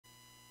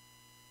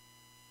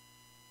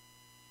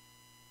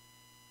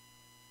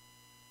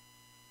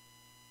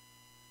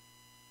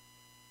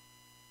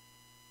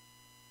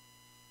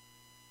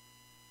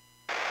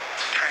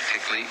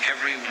Virtually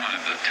every one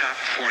of the top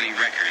 40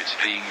 records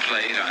being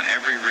played on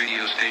every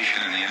radio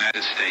station in the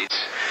United States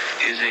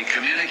is a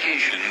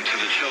communication to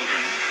the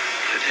children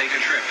to take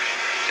a trip,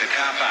 to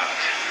cop out,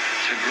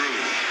 to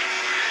groove.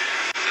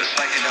 The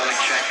psychedelic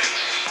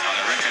jackets on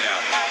the record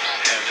albums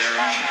have their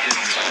own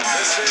hidden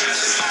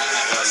messages.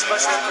 A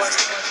special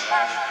question.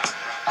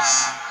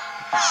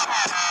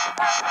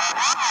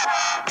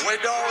 We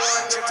don't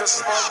want you to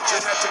smoke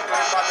genetically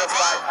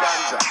modified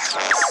ganja.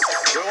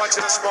 We want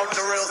you to smoke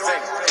the real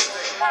thing.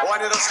 We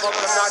want you to smoke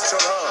the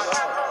natural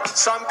herb.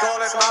 Some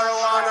call it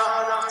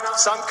marijuana,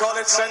 some call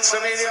it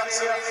sensimedia,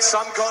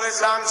 some call it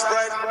lamb's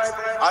bread,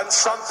 and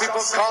some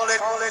people call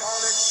it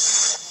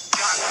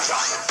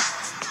ganja.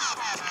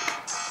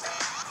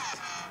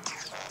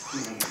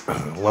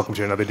 Welcome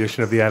to another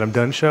edition of The Adam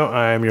Dunn Show.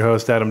 I am your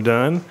host, Adam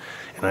Dunn,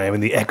 and I am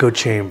in the echo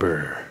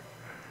chamber.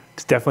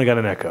 It's definitely got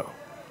an echo.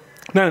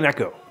 Not an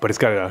echo, but it's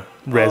got a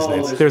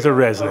resonance. There's a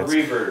resonance.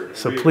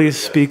 So please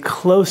speak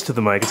close to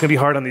the mic. It's going to be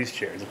hard on these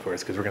chairs, of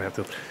course, because we're going to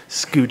have to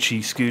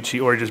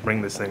scoochie, or just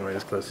bring this thing right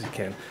as close as you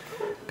can,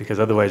 because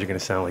otherwise you're going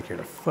to sound like you're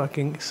in a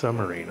fucking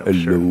submarine, I'm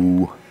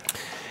sure.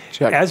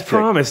 Check, As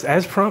promised,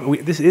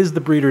 this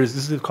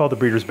is called the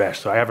Breeder's Bash,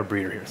 so I have a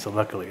breeder here. So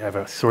luckily, I have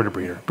a sort of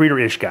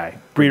breeder-ish guy, a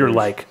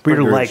breeder-like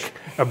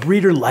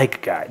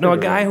guy. No, a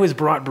guy who has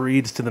brought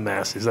breeds to the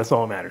masses. That's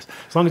all that matters.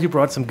 As long as you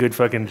brought some good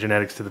fucking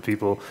genetics to the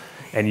people,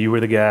 and you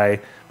were the guy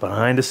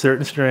behind a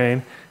certain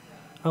strain,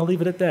 I'll leave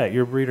it at that.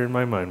 You're a breeder in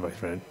my mind, my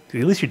friend. At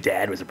least your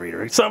dad was a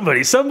breeder.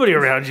 Somebody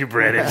around you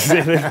bred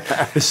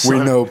it. We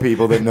know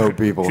people that know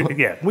people.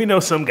 Yeah, we know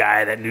some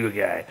guy that knew a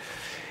guy,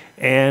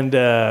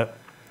 and.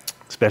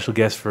 Special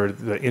guest for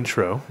the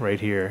intro right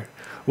here,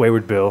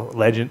 Wayward Bill,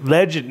 legend.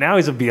 Now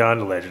he's beyond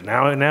a legend.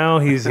 Now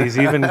he's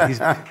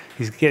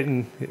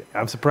getting.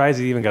 I'm surprised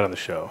he even got on the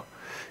show.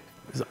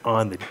 He's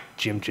on the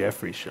Jim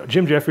Jeffries show.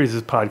 Jim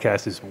Jeffries'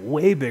 podcast is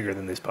way bigger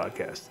than this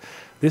podcast.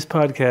 This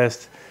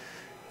podcast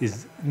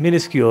is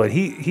minuscule, and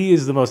he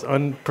is the most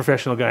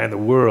unprofessional guy in the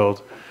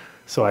world.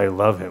 So I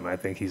love him. I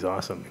think he's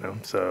awesome. You know.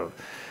 So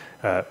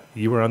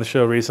you were on the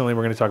show recently.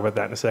 We're going to talk about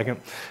that in a second.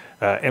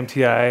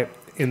 MTI.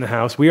 In the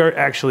house. We are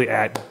actually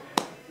at,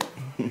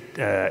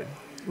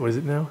 what is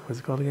it now? What's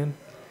it called again?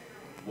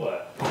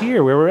 What?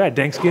 Here, where we're at,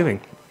 Thanksgiving.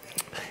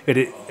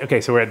 Okay,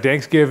 so we're at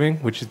Thanksgiving,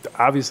 which is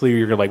obviously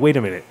you're like, wait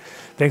a minute.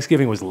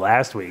 Thanksgiving was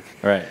last week.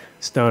 Right.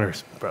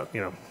 Stoners, bro,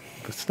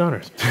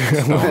 stoners.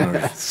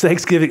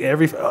 Thanksgiving,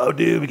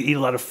 dude, we can eat a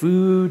lot of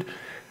food.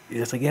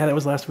 It's like, yeah, that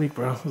was last week,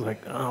 bro. I was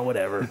like, oh,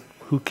 whatever.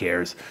 Who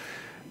cares?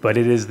 But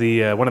it is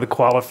the one of the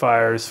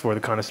qualifiers for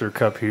the Connoisseur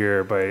Cup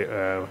here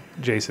by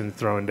Jason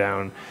throwing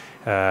down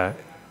the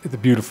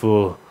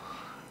beautiful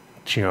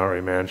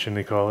Chiari Mansion,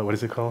 they call it. What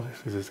is it called?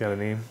 Has this got a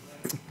name?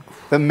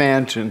 The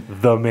Mansion.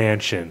 The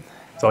Mansion.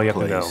 That's all you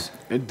have to know.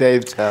 At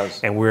Dave's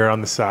house. And we're on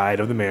the side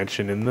of the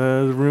mansion in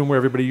the room where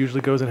everybody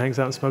usually goes and hangs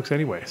out and smokes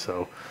anyway.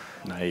 So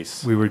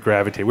nice. We would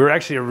gravitate. We were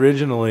actually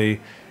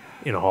originally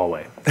in a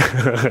hallway.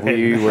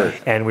 We were.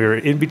 And we were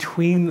in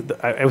between.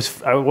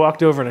 I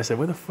walked over and I said,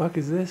 "Where the fuck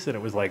is this?" And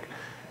it was like,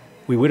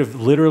 we would have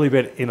literally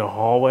been in a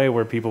hallway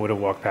where people would have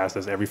walked past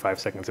us every 5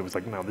 seconds. It was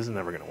like, no, this is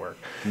never going to work.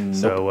 Nope.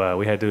 So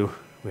we had to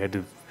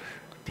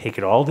take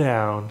it all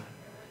down,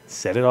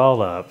 set it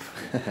all up.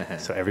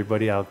 So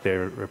everybody out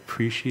there,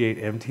 appreciate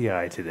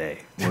MTI today.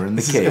 We're in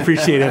the cave.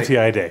 Appreciate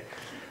MTI Day.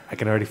 I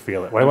can already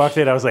feel it. When I walked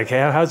in, I was like, "Hey,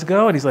 how's it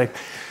going?" He's like,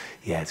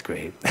 "Yeah, it's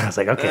great." I was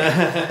like, "Okay,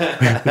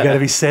 we got to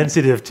be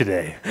sensitive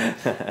today."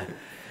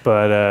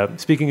 But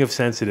speaking of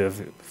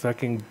sensitive,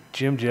 fucking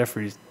Jim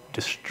Jeffries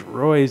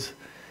destroys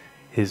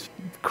his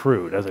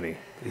crew, doesn't he?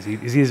 Is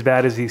he as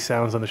bad as he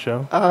sounds on the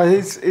show?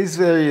 He's a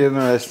very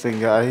interesting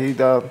guy.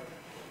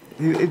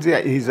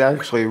 He's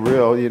actually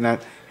real.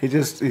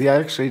 He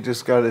actually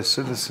just got his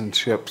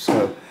citizenship.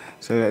 So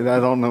I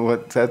don't know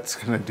what that's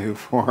going to do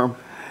for him.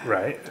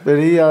 Right. But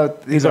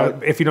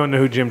if you don't know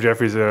who Jim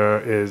Jeffries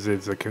is,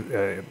 it's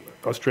a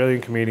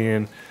Australian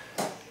comedian,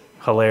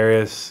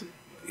 hilarious.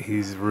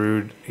 He's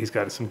rude. He's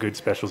got some good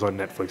specials on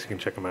Netflix. You can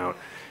check him out.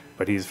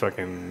 But he's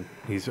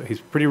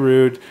pretty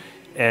rude.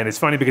 And it's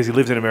funny because he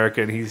lives in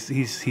America and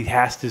he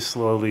has to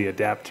slowly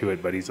adapt to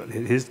it. But his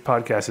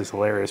podcast is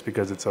hilarious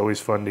because it's always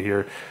fun to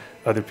hear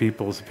other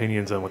people's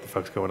opinions on what the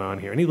fuck's going on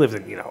here. And he lives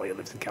in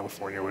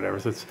California or whatever.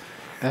 So it's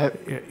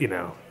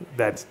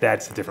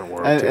that's a different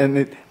world.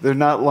 And they're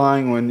not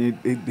lying when he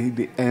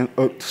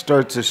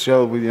starts the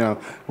show with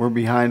we're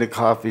behind a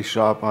coffee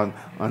shop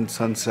on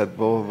Sunset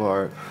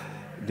Boulevard.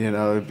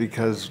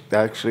 Because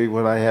actually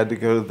when I had to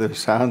go to the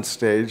sound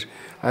stage,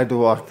 I had to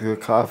walk through a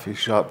coffee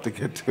shop to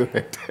get to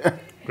it.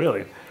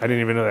 Really? I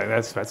didn't even know that.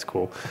 That's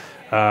cool.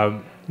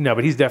 No,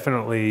 but he's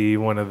definitely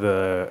one of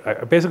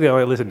the... basically,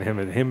 I listen to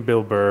him,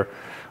 Bill Burr,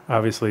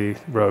 obviously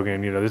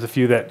Rogan. There's a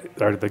few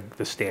that are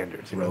the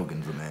standards.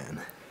 Rogan's the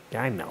man.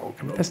 Yeah, I know.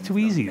 That's too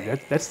easy.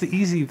 That's the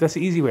easy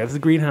way. That's the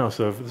greenhouse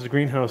of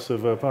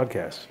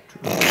podcasts.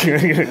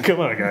 Come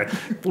on, guy.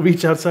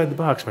 Reach outside the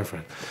box, my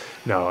friend.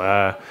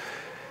 No,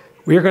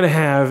 we are going to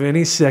have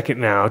any second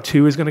now.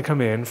 2 is going to come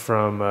in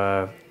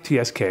from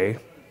TSK.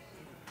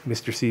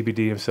 Mr.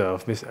 CBD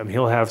himself.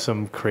 He'll have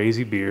some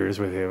crazy beers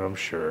with him, I'm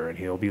sure, and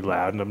he'll be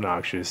loud and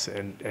obnoxious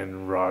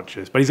and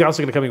raucous. But he's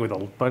also going to come in with a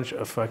bunch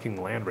of fucking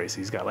Landrace.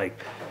 He's got like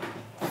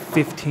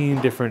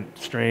 15 different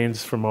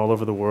strains from all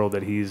over the world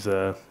that he's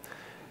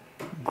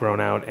grown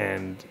out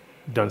and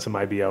done some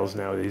IBLs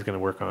now that he's going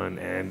to work on,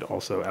 and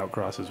also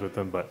outcrosses with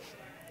them. But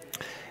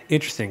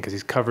interesting because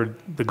he's covered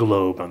the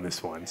globe on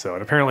this one. So,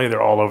 and apparently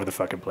they're all over the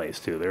fucking place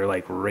too. They're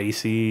like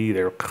racy.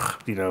 They're,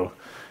 you know,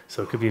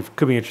 so it could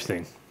be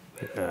interesting.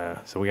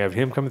 So we have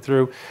him coming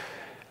through.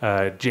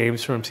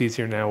 James from Seeds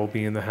Here Now will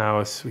be in the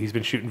house. He's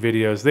been shooting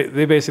videos.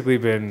 They basically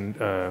been.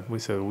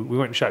 We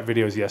went and shot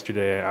videos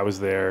yesterday. I was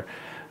there.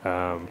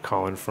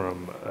 Colin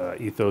from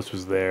Ethos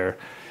was there,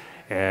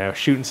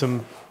 shooting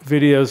some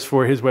videos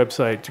for his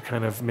website to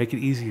kind of make it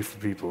easy for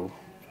people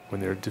when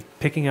they're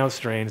picking out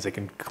strains. They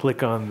can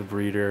click on the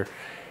breeder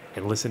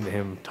and listen to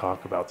him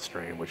talk about the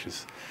strain, which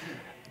is,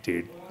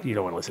 dude, you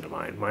don't want to listen to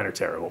mine. Mine are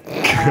terrible.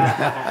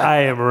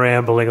 I am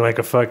rambling like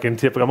a fucking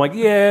tip. I'm like,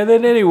 yeah,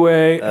 then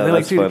anyway. And they're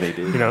That's like, funny,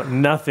 dude. You know,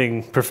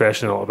 nothing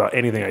professional about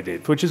anything I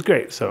did, which is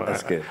great. So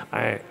That's good.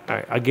 I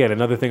again,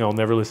 another thing I'll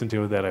never listen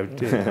to that I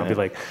did. I'll be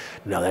like,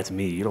 no, that's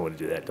me. You don't want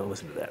to do that. Don't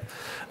listen to that.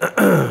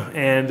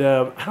 And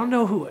I don't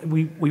know who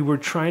we were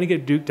trying to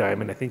get Duke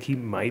Diamond. I think he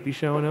might be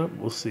showing up.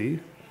 We'll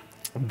see.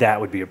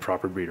 That would be a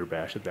proper breeder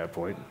bash at that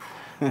point.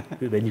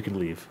 Then you can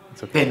leave.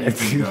 It's okay. Then you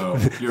can go.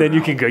 Then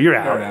you can go. You're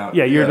out.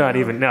 Yeah, you're not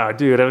even. No,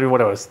 dude, I don't know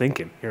what I was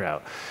thinking. You're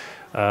out.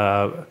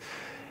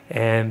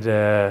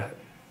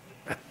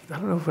 I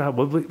don't know how,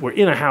 we're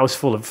in a house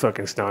full of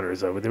fucking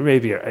stoners, though. But there may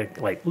be,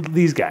 like,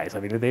 these guys. I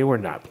mean, they were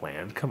not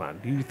planned. Come on.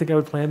 Do you think I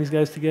would plan these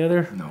guys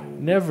together? No.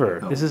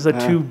 Never. No. This is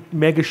two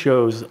mega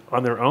shows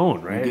on their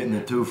own, right? You're getting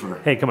the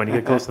twofer. Hey, come on. You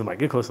get close to the mic.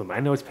 Get close to the mic. I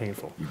know it's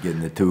painful. You're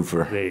getting the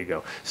twofer. There you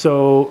go.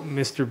 So,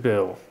 Mr.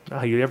 Bill.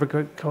 Oh, you ever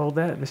called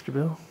that, Mr.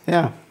 Bill?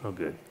 Yeah. Oh,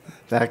 good.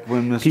 Back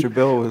when Mr.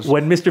 Bill was...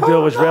 When Mr.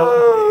 Bill was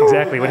relevant.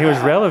 Exactly. When he was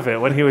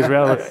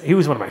relevant. He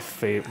was one of my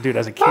favorite. Dude,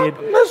 as a kid...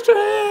 Mr.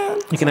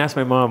 Hands! You can ask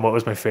my mom what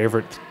was my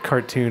favorite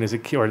cartoon as a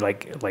kid, or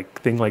like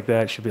thing like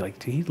that. She'd be like,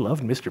 dude, he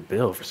loved Mr.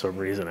 Bill for some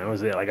reason. I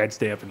was there. Like, I'd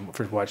stay up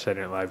and watch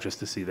Saturday Night Live just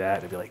to see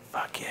that. I'd be like,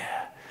 fuck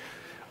yeah.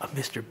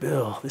 Mr.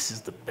 Bill. This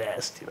is the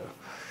best, you know.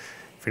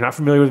 If you're not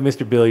familiar with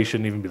Mr. Bill, you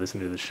shouldn't even be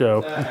listening to the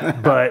show.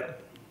 But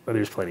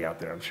there's plenty out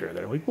there, I'm sure.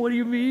 They're like, what do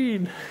you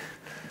mean?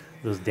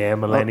 Those damn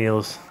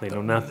millennials, they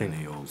know nothing.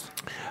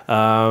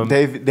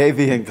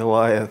 Davy and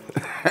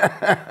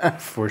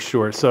Goliath. For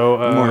sure. So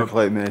More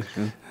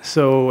claymation.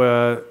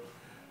 So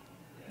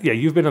yeah,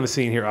 you've been on the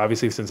scene here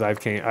obviously since I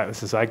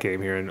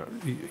came here,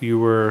 and you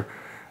were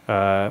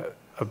a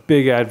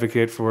big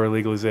advocate for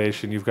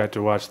legalization. You've got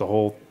to watch the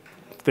whole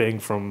thing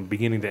from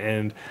beginning to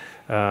end.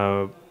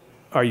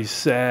 Are you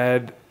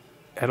sad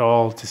at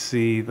all to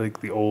see like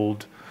the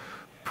old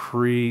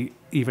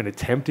even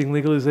attempting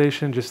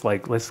legalization? Just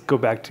like, let's go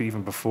back to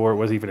even before it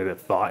was even a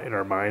thought in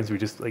our minds. We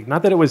just like,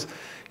 not that it was,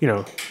 you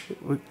know,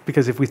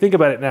 because if we think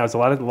about it now, it's a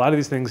lot of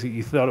these things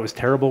you thought it was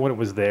terrible when it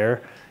was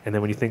there, and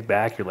then when you think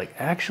back, you're like,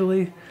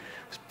 actually, it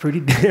was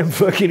pretty damn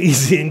fucking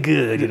easy and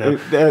good, you know.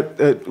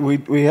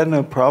 We had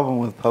no problem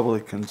with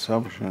public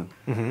consumption.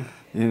 Mm-hmm.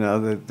 You know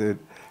that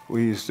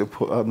we used to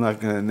put. I'm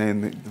not going to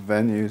name the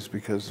venues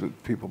because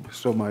people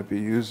still might be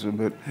using,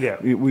 but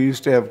yeah, we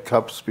used to have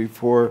cups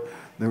before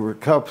there were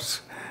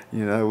cups.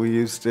 You know, we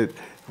used to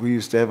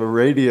have a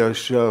radio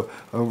show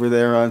over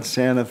there on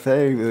Santa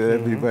Fe that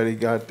everybody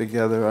got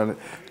together on a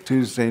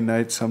Tuesday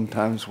night,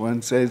 sometimes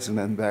Wednesdays, and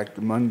then back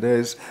to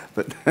Mondays.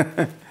 But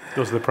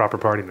those are the proper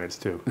party nights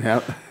too.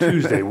 Yeah.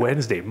 Tuesday,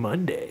 Wednesday,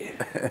 Monday.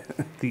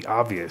 The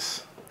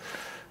obvious.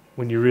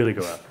 When you really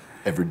go out.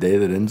 Every day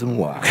that ends in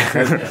Y.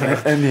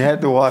 and you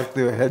had to walk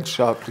through a head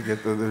shop to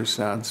get to their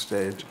sound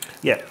stage.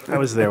 Yeah, I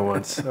was there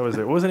once.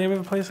 What was the name of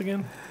the place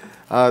again?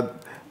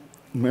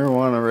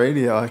 Marijuana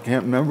Radio. I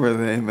can't remember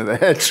the name of the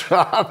head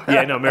shop.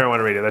 Yeah, no,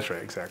 Marijuana Radio. That's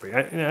right, exactly.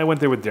 I went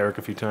there with Derek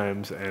a few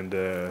times, and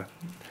I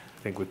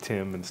think with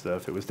Tim and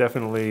stuff. It was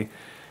definitely.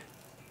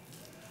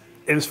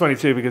 It was funny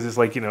too because it's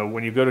like, you know,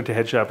 when you go to a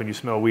head shop and you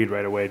smell weed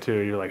right away too,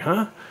 you're like,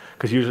 huh?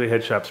 Because usually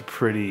head shops are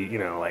pretty, you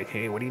know, like,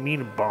 hey, what do you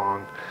mean a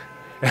bong?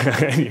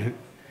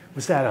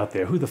 What's that out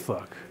there? Who the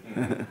fuck?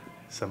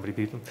 Somebody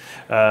beat them.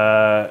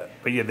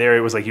 But yeah, there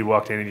it was like you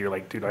walked in and you're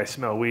like, dude, I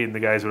smell weed, and the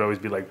guys would always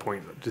be like,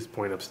 point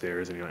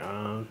upstairs, and you're like,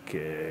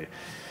 okay.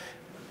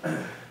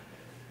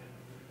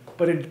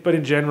 But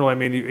in general, I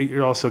mean,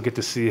 you also get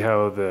to see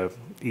how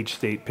each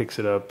state picks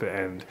it up,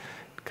 and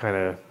kind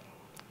of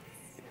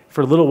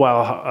for a little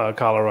while,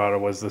 Colorado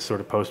was the sort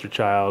of poster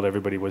child.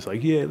 Everybody was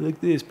like, yeah,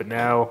 like this, but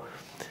now,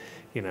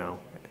 you know,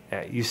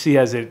 you see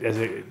as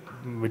it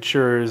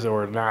matures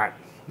or not,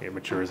 it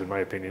matures in my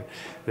opinion,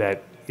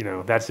 that. You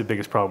know, that's the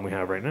biggest problem we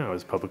have right now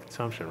is public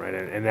consumption, right?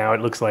 And now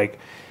it looks like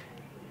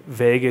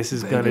Vegas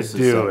is going to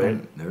do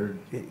it.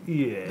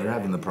 They're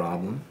having the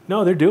problem.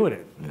 No, they're doing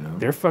it. You know?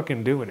 They're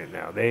fucking doing it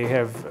now. They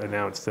have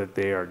announced that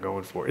they are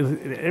going for it.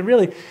 And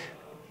really,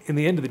 in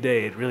the end of the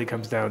day, it really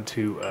comes down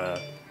to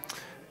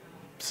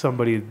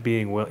somebody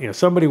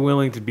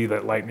willing to be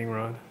that lightning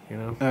rod, you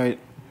know? All right.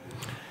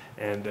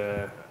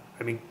 And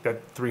I mean,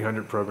 that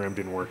 300 program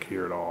didn't work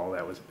here at all.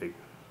 That was a big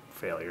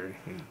failure.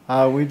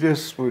 I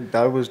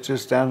was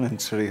just down in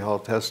City Hall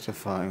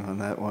testifying on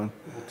that one.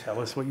 Well, tell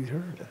us what you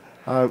heard.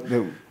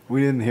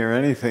 We didn't hear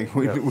anything.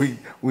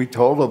 We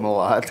told them a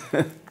lot.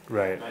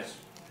 Right.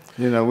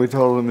 You know, we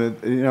told them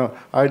that, you know,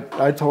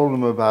 I told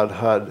them about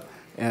HUD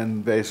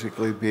and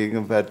basically being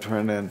a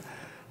veteran and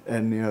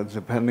you know,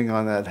 depending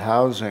on that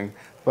housing,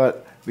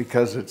 but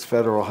because it's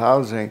federal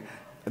housing,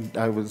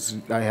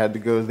 I had to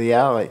go to the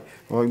alley.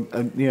 Well,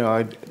 you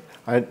know,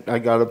 I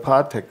got a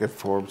pot ticket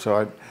for him,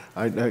 so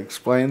I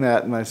explained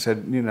that, and I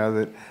said, you know,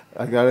 that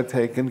I got it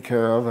taken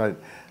care of.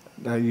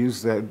 I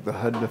used the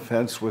HUD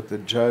defense with the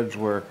judge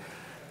where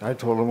I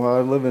told him, well,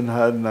 I live in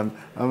HUD and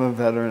I'm a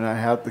veteran. I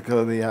have to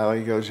go to the alley.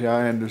 He goes, yeah,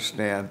 I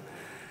understand.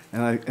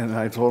 And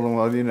I told him,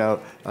 well, you know,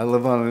 I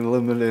live on a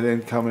limited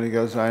income, and he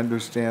goes, I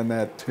understand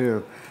that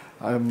too.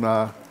 I'm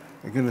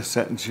going to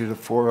sentence you to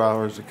 4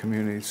 hours of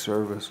community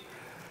service.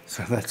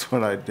 So that's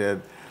what I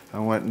did. I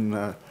went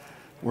and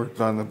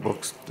worked on the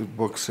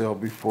book sale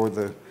before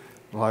the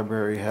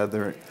library had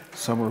their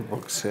summer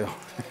book sale.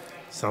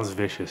 Sounds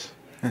vicious.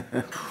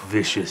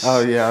 Vicious.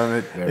 Oh yeah,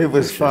 and it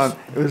was vicious. fun.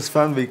 It was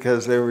fun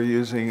because they were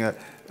using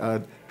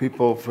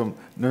people from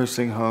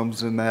nursing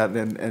homes and that,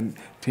 and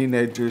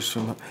teenagers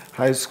from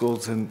high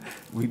schools, and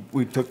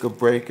we took a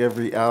break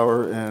every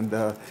hour and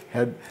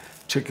had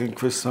chicken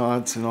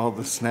croissants and all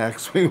the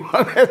snacks we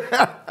wanted.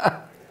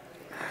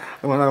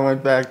 And when I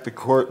went back to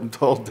court and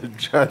told the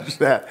judge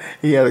that,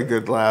 he had a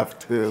good laugh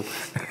too.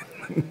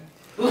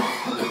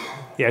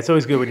 Yeah, it's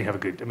always good when you have a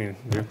good. I mean,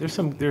 there's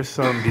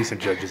some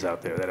decent judges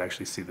out there that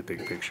actually see the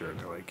big picture, and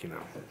they're like, you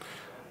know,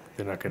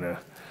 they're not gonna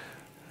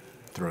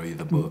Throw you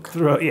the book.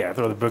 throw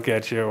the book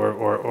at you,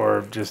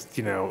 or just,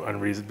 you know,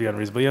 be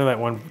unreasonable. You know that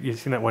one? You've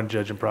seen that one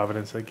judge in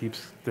Providence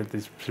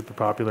that's super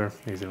popular.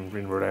 He's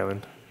in Rhode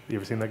Island. You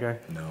ever seen that guy?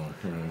 No.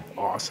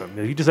 Awesome.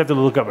 You just have to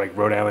look up like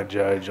Rhode Island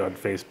judge on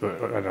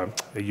Facebook, on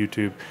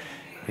YouTube.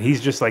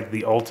 He's just like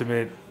the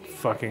ultimate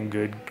fucking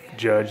good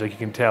judge. Like, you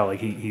can tell, like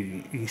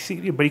he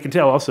see, but you can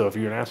tell also if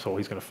you're an asshole,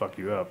 he's gonna fuck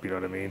you up. You know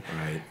what I mean?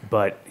 Right.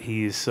 But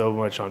he's so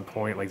much on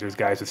point. Like, there's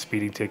guys with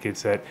speeding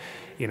tickets that,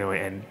 you know,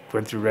 and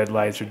went through red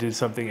lights or did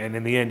something, and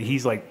in the end,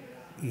 he's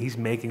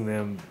making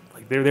them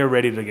like they're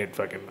ready to get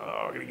fucking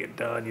gonna get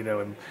done. You know,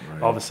 and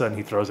Right. all of a sudden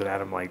he throws it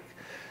at him like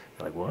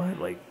what?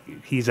 Like,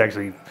 he's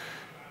actually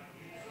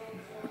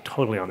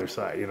totally on their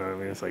side. You know what I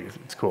mean? It's like,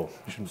 it's cool.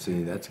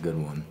 See, that's a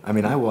good one. I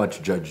mean, I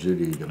watch Judge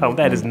Judy to Oh, make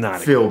that me is not a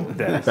feel good-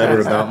 that is-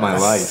 better about my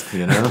life,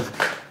 you know?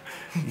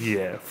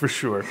 Yeah, for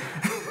sure.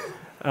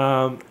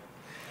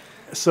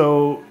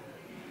 So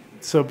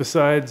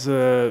besides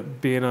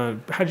being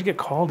on, how'd you get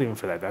called even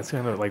for that? That's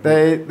kind of like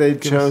They give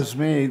us- chose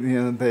me.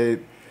 You know,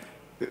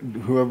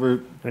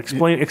 whoever.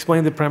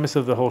 Explain the premise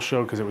of the whole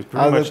show, because it was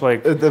pretty much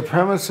like the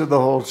premise of the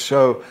whole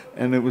show,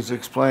 and it was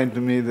explained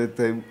to me that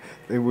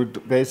they were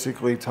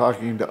basically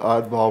talking to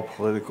oddball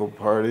political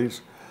parties.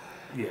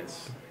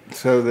 yes.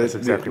 So that, That's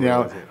exactly you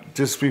know, what it was, yeah.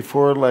 just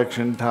before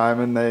election time,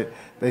 and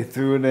they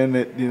threw it in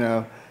at, you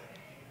know,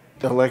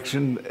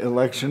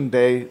 election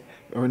day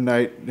or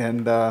night,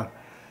 and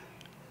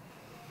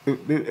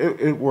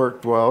it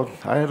worked well.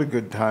 I had a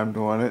good time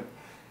doing it.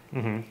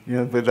 Mm-hmm. You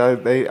know, but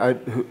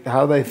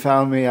how they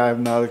found me, I have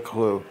not a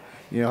clue.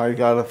 You know, I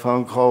got a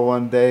phone call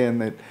one day,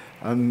 and that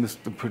I'm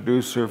the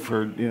producer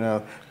for, you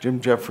know,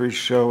 Jim Jeffries'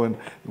 show, and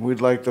we'd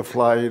like to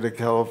fly you to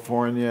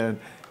California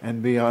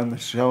and be on the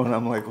show. And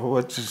I'm like, well,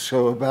 what's the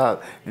show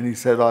about? And he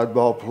said,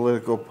 oddball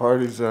political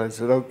parties. And I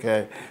said,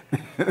 okay.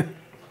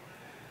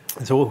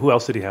 So who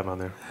else did he have on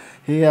there?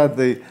 He had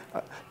the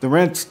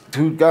rent's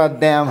too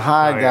goddamn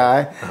high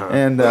guy,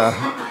 and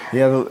he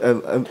had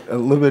a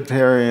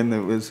libertarian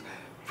that was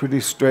pretty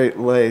straight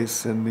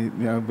lace, and you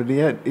know, but he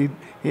had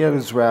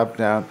his rap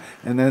down.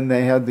 And then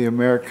they had the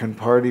American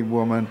Party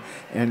woman,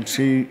 and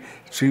she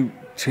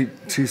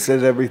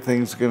said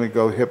everything's going to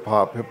go hip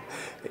hop.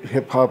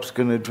 Hip hop's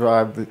going to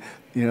drive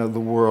the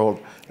world.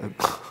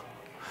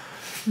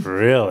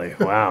 Really?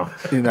 Wow.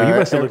 You know,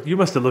 you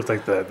must have looked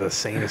like the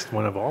sanest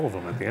one of all of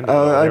them at the end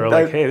of it. They were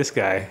like, hey, this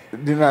guy.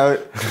 You know,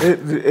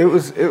 it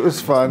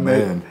was fun.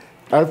 Man.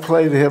 I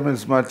played him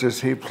as much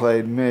as he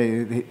played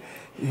me.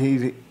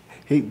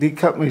 He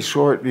cut me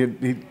short.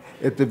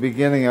 At the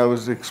beginning, I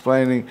was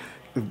explaining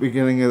the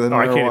beginning of the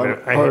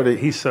marijuana party.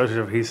 He's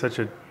such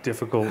a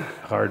difficult,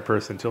 hard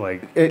person to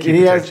like.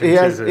 He has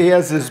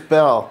this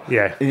bell.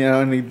 Yeah. You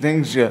know, and he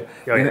dings you,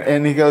 Oh, yeah.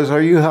 and he goes,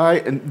 "Are you high?"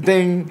 And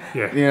ding.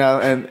 Yeah. You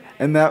know,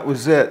 and that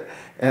was it.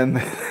 And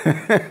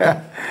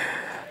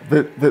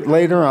but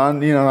later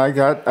on, you know, I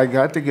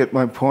got to get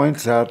my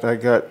points out. I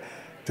got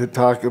to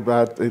talk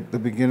about the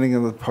beginning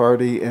of the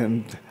party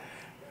and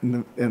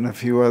a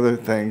few other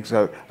things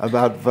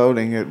about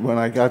voting. When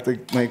I got to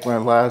make my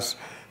last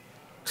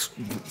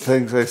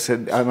things, I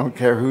said, I don't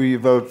care who you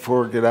vote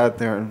for, get out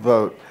there and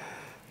vote.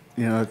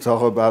 You know, it's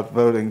all about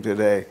voting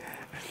today.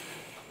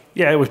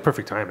 Yeah, it was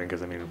perfect timing,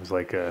 because I mean, it was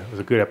like it was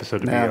a good episode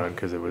to be Yeah. on,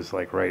 because it was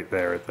like right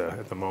there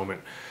at the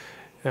moment.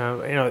 You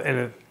know,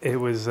 and it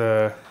was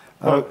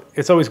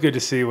It's always good to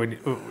see when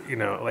you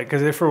know, like,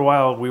 because for a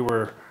while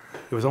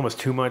it was almost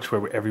too much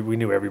where we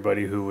knew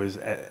everybody who was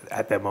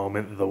at that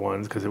moment the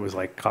ones, because it was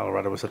like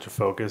Colorado was such a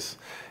focus,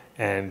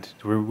 and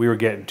we were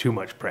getting too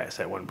much press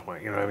at one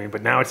point. You know what I mean?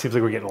 But now it seems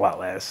like we're getting a lot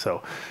less.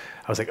 So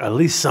I was like, at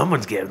least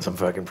someone's getting some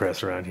fucking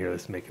press around here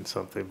that's making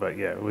something. But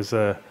yeah, it was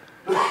there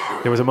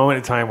was a moment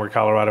in time where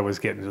Colorado was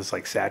getting just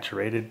like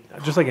saturated,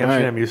 just like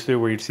Amsterdam used to,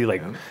 where you'd see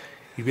like.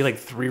 You'd be like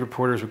 3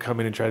 reporters would come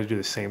in and try to do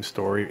the same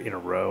story in a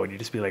row, and you'd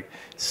just be like,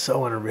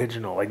 so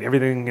unoriginal. Like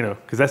everything, you know,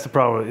 because that's the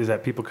problem is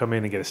that people come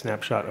in and get a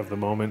snapshot of the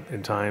moment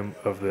in time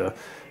of the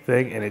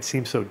thing, and it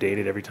seems so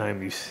dated every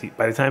time you see.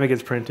 By the time it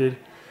gets printed,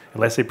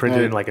 unless they print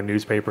it in like a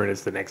newspaper and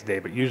it's the next day,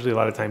 but usually a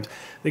lot of times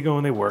they go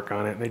and they work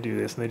on it and they do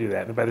this and they do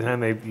that, and by the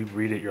time you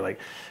read it, you're like,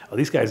 oh,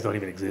 these guys don't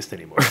even exist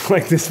anymore.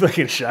 Like this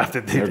fucking shop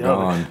that they're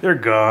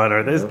gone,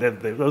 or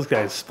those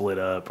guys split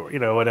up, or you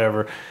know,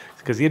 whatever.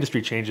 Because the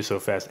industry changes so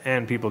fast,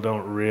 and people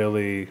don't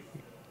really.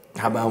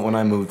 How about when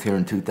I moved here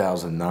in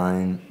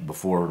 2009,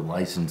 before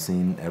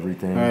licensing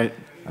everything? Right.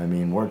 I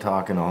mean, we're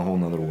talking a whole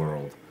nother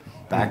world.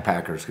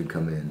 Backpackers could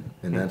come in,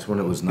 and that's when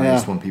it was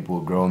nice when people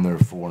would grow in their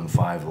 4 and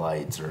 5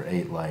 lights or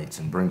 8 lights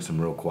and bring some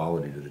real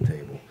quality to the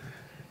table.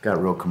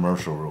 Got real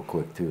commercial real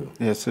quick too.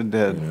 Yes, it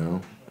did. You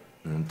know,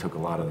 and took a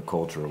lot of the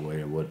culture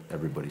away of what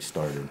everybody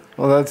started.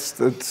 Well, that's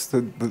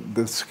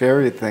the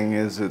scary thing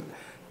is that,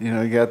 you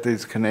know, you got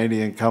these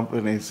Canadian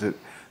companies that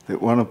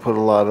want to put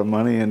a lot of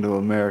money into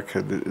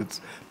America.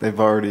 They've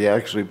already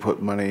actually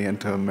put money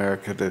into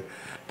America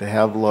to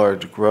have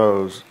large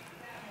grows.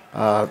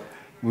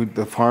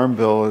 The Farm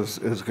Bill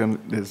is going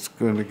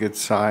to get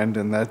signed,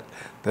 and that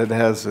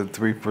has a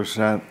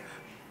 3%,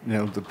 you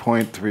know, the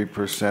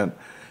 0.3%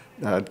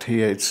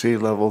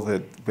 THC level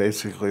that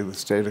basically the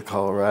state of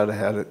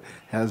Colorado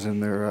has in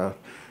their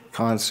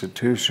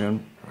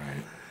constitution.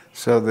 Right.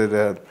 So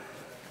that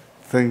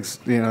things,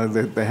 you know,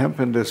 the hemp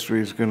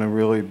industry is going to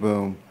really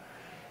boom.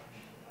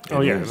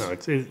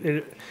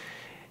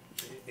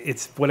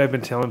 It's what I've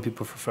been telling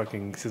people for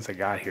fucking since I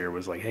got here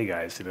was like, hey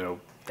guys, you know,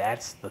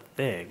 that's the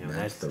thing, and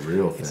that's the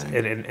real thing.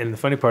 And the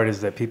funny part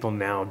is that people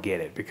now get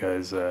it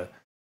because.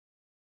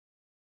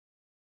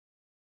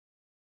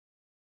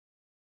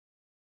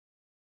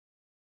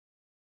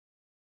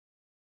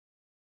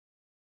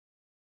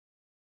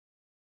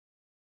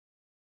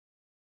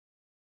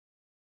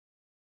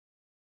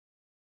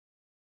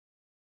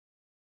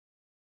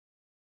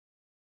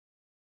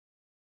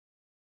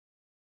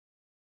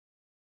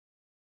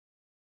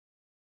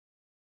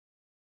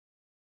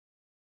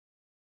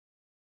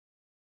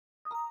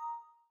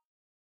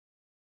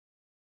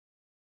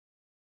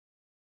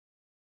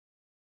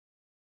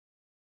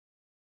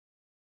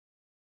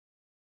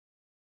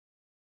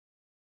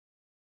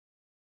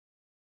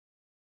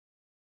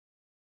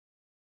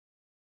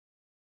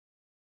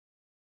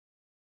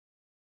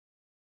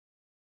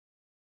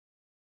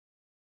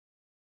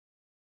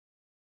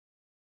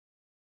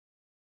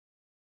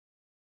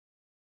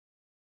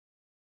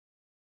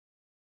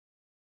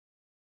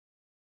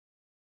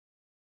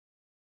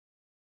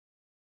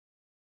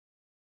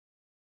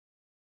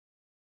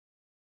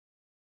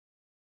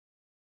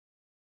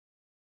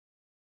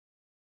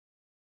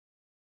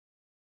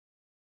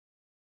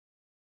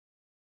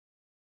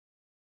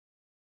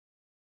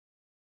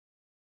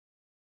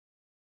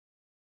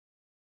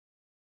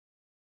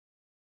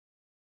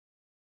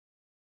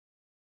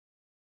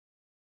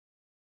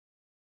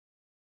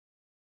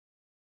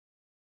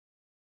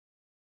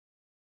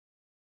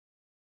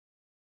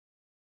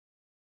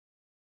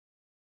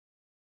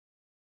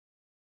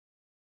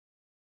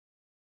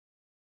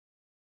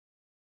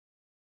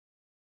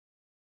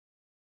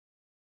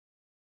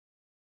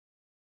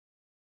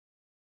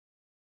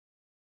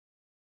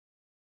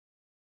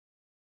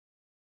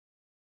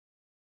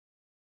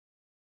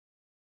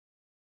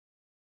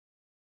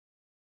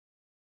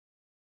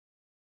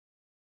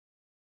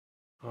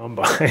 I'm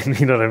behind,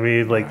 you know what I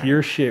mean? Like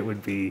your shit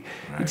would be,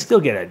 you'd still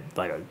get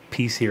a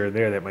piece here or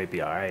there that might be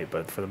all right,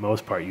 but for the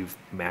most part, you've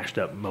mashed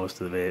up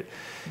most of it.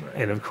 Right.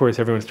 And of course,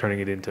 everyone's turning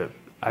it into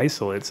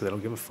isolate, so they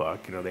don't give a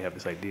fuck. You know, they have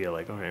this idea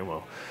like, okay,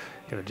 well,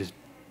 just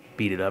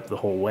beat it up the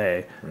whole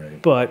way.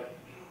 Right. But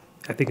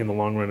I think in the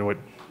long run,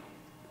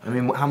 I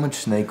mean, how much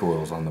snake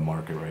oil is on the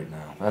market right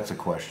now? That's a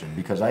question,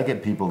 because I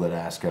get people that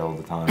ask all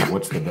the time,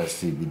 what's the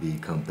best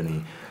CBD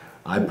company?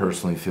 I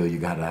personally feel you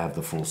got to have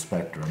the full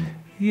spectrum.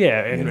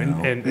 Yeah,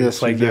 and yes,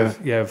 it's like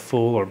you have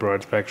full or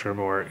broad spectrum,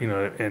 or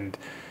and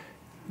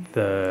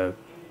the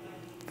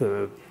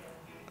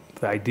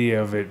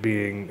idea of it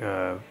being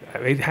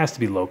it has to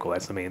be local.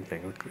 That's the main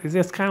thing.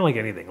 It's kind of like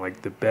anything.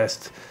 Like the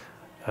best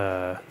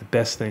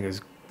thing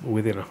is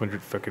within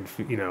 100 fucking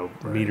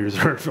meters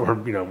or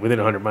within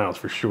 100 miles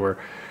for sure.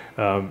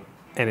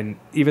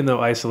 Even though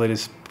isolate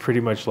is pretty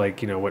much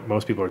like what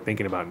most people are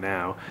thinking about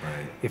now,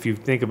 if you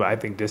think about, I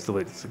think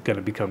distillate's going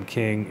to become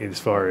king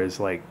as far as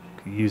like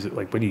use it.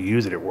 Like when you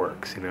use it, it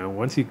works.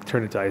 Once you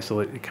turn it to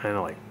isolate, it kind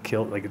of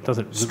it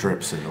doesn't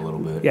strips it a little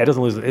bit. Yeah, it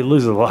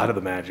loses a lot of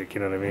the magic.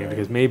 You know what I mean?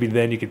 Because maybe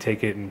then you could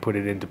take it and put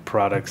it into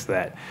products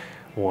that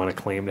want to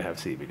claim to have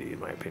CBD, in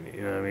my opinion.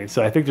 You know what I mean?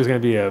 So I think there's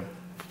going to be a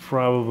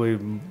probably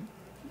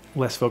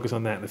less focus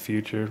on that in the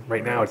future.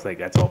 Right now, it's like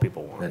that's all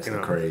people want. That's you the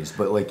know? craze.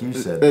 But like you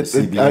said, the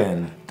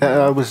CBN.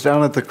 I was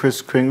down at the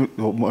Kris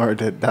Kringle Mart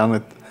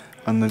down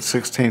on the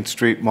 16th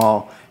Street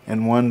Mall,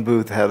 and one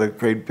booth had a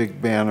great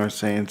big banner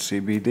saying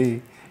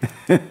CBD.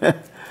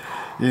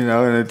 You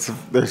know, and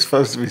they're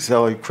supposed to be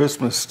selling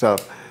Christmas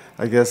stuff.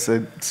 I guess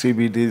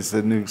CBD is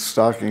the new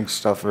stocking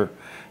stuffer.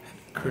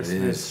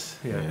 Christmas,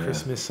 yeah,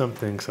 Christmas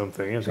something.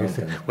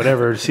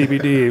 Whatever,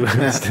 CBD.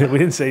 We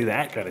didn't say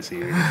that kind of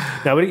CBD.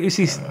 Now, what do you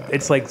see?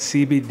 It's like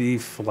CBD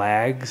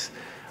flags.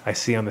 I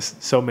see on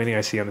so many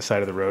I see on the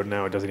side of the road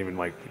now. It doesn't even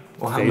like.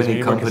 Well, how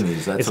many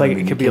companies? That's it's like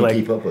it could be like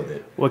keep up with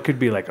it. Well, it could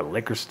be like a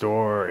liquor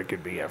store. It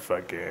could be a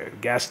fucking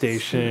gas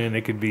station.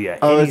 It could be a.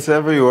 It's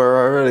everywhere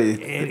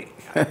already.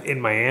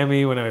 In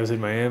Miami, when I was in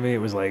Miami, it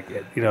was like,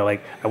 you know,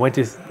 like I went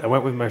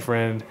with my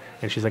friend,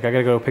 and she's like, I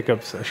gotta go pick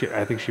up.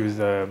 I think she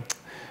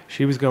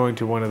was going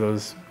to one of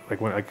those like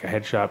a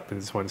head shop in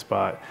this one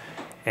spot,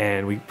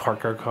 and we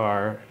park our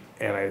car,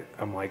 and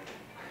I'm like,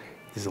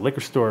 there's a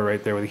liquor store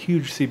right there with a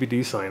huge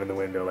CBD sign in the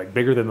window, like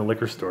bigger than the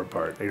liquor store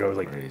part. You know, I was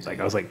like,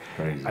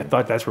 Crazy. I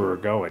thought that's where we were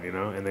going, you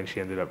know. And then she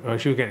ended up,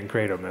 she was getting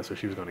kratom. That's what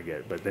she was going to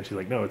get. But then she's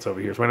like, no, it's over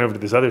here. So I went over to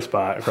this other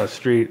spot across the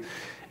street,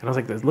 and I was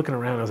like, looking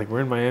around. I was like,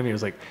 we're in Miami. It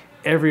was like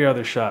every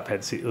other shop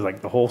had, it was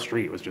like the whole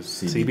street was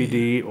just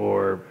CBD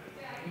or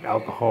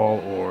alcohol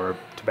or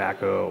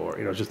tobacco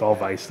or just all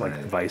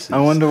vices. I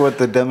wonder what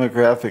the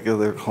demographic of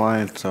their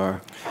clients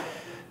are.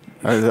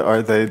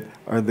 Are they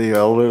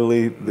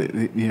elderly?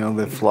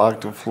 That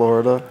flock to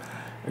Florida.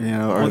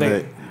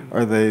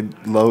 Are they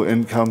low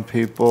income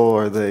people?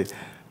 Are they,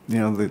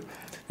 the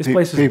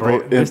people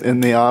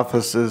in the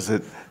offices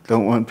that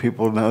don't want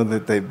people to know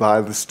that they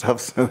buy the stuff,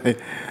 so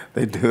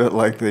they do it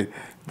like they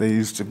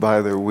used to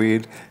buy their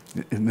weed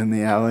in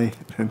the alley.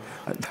 And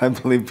I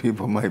believe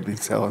people might be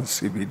selling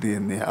CBD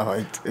in the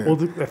alley too. Well,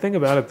 the thing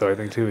about it, though, I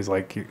think too, is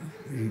like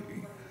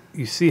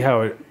you see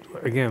how it.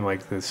 Again,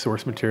 like the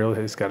source material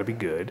has got to be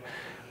good,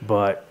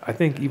 but I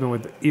think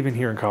even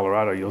here in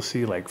Colorado, you'll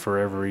see like for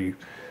every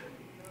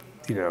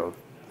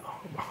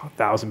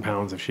 1,000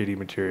 pounds of shitty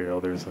material,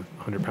 there's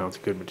 100 pounds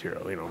of good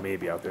material.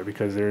 Maybe out there,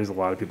 because there is a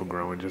lot of people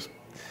growing just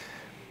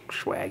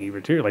swaggy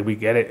material. Like we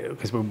get it,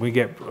 because when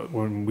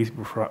we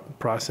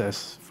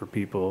process for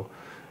people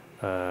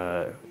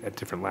at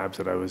different labs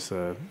that I was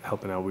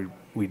helping out,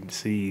 we'd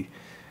see.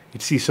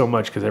 You'd see so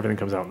much because everything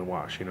comes out in the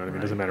wash. You know what I mean?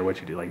 It doesn't matter what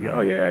you do. Like,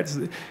 oh yeah,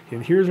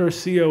 and here's our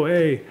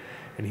COA,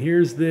 and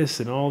here's this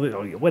and all this.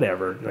 Oh, yeah,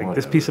 whatever. Like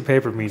this piece of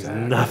paper means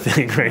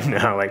nothing right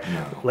now. Like,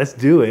 let's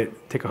do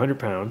it. Take 100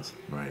 pounds,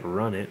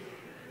 run it.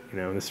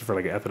 This is for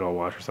like an ethanol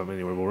wash or something.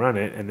 Anyway, we'll run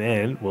it, and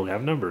then we'll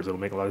have numbers. It'll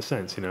make a lot of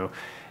sense. And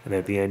then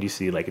at the end, you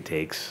see like it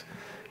takes,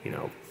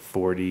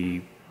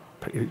 40,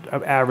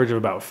 an average of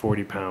about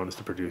 40 pounds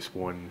to produce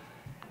 1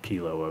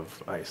 kilo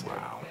of isolate.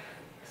 Wow.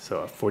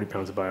 So 40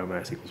 pounds of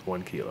biomass equals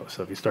 1 kilo.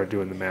 So if you start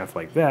doing the math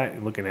like that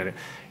and looking at it,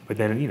 but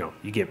then,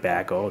 you get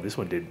back, this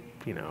one did,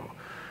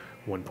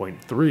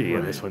 1.3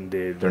 and this one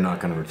did. They're not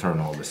going to return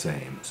all the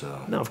same,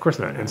 so. No, of course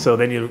not. And so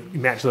then you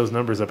match those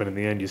numbers up, and in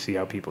the end you see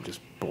how people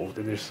just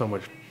there's so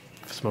much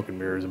smoke and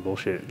mirrors and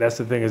bullshit. That's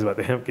the thing is about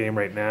the hemp game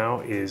right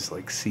now is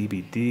like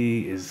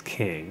CBD is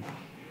king,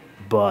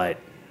 but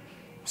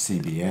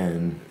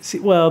CBN.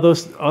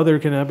 Those other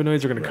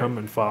cannabinoids are going to come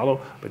and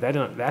follow, but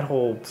that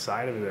whole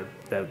side of it,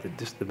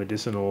 just the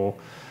medicinal,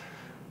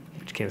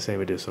 but you can't say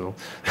medicinal,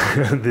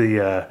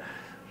 the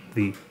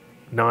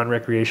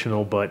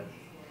non-recreational but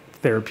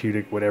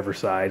therapeutic whatever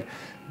side,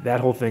 that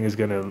whole thing is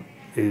gonna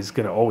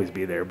always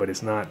be there, but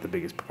it's not the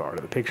biggest part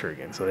of the picture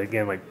again. So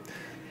again, like,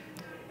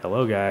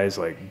 hello guys,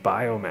 like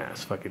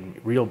biomass,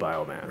 fucking real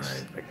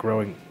biomass, like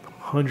growing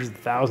hundreds of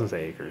thousands of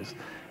acres.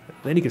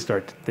 Then you can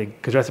start to think,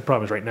 because that's the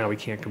problem is right now we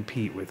can't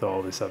compete with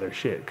all this other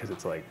shit because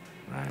it's like,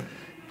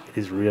 it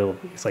is real.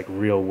 It's like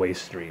real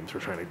waste streams. We're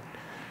trying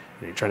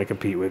to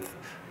compete with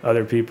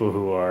other people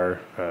who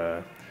are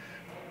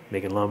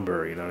making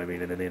lumber. You know what I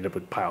mean? And then they end up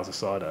with piles of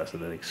sawdust,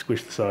 and then they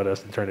squish the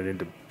sawdust and turn it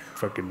into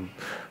fucking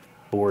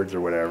boards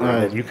or whatever.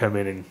 And then you come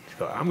in and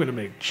go, I'm going to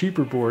make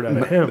cheaper board out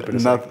of hemp. And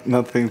it's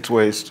nothing's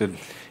wasted.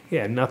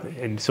 Yeah, nothing.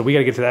 And so we got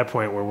to get to that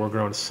point where we're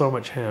growing so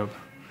much hemp.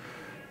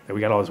 And we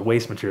got all this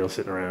waste material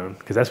sitting around,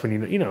 because that's when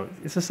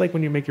it's just like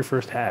when you make your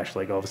first hash.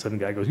 Like all of a sudden,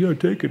 a guy goes, "Yeah,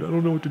 take it. I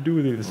don't know what to do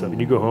with it and stuff."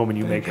 And you go home and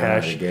you make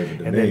hash,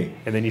 and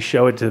then you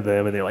show it to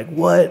them, and they're like,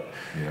 "What?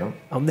 Yeah.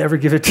 I'll never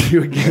give it to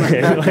you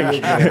again."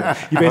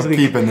 Like, you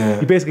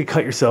basically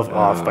cut yourself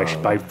off by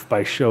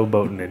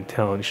showboating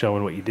and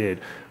showing what you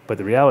did. But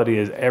the reality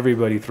is,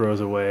 everybody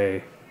throws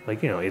away.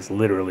 Like, it's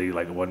literally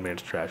like one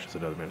man's trash is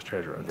another man's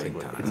treasure. I think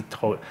it's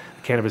total.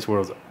 The cannabis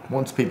world's.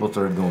 Once people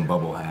started doing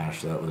bubble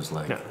hash, that was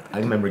like. I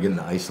remember getting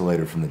the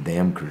isolator from the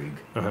Dam Krieg.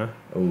 Uh-huh.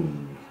 Oh,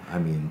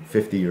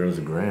 50 euros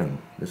a gram.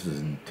 This is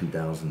in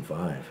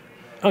 2005.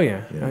 Oh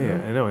yeah,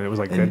 I know. And it was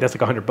like that's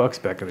like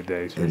 $100 back in the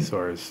day, as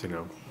far as in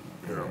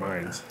our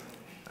minds.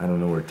 I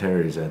don't know where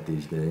Terry's at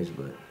these days,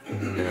 but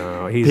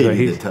no, he's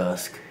the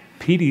Tusk.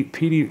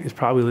 Petey is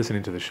probably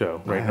listening to the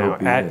show right now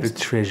hope he at is. the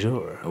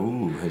Treasure.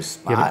 Ooh, his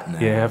spot now.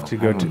 You have to I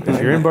go don't to.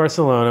 If you're in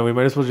Barcelona, we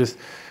might as well just.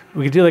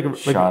 We could do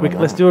Shout him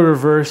let's out. do a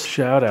reverse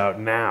shout out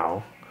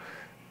now.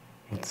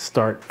 Let's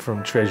start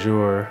from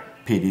Treasure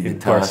Petey the in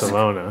Tusk.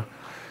 Barcelona.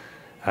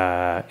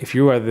 If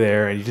you are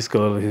there and you just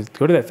go to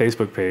that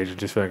Facebook page and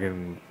just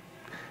fucking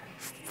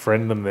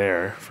friend them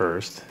there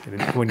first, and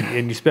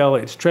then you spell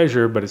it, it's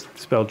Treasure, but it's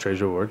spelled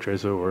Treasure,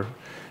 Tresor,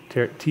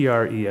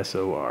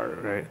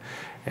 right?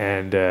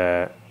 And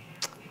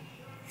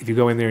if you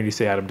go in there and you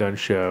say Adam Dunn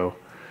Show,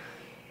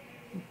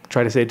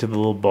 try to say it to the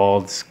little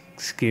bald,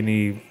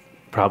 skinny,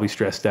 probably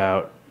stressed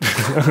out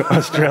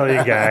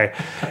Australian guy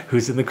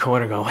who's in the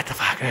corner going, "What the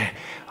fuck?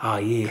 Oh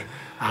yeah,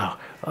 oh."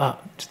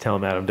 Just tell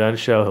him Adam Dunn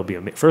Show. He'll be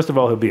first of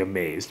all, he'll be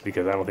amazed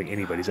because I don't think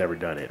anybody's ever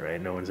done it.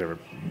 Right? No one's ever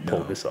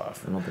pulled this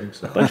off. I don't think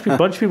so. Bunch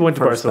of people went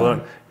to First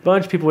Barcelona. time.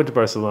 Bunch of people went to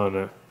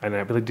Barcelona, and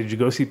I'd be like, "Did you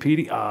go see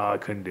Petey?" Oh, I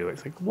couldn't do it.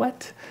 It's like,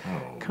 what?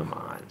 Oh. Come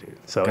on, dude.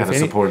 So Gotta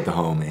support the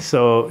homie.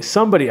 so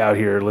somebody out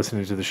here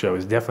listening to the show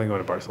is definitely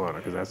going to Barcelona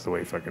because that's the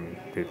way fucking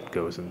it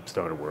goes in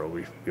stoner world.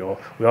 We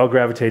all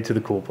gravitate to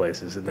the cool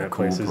places, and that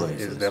cool place is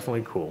places.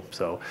 definitely cool.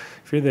 So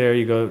if you're there,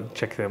 you go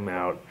check them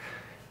out.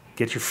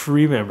 Get your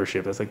free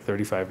membership. That's like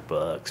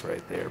 $35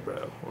 right there,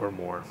 bro, or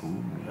more. I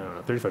don't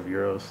know, 35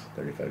 euros,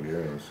 35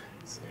 euros.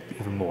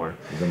 even more.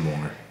 Even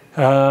more.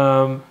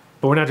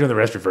 But we're not doing the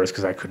rest reverse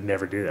because I could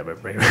never do that.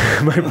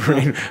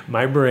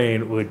 My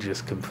brain would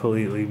just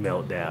completely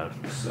melt down.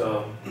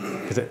 So,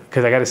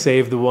 because I got to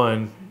save the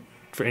one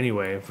for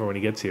when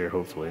he gets here.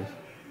 Hopefully,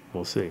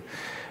 we'll see.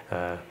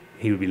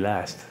 He would be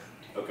last,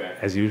 Okay.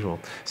 as usual.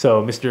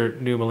 So, Mr.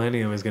 New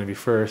Millennium is going to be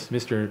first.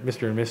 Mr.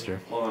 and Mr.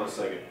 Hold on a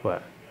second.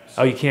 What?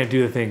 Oh, you can't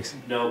do the things.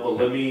 No, but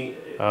let me.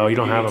 Oh, you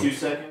don't give have me them. 2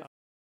 seconds.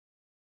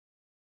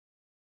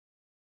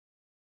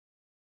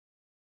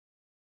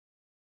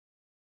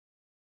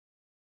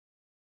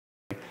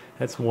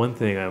 That's one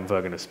thing I'm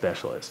fucking a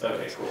specialist.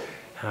 Okay, cool.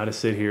 How to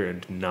sit here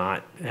and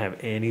not have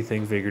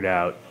anything figured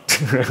out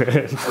we're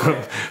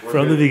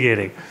from the good.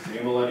 beginning.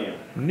 New millennium.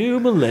 New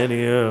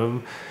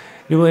Millennium.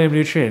 New Millennium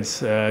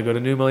Nutrients. Go to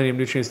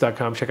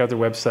newmillenniumnutrients.com. Check out their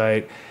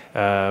website.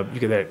 You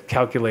get that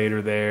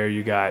calculator there.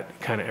 You got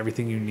kind of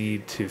everything you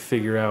need to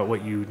figure out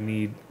what you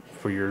need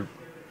for your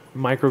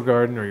micro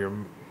garden or your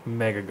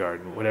mega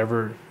garden,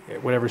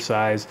 whatever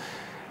size.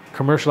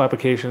 Commercial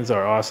applications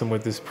are awesome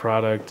with this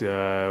product.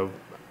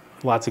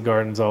 Lots of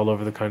gardens all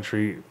over the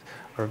country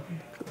are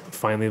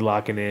finally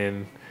locking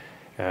in.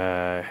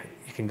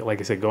 You can, like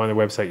I said, go on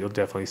their website. You'll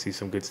definitely see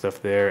some good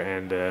stuff there.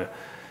 And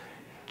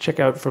check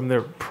out from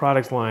their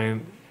product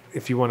line.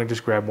 If you want to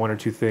just grab one or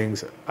two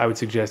things, I would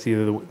suggest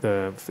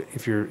either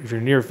if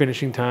you're near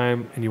finishing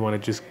time and you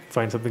want to just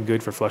find something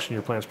good for flushing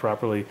your plants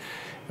properly,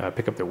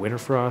 pick up their Winter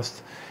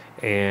Frost.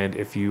 And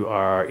if you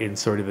are in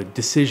sort of the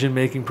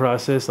decision-making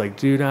process, like,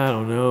 dude, I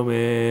don't know,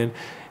 man.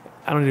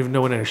 I don't even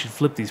know when I should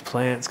flip these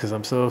plants because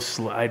I'm so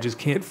slow. I just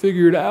can't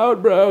figure it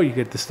out, bro. You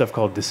get this stuff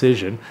called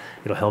Decision.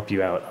 It'll help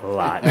you out a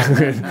lot.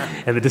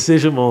 And the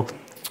Decision will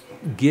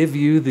give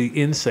you the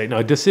insight. Now,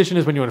 a decision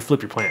is when you want to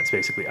flip your plants,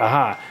 basically.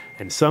 Aha.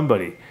 And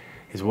somebody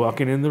is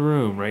walking in the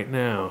room right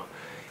now.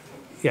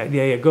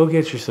 Yeah. Go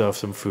get yourself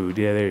some food.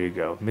 Yeah, there you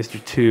go.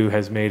 Mr. 2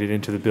 has made it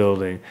into the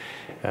building.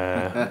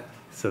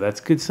 So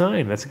that's a good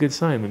sign. That's a good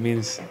sign. That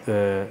means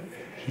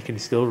he can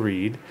still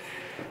read.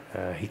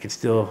 He can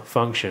still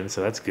function,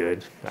 so that's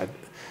good.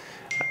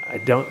 I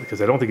don't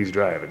think he's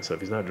driving. So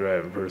if he's not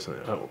driving personally,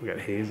 we got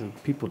Hazel.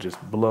 People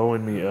just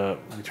blowing me up.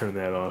 Let me turn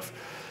that off.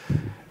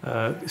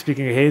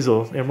 Speaking of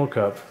Hazel, Emerald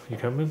Cup, you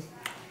coming?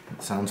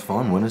 Sounds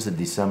fun. When is it?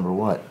 December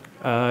what?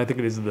 I think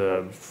it is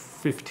the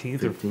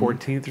 15th or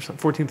 14th or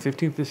something. 14th,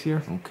 15th this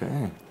year.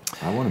 Okay.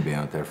 I want to be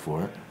out there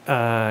for it.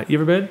 You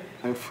ever been?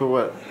 For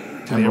what?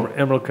 To the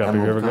Emerald Cup. Have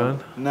you ever Emerald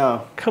gone?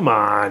 No. Come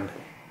on.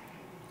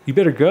 You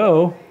better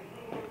go.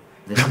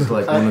 This is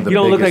like one of the You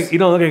don't biggest.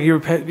 look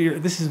like you're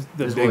this is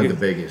the This is biggest. one of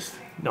the biggest.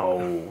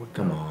 No.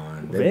 Come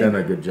on. They've done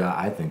a good job.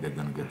 I think they've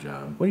done a good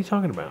job. What are you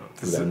talking about?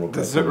 Does Emerald it,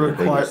 Cup, does it one of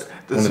the require? biggest.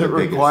 One Does of it the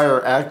biggest.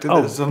 require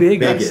activism?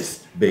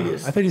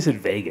 Biggest. I thought you said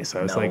Vegas.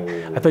 I was like,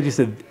 No. I thought you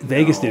said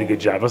Vegas did a good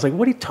job. I was like,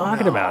 what are you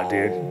talking about,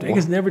 dude?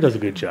 Vegas never does a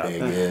good job.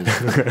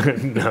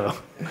 Biggest. No.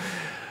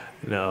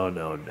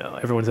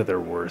 Everyone's at their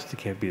worst. You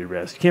can't be your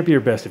best. You can't be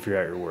your best if you're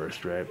at your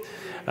worst, right?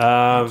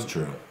 That's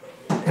true.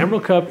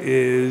 Emerald Cup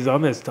is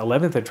on this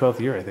 11th or 12th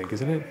year, I think,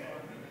 isn't it?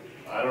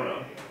 I don't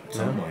know.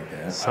 Something like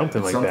that.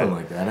 Something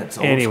like that. It's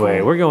old Anyway,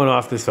 school. we're going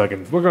off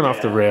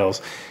the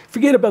rails.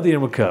 Forget about the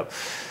Emerald Cup.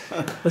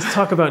 Let's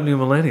talk about New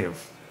Millennium.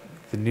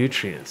 The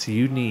nutrients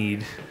you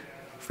need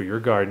for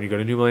your garden. You go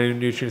to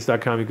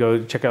newmillenniumnutrients.com. You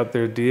go check out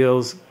their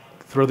deals.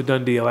 Throw the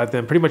done deal at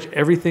them. Pretty much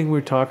everything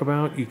we talk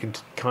about, you can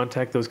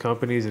contact those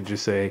companies and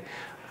just say,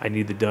 I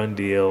need the done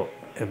deal,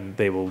 and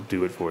they will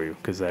do it for you,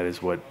 because that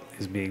is what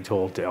is being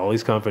told to all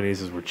these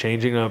companies. Is we're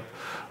changing up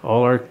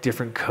all our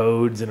different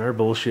codes and our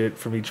bullshit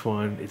from each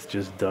one. It's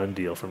just done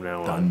deal from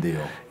now on. Done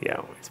deal.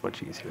 Yeah, it's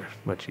much easier.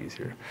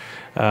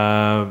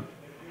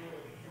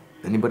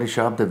 Anybody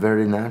shopped at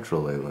Very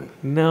Natural lately?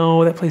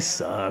 No, that place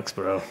sucks,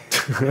 bro.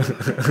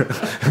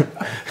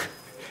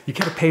 You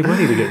gotta pay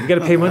money to get. You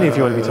gotta pay money if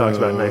you want to be talked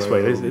about in a nice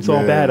way. It's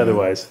all bad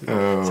otherwise.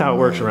 That's how it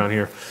works around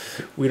here.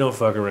 We don't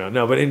fuck around.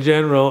 No, but in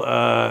general,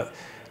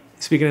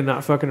 speaking of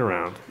not fucking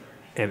around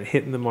and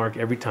hitting the mark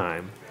every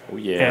time. Oh,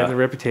 yeah. And the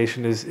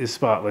reputation is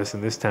spotless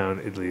in this town,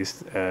 at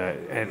least,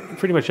 and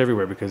pretty much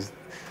everywhere because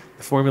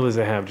the formulas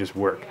they have just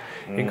work.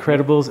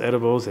 Incredibles,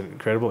 edibles, and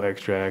incredible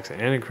extracts,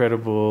 and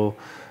incredible.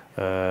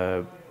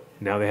 Now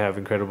they have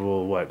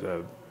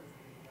incredible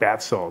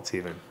bath salts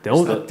even.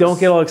 Don't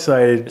get all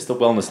excited. It's the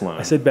wellness line.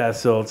 I said bath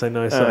salts. I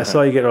know. I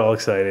saw you get all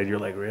excited. You're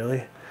like,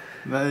 really?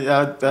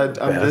 I'm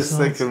just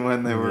thinking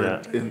when they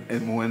were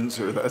in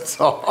Windsor.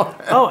 That's all.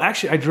 Oh,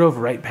 actually, I drove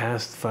right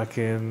past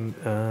fucking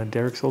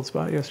Derek's old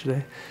spot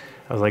yesterday.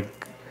 I was like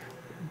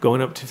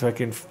going up to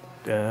fucking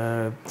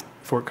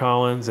Fort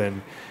Collins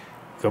and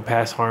go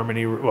past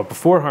Harmony. Well,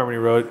 before Harmony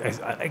Road,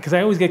 because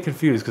I always get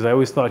confused because I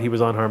always thought he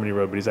was on Harmony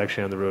Road, but he's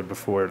actually on the road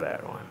before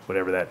that one,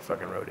 whatever that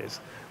fucking road is.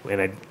 And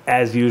I,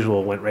 as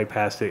usual, went right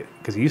past it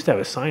because he used to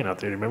have a sign out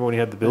there. Do you remember when he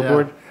had the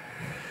billboard?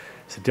 Yeah.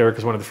 So Derek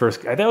was one of the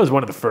first. That was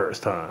one of the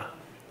first, huh?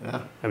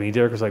 Yeah. I mean,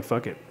 Derek was like,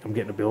 "Fuck it, I'm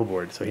getting a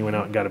billboard." So he went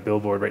out and got a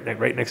billboard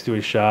right next to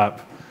his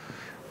shop.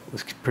 It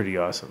was pretty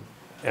awesome.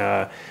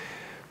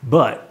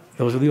 But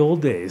those are the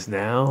old days.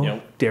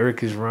 Now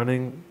Derek is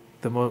running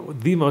the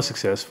most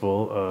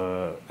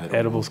successful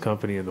edibles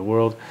company in the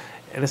world.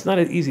 And it's not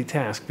an easy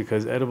task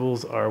because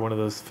edibles are one of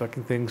those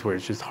fucking things where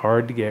it's just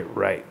hard to get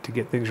right. To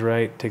get things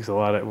right takes a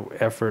lot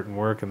of effort and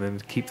work, and then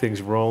keep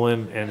things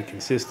rolling and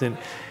consistent,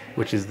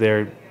 which is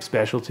their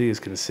specialty, is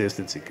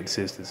consistency.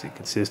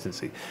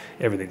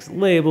 Everything's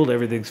labeled,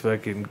 everything's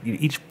fucking,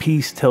 each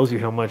piece tells you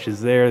how much is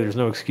there. There's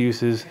no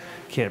excuses.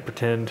 Can't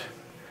pretend.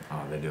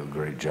 Oh, they do a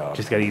great job.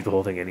 Just gotta eat the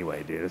whole thing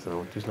anyway, dude.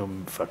 There's no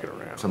fucking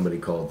around. Somebody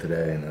called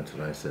today, and that's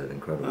what I said.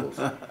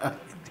 Incredibles.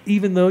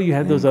 Even though you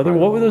had those other,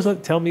 what were those?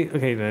 Tell me.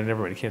 Okay, no,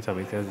 never mind. You can't tell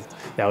me because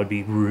that would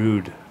be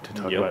rude to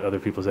talk about other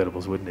people's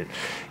edibles, wouldn't it?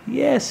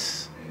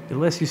 Yes,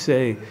 unless you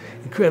say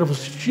incredible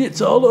shit's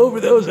all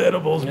over those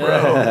edibles,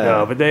 bro.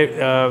 No, but they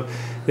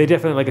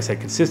definitely, like I said,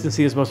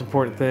 consistency is the most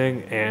important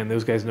thing, and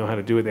those guys know how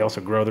to do it. They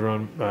also grow their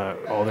own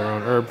all their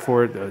own herb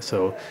for it,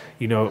 so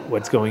you know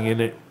what's going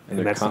in it. And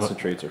their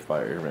concentrates are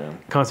fire, man.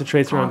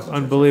 Concentrates are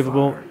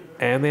unbelievable.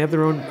 And they have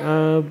their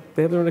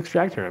own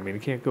extractor. I mean, you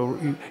can't go.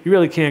 You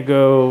really can't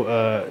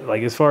go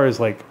like as far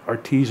as like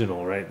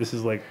artisanal, right? This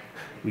is like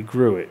we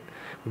grew it.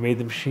 We made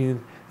the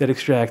machine that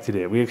extracted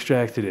it. We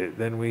extracted it.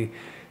 Then we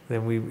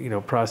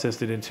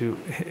processed it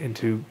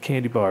into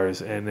candy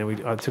bars, and then we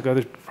took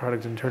other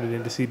products and turned it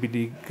into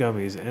CBD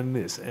gummies and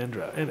this and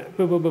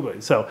blah, blah, blah, blah.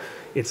 So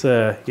it's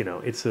a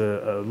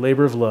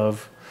labor of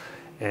love,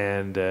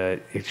 and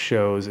it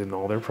shows in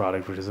all their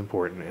product, which is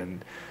important.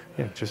 And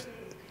just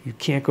you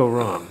can't go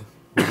wrong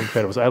with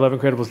Incredibles. I love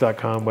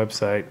Incredibles.com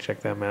website. Check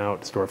them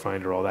out. Store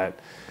Finder, all that.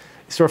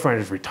 Store Finder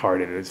is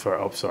retarded as far.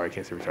 Oh, sorry, I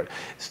can't say retarded.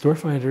 Store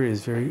Finder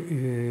is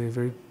very,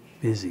 very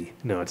busy.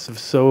 No,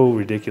 it's so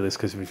ridiculous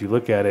because if you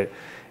look at it,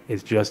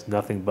 it's just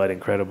nothing but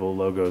Incredible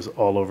logos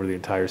all over the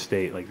entire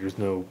state. Like there's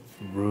no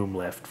room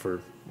left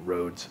for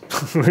roads.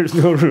 There's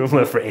no room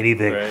left for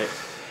anything. Right.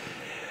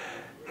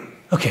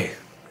 Okay,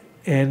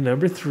 and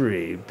number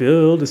 3,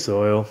 Build a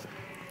Soil.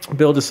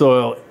 Build a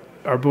Soil.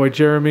 Our boy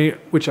Jeremy,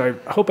 which I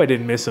hope I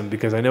didn't miss him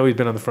because I know he's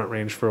been on the Front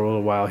Range for a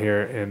little while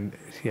here, and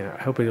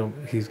I hope he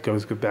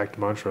goes back to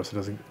Montrose and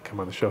doesn't come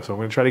on the show. So I'm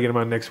going to try to get him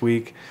on next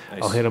week.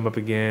 Nice. I'll hit him up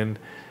again.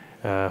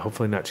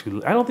 Hopefully not too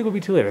late. I don't think it'll be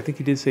too late. I think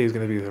he did say he's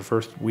going to be the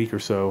first week or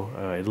so,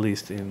 at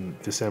least in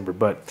December.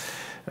 But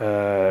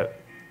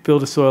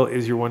Build a Soil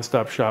is your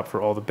one-stop shop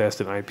for all the best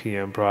in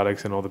IPM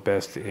products and all the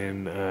best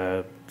in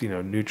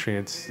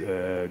nutrients,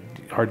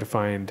 hard to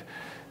find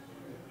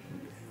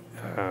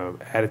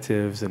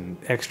additives and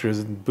extras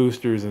and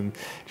boosters, and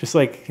just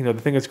like the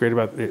thing that's great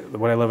about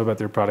what I love about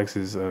their products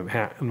is I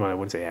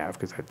wouldn't say half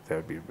because that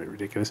would be a bit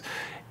ridiculous.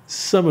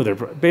 Some of their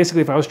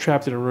basically, if I was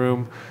trapped in a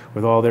room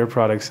with all their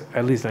products,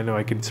 at least I know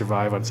I could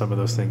survive on some of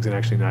those things and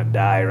actually not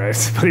die,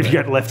 right? But if you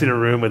got left in a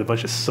room with a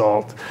bunch of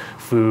salt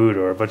food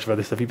or a bunch of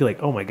other stuff, you'd be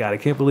like, oh my god, I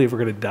can't believe we're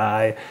gonna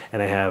die,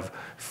 and I have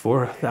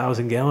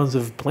 4,000 gallons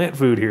of plant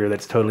food here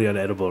that's totally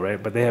unedible,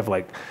 right? But they have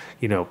like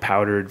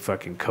powdered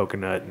fucking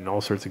coconut and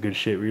all sorts of good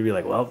shit where you'd be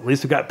like, well, at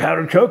least we got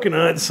powdered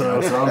coconut. So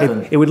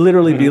it would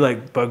literally be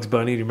like Bugs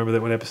Bunny. Do you remember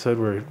that one episode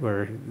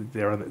where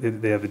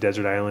they have the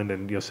desert island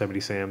and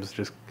Yosemite Sam's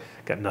just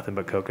got nothing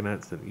but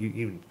coconuts?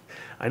 And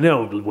I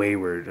know,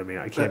 wayward. I mean,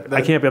 I can't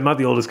be. I'm not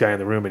the oldest guy in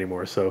the room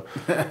anymore. So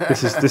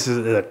this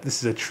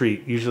is a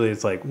treat. Usually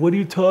it's like, what are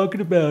you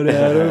talking about,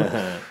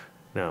 Adam?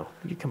 No,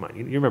 come on.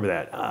 You remember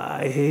that?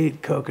 I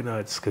hate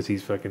coconuts because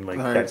he's fucking like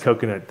got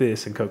coconut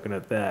this and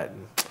coconut that.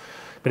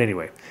 But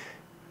anyway,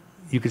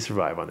 you can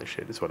survive on this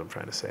shit is what I'm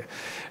trying to say.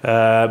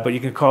 But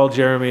you can call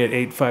Jeremy at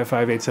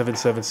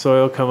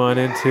 855-877-SOIL. Come on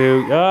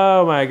into.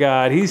 Oh, my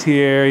God. He's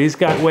here. He's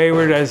got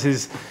Wayward as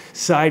his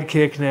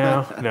sidekick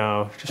now.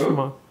 No, just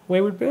from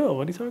Wayward Bill.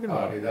 What are you talking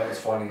about? Oh, dude, that was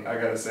funny. I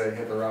got to say,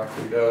 hit the rock,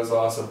 dude. That was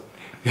awesome.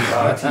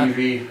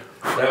 TV.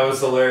 That was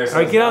hilarious.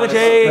 All right, get on the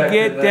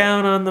get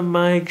down on the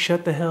mic.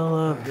 Shut the hell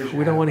up.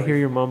 We don't want to hear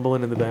your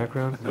mumbling in the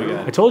background.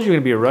 I told you you're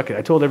gonna be a ruckus.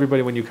 I told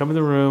everybody when you come in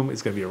the room,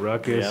 it's gonna be a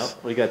ruckus. Yeah,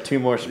 we got 2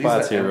 more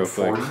spots here, real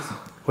quick.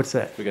 What's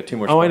that? We got 2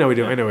 more. spots. Oh, I know we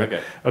do. I know.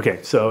 Okay. Okay.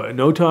 So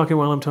no talking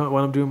while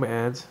I'm doing my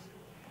ads.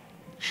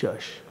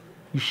 Shush.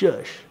 You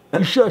shush.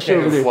 You shush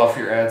over there. Fluff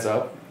your ads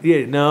up.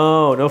 Yeah,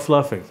 no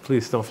fluffing.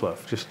 Please don't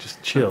fluff.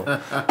 Just chill.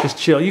 Just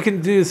chill. You can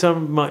do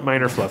some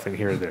minor fluffing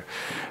here and there.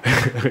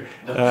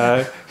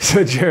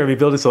 So Jeremy,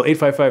 Build a Soil,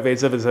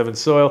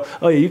 855-877-SOIL.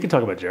 Oh yeah, you can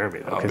talk about Jeremy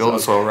though. Build a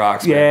Soil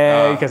rocks. Man.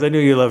 Yeah, because I knew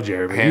you love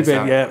Jeremy. Hands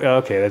down.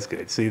 Yeah, okay, that's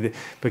good. See,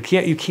 but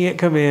you can't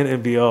come in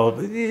and be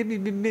all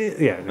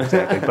yeah,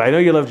 exactly. But I know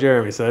you love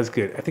Jeremy, so that's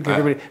good. I think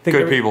everybody.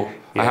 Good people.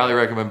 Yeah. I highly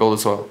recommend Build a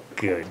Soil.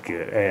 Good.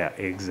 Yeah,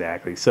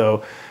 exactly.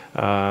 So.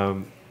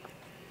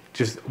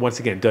 Just once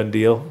again, done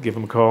deal. Give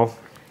them a call.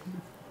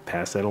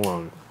 Pass that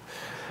along.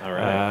 All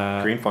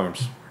right. Green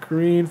Farms.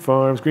 Green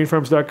Farms.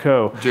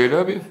 Greenfarms.co.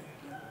 JW.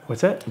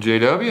 What's that?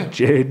 JW.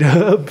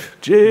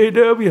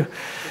 JW.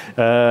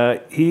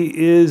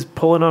 He is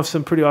pulling off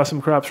some pretty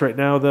awesome crops right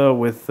now, though,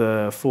 with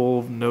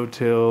full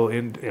no-till,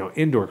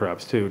 indoor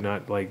crops too.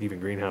 Not like even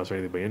greenhouse or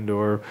anything, but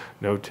indoor,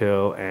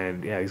 no-till,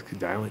 and yeah, he's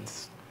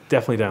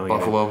definitely dialing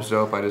Buffalo's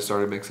dope. I just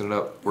started mixing it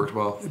up. Worked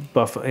well.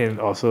 And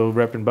also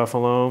repping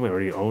Buffalo. He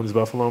already owns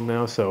Buffalo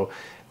now, so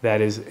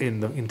that is in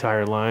the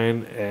entire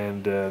line.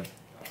 And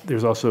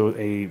there's also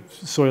a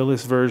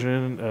soilless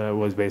version.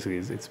 Was basically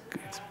it's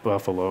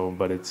Buffalo,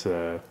 but it's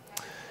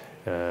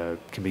can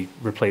be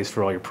replaced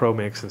for all your Pro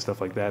Mix and stuff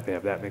like that. They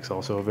have that mix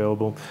also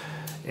available.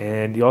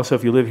 And you also,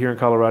 if you live here in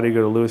Colorado, you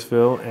go to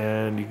Louisville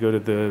and you go to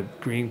the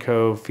Green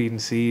Co. Feed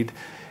and Seed.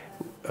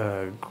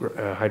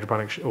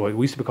 Hydroponic. Well,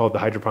 we used to be called the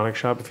hydroponic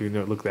shop. If you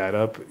look that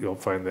up, you'll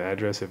find the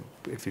address.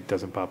 If it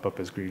doesn't pop up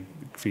as Green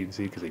Feed and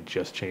Seed because they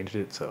just changed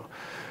it, so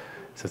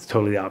it's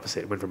totally the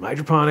opposite. It went from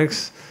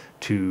hydroponics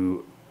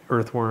to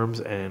earthworms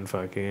and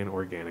fucking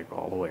organic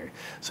all the way.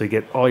 So you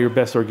get all your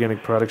best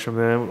organic products from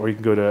them, or you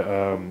can go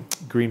to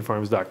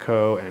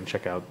greenfarms.co and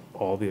check out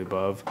all the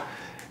above.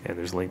 And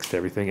there's links to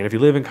everything. And if you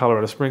live in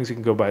Colorado Springs, you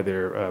can go by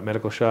their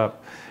medical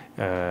shop.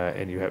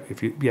 And you have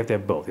to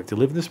have both. You have to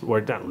live in or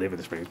not live in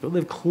the Springs, but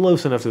live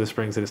close enough to the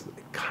Springs that it's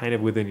kind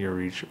of within your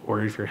reach.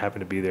 Or if you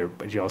happen to be there,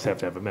 but you also have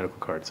to have a medical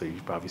card. So you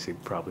obviously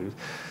probably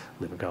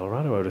live in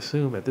Colorado, I would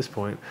assume at this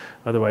point.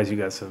 Otherwise, you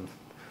got some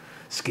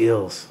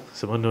skills,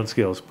 some unknown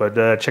skills.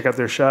 But check out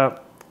their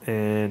shop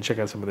and check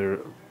out some of their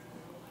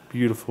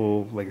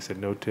beautiful, like I said,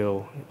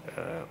 no-till,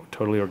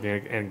 totally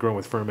organic, and grown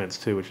with ferments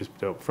too, which is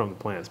dope, from the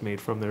plants,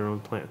 made from their own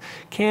plant.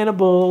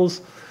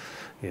 Cannibals.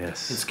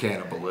 Yes. It's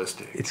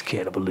cannibalistic. It's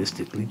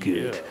cannibalistically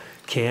good. Yeah.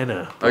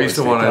 Canna. I used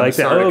to want to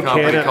start a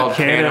company called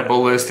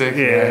Cannibalistic.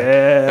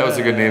 Yeah. That was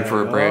a good name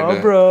for a brand.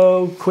 Oh,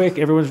 bro. Quick.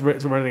 Everyone's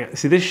running out.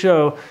 See, this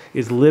show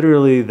is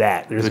literally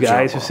that. There's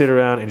guys who sit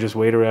around and just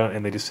wait around,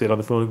 and they just sit on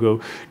the phone and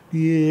go,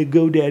 yeah,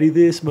 go daddy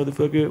this,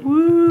 motherfucker.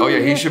 Woo. Oh, yeah,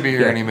 he should be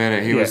here any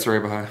minute. He was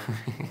right behind.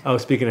 Oh,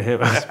 speaking of him,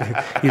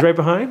 he's right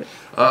behind?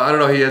 I don't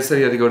know. He said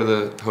he had to go to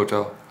the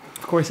hotel.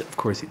 Of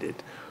course he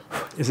did.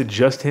 Is it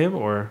just him,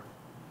 or...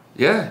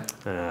 Yeah.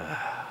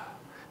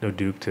 No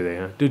Duke today,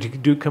 huh?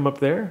 Did Duke come up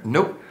there?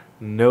 Nope.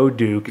 No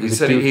Duke. He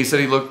said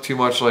he looked too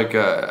much like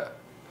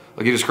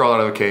he just crawled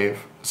out of a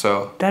cave.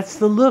 So that's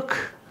the look.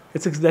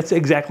 That's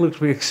exactly what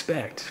we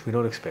expect. We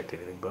don't expect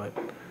anything, but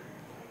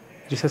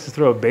he just has to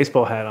throw a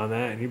baseball hat on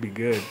that, and he'd be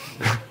good.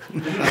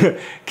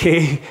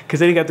 Okay, because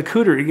then he got the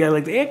cooter. He got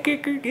like the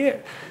yeah.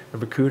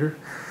 Remember Cooter?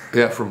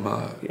 Yeah, from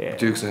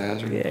Dukes of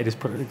Hazzard. Yeah, just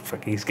put it.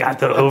 He's got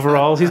the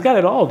overalls. He's got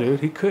it all, dude.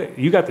 He could.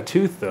 You got the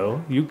tooth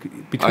though.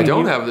 I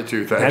don't have the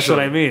tooth. Actually. That's what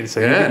I mean.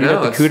 So you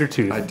got the cooter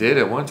tooth. I did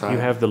at one time. You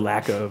have the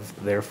lack of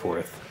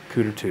therefore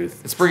cooter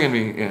tooth. It's bringing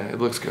me. Yeah, it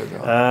looks good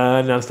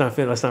though. No, let's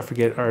not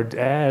forget our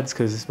ads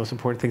because it's the most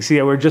important thing. See,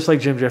 yeah, we're just like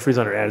Jim Jeffries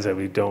on our ads that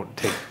we don't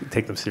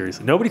take them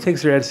seriously. Nobody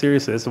takes their ads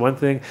seriously. That's the one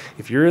thing.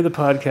 If you're in the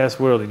podcast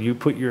world and you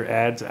put your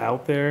ads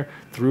out there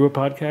through a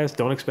podcast,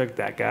 don't expect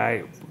that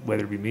guy,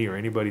 whether it be me or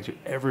anybody, to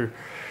ever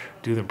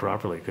do them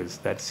properly, because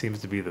that seems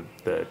to be the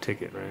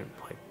ticket, right?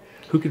 Like,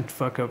 who can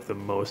fuck up the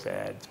most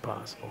ads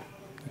possible?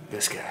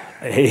 This guy.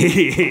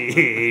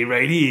 Hey,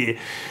 right here.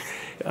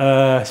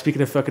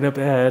 Speaking of fucking up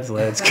ads,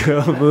 let's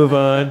go move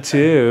on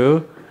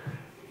to...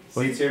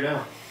 Seats here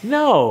now.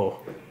 No.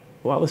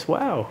 Wallace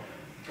Wow.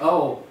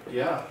 Oh,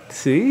 yeah.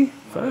 See?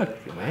 Fuck,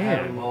 I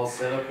have them man. all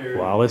set up here.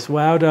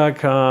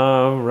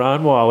 WallaceWow.com.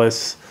 Ron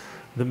Wallace,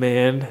 the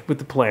man with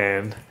the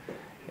plan.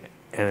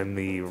 And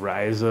the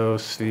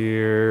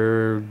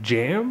Rhizosphere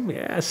Jam?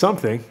 Yeah,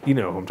 something. You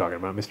know who I'm talking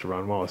about, Mr.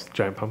 Ron Wallace, the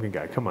giant pumpkin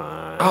guy. Come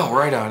on. Oh,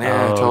 right on.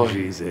 Yeah, I told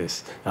you.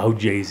 Jesus. Oh,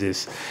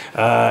 Jesus.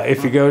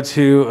 If you go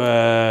to...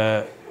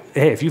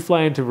 hey, if you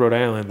fly into Rhode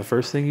Island, the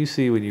first thing you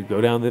see when you go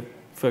down the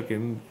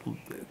fucking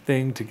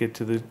thing to get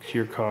to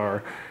your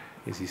car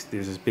is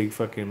there's this big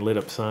fucking lit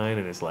up sign,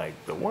 and it's like,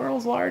 the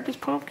world's largest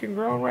pumpkin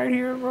grown right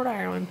here in Rhode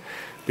Island.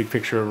 Big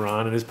picture of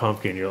Ron and his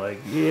pumpkin. You're like,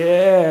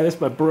 yeah,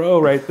 that's my bro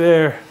right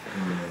there.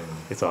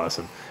 It's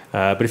awesome.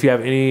 But if you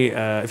have any,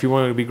 if you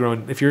want to be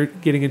growing, if you're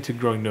getting into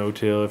growing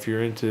no-till, if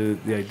you're into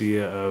the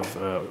idea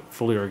of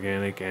fully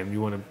organic and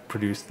you want to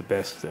produce the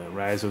best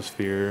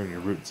rhizosphere in your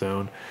root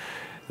zone,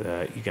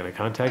 you got to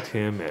contact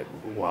him at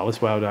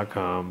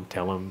wallacewow.com.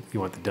 Tell him you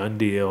want the done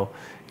deal.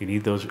 You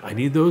need those. I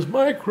need those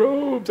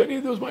microbes. I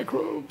need those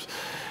microbes.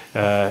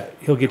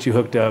 He'll get you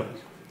hooked up,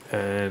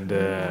 and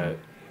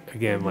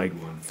again, like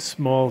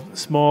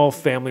small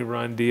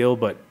family-run deal,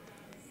 but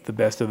the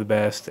best of the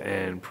best,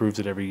 and proves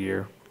it every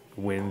year.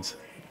 Wins.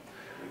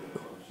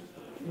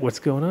 What's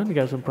going on? You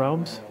got some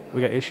problems?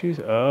 We got issues?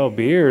 Oh,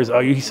 beers. Oh,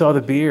 you saw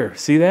the beer.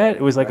 See that?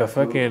 It was like a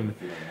fucking...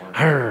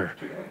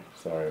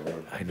 Sorry,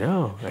 I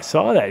know. I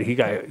saw that.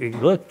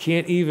 Look,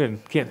 can't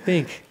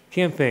think.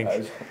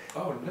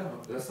 Oh, no,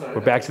 that's not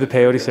We're back to the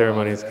peyote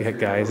ceremonies,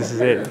 guys. This is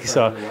it. He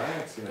saw...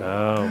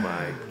 Oh,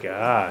 my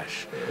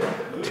gosh.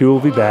 Two will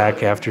be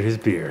back after his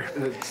beer.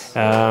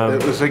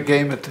 It was a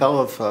game of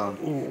telephone.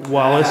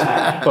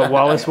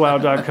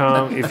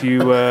 WallaceWow.com. If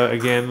you,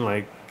 again,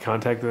 like,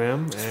 contact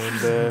them,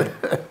 and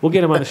we'll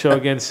get him on the show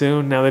again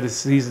soon, now that his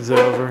season's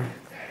over.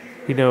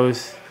 He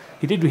knows...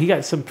 He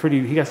placed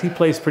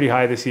pretty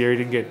high this year. He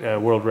didn't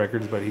get world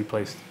records, but he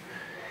placed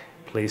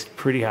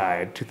pretty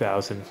high at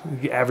 2,000.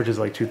 He averages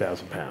like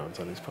 2,000 pounds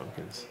on his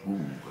pumpkins. Ooh,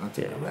 that's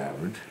a good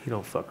average. He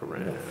don't fuck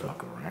around.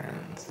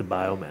 It's the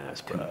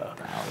biomass, bro.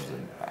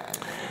 2,000 pounds.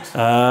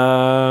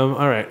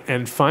 All right,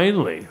 and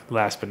finally,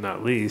 last but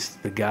not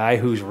least, the guy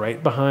who's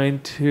right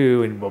behind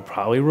two and will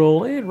probably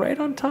roll in right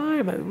on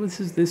time.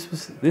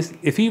 This.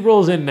 If he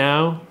rolls in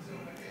now,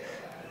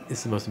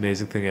 it's the most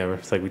amazing thing ever.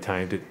 It's like we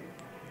timed it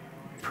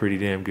pretty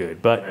damn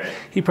good, but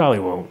he probably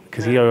won't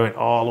because he went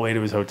all the way to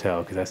his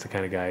hotel because that's the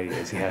kind of guy he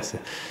is. He's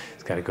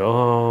got to go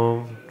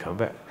home, come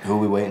back. Who are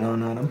we waiting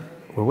on, Adam?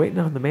 We're waiting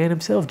on the man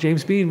himself,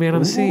 James Bean, man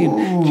on the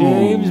scene.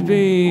 James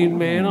Bean,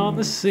 man on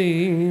the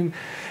scene.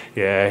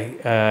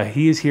 Yeah,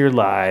 he is here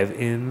live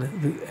in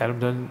the Adam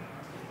Dunn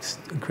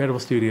incredible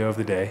studio of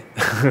the day.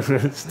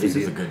 This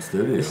is a good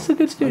studio. This is a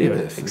good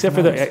studio,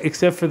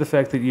 except for the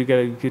fact that you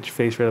gotta get your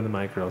face right on the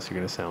mic, or else you're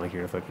gonna sound like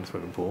you're in a fucking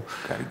swimming pool.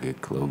 Gotta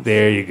get close.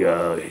 There you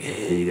go.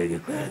 Yeah, you gotta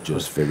get close.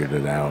 Just figured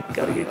it out.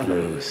 Gotta get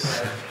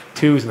close.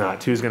 Two's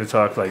gonna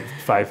talk like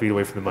 5 feet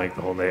away from the mic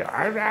the whole day.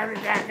 What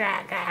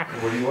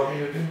do you want me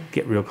to do?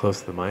 Get real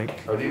close to the mic.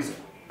 Are these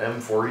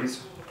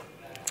M40s?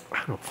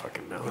 I don't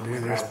fucking know,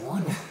 dude. There's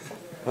one.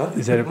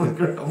 Is there a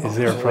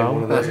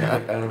problem?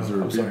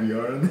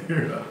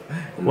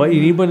 What,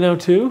 you need one now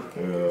too?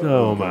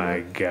 Oh my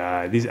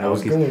god, these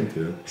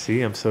alkies.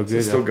 See, I'm so good.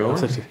 Is it still going?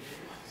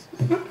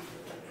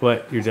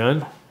 What? You're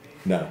done?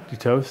 No. You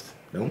toast?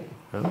 Nope.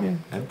 Okay.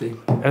 Empty.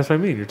 That's what I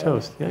mean. You're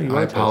toast. Yeah, you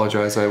I are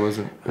apologize. I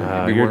wasn't.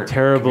 You're a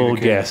terrible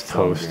guest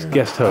host.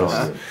 Guest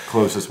host.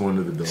 Closest one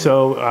to the door.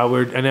 So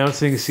we're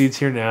announcing seats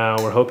here now.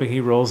 We're hoping he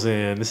rolls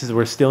in.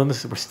 We're still in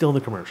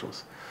the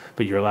commercials,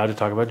 but you're allowed to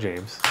talk about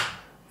James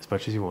as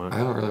much as you want. I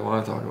don't really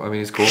want to talk about. I mean,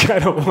 he's cool. I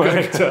don't want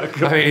to talk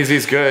about. I mean,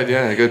 he's good.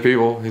 Yeah, good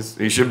people.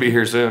 He should be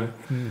here soon.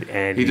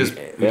 And he just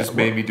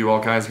made me do all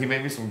kinds. He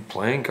made me some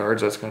playing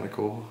cards. That's kind of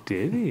cool.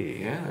 Did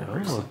he?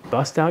 Yeah. Oh,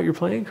 bust out your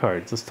playing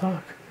cards. Let's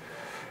talk.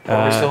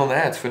 We're still in the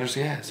ads. Finish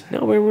the ads. No,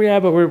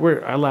 but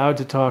we're allowed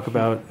to talk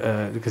about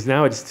because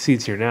now it's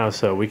seats here now,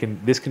 so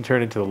this can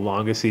turn into the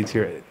longest seats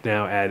here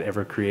now ad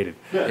ever created.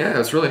 Yeah,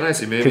 it's really nice.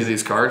 He made me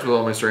these cards with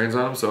all my strains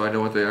on them, so I know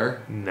what they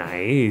are.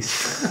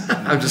 Nice.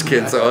 I'm just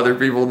kidding, so other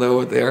people know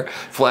what they are.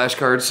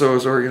 Flashcards,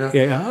 you know.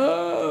 Yeah.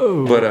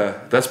 Oh.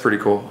 But that's pretty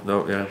cool.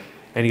 No, yeah.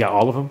 And you got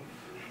all of them?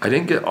 I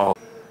didn't get all.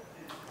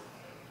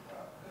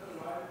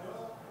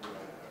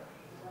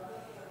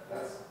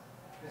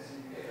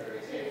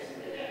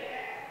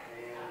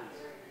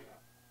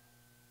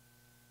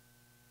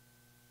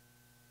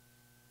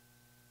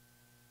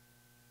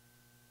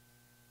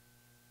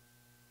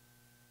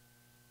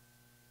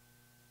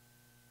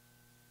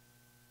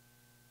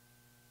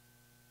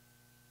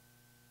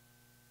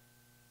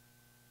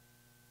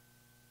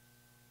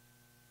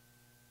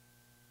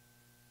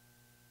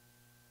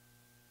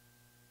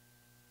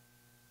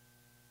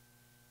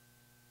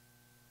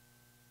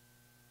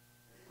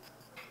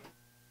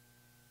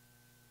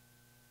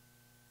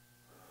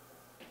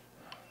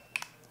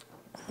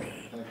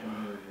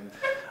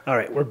 All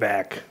right, we're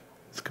back.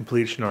 It's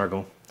complete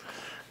schnargle.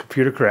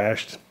 Computer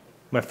crashed.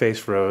 My face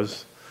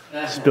froze.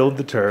 Spilled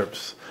the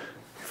terps.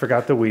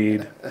 Forgot the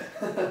weed.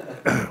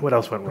 What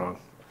else went wrong?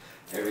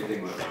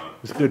 Everything went wrong.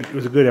 It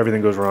was a good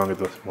everything goes wrong at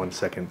the 1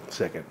 second.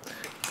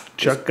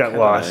 Chuck got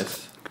lost.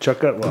 Nice.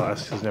 Chuck got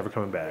lost. He's never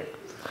coming back.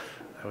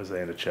 That was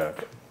the end of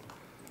Chuck.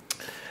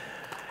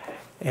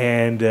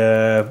 And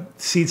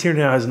Seeds Here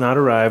Now has not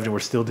arrived, and we're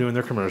still doing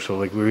their commercial.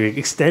 Like, we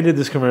extended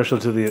this commercial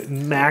to the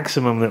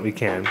maximum that we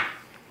can.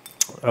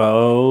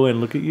 Oh, and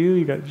look at you.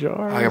 You got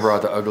jars. I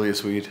brought the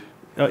ugliest weed.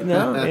 Oh,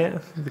 no, yeah.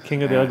 The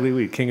king of the ugly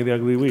weed. King of the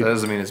ugly weed. That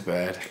doesn't mean it's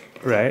bad.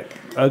 Right?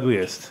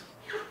 Ugliest.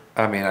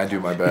 I mean, I do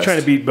my best. You're trying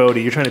to beat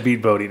Bodie. You're trying to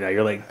beat Bodie now.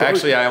 You're like... Bodie.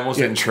 Actually, I almost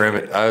didn't trim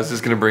it. I was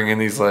just going to bring in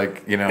these,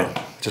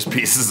 just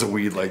pieces of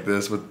weed like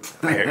this with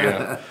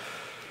hair,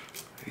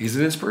 He's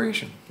an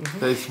inspiration.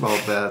 Baseball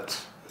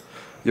bats.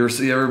 You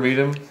ever meet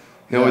him?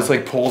 He always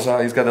like pulls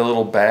out. He's got that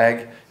little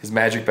bag, his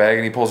magic bag,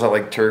 and he pulls out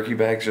like turkey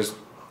bags just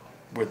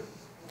with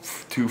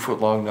 2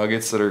 foot long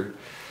nuggets that are,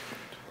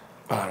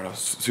 I don't know,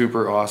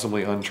 super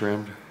awesomely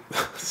untrimmed.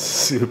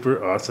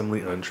 Super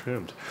awesomely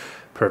untrimmed.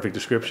 Perfect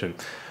description.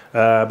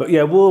 But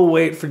yeah, we'll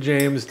wait for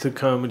James to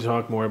come and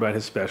talk more about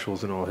his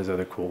specials and all his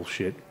other cool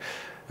shit.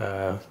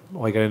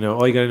 All you gotta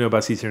know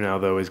about Seats Here Now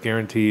though is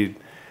guaranteed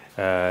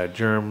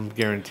germ,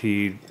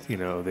 guaranteed. You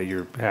know that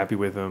you're happy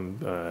with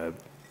them.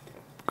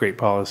 Great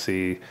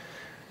policy.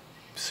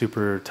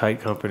 Super tight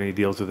company,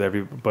 deals with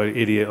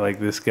everybody, idiot like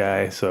this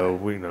guy. So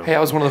we know. Hey, I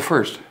was one of the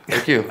first.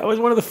 Thank you. I was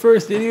one of the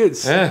first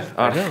idiots. Yeah,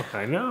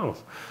 I know.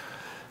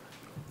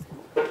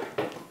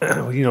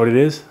 You know what it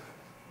is?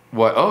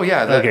 What? Oh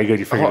yeah. Okay, good.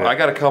 You figured it out. I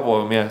got a couple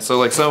of them. Yeah. So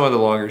like some of the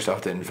longer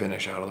stuff didn't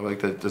finish out. Like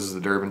this is the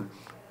Durban.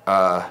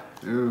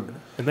 And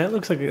that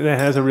looks like that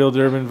has a real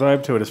Durban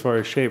vibe to it as far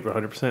as shape,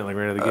 100%, like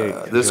right out of the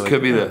gate. This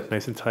could be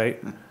nice and tight.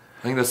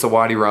 I think that's the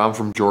Wadi Ram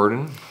from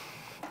Jordan.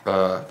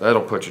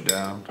 That'll put you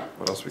down.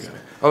 What else we got?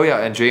 Oh yeah,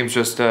 and James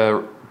just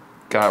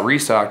got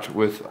restocked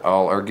with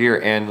all our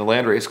gear and the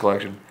Landrace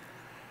collection,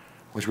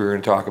 which we were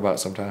going to talk about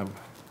sometime.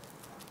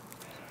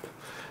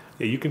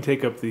 Yeah, you can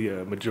take up the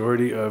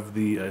majority of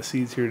the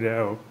Seeds Here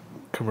Now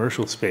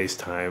commercial space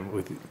time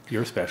with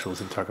your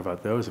specials and talk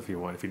about those if you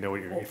want. If you know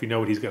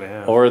what he's going to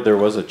have. Or there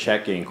was a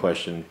check-in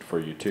question for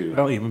you too.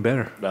 Oh, even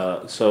better.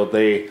 So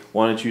they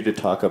wanted you to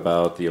talk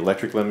about the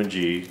Electric Lemon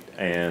G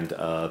and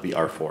the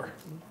R4.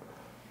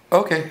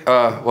 Okay.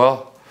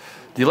 Well,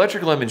 the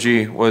Electric Lemon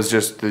G was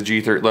just the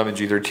Lemon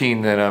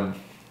G13 that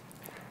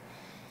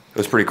it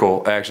was pretty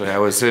cool. Actually, I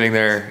was sitting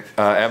there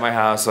at my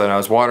house and I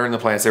was watering the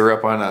plants. They were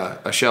up on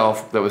a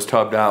shelf that was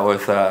tubbed out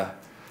with that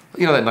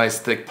nice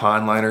thick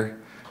pond liner.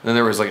 And then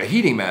there was like a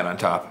heating mat on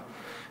top.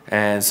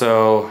 And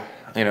so,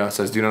 it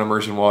says do not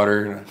immerse in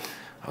water. And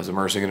I was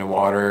immersing it in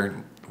water.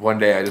 One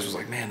day I just was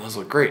like, man, those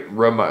look great.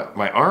 Rubbed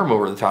my arm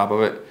over the top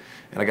of it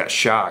and I got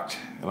shocked.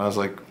 And I was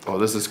like, oh,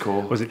 this is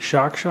cool. Was it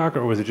shock,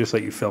 or was it just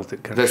like you felt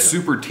it? That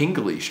super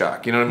tingly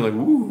shock. You know what I mean?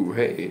 Like, ooh,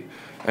 hey.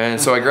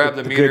 And so I grabbed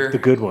the meter. The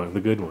good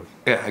one.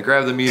 Yeah, I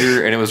grabbed the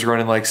meter and it was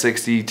running like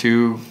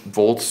 62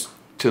 volts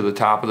to the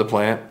top of the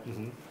plant.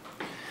 Mm-hmm.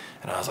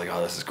 And I was like,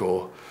 oh, this is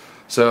cool.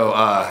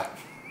 So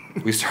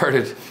we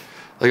started,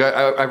 like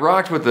I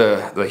rocked with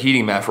the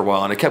heating mat for a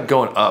while and it kept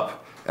going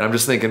up. And I'm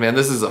just thinking, man,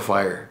 this is a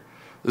fire.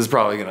 This is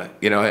probably gonna,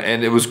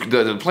 and it was,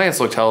 the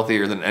plants looked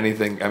healthier than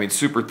anything. I mean,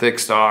 super thick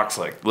stalks,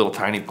 like little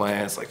tiny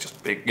plants, like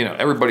just big,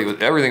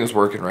 everything was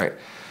working right.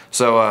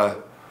 So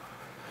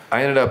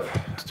I ended up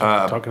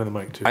talking to the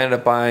mic too. I ended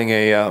up buying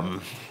a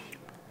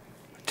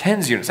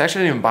TENS units.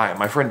 Actually, I didn't even buy them.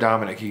 My friend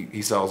Dominic,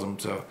 he sells them,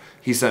 so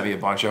he sent me a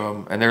bunch of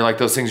them. And they're like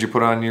those things you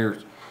put on your,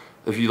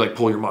 if you like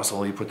pull your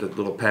muscle, you put the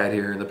little pad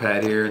here and the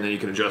pad here, and then you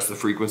can adjust the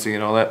frequency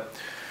and all that.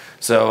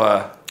 So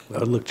oh,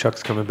 look,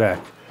 Chuck's coming back.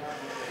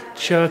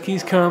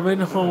 Chucky's coming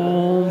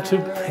home to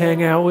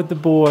hang out with the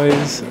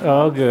boys.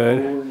 Oh, good.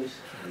 There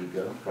you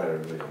go. Probably a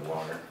little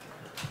water.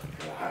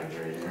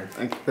 Hydrate here.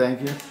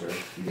 Thank you. Sure.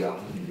 You got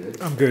one? You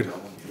good? I'm good.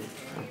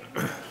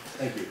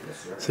 Thank you. Yes,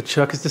 sir. So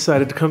Chuck has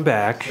decided to come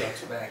back.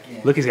 Chuck's back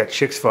in. Look, he's got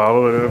chicks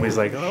following him. He's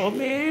like, oh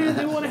man,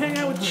 they want to hang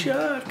out with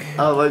Chuck.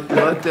 Oh,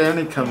 let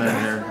Danny come in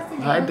here.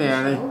 Hi,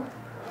 Danny.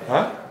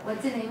 huh?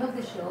 What's the name of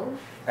the show?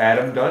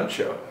 Adam Dunn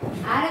Show.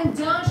 Adam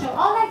John Show.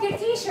 Oh, like your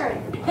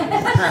T-shirt. Get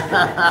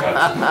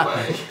out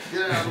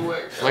of the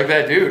way. Like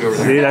that dude over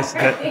there. See,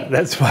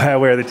 that's why I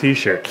wear the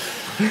T-shirt.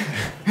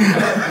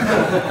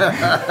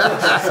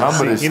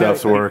 Somebody's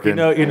stuff's working.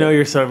 You know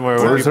you're somewhere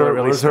where Where's people are her,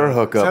 really where's her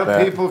hookup So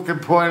at? people can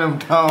point him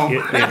home.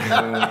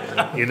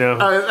 You know,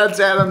 That's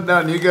Adam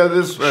Dunn. You go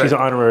this way. she's an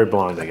honorary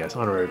blonde, I guess.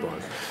 Honorary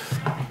blonde.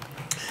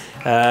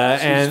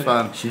 And She's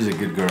fun. She's a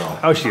good girl.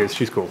 oh, she is.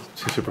 She's cool.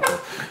 She's super cool.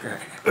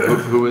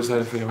 Who is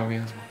that, if you don't mind me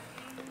asking?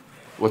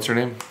 What's her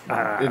name?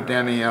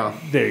 Danielle.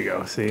 There you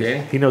go. See,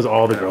 Danny? he knows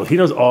all the girls. He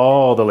knows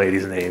all the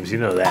ladies' names. You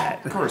know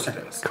that. Of course he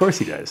does. Of course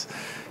he does.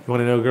 You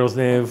want to know a girl's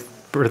name,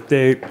 birth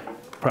date,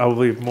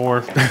 probably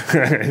more.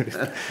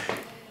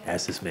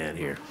 Ask this man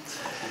here.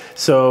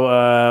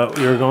 So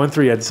we were going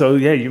through. So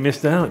yeah, you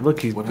missed out. Look,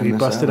 he What did I miss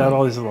busted out out on?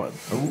 all these.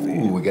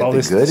 Ooh, we got all the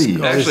this-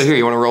 goodies. Actually, here,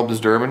 you want to roll up this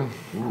Durban?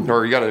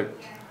 Or you got to,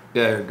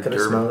 yeah, Gotta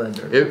smell that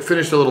Durban. It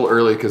finished a little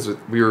early because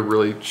we were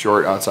really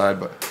short outside,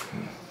 but,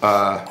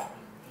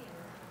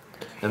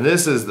 and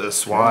this is the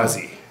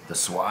Swazi. The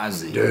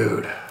Swazi.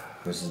 Dude.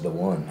 This is the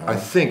one, I huh?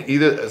 think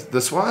either the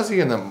Swazi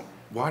and the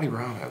Wadi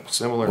Ram have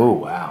similar, Oh,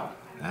 wow.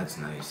 That's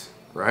nice.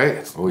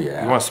 right? Oh,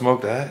 yeah. You want to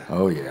smoke that?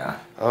 Oh, yeah.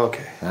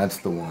 Okay. That's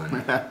the one.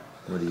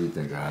 What do you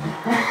think,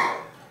 Adam?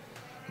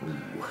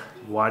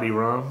 Wadi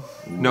Ram.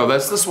 No,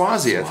 that's the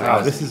Swazi, I think.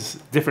 Oh, this is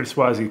different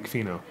Swazi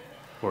Fino.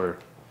 Or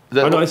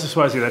The- oh no, this is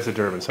Swazi. That's a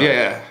Durban. Sorry.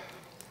 Yeah,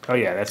 Oh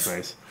yeah, that's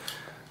nice.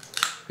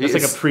 It's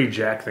like It's- a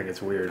pre-Jack thing.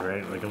 It's weird,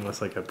 right? Like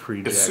almost like a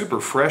pre-Jack. It's super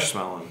fresh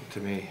smelling to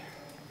me.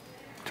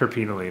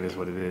 Terpenoline is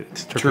what it is.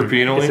 It's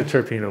Terpenoline? It's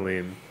a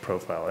terpenoline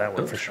profile. That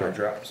one for sure.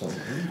 Drop some.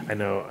 I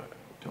know.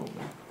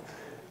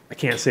 I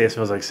can't say it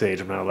smells like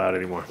sage. I'm not allowed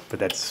anymore. But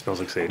that smells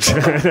like sage.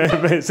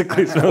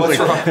 Basically, smells What's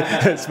like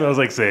it smells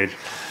like sage.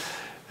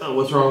 Oh,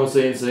 what's wrong with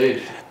saying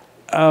sage?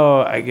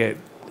 Oh, I get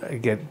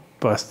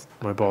busted.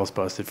 My balls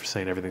busted for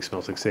saying everything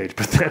smells like sage,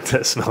 but that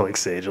does smell like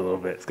sage a little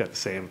bit. It's got the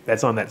same.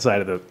 That's on that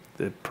side of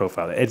the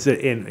profile.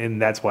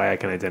 And that's why I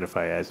can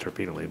identify as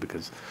terpenolene,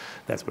 because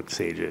that's what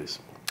sage is.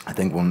 I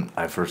think when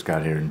I first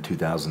got here in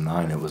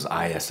 2009, it was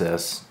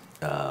ISS,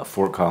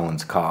 Fort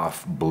Collins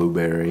cough,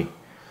 blueberry,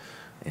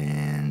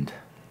 and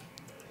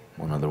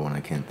one other one I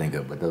can't think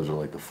of, but those are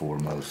like the 4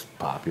 most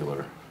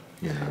popular,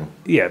 you know.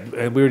 Yeah,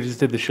 and we just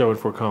did the show in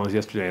Fort Collins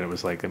yesterday, and it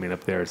was like, I mean,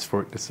 up there, it's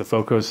the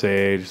Foco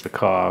sage, the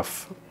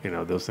cough,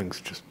 those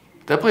things just.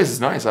 That place is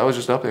nice. I was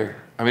just up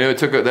there. I mean, it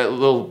took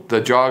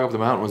the jog up the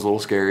mountain was a little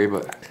scary,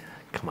 but.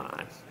 Come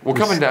on. Well,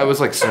 coming down, it was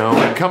like snow.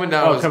 And coming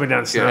down, coming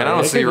down snow. Yeah, and I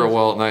don't see real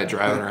well at night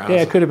driving around. Yeah,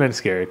 it could have been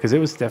scary because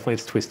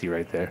it's twisty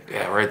right there.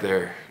 Yeah, right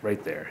there.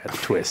 Right there at the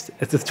twist.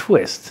 It's a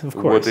twist, of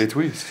course. What they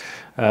twist.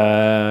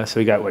 So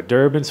we got what,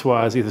 Durban,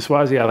 Swazi. The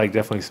Swazi I like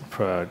definitely.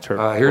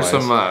 Here's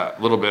some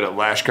little bit of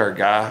Lashkar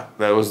Gah.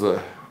 That was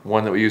the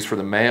one that we used for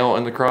the male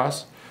and the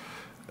cross.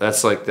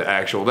 That's like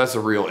that's a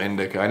real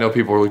indica. I know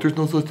people are like, there's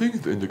no such thing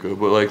as indica,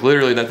 but like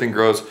literally that thing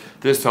grows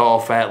this tall,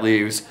 fat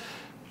leaves,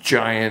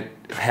 giant,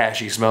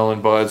 hashy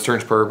smelling buds,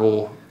 turns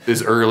purple,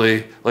 is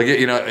early. Like,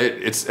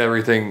 it's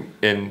everything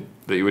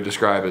that you would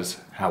describe as.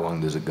 How long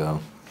does it go?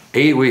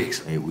 8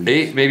 weeks. 8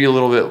 weeks. Maybe a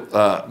little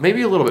bit,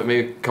 maybe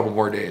a couple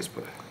more days,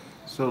 but.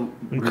 So,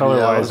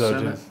 color-wise,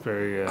 though, just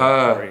very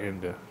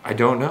into. I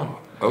don't know.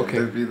 Okay.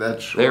 It'd be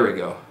that short. There we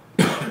go.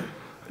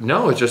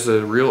 No, it's just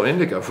a real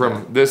indica.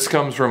 This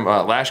comes from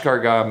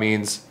Lashkar Gah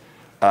means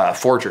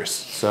fortress.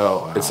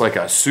 So It's like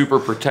a super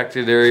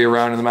protected area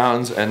around in the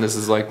mountains, and this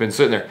has like been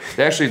sitting there.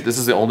 This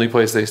is the only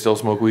place they still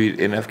smoke weed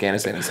in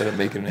Afghanistan instead of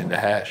making it into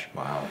hash.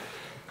 Wow.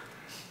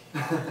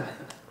 I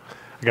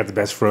got the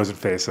best frozen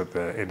face at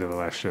the end of the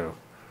last show.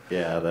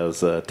 Yeah, that was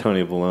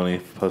Tony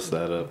Baloney posted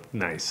that up.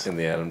 Nice. In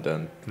the Adam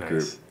Dunn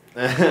group.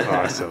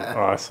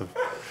 Awesome.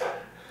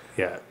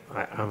 Yeah,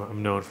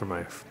 I'm known for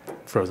my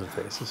frozen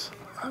faces.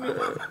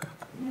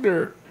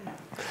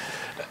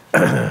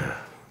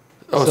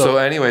 So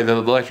anyway, the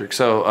electric.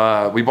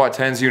 So we bought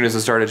 10s units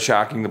and started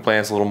shocking the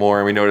plants a little more,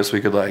 and we noticed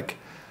we could like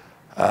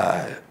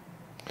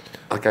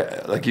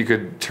you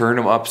could turn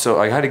them up. So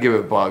I had to give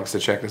it bugs to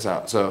check this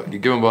out. So you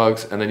give them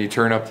bugs, and then you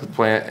turn up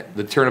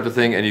the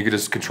thing, and you could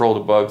just control the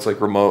bugs like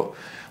remote,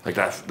 like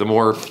that. The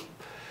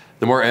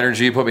more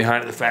energy you put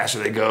behind it, the faster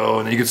they go,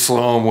 and then you could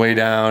slow them way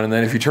down. And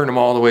then if you turn them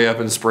all the way up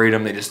and sprayed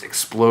them, they just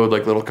explode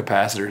like little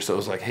capacitors. So it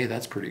was like, hey,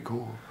 that's pretty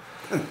cool.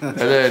 And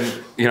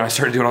then I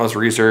started doing all this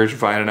research,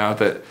 finding out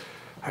that,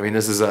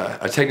 this is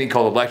a technique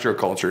called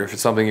electroculture. If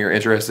it's something you're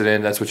interested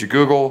in, that's what you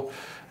Google,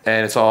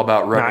 and it's all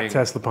about running.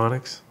 Not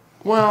Teslaponics.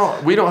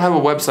 Well, we don't have a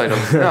website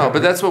on no,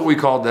 but that's what we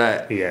called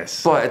that.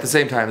 Yes. But at the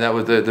same time, that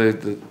was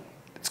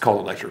it's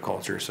called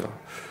electroculture. So,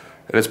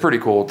 and it's a pretty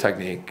cool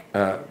technique.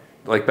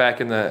 Like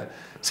back in the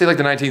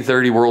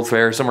 1930 World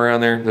Fair, somewhere around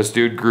there, this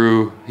dude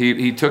grew.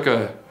 He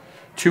took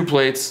 2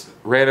 plates,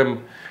 ran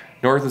them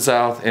north and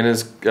south in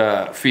his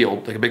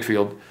field, like a big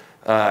field,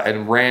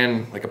 and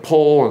ran like a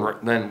pole,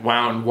 and then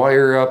wound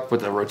wire up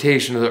with the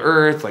rotation of the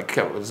Earth, like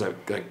what was that,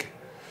 like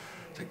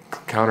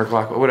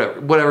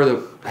counterclockwise, whatever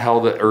the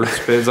hell the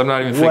Earth spins. I'm not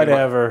even thinking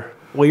whatever.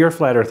 Well, you're a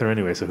flat earther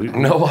anyway, so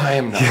No, I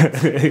am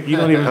not. You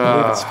don't even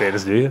believe it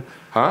spins, do you?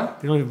 Huh?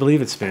 You don't even believe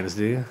it spins,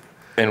 do you?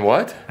 And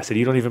what? I said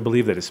you don't even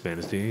believe that it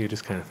spins, do you? You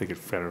just kind of think it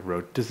kind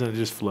of doesn't it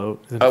just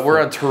float? We're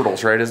on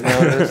turtles, right? Isn't that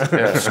what it is?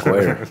 Yeah.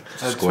 Square.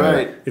 That's Square.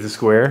 right. It's a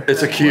square.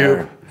 It's a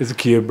cube. It's a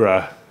cube,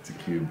 bruh. It's a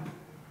cube.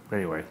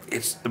 Anyway,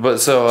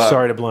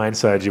 sorry to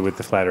blindside you with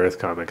the flat Earth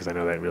comment because I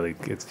know that really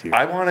gets to you.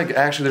 I want to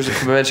actually. There's a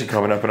convention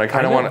coming up, and I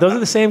kind of want. Those are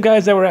the same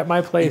guys that were at my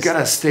place. You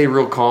gotta stay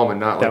real calm and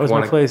not. That was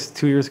my place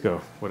 2 years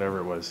ago, whatever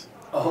it was.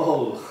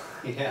 Oh,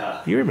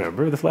 yeah. You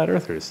remember the flat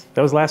Earthers?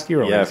 That was last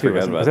year. Yeah, I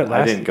forgot about it.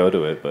 I didn't go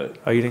to it, but.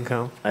 Oh, you didn't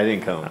come? I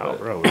didn't come. Oh,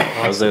 bro.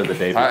 I was there the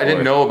day before. I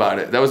didn't know about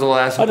it. That was the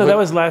last. Oh no, that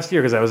was last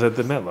year because I was at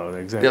the Metlo.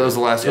 Exactly. Yeah, that was the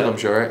last Rhythm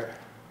show, right?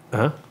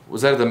 Huh?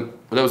 Was that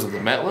that was at the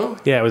Metlo?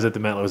 Yeah, it was at the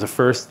Metlo. It was the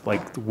first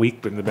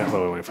week in the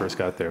Metlo when we first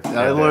got there.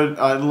 I learned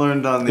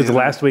on the. It was the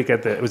last week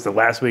at the. It was the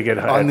last week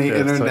on the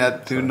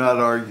internet. Do not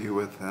argue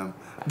with them.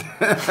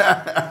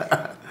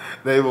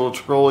 They will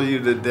troll you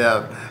to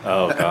death.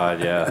 Oh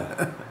God,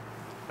 yeah.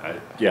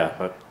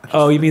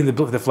 Oh, you mean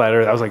the flat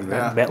Earth? I was like,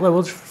 Metlo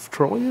will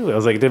troll you? I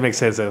was like, it didn't make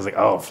sense. I was like,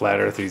 oh, flat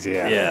Earthers,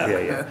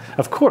 yeah.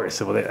 Of course.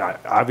 Well,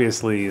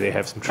 obviously they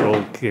have some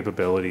troll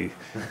capability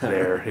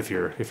there. If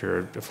you're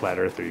a flat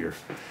Earther, you're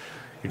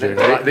doing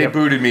that. They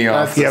booted me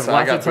off. Yeah,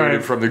 I got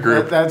booted from the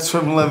group. That's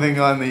from living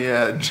on the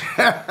edge.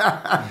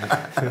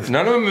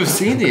 None of them have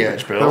seen the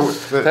edge, Bill.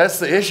 That's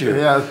the issue.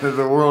 Yeah,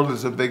 the world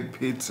is a big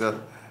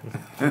pizza.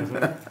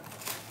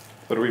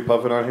 What are we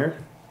puffing on here?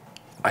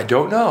 I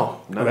don't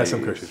know. No, that's some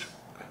Kushage.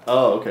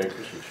 Oh, okay.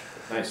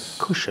 Kushage. Nice.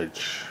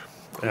 Kushage.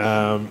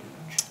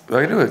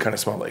 I knew it kind of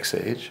smelled like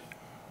sage.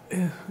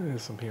 Yeah,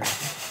 there's some here.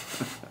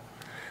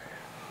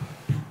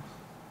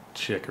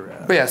 Check her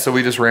out. But yeah, so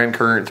we just ran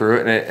current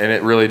through it, and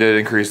it really did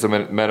increase the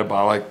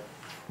metabolic,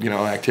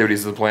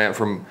 activities of the plant,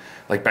 from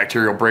like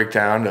bacterial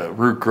breakdown to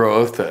root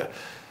growth to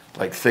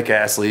like thick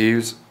ass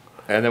leaves,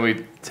 and then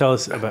we Tell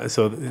us about.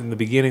 So in the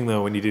beginning,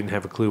 though, when you didn't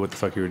have a clue what the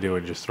fuck you were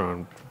doing, just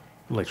throwing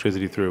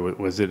electricity through,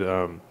 was it?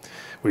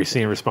 Were you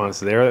seeing a response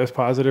there that was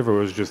positive, or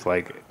was it just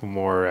like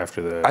more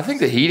after the? I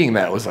think the heating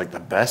mat was like the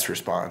best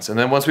response, and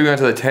then once we went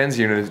to the 10s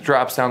unit, it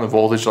drops down the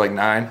voltage to like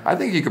 9. I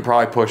think you could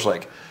probably push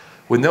like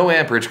with no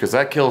amperage because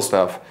that kills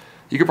stuff.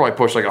 You could probably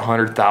push like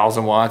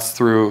 100,000 watts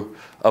through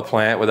a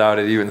plant without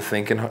it even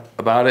thinking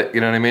about it. You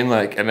know what I mean?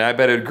 Like, and I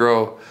bet it'd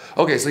grow.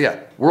 Okay, so yeah,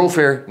 World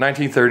Fair,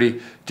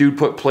 1930. Dude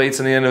put plates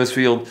in the end of his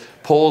field,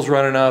 poles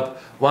running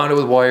up, wound it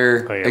with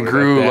wire, and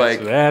grew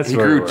he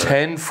grew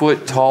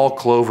 10-foot tall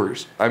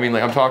clovers. I mean,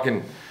 like I'm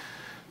talking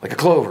like a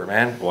clover,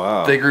 man.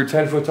 Wow. They grew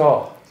 10 foot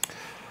tall.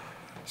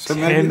 So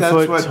maybe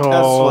that's what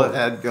Tesla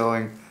had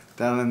going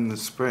down in the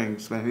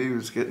Springs. Maybe he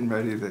was getting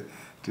ready to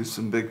do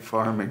some big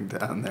farming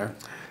down there.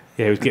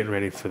 Yeah, he was getting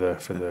ready for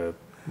the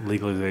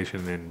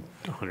legalization in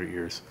 100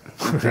 years,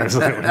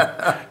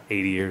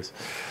 80 years.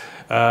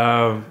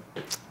 Yeah,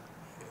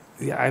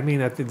 I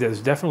mean, I think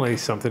there's definitely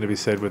something to be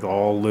said with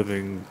all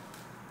living.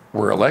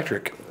 We're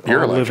electric.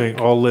 You're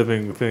electric. All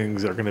living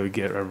things are going to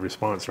get a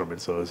response from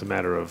it. So it's a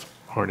matter of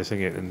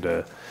harnessing it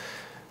and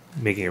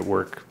making it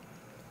work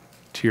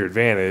to your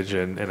advantage.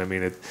 And I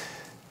mean, it.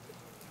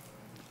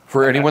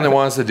 For anyone that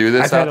wants to do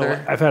this out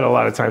there, I've had a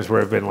lot of times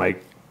where I've been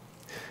like,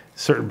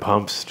 certain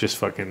pumps just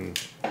fucking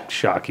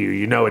shock you.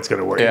 You know it's going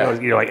to work. Yeah.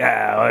 You're like,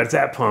 well, it's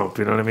that pump.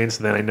 You know what I mean?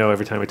 So then I know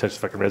every time I touch the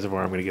fucking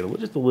reservoir, I'm going to get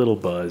just a little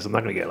buzz. I'm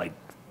not going to get like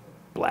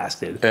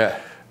blasted. Yeah.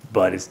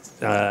 But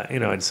it's,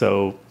 and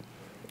so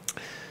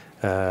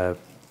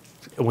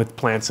with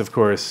plants, of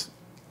course,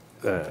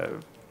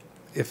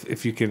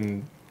 if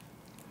it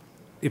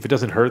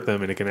doesn't hurt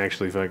them and it can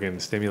actually fucking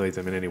stimulate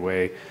them in any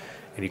way,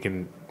 and you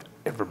can,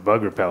 and for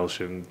bug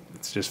repulsion,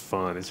 it's just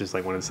fun. It's just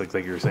like when it's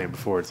like you were saying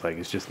before, it's like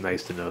it's just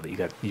nice to know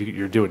that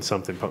you're doing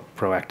something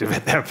proactive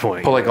at that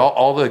point. But like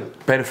all the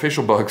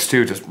beneficial bugs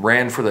too just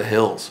ran for the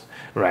hills.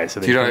 Right.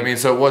 So do you know what I mean?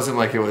 So it wasn't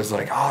like it was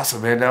like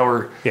awesome, man. Now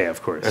we're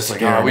of course. It's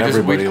like we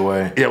everybody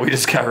away. Yeah, we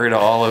just got rid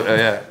of all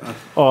of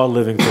all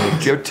living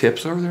things. Do you have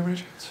tips over there, by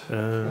chance?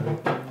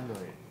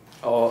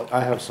 Oh,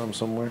 I have some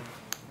somewhere.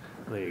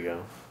 There you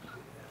go.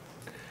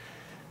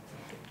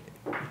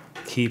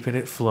 Keeping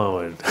it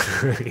flowing.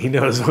 He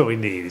knows what we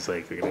need. He's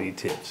like, we're going to need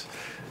tips.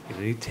 We're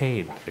going to need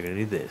tame. We're going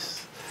to need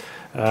this.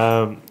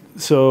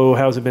 So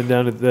how's it been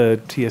down at the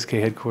TSK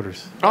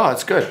headquarters? Oh,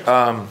 it's good.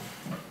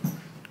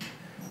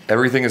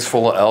 Everything is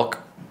full of elk.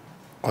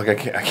 Like I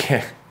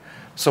can't.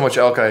 So much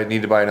elk. I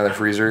need to buy another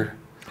freezer.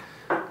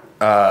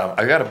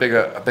 I got a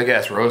big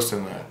ass roast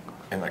in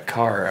the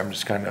car. I'm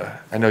just kind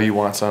of. I know you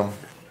want some.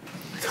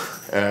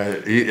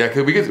 Yeah,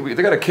 cause they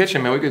got a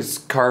kitchen, man. We could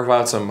carve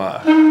out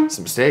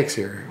some steaks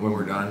here when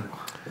we're done.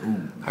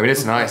 I mean,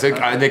 it's nice. They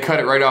cut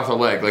it right off the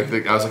leg.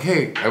 Like I was like,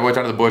 hey, I went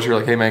down to the butcher.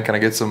 Like, hey, man, can I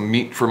get some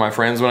meat for my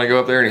friends when I go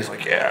up there? And he's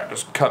like, yeah,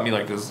 just cut me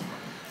like this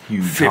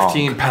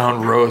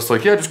 15-pound roast.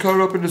 Like, yeah, just cut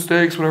it up into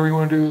steaks, whatever you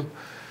want to do.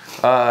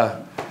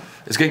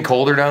 It's getting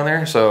colder down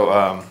there,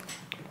 so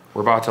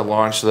we're about to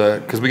launch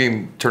because we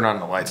can turn on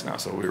the lights now.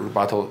 So we were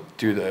about to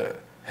do the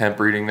hemp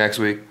breeding next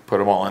week. Put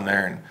them all in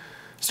there and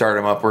start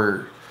them up.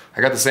 I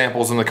got the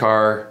samples in the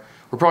car.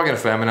 We're probably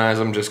going to feminize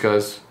them just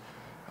because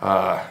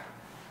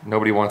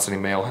nobody wants any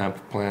male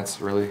hemp plants,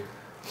 really.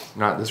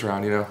 Not this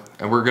round, you know.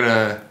 And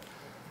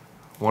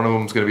one of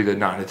them's going to be the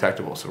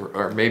non-detectable,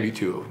 or maybe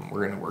two of them.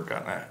 We're going to work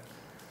on that.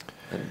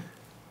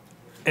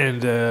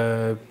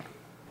 And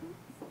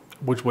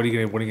what are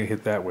you gonna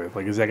hit that with?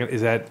 Like, is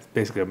that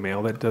basically a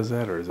male that does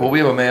that, or is it? Well, we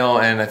have a male,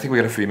 and I think we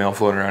got a female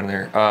floating around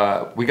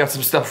there. We got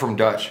some stuff from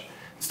Dutch.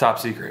 It's top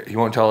secret. He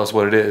won't tell us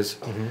what it is.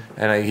 Mm-hmm.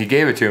 And he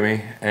gave it to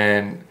me,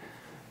 and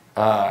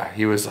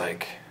he was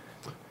like,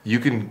 you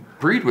can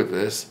breed with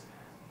this.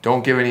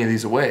 Don't give any of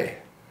these away.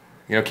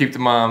 You know, keep the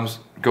moms,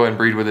 go ahead and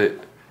breed with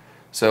it.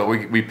 So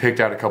we picked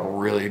out a couple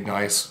really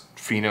nice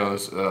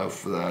phenos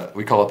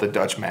we call it the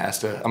Dutch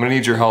Masta. I'm going to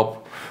need your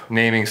help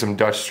naming some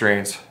Dutch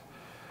strains.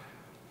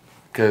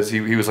 Because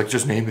he was like,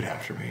 just name it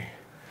after me.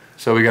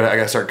 So I got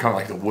to start kind of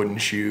like the wooden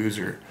shoes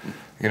or,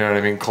 you know what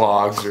I mean,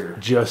 clogs or.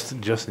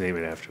 Just name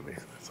it after me.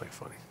 That's like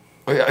funny.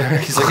 Oh, yeah.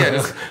 He's like, yeah,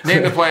 just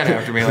name the plant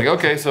after me. Like,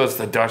 okay, so it's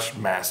the Dutch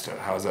Masta.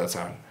 How does that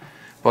sound?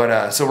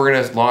 But so we're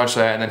gonna launch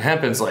that, and then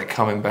Hempin's like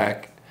coming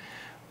back,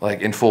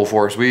 like in full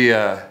force. We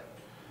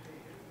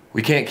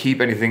can't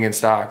keep anything in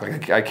stock.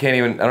 Like I don't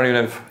even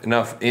have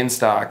enough in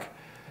stock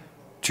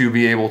to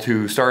be able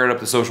to start up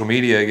the social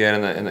media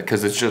again, and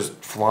because it's just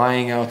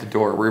flying out the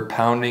door. We're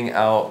pounding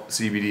out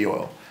CBD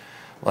oil,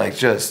 like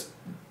just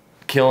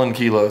killing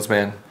kilos,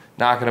 man,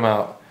 knocking them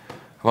out.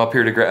 I'm up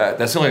here to grab.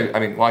 That's the only. I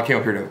mean, well, I came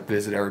up here to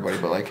visit everybody,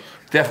 but like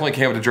definitely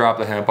came up to drop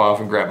the hemp off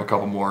and grab a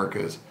couple more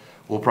because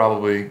we'll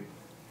probably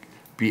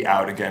be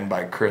out again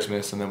by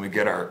Christmas, and then we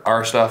get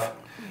our stuff.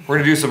 We're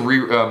gonna do some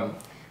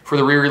for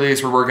the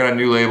re-release. We're working on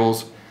new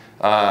labels.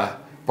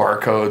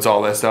 Barcodes,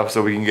 all that stuff,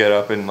 so we can get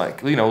up in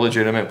like, you know,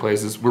 legitimate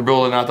places. We're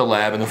building out the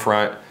lab in the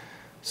front,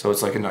 so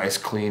it's like a nice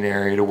clean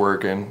area to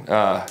work in.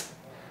 Yeah,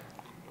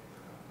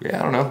 I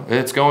don't know.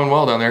 It's going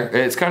well down there.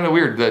 It's kind of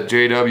weird that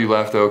JW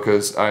left though,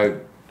 because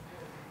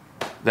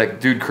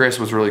that dude Chris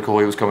was really cool.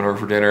 He was coming over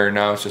for dinner, and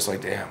now it's just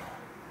like, damn.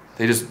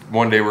 They just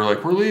one day were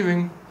like, we're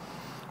leaving,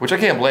 which I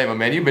can't blame them,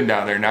 man. You've been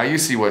down there. Now you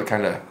see what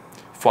kind of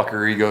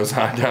fuckery goes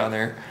on down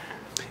there.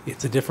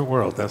 It's a different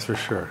world, that's for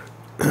sure.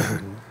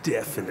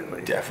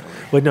 Definitely.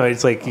 Definitely. But no,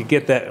 it's like you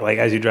get that, like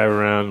as you drive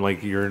around,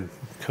 like you're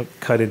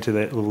cut into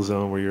that little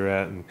zone where you're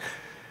at. And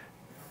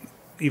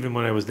even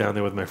when I was down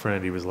there with my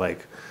friend, he was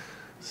like,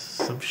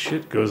 some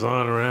shit goes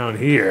on around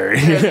here.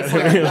 You know what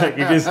I mean? Like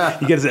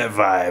you get that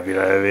vibe, you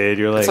know what I mean?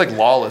 You're like, it's like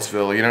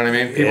Lawlessville, you know what I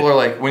mean? People are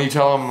like, when you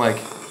tell them, like,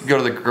 you go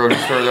to the grocery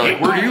store, they're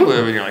like, where do you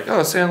live? And you're like,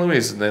 oh, San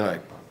Luis. And they're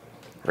like,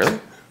 really?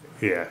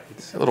 yeah.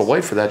 A little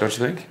white for that, don't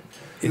you think?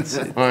 It's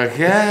I'm like,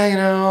 yeah, you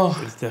know.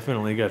 It's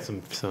definitely got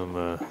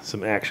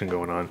some action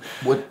going on.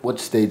 What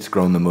state's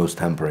grown the most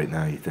hemp right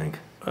now, you think?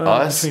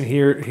 Us? Between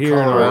here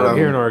Colorado.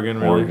 here in Oregon,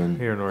 really. Oregon.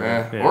 Here in Oregon.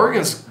 Yeah. Yeah.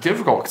 Oregon's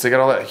difficult because they got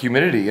all that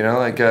humidity, you know?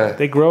 Like,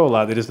 They grow a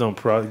lot. They just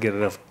don't get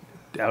enough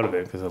out of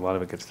it because a lot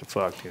of it gets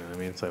fucked. You know what I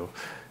mean? So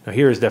now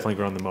here is definitely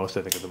growing the most,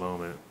 I think, at the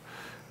moment.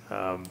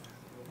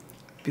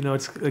 You know,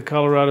 it's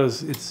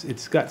Colorado's.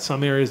 It's got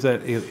some areas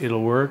that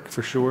it'll work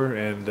for sure,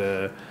 and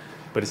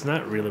but it's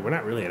not really. We're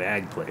not really an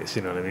ag place.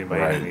 You know what I mean?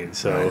 By any means.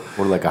 So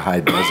We're like a high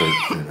desert,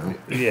 you know.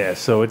 yeah.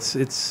 So it's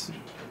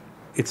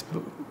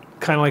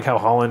kind of like how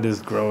Holland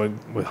is growing,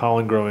 with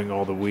Holland growing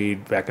all the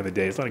weed back in the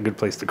day. It's not a good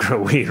place to grow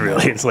weed,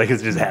 really. It's like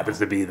it just happens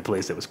to be the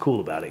place that was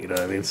cool about it. You know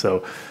what I mean?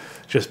 So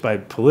just by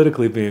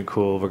politically being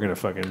cool, we're gonna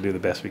fucking do the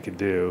best we can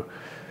do.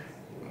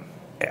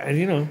 And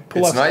you know,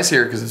 it's nice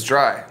here because it's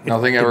dry.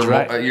 Nothing ever.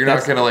 dry. You're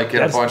not gonna like get a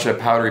That's- bunch of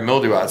powdery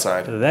mildew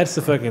outside. That's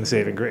the fucking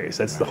saving grace.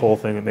 That's the whole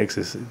thing that makes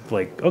us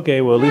like,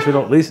 okay, well at least we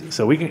don't, at least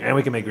so we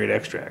can make great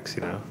extracts,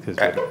 you know, because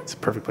it's a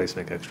perfect place to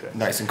make extracts.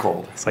 Nice and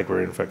cold. It's like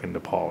we're in fucking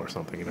Nepal or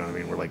something, you know what I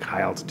mean? We're like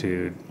high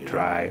altitude,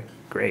 dry,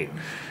 great,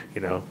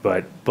 you know.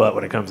 But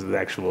when it comes to the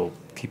actual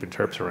keeping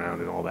terps around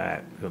and all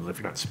that, you know, if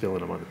you're not spilling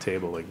them on the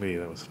table like me,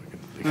 that was fucking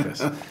ridiculous.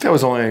 That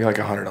was only like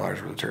 $100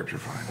 worth of terps. You're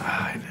fine.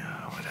 I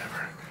know,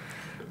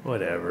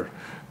 whatever.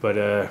 But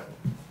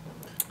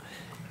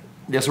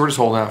Yeah, so we're just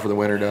holding out for the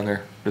winter down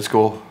there. It's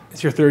cool.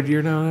 it's your third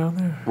year now down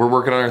there. We're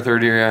working on our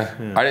third year,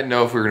 yeah. I didn't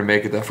know if we were going to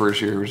make it that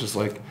first year. It was just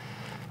like,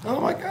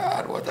 oh my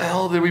God, what the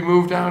hell did we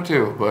move down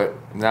to?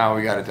 But now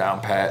we got it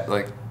down pat.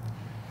 Like,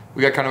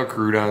 we got kind of a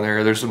crew down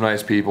there. There's some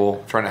nice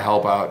people trying to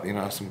help out, you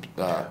know, some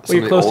Well, some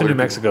you're of the close to older New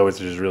people. Mexico,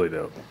 which is really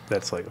dope.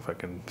 That's like a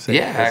fucking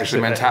Yeah,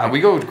 actually, man. We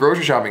go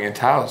grocery shopping in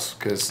Taos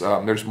because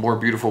there's more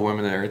beautiful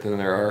women there than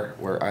there are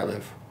where I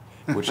live,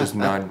 which is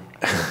none.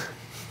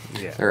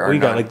 Yeah, There are we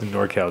got none. like the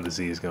NorCal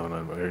disease going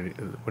on.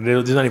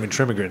 There's not even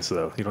trimmigrants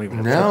though. You don't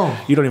even No.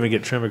 You don't even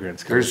get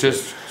trimmigrants. There's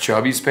just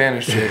chubby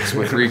Spanish chicks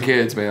with 3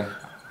 kids, man.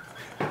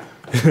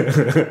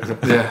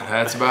 Yeah,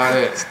 that's about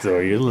it.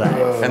 Still your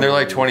life. And they're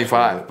like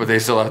 25, but they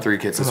still have 3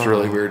 kids. It's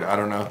really weird. I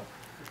don't know.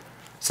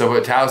 So,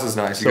 but Taos is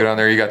nice. You go down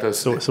there, you got those.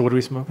 So what are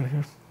we smoking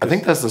here? I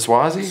think that's the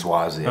Swazi.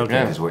 Swazi, I Okay.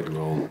 think, is what you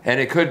roll.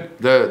 And it could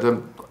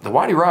the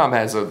Wadi Rum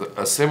has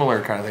a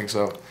similar kind of thing.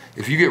 So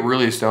if you get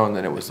really stoned,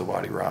 then it was the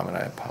Wadi Rum, and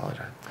I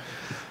apologize.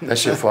 That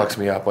shit fucks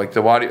me up. Like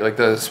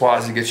the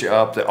Swazi gets you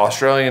up. The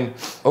Australian,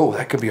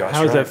 that could be How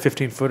Australian. is that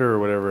 15-footer or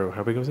whatever?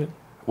 How big was it?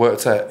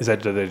 What's that? Is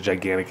that the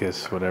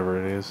Giganticus,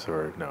 whatever it is,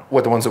 or no?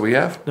 What, the ones that we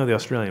have? No, the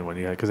Australian one.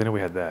 Yeah, because I know we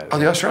had that. Oh,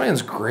 the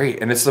Australian's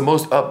great, and it's the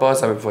most up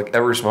buzz I've like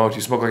ever smoked.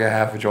 You smoke like a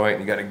half a joint,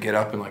 and you got to get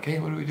up and like, hey,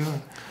 what are we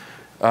doing?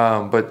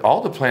 But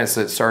all the plants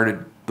that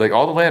started, like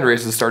all the land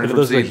races started Are from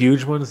those the seed.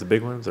 huge ones, the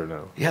big ones, or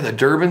no? Yeah, the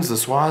Durbans, the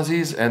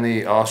Swazis, and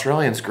the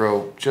Australians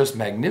grow just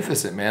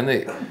magnificent, man.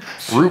 They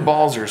root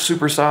balls are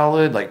super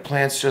solid. Like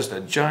plants, just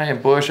a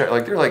giant bush.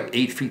 Like they're like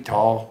 8 feet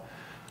tall.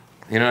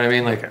 You know what I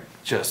mean? Like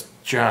just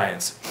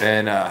giants.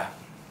 And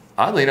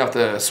oddly enough,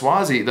 the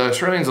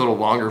Australian's a little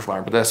longer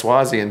flower, but that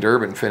Swazi and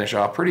Durban finish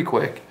off pretty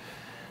quick.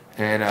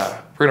 And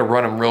we're gonna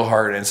run them real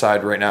hard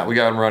inside right now. We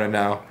got them running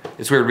now.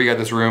 It's weird. We got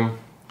this room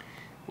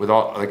with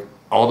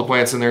all the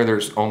plants in there.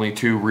 There's only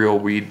 2 real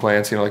weed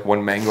plants. You know, like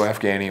 1 mango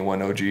Afghani and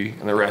 1 OG,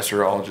 and the rest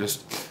are all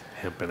just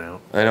Hempin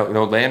out. I don't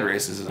know land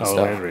races and stuff.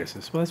 Land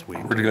races. Well, that's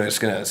weed. We're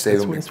just gonna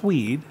save them. It's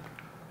weed.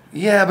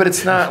 Yeah, but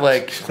it's not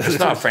like it's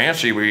not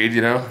fancy weed,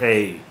 you know.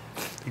 Hey,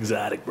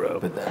 exotic, bro.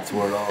 But that's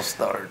where it all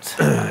starts.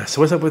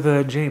 So what's up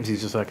with James?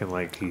 He's just fucking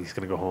like he's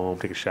gonna go home,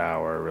 take a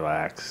shower,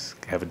 relax,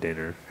 have a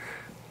dinner,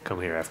 come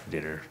here after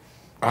dinner.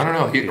 I don't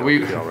know. Be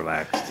all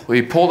relaxed.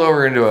 We pulled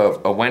over into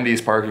a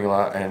Wendy's parking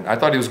lot, and I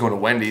thought he was going to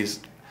Wendy's.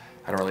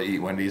 I don't really eat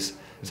Wendy's,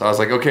 so I was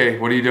like, "Okay,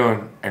 what are you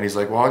doing?" And he's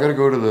like, "Well, I got to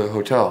go to the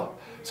hotel."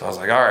 So I was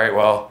like, "All right,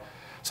 well."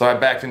 So I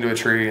backed into a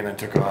tree and then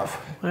took off.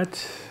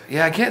 What?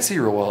 Yeah, I can't see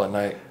real well at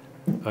night.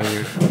 Oh,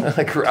 you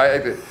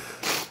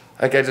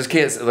I just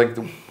can't like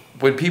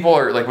when people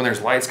are like when there's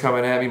lights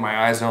coming at me,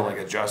 my eyes don't like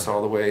adjust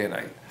all the way, and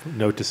I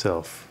note to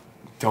self: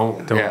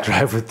 don't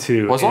drive with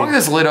 2. Well, as long as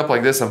it's lit up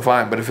like this, I'm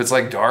fine. But if it's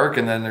like dark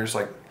and then there's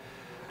like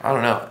I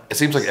don't know. It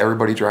seems like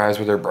everybody drives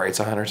with their brights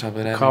on or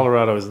something.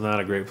 Colorado is not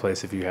a great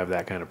place if you have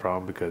that kind of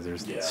problem because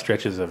there's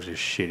stretches of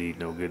just shitty,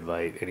 no good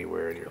light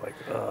anywhere, and you're like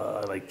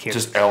can't.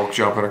 Just elk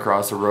jumping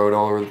across the road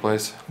all over the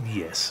place.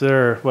 Yes,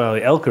 sir. Well,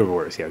 the elk are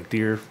worse. Yeah,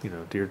 deer.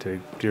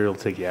 Deer will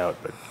take you out,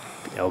 but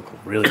elk will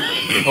really.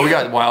 Oh, we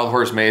got Wild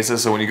Horse Mesa,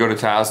 so when you go to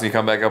Taos and you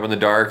come back up in the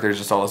dark, there's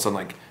just all of a sudden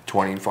like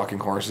 20 fucking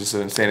horses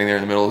standing there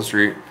in the middle of the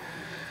street.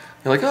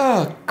 You're like,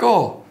 oh,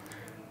 go,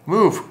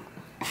 move.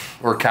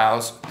 Or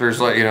cows. There's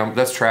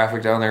that's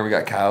traffic down there. We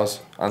got cows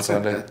on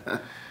Sunday.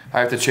 I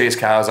have to chase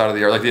cows out of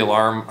the yard. Like the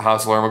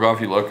house alarm will go off.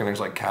 You look and there's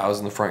like cows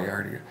in the front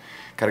yard. You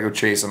gotta go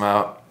chase them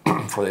out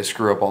before they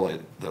screw up all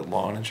the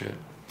lawn and shit.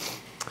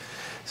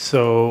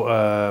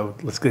 So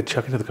let's get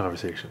Chuck into the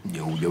conversation.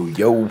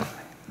 Yo.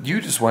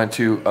 You just went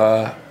to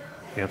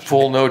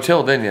full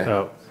no-till, didn't you?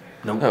 Oh.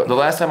 No. The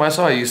last time I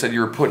saw you, you said you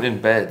were putting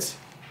in beds.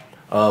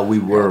 We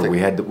were. We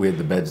had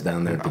the beds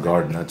down there at the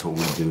garden. That's what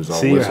we do. Is See,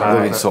 always you're high.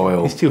 living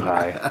soil. He's too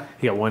high.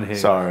 He got one hit.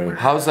 Sorry.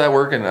 How's that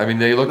working? I mean,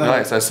 they look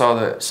nice. I saw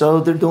that. So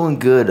they're doing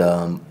good.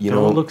 Don't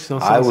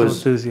sound so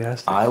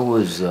enthusiastic. I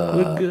was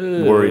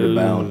worried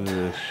about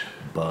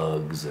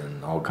bugs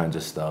and all kinds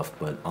of stuff,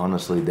 but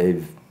honestly,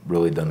 they've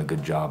really done a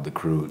good job. The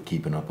crew at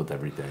keeping up with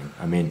everything.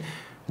 I mean,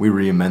 we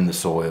re-amend the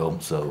soil,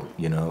 so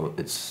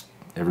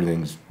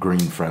everything's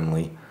green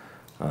friendly.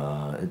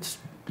 It's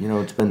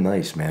been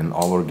nice, man.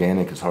 All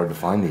organic is hard to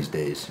find these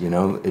days.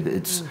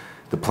 It's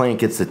the plant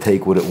gets to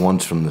take what it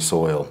wants from the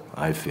soil.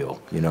 I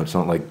feel. It's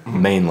not like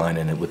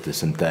mainlining it with the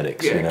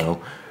synthetics.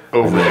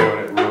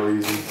 Overdoing it real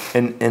easy.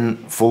 And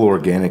full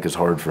organic is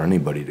hard for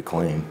anybody to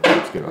claim.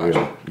 Let's get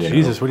real.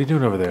 Jesus, what are you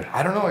doing over there?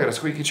 I don't know. I got a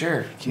squeaky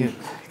chair. You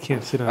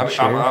can't sit on a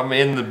chair. I'm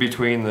in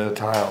between the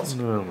tiles.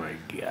 Oh my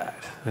god!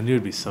 I knew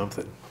it'd be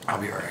something. I'll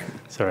be all right.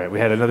 It's all right. We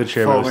had another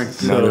chair.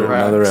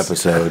 Another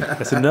episode.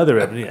 That's another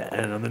episode. Yeah,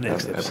 and on the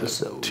next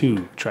episode,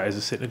 2 tries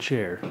to sit in a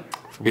chair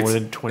for more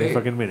than 20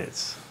 fucking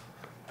minutes.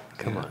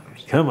 Come on,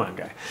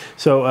 guy.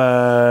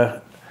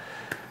 So,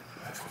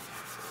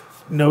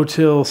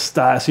 no-till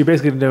style. So you're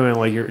basically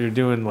doing you're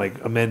doing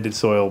amended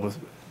soil,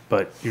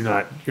 but you're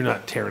not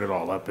tearing it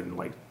all up and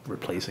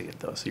replacing it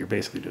though. So you're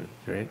basically doing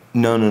right.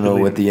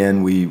 No. At the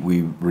end, we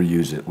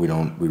reuse it. We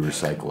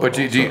recycle it. But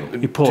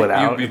you pull it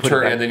out, you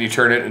turn it, and then you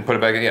turn it and put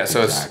it back in. Yeah,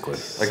 so exactly.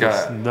 It's like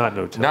not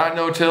no-till. Not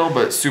no-till,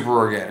 but super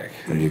organic.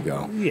 There you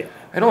go. Yeah.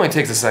 It only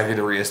takes a second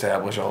to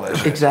reestablish all that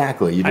shit.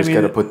 Exactly. You just got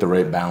to put the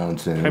right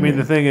balance in. I mean,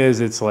 the thing is,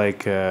 it's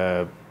like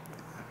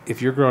if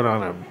you're growing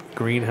on a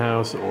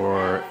greenhouse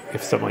or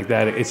if something like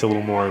that, it's a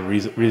little more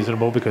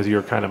reasonable because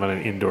you're kind of on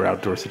an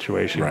indoor-outdoor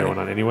situation going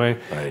on anyway.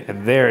 Right.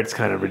 And there, it's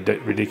kind of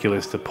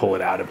ridiculous to pull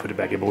it out and put it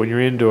back in. But when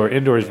you're indoor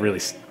is really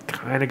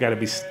kind of got to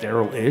be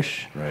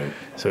sterile-ish. Right.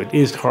 So it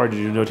is hard to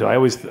do no-till.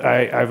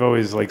 I've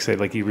always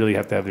said you really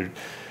have to have you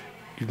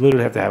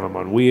literally have to have them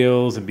on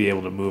wheels and be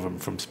able to move them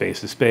from space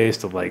to space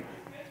to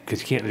because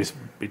you can't just.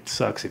 It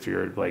sucks if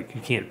you're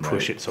you can't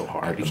push it so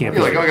hard. You can't.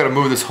 You're I got to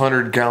move this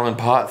 100-gallon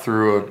pot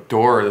through a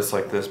door that's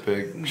like this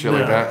big, shit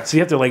like that. So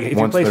you have to if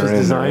your place was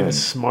designed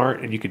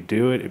smart and you could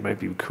do it, it might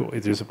be cool.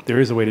 There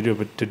is a way to do it,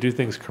 but to do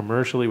things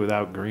commercially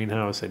without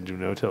greenhouse and do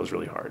no-till is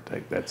really hard.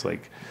 That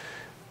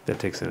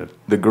takes in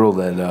the girl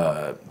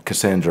that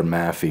Cassandra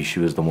Maffey. She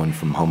was the one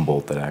from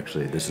Humboldt that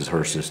actually this is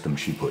her system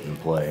she put in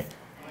play,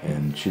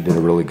 and she did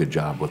a really good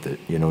job with it.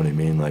 You know what I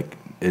mean?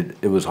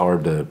 It was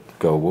hard to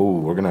go, whoa,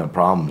 we're going to have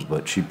problems,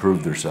 but she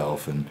proved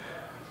herself, and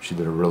she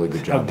did a really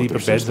good job. How deep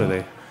with of her beds system. are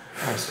they?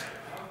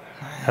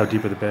 How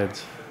deep are the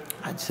beds?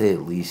 I'd say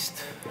at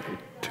least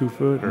 2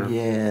 foot? Or?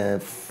 Yeah,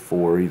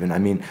 4 even. I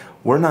mean,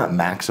 we're not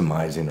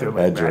maximizing our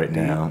beds right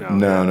now.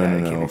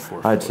 No.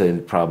 I'd say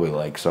probably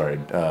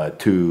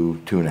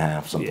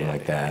 2.5, something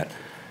like that.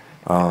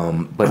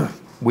 But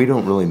we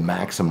don't really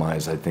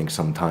maximize, I think,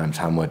 sometimes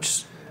how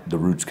much the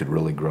roots could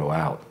really grow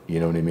out. You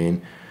know what I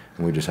mean?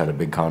 And we just had a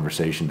big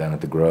conversation down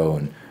at the grow,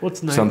 and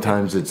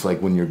sometimes it's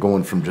like when you're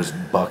going from just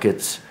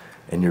buckets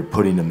and you're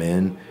putting them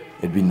in,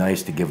 it'd be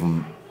nice to give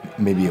them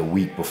maybe a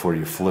week before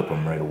you flip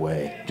them right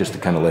away, just to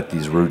kind of let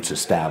these roots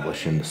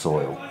establish in the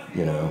soil,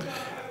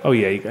 Oh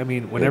yeah, I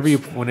mean, whenever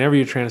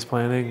you're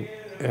transplanting,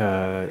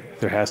 there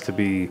has to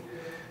be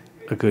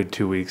a good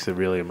 2 weeks to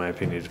really, in my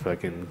opinion, to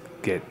fucking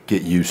get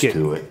used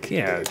to it.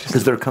 Yeah,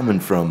 because they're coming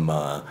from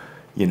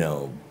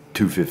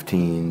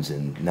 215s,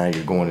 and now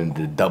you're going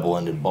into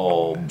double-ended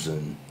bulbs,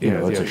 and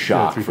it's a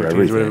shock for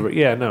everything.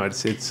 Yeah, no,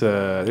 it's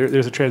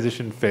there's a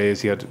transition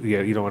phase. You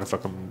don't want to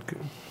fucking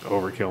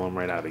overkill them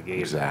right out of the gate.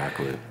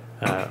 Exactly.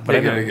 But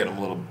you gotta get a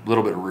little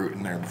bit of root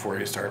in there before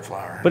you start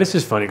flowering. But it's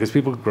just funny because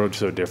people grow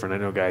so different. I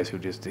know guys who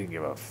just didn't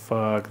give a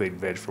fuck. They'd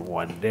veg for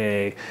one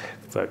day,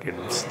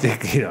 fucking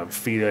stick,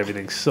 feed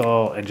everything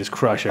salt, and just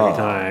crush every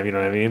time. You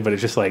know what I mean? But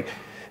it's just they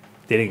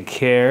didn't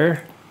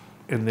care.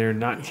 And their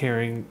not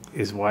caring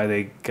is why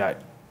they got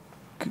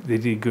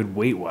good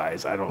weight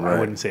wise. I Right.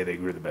 wouldn't say they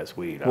grew the best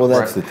weed. Well,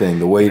 that's the thing.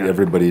 The weight Yeah.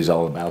 everybody's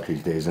all about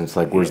these days, and it's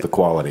like, where's the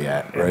quality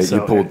at, And right? so-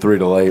 you pulled 3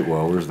 to 8.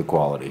 Well, where's the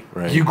quality,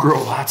 right? You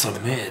grow lots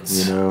of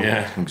mids. You know,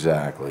 Yeah.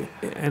 exactly.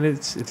 And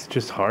it's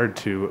just hard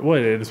to.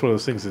 Well, it's one of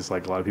those things. It's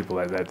like a lot of people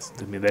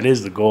that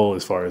is the goal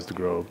as far as to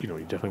grow. You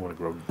definitely want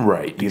to grow.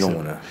 Right. You don't decent-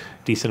 want to.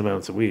 decent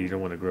amounts of weed. You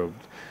don't want to grow.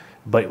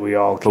 But we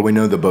all. But Keep, we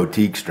know the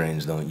boutique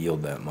strains don't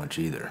yield that much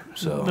either.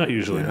 So not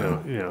usually, you know.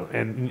 no.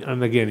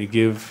 And again, you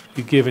give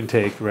and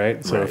take,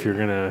 right? So if you're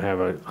gonna have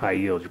a high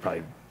yield, you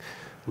probably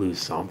lose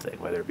something,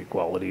 whether it be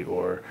quality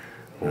or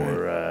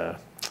smell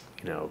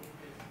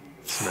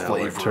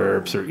Flavor.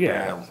 or terps or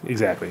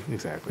exactly.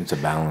 It's a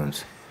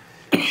balance.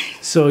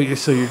 So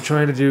you're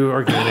trying to do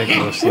organic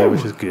mostly,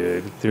 which is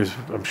good.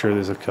 I'm sure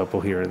there's a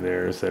couple here and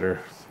there that are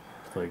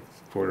like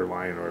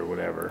borderline or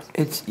whatever.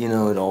 It's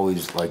it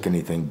always, like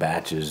anything,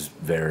 batches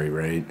vary,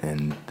 right?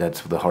 And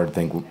that's the hard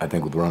thing I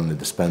think with running the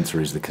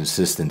dispensary is the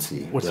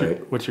consistency. What's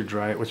right? your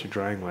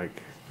drying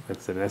like?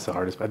 That's the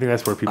hardest. I think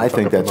that's where people. I fuck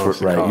think up the that's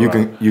most what, in right.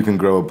 Colorado. You can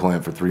grow a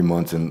plant for 3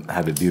 months and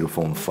have it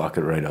beautiful and fuck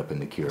it right up in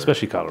the cure.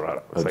 Especially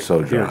Colorado. It's like, so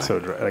here dry. it's so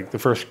dry. Like the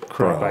first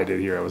crop Bro. I did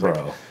here, I was like,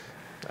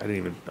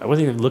 I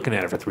wasn't even looking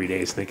at it for 3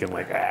 days, thinking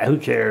like, who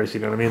cares? You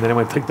know what I mean? Then I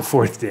went to take the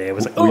 4th day. I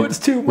was like, it's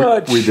too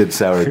much. We did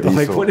sour I'm diesel.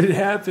 like, what did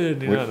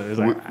happen? It was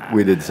like,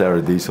 we did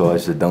sour diesel. I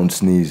said, don't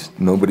sneeze.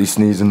 Nobody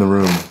sneeze in the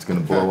room. It's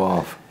gonna blow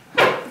off.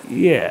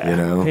 yeah.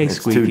 Hey,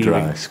 it's too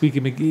dry. Squeaky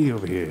McGee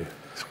over here.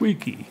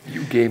 Squeaky.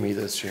 You gave me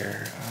this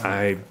chair.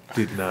 I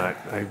did not.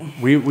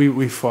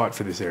 We fought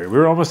for this area. We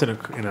were almost in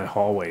a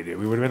hallway, dude.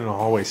 We would have been in a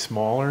hallway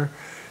smaller,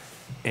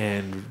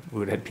 and we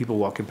would have had people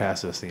walking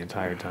past us the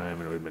entire time,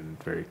 and it would have been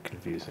very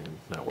confusing and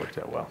not worked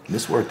out well.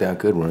 This worked out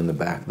good. We're in the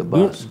back of the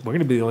bus. We're going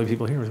to be the only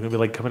people here. We're going to be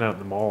like coming out in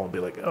the mall and be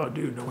like, oh,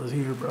 dude, no one's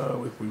here,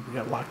 bro. We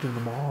got locked in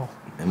the mall.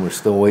 And we're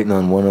still waiting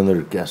on one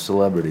other guest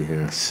celebrity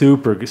here.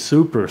 Super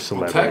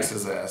celebrity.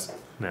 Texas ass.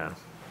 No.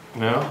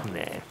 No?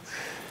 Nah.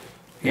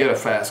 He had a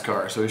fast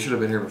car, so he should have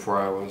been here before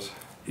I was.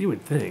 You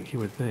would think,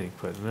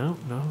 but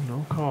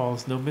no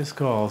calls, no missed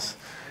calls.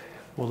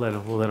 We'll let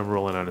him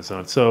roll in on his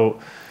own. So,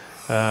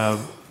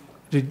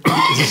 is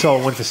this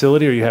all one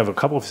facility, or you have a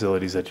couple of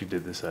facilities that you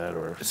did this at,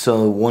 or?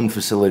 So one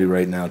facility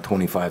right now,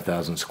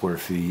 25,000 square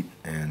feet,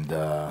 and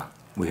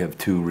we have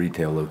 2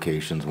 retail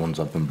locations. One's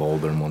up in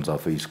Boulder and one's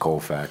off East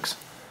Colfax.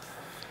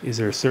 Is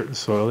there a certain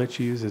soil that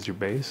you use as your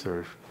base,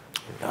 or?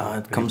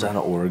 It comes out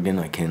of Oregon.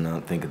 I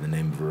cannot think of the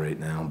name of it right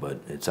now, but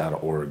it's out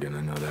of Oregon.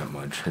 I know that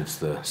much. It's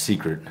the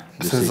secret.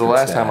 Since the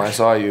last time I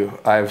saw you,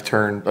 I've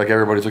turned, like,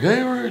 everybody's like,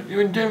 hey,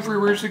 we're in Denver,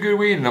 where's the good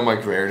weed? And I'm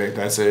like, Verdict,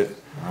 that's it.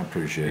 I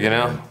appreciate it. You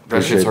know? man. That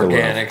Appreciate shit's the love.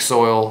 organic,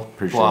 soil,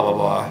 Appreciate blah, blah, the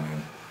love, blah.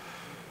 man.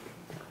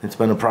 It's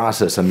been a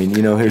process. I mean,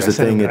 here's the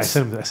thing. I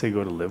say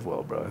go to Live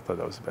Well, bro. I thought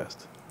that was the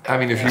best. I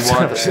mean, if you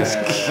want... Just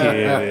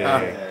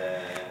kidding.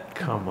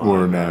 Come on.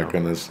 We're now. not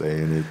going to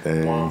say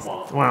anything. Womp,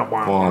 womp,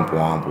 Womp,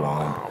 womp,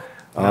 womp.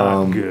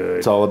 Not good.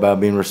 It's all about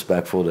being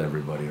respectful to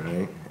everybody,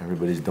 right?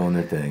 Everybody's doing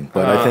their thing.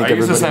 But I think I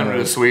used to everybody send him to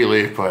knows. Sweet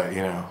Leaf, but,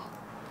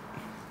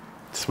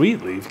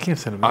 Sweet Leaf. You can't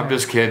send him. I'm there.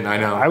 just kidding, I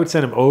know. I would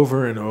send him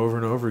over and over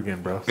and over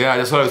again, bro. Yeah,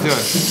 that's what I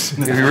was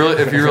doing.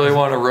 if you really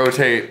want to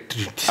rotate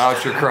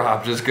out your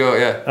crop, just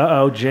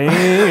go,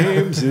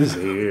 James is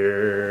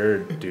here.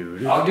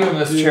 Dude. I'll give him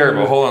this chair,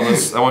 but hold on.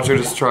 I want you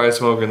to just try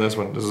smoking this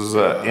one. This is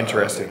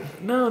interesting.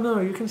 No,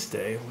 you can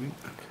stay.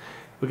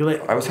 We can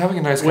let I was having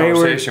a nice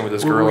conversation with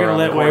this girl. We're gonna around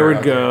let the corner Wayward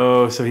out there.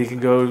 go so he can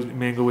go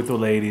mingle with the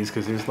ladies,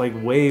 because there's like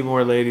way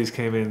more ladies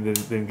came in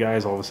than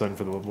guys all of a sudden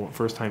for the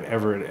first time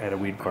ever at a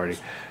weed party.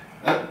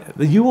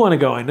 You want to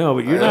go, I know,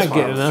 but you're That's not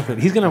fine. getting nothing.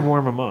 He's gonna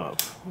warm him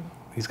up.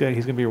 He's gonna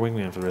be your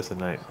wingman for the rest of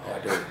the night.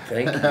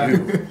 Thank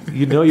you.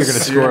 You know you're gonna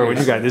score when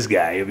you got this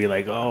guy. You'll be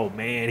like, oh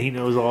man, he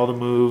knows all the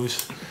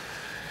moves.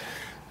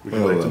 Would you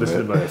like to listen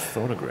to my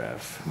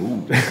phonograph?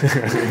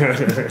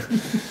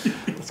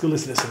 Let's go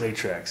listen to some 8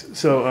 tracks.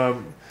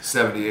 So,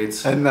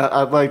 78s. And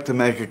I'd like to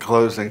make a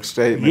closing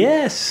statement.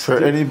 yes. For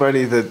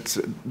anybody that's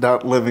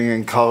not living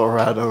in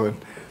Colorado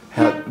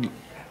and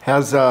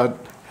has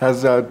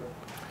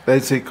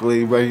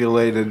basically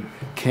regulated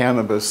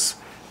cannabis,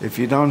 if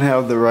you don't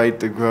have the right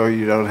to grow,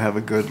 you don't have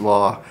a good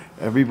law.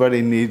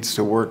 Everybody needs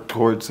to work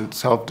towards its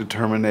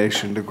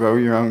self-determination to grow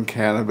your own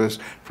cannabis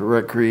for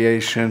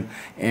recreation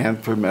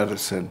and for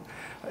medicine.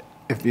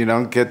 If you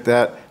don't get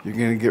that, you're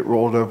going to get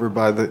rolled over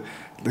by the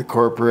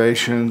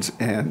corporations,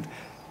 and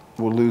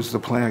we'll lose the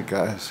plant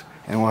guys,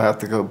 and we'll have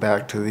to go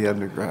back to the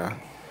underground.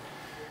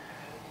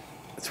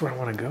 That's where I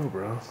want to go,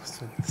 bro.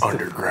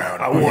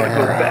 Underground. I want to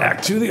go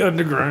back to the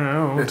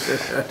underground.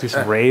 Do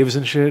some raves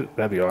and shit.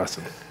 That'd be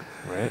awesome,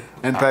 right?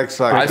 And thanks,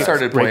 like I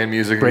started playing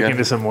music Break again.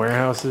 into some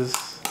warehouses.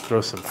 Throw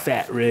some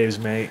fat raves,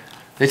 mate.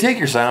 They take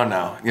your sound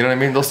now. You know what I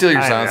mean? They'll steal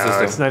your sound I know,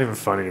 system. it's not even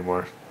fun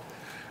anymore.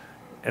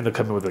 And they'll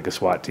come in with like a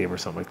SWAT team or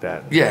something like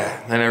that.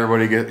 Yeah, then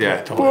everybody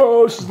totally.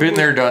 Bro, Been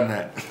there, done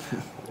that.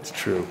 It's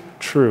true.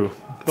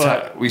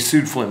 But we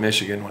sued Flint,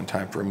 Michigan one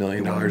time for $1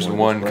 million and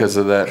won because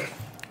of that.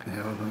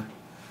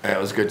 Yeah, it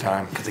was a good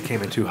time. Because they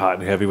came in too hot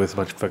and heavy with a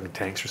bunch of fucking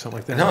tanks or something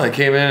like that. No, they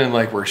came in and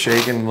like were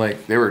shaking.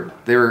 Like they were.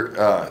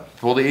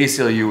 Well, the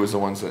ACLU was the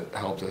ones that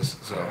helped us.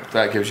 So if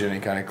that gives you any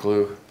kind of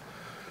clue.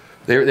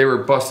 They were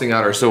busting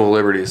out our civil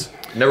liberties.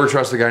 Never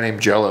trust a guy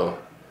named Jello.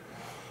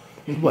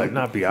 What?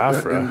 Not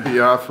Biafra.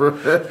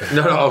 Biafra.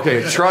 No,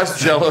 okay.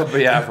 Trust Jello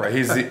Biafra.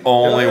 He's the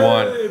only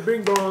one. Hey,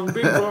 bing bong,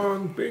 bing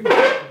bong, bing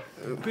bong.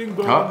 Bing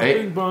bong, Oh, hey,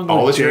 bing bong.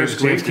 all the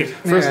James chairs came.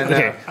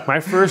 Okay, my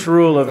first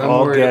rule of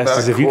all worried guests about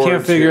is if you can't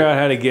cords figure here. out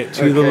how to get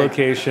to the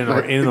location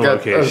or in the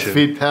Got those location,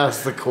 feet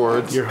past the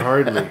cords. you're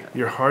hardly.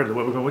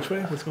 What, we're going which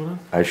way? What's going on?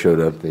 I showed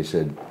up. They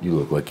said, "You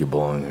look like you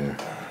belong here."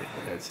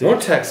 That's Don't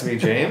it. text me,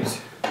 James.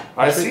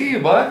 I see you,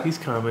 bud. He's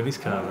coming. He's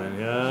coming.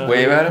 Yeah. Wave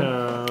here at he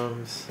him.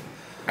 comes.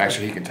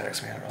 Actually, he can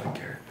text me. I don't really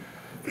care.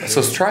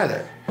 So let's try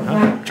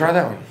that. Try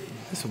that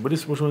one.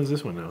 Which one is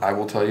this one now? I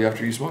will tell you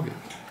after you smoke it.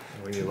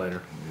 We need a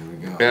lighter.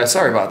 Yeah,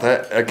 sorry about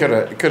that. It could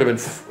have been.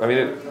 I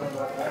mean,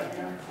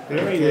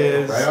 There he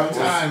is. Right on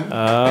time.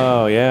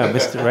 Oh yeah,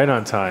 missed it right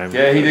on time.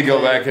 yeah, he did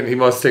go back and he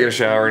must have taken a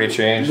shower and he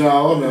changed.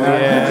 No.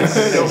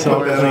 Yes,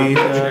 so clean.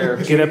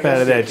 Get up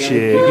out of that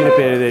shit. Get up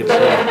out of that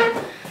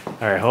shit.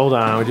 All right, hold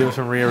on. We're doing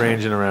some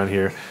rearranging around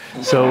here.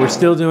 So we're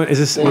still doing. Is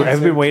this? Have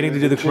we been waiting to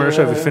do the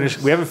commercial? Have we finished?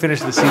 We haven't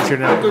finished the seats here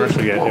now.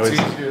 Commercial yet.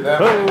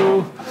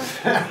 Oh.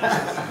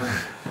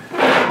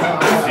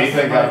 Do you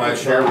think my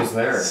chair was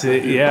there?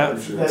 Yeah,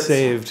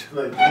 saved.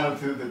 Like going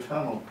through the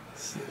tunnel.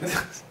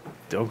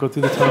 Don't go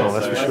through the tunnel.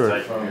 That's for sure.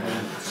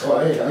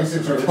 Well, hey, at least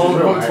it's Don't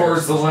go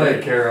towards the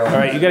leg, Carol. All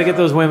right, you got to get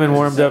those women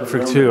warmed up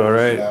for 2. All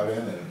right.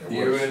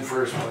 You in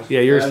first one.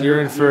 Yeah,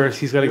 you're in first.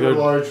 He's got to You're a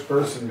go. large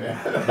person,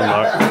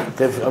 man.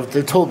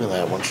 They told me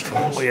that once.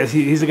 Well, yes,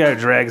 he's the guy who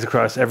drags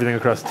everything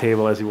across the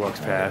table as he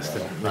walks past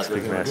and makes a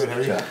big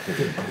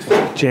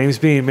mess. James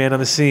Bean, man on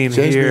the scene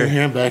here.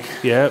 I'm back.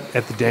 Yep,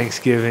 at the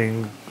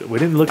Thanksgiving. We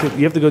didn't look at.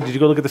 You have to go. Did you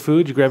go look at the food?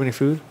 Did you grab any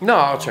food? No,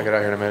 I'll check it out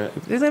here in a minute.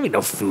 There's gonna be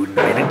no food in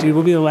a minute, dude.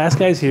 We'll be the last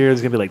guys here.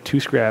 There's gonna be like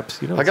 2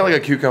 scraps. You know. I got like a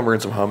cucumber and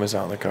some hummus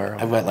out in the car.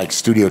 I've got like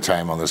studio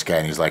time on this guy,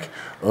 and he's like,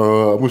 I'm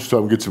going to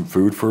stop and get some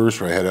food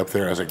first, or I head up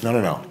there. I was like,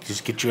 no.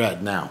 Just get your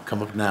ad now.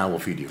 Come up now. We'll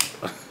feed you.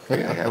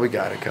 Yeah, we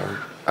got it covered.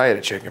 I had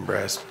a chicken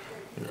breast.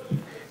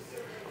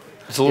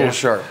 It's a little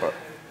sharp, but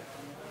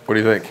what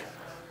do you think?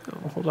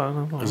 Oh, hold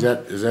on. Is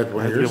that one I of have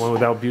to yours? get one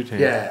without butane.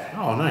 Yeah.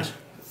 Oh, nice.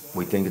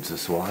 We think it's a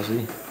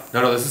Swazi.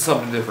 No, this is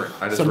something different.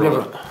 I just Something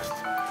rolled different. it.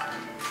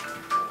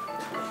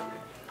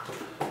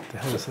 What the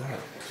hell is that?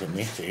 Is it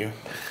me? Is it you?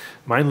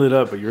 Mine lit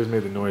up, but yours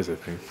made the noise. I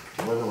think.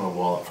 Look at my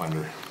wallet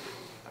finder.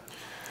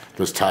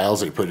 Those tiles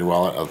that you put in your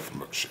wallet.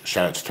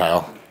 Shout out to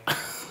Tile.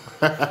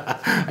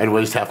 I'd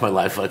waste half my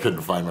life if I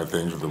couldn't find my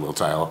things with the little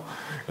tile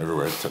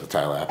everywhere. It's the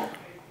Tile app.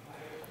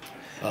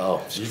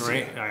 Oh, Look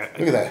at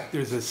that.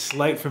 There's a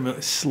slight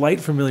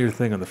familiar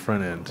thing on the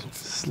front end.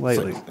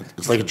 Slightly.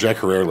 It's like a Jack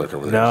Herrera look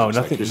over there. No, It's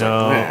nothing.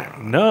 Like,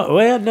 no.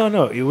 Well,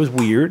 no. It was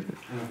weird.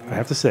 I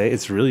have to say,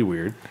 it's really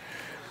weird.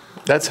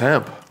 That's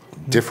hemp.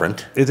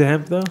 different. Is it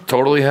hemp though?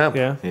 Totally hemp.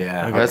 Yeah.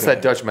 Yeah. That's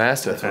that Dutch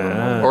Mastiff.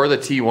 Or the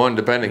T1,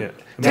 depending. Yeah.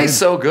 Tastes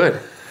so good.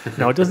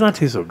 No, it does not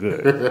taste so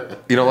good.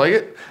 You don't like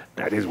it?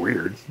 That is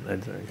weird. I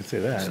can say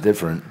It's that.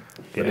 different,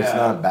 but it's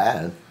not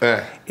bad. I've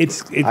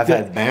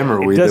had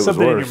Bammer it weed does that was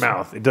something in worse. your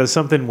mouth. It does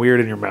something weird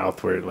in your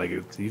mouth where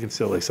you can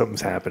still like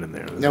something's happening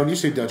there. Now, when you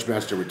say Dutch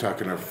Master, we're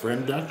talking our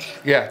friend Dutch?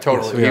 Yeah,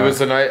 totally. Yes, we He are. was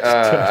the night.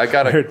 I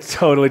got We're a.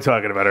 totally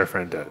talking about our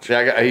friend Dutch. Yeah,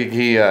 I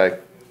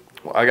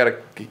got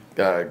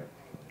a.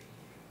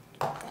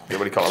 What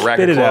do you call it? Rack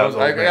Spit of it out, clones.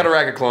 old I man. got a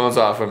rack of clones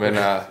off him, and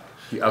I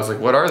was like,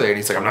 "What are they?" And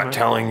he's like, "I'm not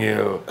telling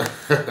you."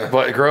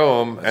 But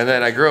grow them, and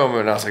then I grew them,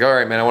 and I was like, "All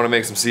right, man, I want to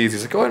make some seeds."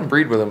 He's like, "Go ahead and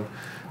breed with them,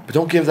 but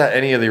don't give that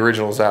any of the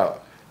originals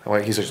out." I'm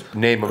like, he's just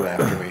name them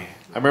after me.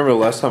 I remember the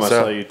last time I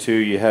So- saw you too.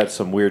 You had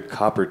some weird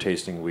copper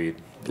tasting weed.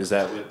 Is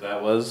that what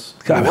that was?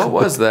 God, What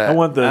was that? I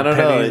want the I don't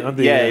pennies. know. I want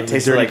the, Yeah, the it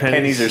tasted dirty like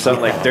pennies or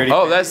something like dirty.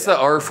 Oh, that's the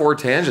R4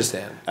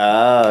 Tangistan.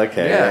 Oh,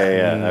 okay.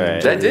 Yeah. Yeah. All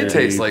right. That did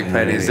taste like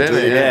pennies, didn't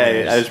it?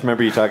 Yeah, I just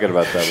remember you talking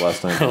about that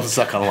last I time. don't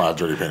suck on a lot of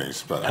dirty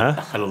pennies, but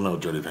I don't know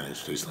what dirty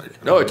pennies taste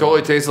like. No, it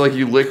totally tasted like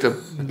you licked a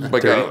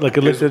like a. like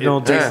a lifted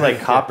old It tastes Yeah. like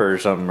copper or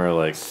something, or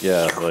like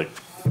like.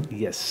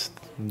 Yes,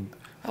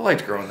 I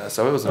liked growing that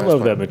stuff. It was I nice. love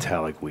fun. that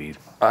metallic weed.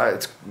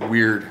 It's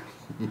weird.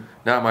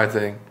 Not my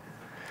thing.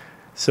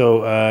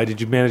 So,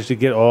 did you manage to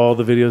get all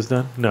the videos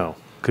done? No,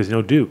 because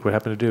Duke. What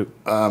happened to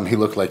Duke? He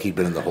looked like he'd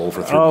been in the hole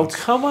for 3 Oh, months.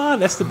 come on!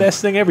 That's the best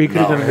thing ever. He could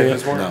have done a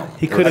video. No.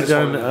 He could have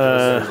done.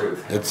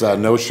 It's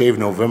No Shave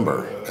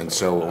November, and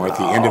so we're at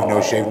the end of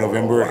No Shave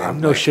November.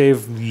 And No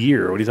shave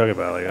year. What are you talking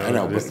about? Like, I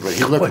know, but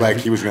he looked like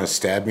he was going to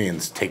stab me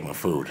and take my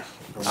food.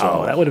 So,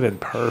 Oh, that would have been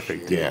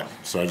perfect. yeah,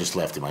 so I just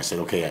left him. I said,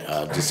 okay,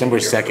 December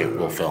 2nd,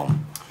 we'll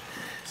film.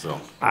 So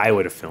I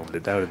would have filmed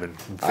it. That would have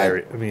been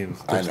very. I mean,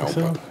 I know,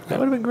 so, but that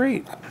would have been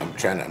great. I'm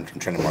trying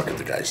to market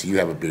the guy. So you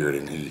have a beard,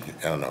 and I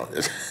don't know.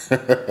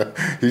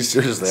 He's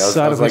seriously. I was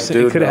Saddam like, Hussein,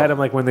 dude, you could have no. had him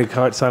like when they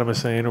caught Saddam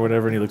Hussein or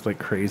whatever, and he looked like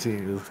crazy. He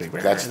looked like,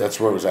 That's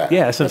where it was at.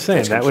 yeah, that's what I'm saying.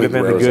 That's That would have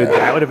been a completely good. where it was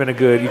at. That would have been a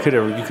good.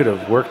 You could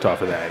have worked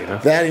off of that. You know.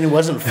 That, and he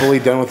wasn't fully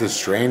done with his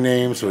strain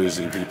name, so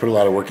he put a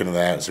lot of work into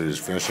that. So he's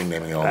finishing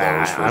naming all those.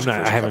 I'm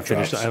not. I haven't cup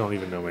finished. drops. I don't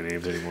even know my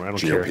names anymore. I don't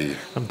GOP. care.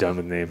 I'm done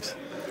with names.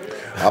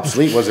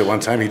 Obsolete was it one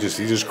time? He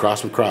just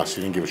crossed with cross.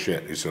 He didn't give a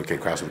shit. He said, "Okay,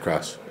 cross with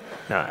cross."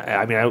 No,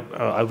 I mean,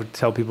 I would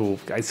tell people,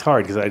 it's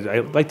hard because I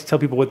like to tell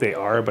people what they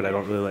are, but I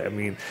don't really, I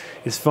mean,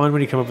 it's fun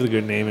when you come up with a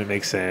good name and it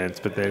makes sense,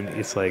 but then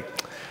it's like,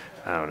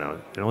 I don't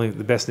know,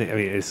 the best name, I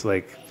mean, it's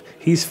like,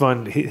 he's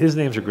fun, his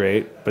names are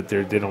great, but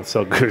they don't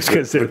sell good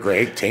because They're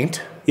great.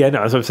 Taint? Yeah,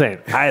 no, that's what I'm saying.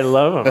 I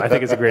love him. I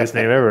think it's the greatest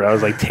name ever. I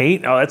was like,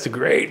 Taint? Oh, that's a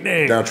great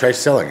name. Now try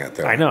selling it,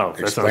 though. I know.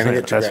 That's what I'm Explaining saying.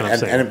 it to That's what I'm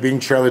saying. and it being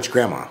Charlotte's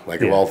grandma,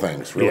 like of Yeah. all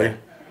things, really. Yeah.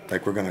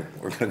 Like we're gonna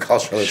call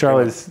Charlotte's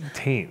Charlotte's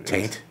Taint.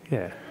 Taint?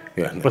 Yeah.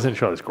 Yeah. It wasn't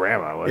Charlotte's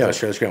grandma, was Yeah, it? it's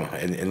Charlotte's grandma.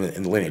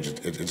 In the lineage,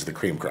 it's the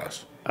cream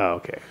cross. Oh,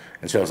 okay.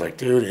 And so I was like,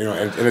 dude,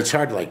 and it's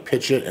hard to like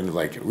pitch it, and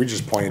like we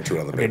just pointed to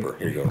it on the paper.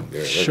 Here you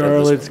go.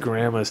 Charlotte's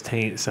grandma's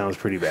Taint sounds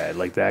pretty bad.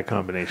 Like that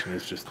combination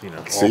is just,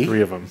 all See?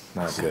 three of them.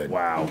 Not good.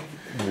 Wow.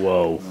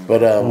 Whoa. But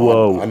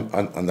Whoa.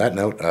 On that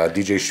note,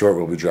 DJ Short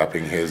will be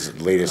dropping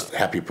his latest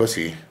Happy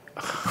Pussy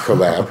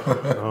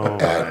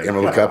collab at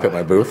Emerald Cup at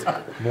my booth.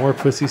 More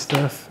pussy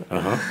stuff.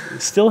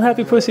 Still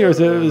Happy Pussy, or is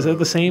that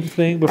the same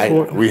thing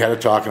before? We had a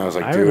talk, and I was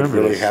like, I dude, remember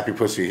really, this. Happy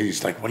Pussy?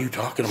 He's like, what are you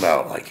talking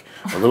about? Like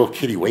a little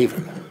kitty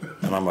waving.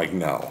 And I'm like,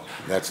 no,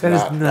 that's That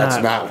is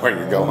that's not where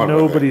you're going.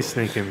 Nobody's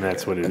thinking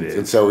that's what it with is. it.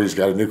 And so he's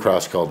got a new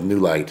cross called New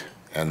Light,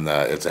 and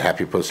it's a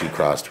Happy Pussy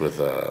crossed with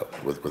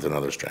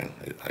another strain.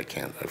 I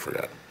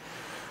forgot.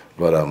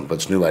 But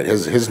it's New Light.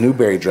 His new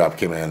berry drop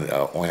came in.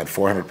 Only had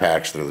 400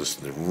 packs. They're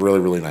really,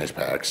 really nice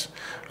packs.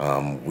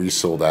 We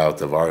sold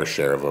out of our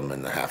share of them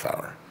in a half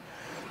hour.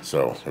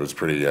 So it was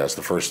pretty. It's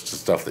the first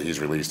stuff that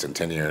he's released in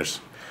 10 years.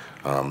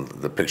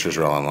 The pictures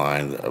are all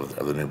online of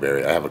the new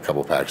berry. I have a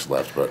couple packs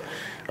left, but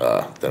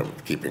that I'm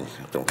keeping.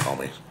 Don't call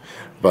me.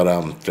 But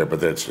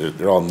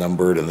they're all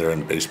numbered, and they're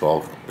in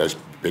baseball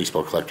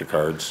collector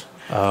cards.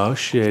 Oh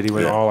shit, he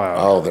went all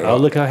out. Oh,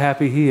 Look how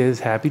happy he is.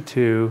 Happy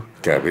too.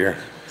 Got a beer.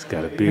 He's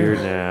got a beard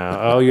now.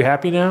 Oh, you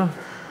happy now?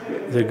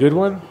 Is it a good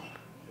one?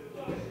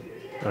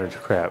 Or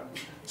crap?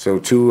 So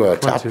two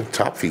two.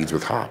 top feeds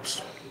with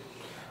hops.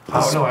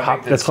 Oh, no, I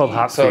think That's called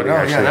hop so, feeding. no,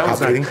 yeah, actually. that was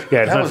Hop feeding? Yeah, it's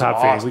that not was top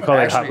awesome. feeding. We call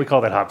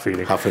Actually- that hop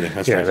feeding. Hop feeding.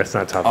 That's Yeah, right. that's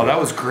not top Oh, feeding. that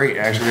was great.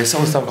 Actually, they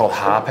sell stuff called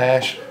hop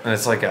hash, and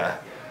it's like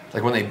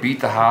when they beat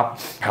the hop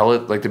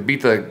pellet, like they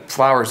beat the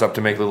flowers up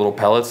to make the little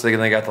pellets. They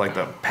got like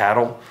the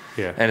paddle,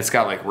 Yeah. and it's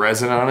got like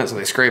resin on it, so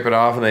they scrape it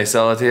off and they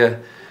sell it to you.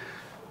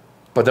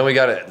 But then we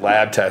got it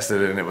lab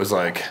tested, and it was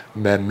like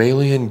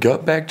mammalian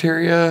gut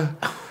bacteria.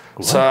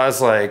 So I was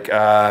like,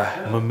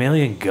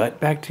 Mammalian gut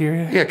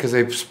bacteria? yeah, because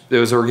it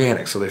was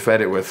organic, so they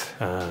fed it with,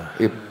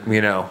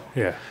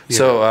 Yeah.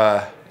 So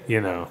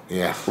Yeah.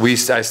 Yeah.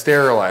 I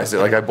sterilized it,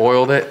 like I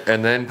boiled it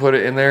and then put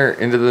it in there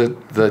into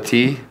the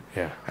tea.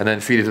 Yeah. And then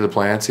feed it to the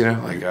plants,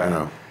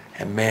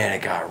 And man,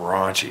 it got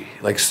raunchy,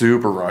 like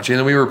super raunchy. And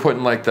then we were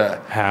putting like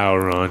How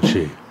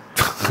raunchy.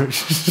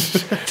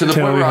 to the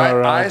Tell point me how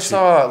where I raunchy.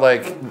 saw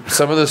like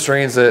some of the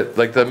strains that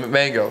like the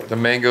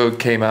mango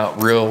came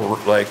out real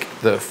like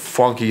the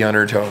funky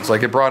undertones.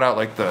 Like it brought out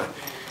like the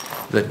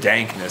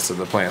dankness of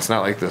the plants,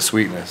 not like the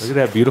sweetness. Look at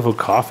that beautiful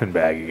coffin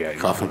bag you got.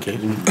 Coffin cake.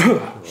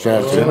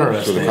 Shout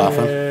out to the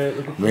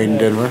coffin. Made in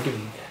Denver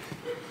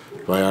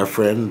by our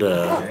friend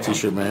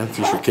T-shirt man,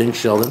 T-shirt King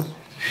Sheldon.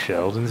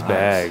 Sheldon's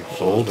bag.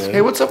 Old.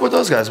 Hey, what's up with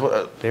those guys?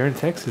 They're in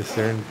Texas.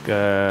 They're in.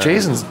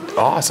 Jason's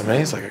awesome, man.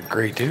 He's like a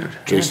great dude.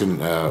 Jason.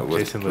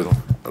 Jason Little.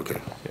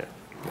 Okay. Yeah.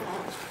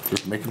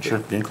 Just making sure.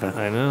 Being clear.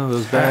 I know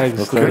those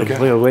bags. Okay. They're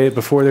play away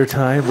before their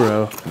time,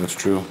 bro. That's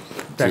true.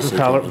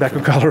 Back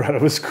when Colorado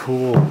was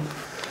cool.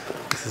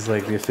 This is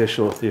like the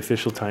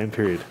official time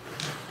period.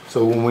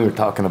 So when we were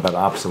talking about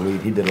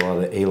obsolete, he did a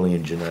lot of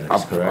alien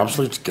genetics, correct?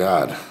 Obsolete's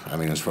God. I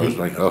mean, as far as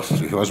like, if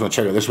you guys want to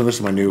check out this one, this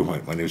is my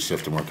new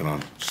sift I'm working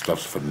on.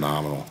 Stuff's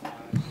phenomenal.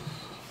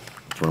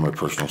 It's one of my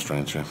personal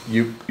strains here.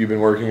 You've been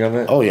working on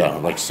that? Oh yeah,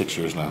 like 6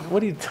 years now.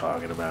 What are you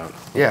talking about?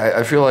 Yeah,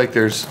 I feel like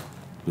there's.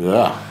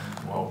 Yeah.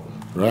 Whoa.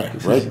 Right.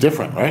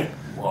 Different, right?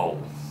 Whoa.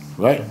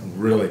 Right.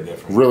 Really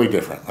different. Really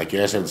different. Like you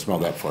guys haven't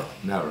smelled that before.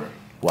 Never.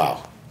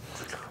 Wow.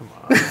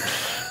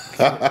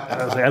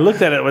 I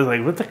looked at it. I was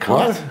like, "What the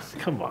What?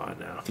 Come on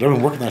now." I've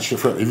been working that shit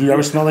for. Have you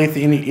ever smelled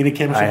anything? Any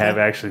chemistry? I have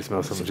actually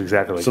smelled something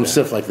exactly like some that.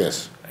 sift like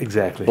this.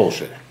 Exactly.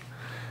 Bullshit.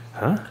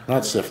 Huh?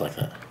 Not sift like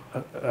that.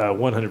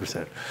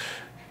 100%.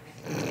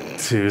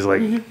 She was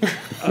like,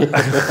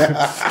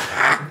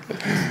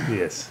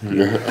 yes.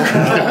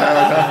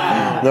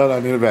 No, I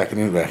need it back.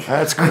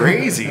 That's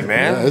crazy,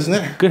 man. Yeah, isn't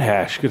it? Good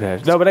hash.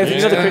 No, but I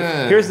think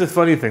here's the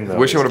funny thing though.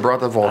 Wish I would have brought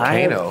the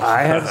volcano.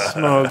 I have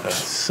smoked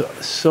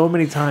so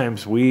many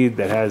times weed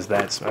that has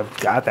that. I've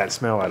got that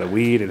smell out of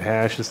weed and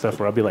hash and stuff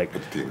where I'll be like,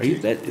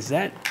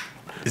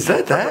 Is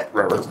that? That's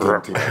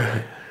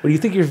DMT. What do you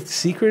think? Your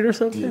secret or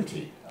something?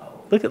 DMT.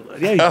 Look at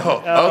okay.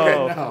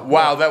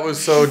 Wow, that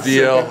was so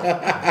DL.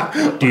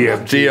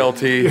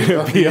 DLT.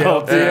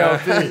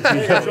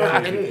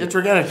 It's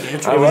organic.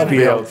 It's I love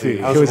organic.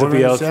 BLT. I It was a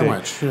ordering BLT.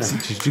 sandwich.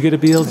 Yeah. Did you get a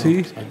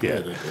BLT? I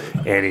did.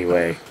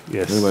 Anyway,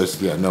 yes.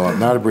 Anyways, yeah, no, I'm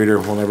not a breeder.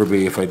 Will never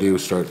be. If I do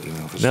start,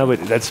 No, but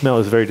that smell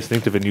is very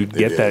distinctive, and you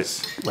get that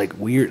is. like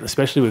weird,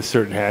 especially with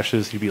certain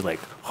hashes. You'd be like,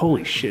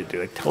 "Holy shit,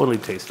 dude! I totally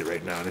taste it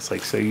right now." And it's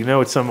like, so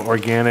it's some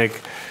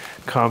organic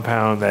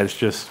compound that's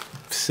just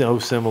so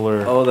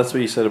similar. Oh, that's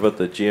what you said about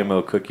the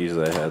GMO cookies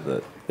that I had.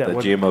 The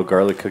GMO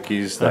garlic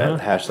cookies, that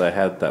hash that I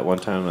had that one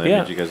time that I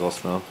made you guys all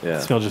smell. Yeah.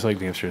 It smells just like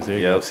Damsters. There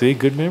you go. See,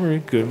 good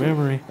memory. Good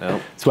memory.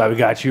 Yep. That's why we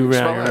got you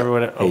around. You remember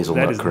what?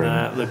 Hazelnut that does cream.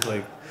 not look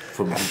like.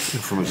 from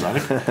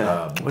exotic.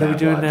 What are we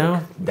doing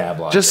now? Dab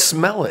Logic. Just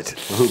smell it.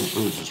 Who's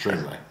the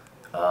strain by?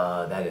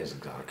 That is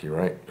exotic. You're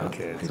right.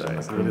 Okay, He's sorry.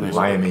 on the cream.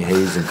 Miami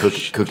haze and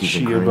cookies and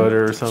Chia cream.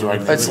 butter or something.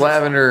 It's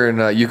lavender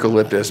and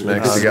eucalyptus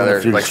mixed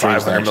together, like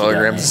 500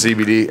 milligrams of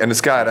CBD, and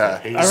it's got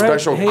a All right.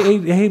 special.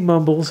 Hey,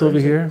 Mumbles over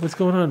here. What's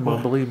going on,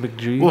 Mumbly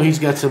McG? Well, he's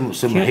got some you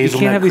hazelnut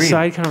can't have cream. these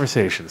side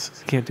conversations.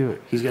 You can't do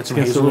it. He's got some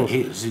Against the hazelnut.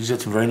 rules. He's got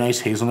some very nice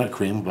hazelnut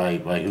cream by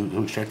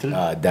who extracted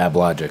it? Dab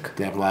Logic.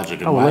 Dab Logic.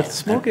 And Oh, well, let's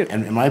smoke it.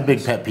 And my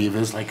big pet peeve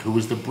is like, who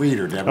is the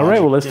breeder? Dab All right,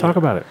 Logic well, let's did talk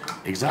about it.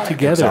 Exotic.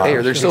 Together. Hey,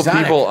 are there still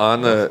Exotic. people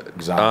on the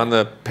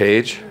Exotic.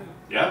 page?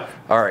 Yeah.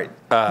 All right,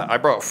 I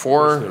brought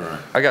 4.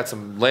 I got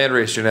some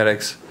Landrace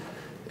genetics.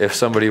 If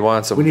somebody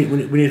wants them, We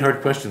need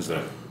hard questions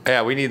though.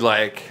 yeah, we need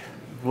like.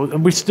 Well,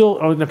 and we still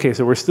okay.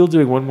 So we're still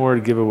doing one more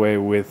giveaway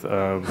with.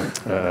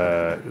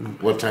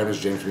 What time does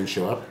James Bean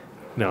show up?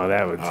 No,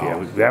 that would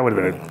that would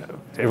have been.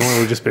 Everyone would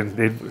have just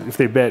been if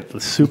they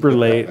bet super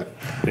late,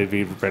 they'd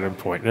be right on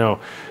point. No,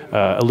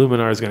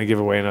 Illuminar is going to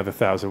give away another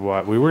 1,000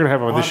 watt. We were going to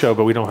have it on this show,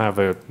 but we don't have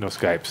no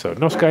Skype, so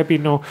no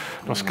Skypey, no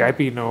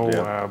Skypey, no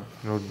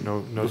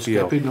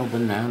deal. Skypey, no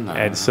banana.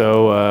 And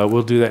so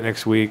we'll do that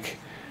next week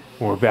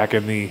when we're back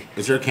in the.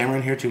 Is there a camera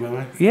in here too, by the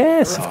way?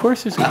 Yes, of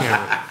course there's a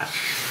camera.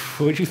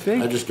 What'd you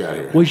think? I just got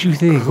here. What'd you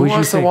think? Who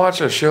wants to watch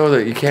a show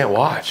that you can't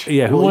watch?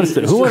 Yeah, who wants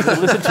to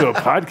listen to a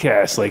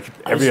podcast like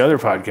every other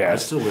I podcast?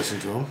 still listen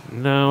to them.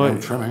 No, I'm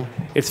trimming.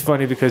 it's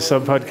funny because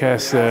some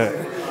podcasts,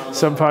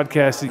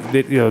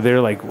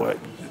 they're like what,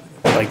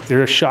 like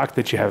they're shocked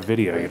that you have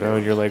video,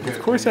 and you're like, of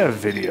course I have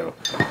video.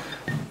 You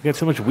got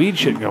so much weed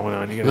shit going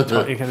on. You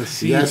gotta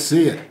see. You gotta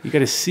see it. You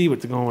gotta see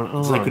what's going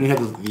on. It's like when you had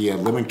the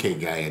lemon cake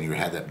guy and you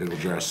had that big old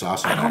jar of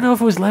sauce on I don't know if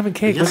it was lemon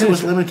cake. Yes, it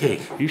was lemon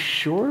cake. You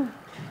sure?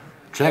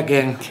 Chat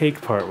gang. Cake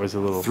part was a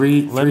little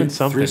Three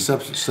something.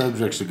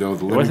 subjects ago,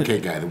 the lemon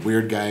cake guy, the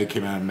weird guy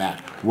came out of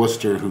Matt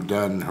Worcester who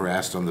done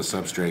harassed on the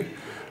substrate.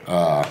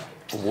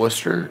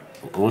 Worcester?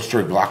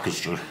 Gloucester.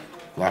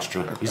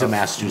 He's a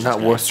Massachusetts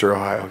Not guy. Worcester,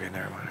 Ohio. Okay,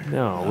 never mind.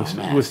 No,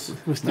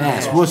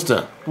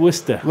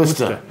 Worcester.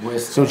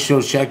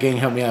 So Chat gang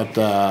helped me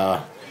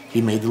out.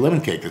 He made the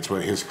lemon cake. That's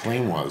what his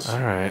claim was. All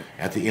right.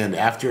 At the end,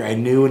 after I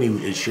knew, and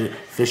he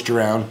fished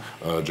around.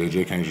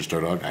 JJ, can I use your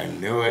star dog? I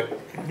knew it.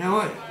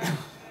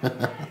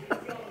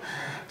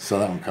 Saw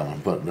that one coming,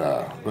 but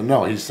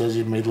no, he says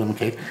he made lemon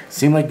cake.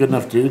 Seemed like a good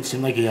enough dude.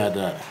 Seemed like he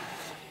had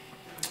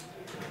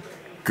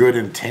good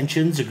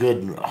intentions, a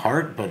good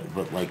heart,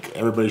 but like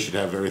everybody should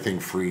have everything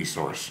free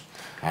source.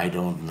 I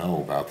don't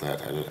know about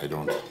that. I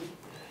don't.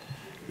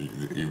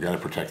 You've got to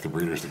protect the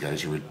breeders, the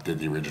guys who did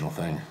the original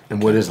thing.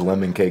 And what is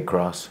lemon cake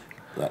cross?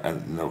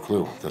 No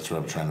clue. That's what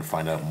I'm trying to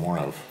find out more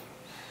of.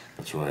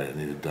 That's what I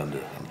needed done.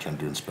 I'm trying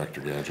to do Inspector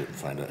Gadget and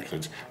find out. Cause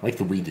it's like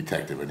the weed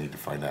detective. I need to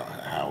find out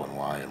how and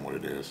why and what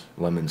it is.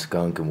 Lemon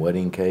skunk and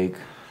wedding cake.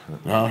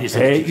 No, he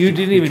said. Hey, you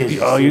didn't even.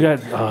 Oh, you got.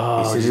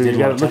 Oh, says he dude, didn't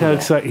you got. want Look to how tell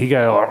excited he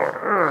got.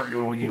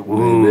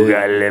 Ooh,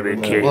 got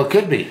lemon cake. Well, it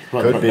could be.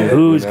 But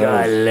Who's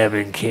got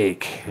lemon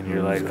cake? And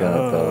you're like,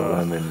 Got the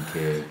lemon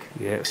cake.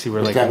 yeah. See,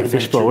 we're like that in the would've been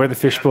fishbowl. too- We're in the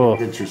fishbowl.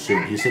 Been too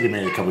soon. He said he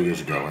made it a couple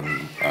years ago,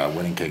 and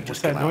wedding cake What's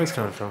just that came noise out.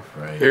 coming from?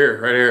 Right. Here,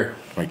 right here.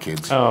 My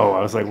kids. Oh, I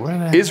was like, where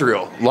the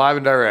Israel, live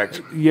and direct.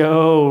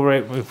 Yo,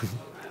 right.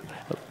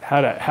 How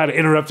to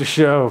interrupt a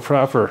show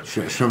proper.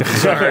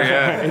 Sorry,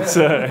 yeah. It's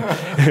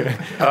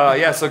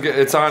Yeah, so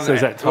it's on So is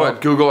that tall? what?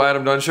 Google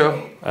Adam Dunn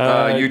Show.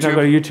 YouTube. No,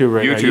 go to YouTube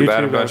right now. YouTube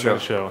Adam Dunn Dunn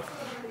Show.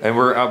 And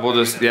we'll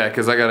just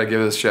because I gotta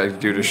give this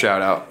dude a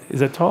shout out. Is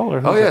that tall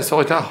or? Oh yeah, it's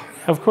totally tall.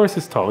 Of course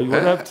it's tall.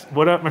 What up?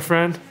 What up, my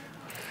friend?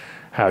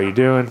 How you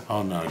doing?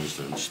 Oh no, just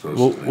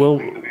supposed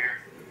Well,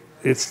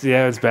 it's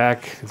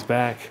back. It's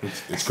back.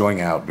 it's going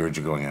out. Beards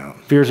are going out.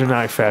 Beers are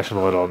not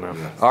fashionable at all now.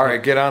 All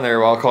right, get on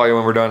there. I'll call you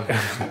when we're done.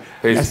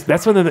 Peace.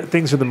 That's when the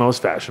things are the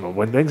most fashionable.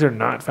 When things are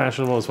not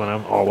fashionable is when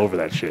I'm all over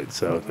that shit.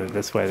 So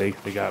that's why they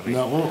got me.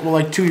 No, well,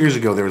 like 2 years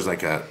ago, there was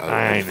like a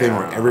I thing know.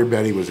 where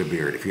everybody was a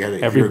beard. If you had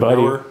Everybody, if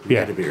you were a grower, you yeah,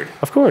 had a beard.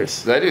 of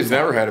course. That dude's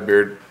never had a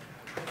beard.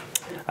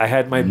 I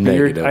had my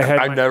beard. Negative.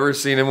 I've never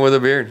seen him with a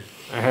beard.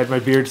 I had my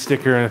beard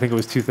sticker, and I think it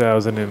was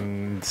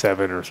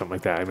 2007 or something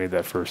like that. I made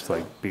that first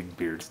like big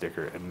beard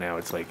sticker, and now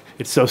it's like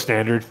it's so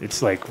standard.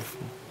 It's like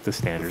the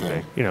standard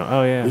thing.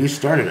 Oh yeah. Well, you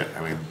started it.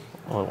 I mean,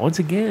 Well, once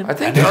again, I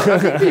think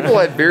people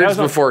had beards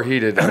before he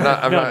did. I'm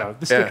not. No,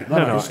 the sticker.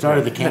 No, he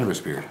started the cannabis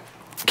beard.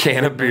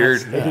 Can of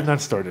beard. I did not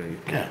start it.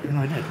 Yeah,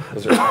 I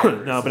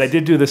did. No, but I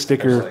did do the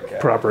sticker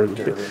proper.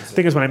 The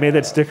thing is, when I made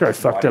that sticker, I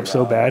fucked up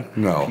so bad.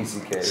 No.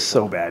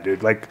 So bad,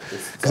 dude. Like,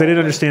 because I didn't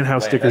understand how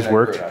stickers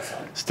worked.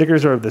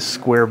 Stickers are the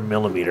square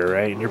millimeter,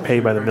 right? And you're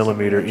paid by the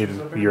millimeter in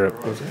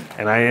Europe.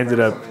 And I ended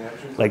up,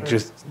 like,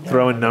 just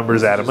throwing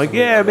numbers at them. Like,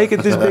 yeah, make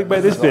it this big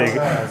by this big.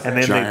 And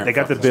then they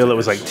got the bill. It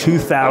was like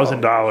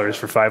 $2,000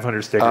 for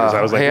 500 stickers.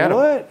 I was like, hey,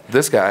 what?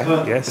 This guy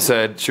Yes.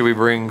 said, should we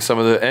bring some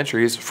of the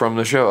entries from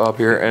the show up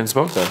here and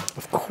smoke them?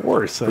 Of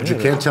course. But you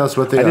can't tell us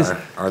what they are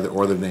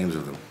or the names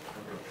of them.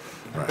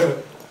 Right.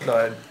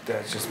 No,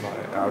 that's just my.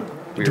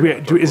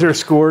 Is there a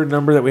score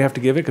number that we have to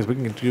give it? Because we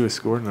can do a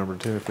score number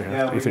too if we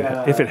have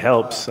to. If it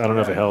helps. I don't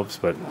know if it helps,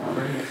 but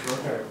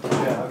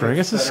bring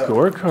us a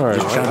scorecard.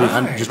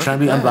 Just trying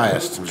to be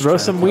unbiased. Throw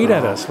some weed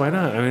at us. Why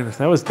not? I mean,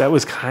 that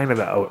was kind of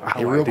the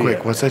Hey, real idea.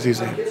 quick, what's that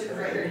dude's name?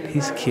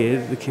 He's the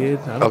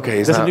kid. Okay,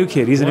 he's that's not- a new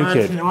kid. He's a new What?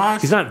 kid.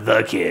 What? He's not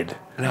the kid.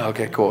 No,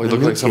 okay, cool. He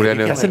looked like somebody I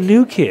knew. That's a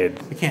new kid.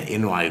 You can't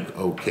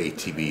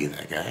NYOKTB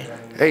that guy.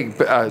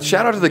 Hey,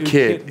 shout out to the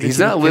kid. He's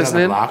not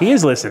listening. He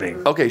is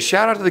listening. Okay,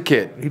 shout out to the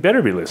kid. He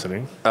better be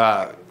listening.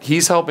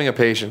 He's helping a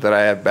patient that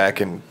I have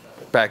back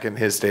in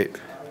his state.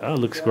 Oh,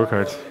 look,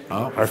 scorecards.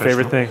 Oh, Our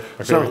favorite thing.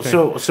 Our favorite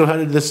thing. So how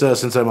did this?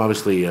 Since I'm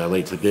obviously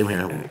late to the game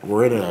here,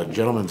 we're in a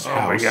gentleman's house.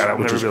 Oh my God, I'll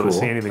which never is be able to cool.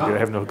 see anything. Dude. I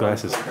have no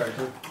glasses.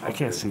 I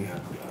can't see.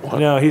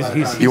 No,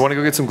 he's You want to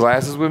go get some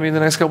glasses with me in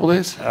the next couple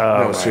days?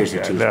 No, seriously,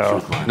 God, too.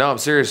 no. No, I'm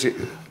serious.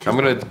 I'm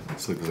gonna.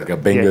 It's like a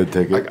bingo Yeah.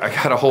 ticket. I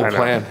got a whole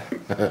plan.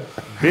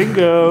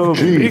 bingo,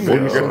 bingo,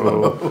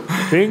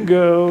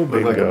 bingo, Looked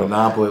like a bingo.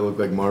 Monopoly. It looked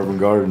like Marvin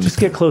Gardens. Just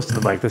get close to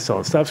the mic. That's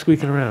all. Stop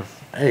squeaking around.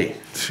 Hey,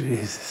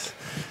 Jesus.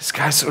 This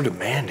guy's so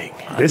demanding.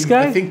 This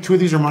guy? I think two of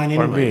these are mine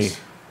Or anyways. me?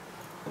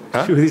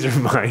 Two of these are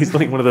mine. He's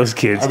like one of those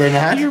kids. Are they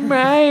not? You're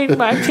mine.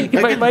 I'm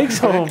taking my mics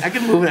home. I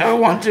can move it. I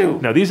don't want to.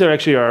 No, these are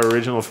actually our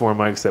original 4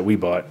 mics that we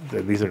bought.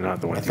 These are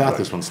not the ones I you thought bought.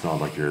 this one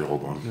smelled like your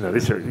old one. No,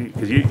 these are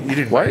because you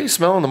didn't. Why are you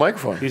smelling the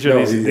microphone? These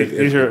are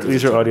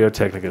these are Audio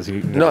Technicas.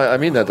 No, I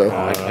mean that though.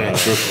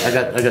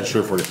 I got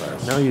Shure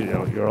 45. No, you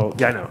don't. You're all.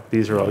 Yeah, I know.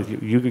 These are all.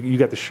 You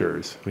got the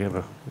Shures. We have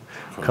a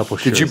couple.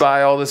 Did you Shures.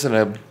 buy all this in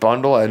a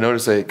bundle? I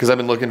noticed because I've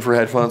been looking for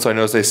headphones, so I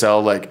noticed they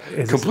sell like Is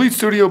this- complete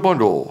studio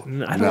bundle.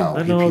 I No,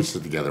 don't he know. pieced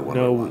it together one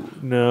by one.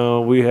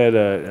 No. We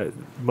had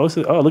most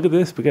of. Oh, look at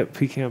this. We got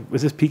pecan.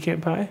 Was this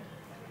pecan pie?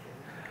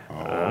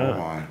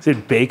 Oh, Is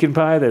it bacon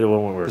pie? That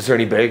one word. Is there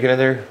any bacon in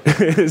there?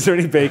 Is there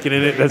any bacon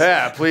in it? That's,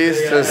 Yeah, please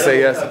just say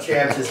yes.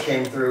 Champs just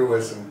came through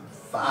with some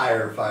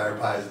fire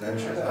pies and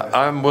entries.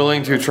 I'm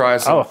willing to try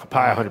some. Oh,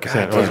 pie, 100%.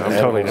 I'm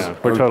totally down.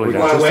 We're totally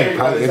down.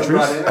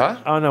 Huh?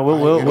 Oh no,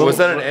 we'll Was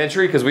that an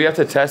entry? Because we have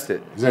to test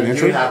it. Is that an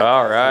entry?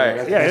 All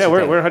right. yeah,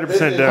 we're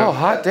 100% Oh, down.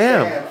 hot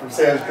damn. From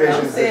Sam's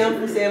Creations. Sam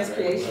from Sam's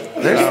Creation.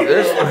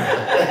 There's,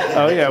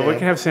 Oh yeah, we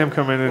can have Sam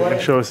come in and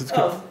show us. It's good.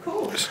 Oh,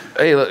 cool.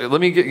 hey, let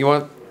me get. You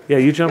want? Yeah,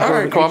 you jump All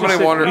over. right, cool. You I'm gonna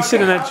sit- wander- You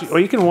sit in that. Or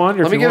you can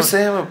wander. Let if me you give want.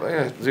 Sam a.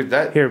 Yeah, dude,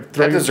 that Here,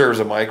 throw that your- deserves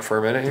a mic for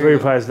a minute. Throw your Here.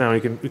 pies down.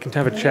 You can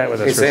have a chat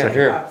with us Hey for a Sam, second.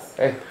 here.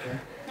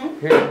 Hey,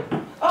 here.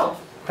 Oh,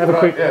 Have a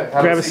quick Yeah,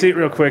 have grab a a seat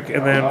real quick,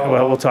 and then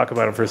we'll talk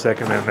about them for a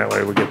second. And that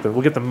way we'll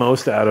get the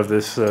most out of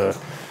this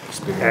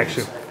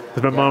action.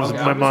 Because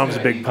my mom's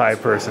a big pie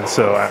person,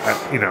 so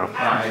I you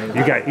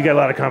got a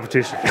lot of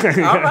competition.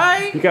 all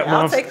right. You got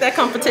I'll moms. take that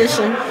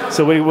competition.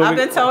 So what I've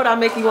been told I'll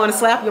make you want to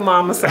slap your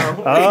mama, so.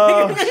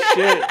 Oh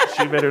shit!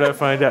 She better not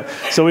find out.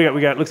 So we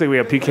got. Looks like we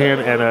got pecan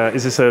and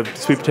is this a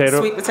sweet potato?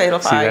 Sweet potato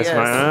See, pie, that's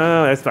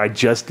yes. I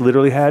just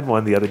literally had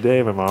one the other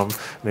day. My mom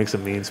makes a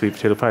mean sweet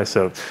potato pie.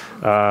 So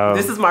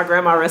This is my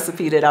grandma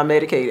recipe that I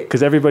medicated.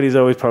 because everybody's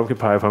always pumpkin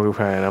pie,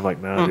 and I'm like,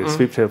 no, dude,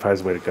 sweet potato pie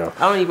is the way to go.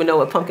 I don't even know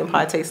what pumpkin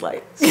pie tastes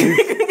like.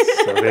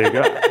 So there you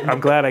go. I'm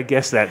glad I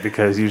guessed that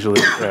because usually.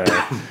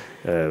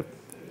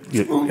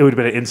 It would have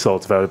been an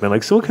insult if I would have been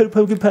like, "So what kind of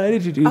pumpkin pie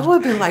did you do?" I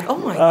would have been like, oh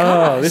my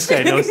Oh, gosh.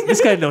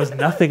 this guy knows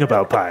nothing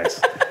about pies.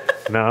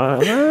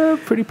 No,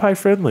 pretty pie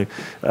friendly.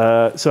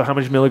 So how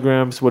much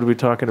milligrams? What are we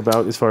talking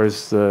about as far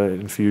as the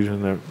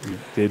infusion that you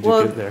did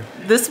Well, get there?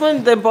 this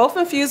one, they're both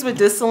infused with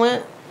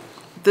distillate.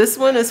 This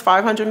one is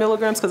 500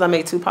 milligrams because I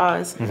made 2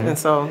 pies. Mm-hmm. And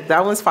so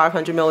that one's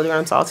 500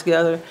 milligrams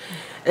altogether.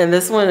 And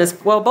this one is,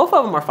 well, both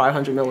of them are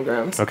 500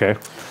 milligrams. Okay.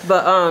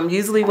 But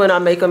usually when I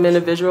make them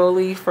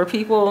individually for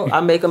people,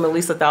 I make them at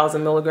least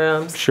 1,000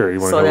 milligrams. Sure, you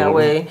want so to that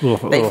way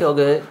they feel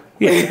good.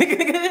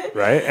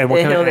 Right. And what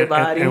They kind heal of their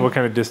body. and what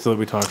kind of distillate are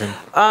we talking?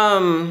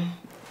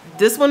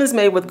 This one is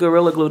made with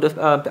Gorilla Glue.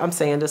 I'm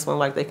saying this one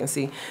like they can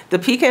see. The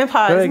pecan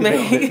pie is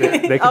made.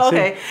 They can Oh, see.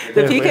 okay.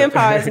 The pecan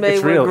pie is made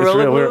It's with real. Gorilla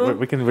It's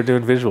real. Glue. We're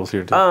doing visuals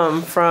here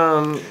too.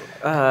 From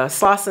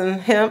Slauson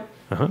Hemp.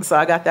 Uh-huh. So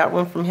I got that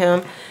one from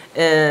him.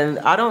 And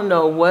I don't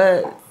know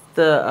what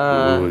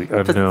the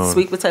unknown.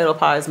 sweet potato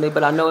pie is made,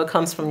 but I know it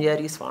comes from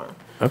Yeti's farm.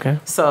 Okay.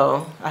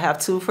 So I have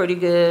 2 pretty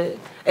good.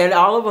 And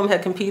all of them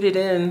had competed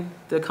in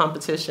the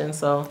competition.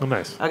 So Oh,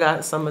 nice. I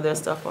got some of their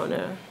stuff on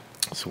there.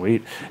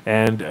 Sweet.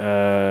 And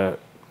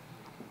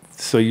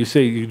So you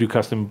say you do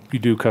custom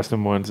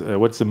ones.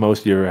 What's the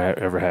most you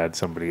ever had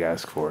somebody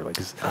ask for? Like,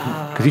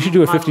 because you should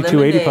do a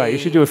 5280 pie. You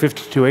should do a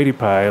 5280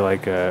 pie,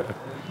 like a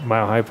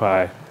Mile High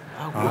pie.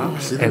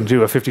 And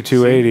do a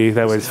 5280.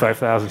 That way it's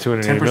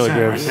 5,280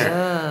 milligrams.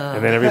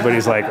 And then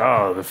everybody's like,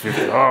 oh,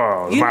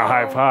 the Mile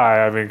High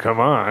pie. I mean, come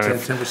on.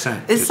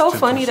 10%. It's so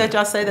funny that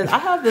y'all say that. I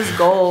have this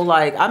goal,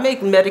 like, I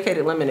make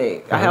medicated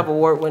lemonade. I have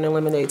award-winning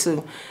lemonade,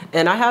 too.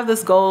 And I have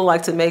this goal,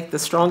 like, to make the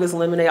strongest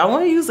lemonade. I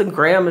want to use a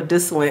gram of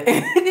distillate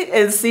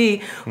and see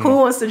who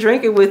wants to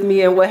drink it with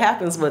me and what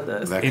happens with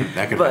us. That could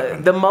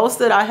happen. The most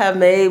that I have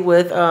made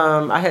with,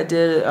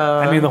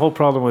 I mean, the whole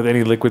problem with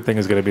any liquid thing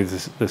is going to be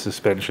the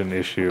suspension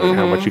issue and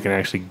how much you can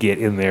actually get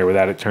in there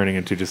without it turning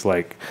into just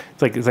like,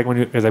 it's like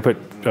when as I put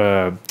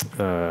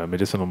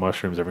medicinal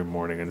mushrooms every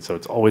morning, and so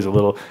it's always a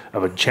little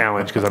of a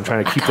challenge because I'm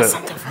trying to keep that.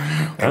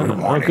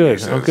 Oh,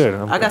 good.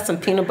 I got some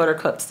peanut butter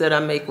cups that I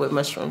make with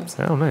mushrooms.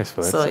 Oh, nice.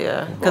 So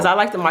yeah, because I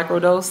like the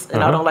microdose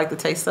and I don't like the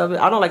taste of it.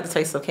 I don't like the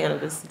taste of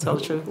cannabis, to tell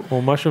the truth.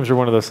 Well, mushrooms are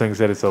one of those things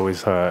that it's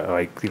always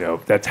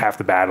that's half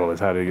the battle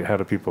is how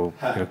do people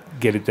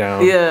get it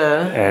down.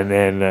 Yeah. And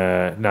then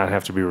not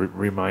have to be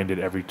reminded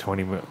every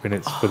 20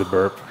 minutes for the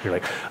burp. You're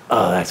like,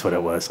 oh, that's what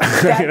it was.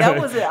 That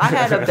was it. I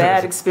had a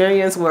bad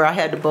experience where I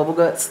had the bubble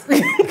guts.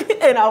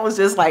 And I was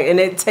just like, and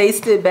it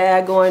tasted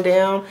bad going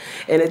down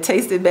and it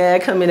tasted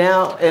bad coming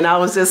out. And I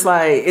was just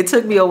like, it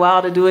took me a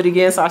while to do it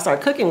again. So I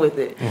started cooking with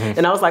it.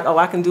 And I was like, oh,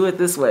 I can do it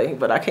this way,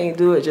 but I can't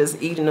do it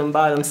just eating them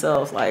by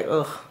themselves. Like,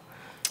 ugh.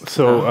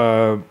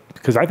 So,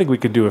 because I think we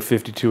could do a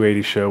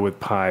 5280 show with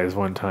pies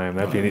one time.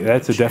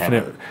 That's a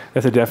definite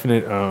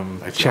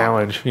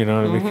challenge. You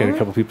know, we get a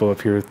couple people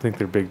up here who think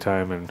they're big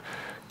time and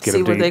get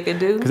see what they can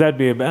do. Because that'd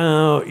be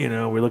about,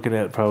 we're looking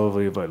at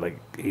probably about like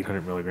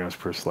 800 milligrams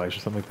per slice or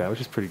something like that, which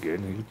is pretty good.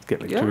 And you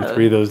get like 2 or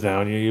 3 of those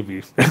down, you'd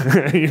be.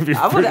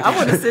 I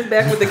want to sit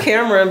back with the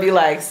camera and be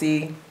like,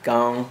 see,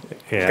 gone.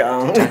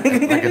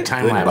 Like a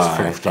time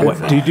lapse.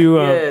 What do you do?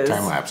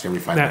 Time lapse every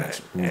 5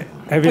 minutes.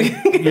 Have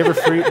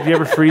you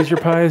ever freeze your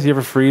pies? You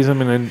ever freeze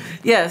them and then?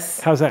 Yes.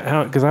 How's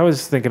that? Because I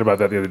was thinking about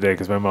that the other day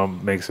because my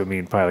mom makes a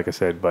mean pie, like I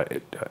said,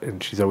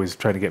 and she's always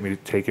trying to get me to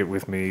take it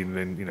with me, and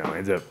then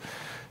ends up.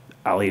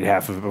 I'll eat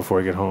half of it before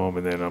I get home,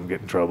 and then I'm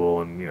getting in trouble,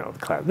 and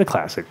the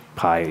classic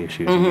pie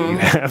issues you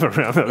have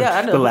around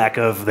the lack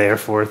of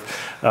therefore.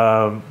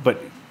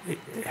 But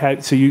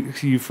so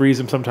you freeze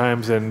them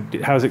sometimes, and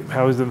how is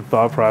the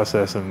thaw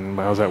process, and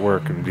how's that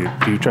work? And do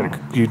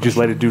you just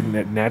let it do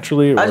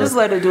naturally? Or? I just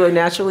let it do it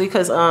naturally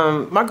because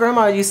my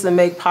grandma used to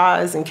make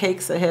pies and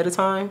cakes ahead of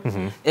time,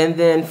 and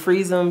then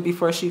freeze them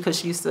because she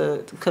used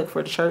to cook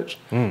for the church,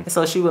 and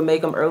so she would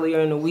make them earlier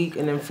in the week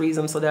and then freeze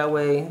them so that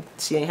way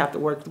she ain't have to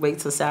wait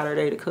till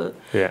Saturday to cook.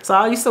 Yeah. So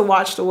I used to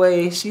watch the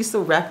way she used to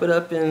wrap it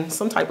up in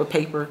some type of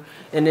paper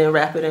and then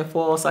wrap it in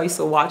foil. So I used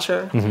to watch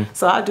her.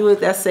 So I do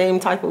it that same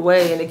type of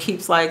way, and it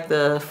keeps like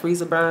the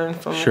freezer burn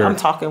from. Sure. I'm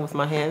talking with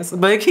my hands,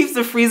 but it keeps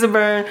the freezer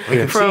burn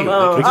from.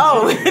 It's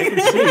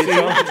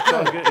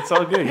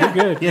all good. You're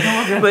good.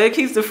 But it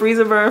keeps the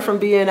freezer burn from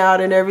being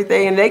out and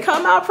everything, and they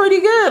come out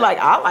pretty good. Like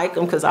I like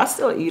them because I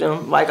still eat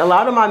them. Like a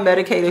lot of my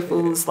medicated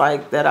foods,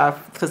 like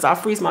that, because I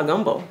freeze my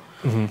gumbo.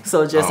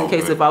 So just in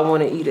case if I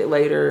want to eat it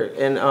later,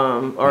 and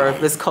or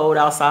if it's cold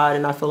outside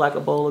and I feel like a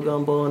bowl of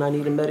gumbo and I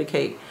need to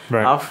medicate,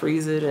 I'll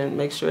freeze it and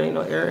make sure ain't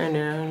no air in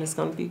there, and it's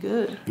gonna be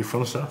good. You're from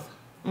the South?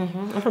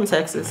 I'm from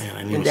Texas,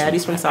 Man, and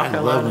Daddy's from South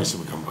Carolina. I love me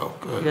some gumbo.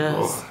 Good. Yes.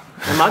 Lord.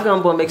 And my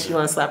gumbo makes you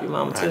want to slap your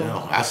mama too. I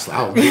know.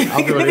 I'll do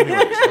it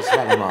anyways. I'll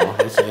slap my mama.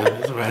 It's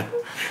all right.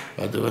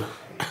 I'll do it.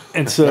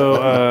 And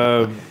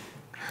so,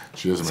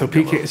 she doesn't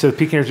make gumbo. So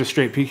pecan is just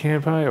straight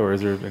pecan pie, or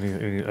is there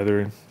any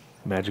other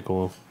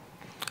magical?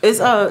 It's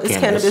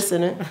cannabis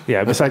in it.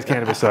 Yeah, besides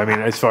cannabis. So I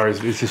mean, as far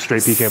as it's just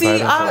straight pecan pie.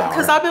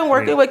 Because I've been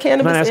working with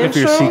cannabis and shrooms. I'm not asking for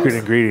your secret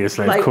ingredients,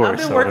 of course. I've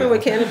been working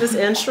with cannabis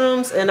and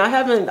shrooms, and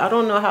I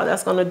don't know how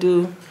that's gonna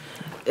do.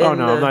 I'm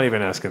not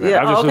even asking that.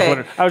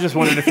 Yeah, I was just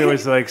wondering if it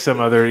was like some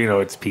other,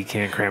 it's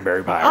pecan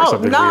cranberry pie or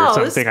something weird,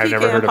 something I've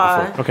never heard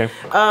of before. Okay.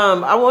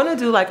 I want to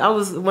do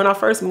when I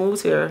first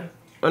moved here.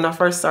 When I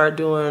first started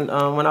doing,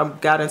 when I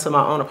got into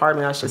my own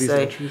apartment, I should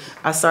say,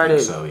 I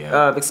started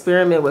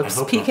experiment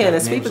with pecan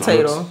and sweet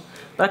potato.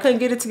 But I couldn't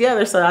get it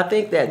together, so I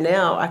think that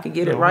now I can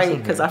get it right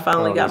because I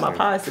finally got my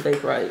pies to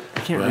bake right.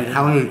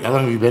 How long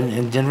have you been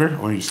in Denver?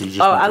 Or you just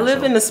I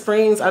live in the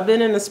Springs. I've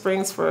been in the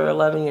Springs for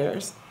 11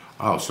 years.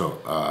 Oh, so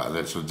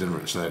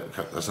Denver. So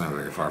that's not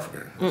very far from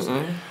here.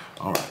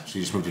 All right. So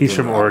you just moved to He's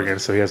Denver. from Oregon,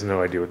 so he has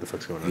no idea what the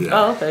fuck's going on. Yeah.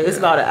 Oh, okay. It's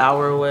about an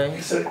hour away.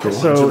 Cool.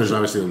 So there's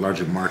obviously a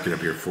larger market up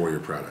here for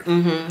your product.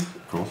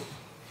 Cool.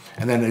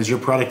 And then is your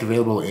product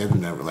available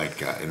in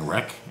rec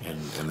in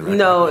the rec?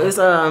 No, it's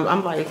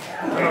I'm like,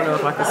 I don't know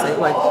if I can say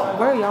like,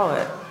 where are y'all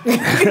at?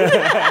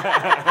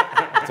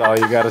 That's all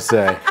you gotta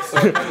say.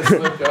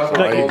 That's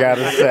all you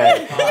gotta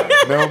say.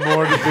 No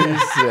more to be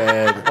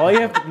said. All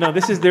you have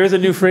there is a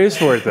new phrase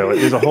for it though.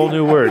 There's a whole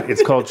new word.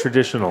 It's called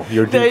traditional.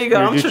 There you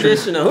go. I'm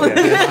traditional.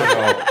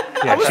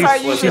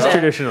 she's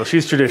traditional.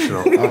 She's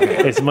traditional.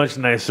 It's a much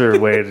nicer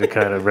way to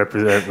kind of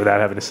represent without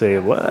having to say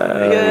what.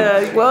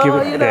 Yeah,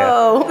 well, you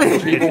know.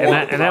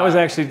 And that was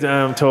actually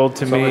told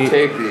to me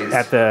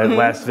at the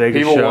Las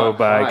Vegas show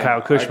by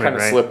Kyle Cushman, I kind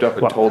of slipped up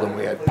and told him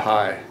we had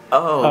pie.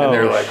 And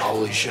they're like,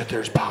 holy shit,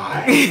 there's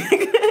pie.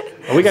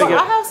 We gotta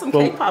I have some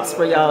cake pops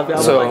for y'all if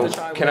y'all would like to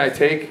try one. Can I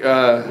take...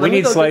 we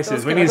need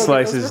slices. We need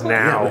slices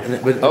now.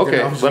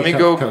 Okay, let me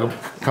go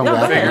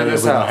figure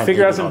this out.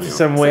 Figure out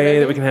some way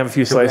that we can have a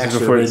few slices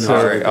before it's...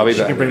 All right, I'll be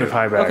back. She can bring the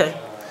pie back. Okay.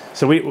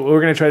 So what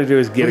we're going to try to do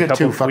is get a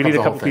couple... We need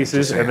a couple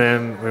pieces, and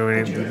then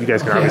you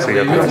guys can obviously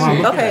get those.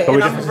 Okay,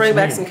 and I'm going to bring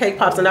back some cake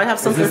pops, and I have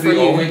something for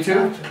you. Is this the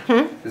only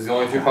two? Is the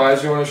only two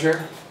pies you want to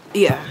share?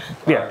 Yeah.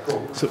 Yeah.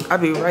 So I'll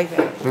be right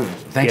back.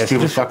 Thanks,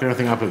 Steve, for fucking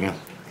everything up again.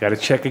 Got to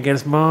check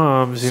against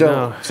moms, you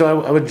know.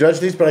 So I would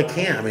judge these, but I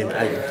can't. I mean,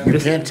 you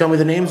can't tell me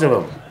the names of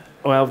them.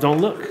 Well, don't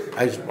look.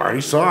 I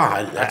already saw.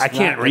 I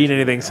can't read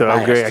anything, so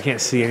I'm great. I can't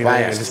see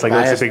anything. It's just like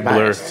it's a big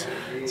blur.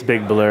 It's a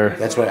big blur.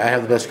 That's why I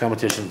have the best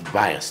competition.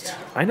 Biased.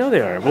 I know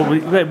they are.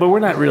 Well, but we're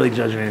not really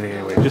judging anything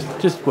anyway.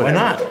 Just whatever.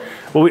 Why not?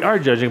 Well, we are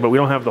judging, but we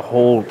don't have the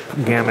whole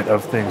gamut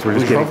of things. We're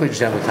just hopefully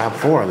just have the top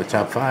 4 or the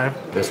top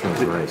 5. This one's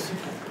nice.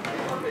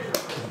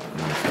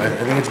 I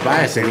think it's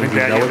biased. You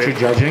know what you're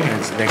judging,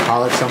 and they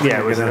call it something.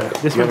 Yeah,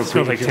 this one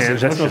smells like tan.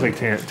 That smells like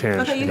tan.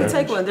 Okay, you can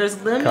take one.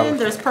 There's lemon,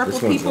 there's purple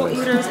people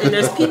eaters, and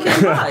there's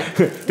pecan pie.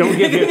 Don't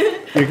give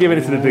it. You're giving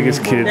it to the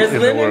biggest kid there's in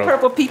the world. There's lemon,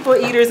 purple people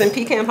eaters, and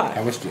pecan pie.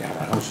 How much do you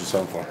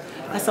sell them for?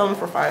 I sell them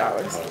for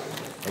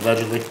 $5.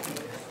 Allegedly.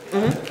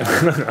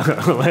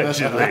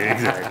 Allegedly,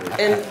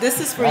 exactly. And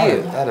this is for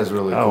you. That is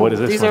really cool. Oh, what is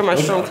this? These are my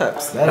shroom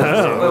cups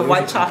with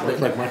white chocolate.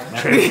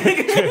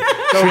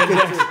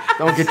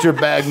 Don't get your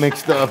bag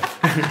mixed up.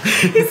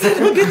 He said,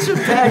 "Don't get your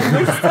bag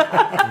mixed up."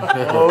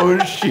 Oh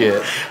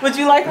shit! Would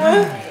you like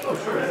one?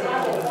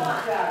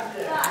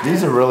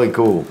 These are really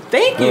cool.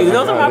 Thank you.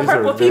 Those are my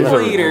purple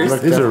people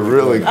eaters. These are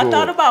really cool. I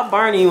thought about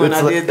Barney when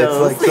I did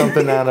those. It's like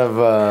something out of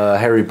a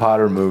Harry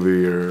Potter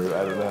movie, or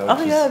I don't know.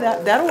 Oh yeah,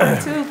 that'll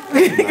work too.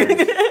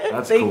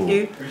 That's Thank cool.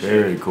 you.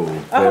 Very cool.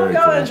 I hope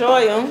y'all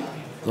enjoy them.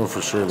 Oh,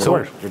 for sure.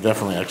 They're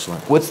definitely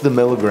excellent. What's the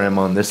milligram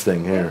on this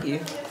thing here? Thank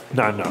you.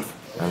 Not enough.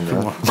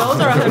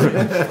 Those are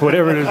 100.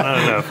 Whatever it is, not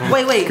enough.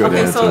 Wait. Good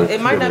okay, answer. so it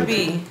might not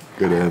be.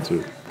 Good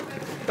answer.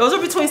 Those are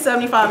between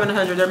 75 and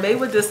 100. They're made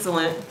with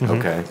distillate.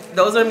 Okay.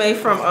 Those are made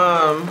from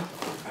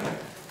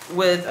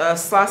with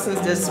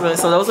Slosson's distillate.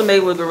 So those are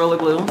made with Gorilla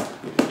Glue.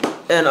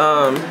 And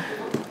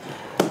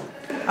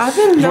I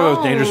didn't know. One of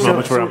those dangerous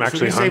moments where I'm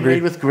actually hungry.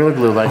 Made with Gorilla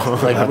Glue, like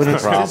when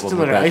it's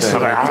distillate or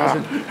isolate.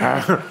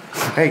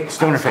 Hey,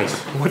 stoner face.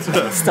 What's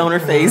that? Stoner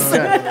face.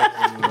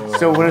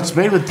 So when it's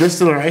made with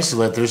distillate or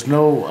isolate, there's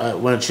no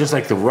when it's just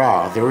like the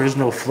raw, there is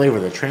no flavor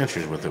that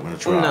transfers with it when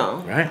it's raw.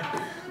 No. Right?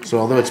 So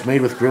although it's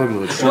made with Gorilla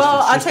Glue, it's just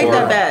I take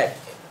that back.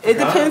 It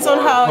depends on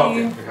how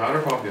you.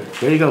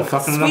 There you go,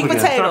 fucking it up Sweet again.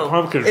 potato.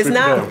 It's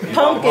not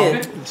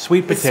pumpkin.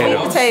 Sweet potato.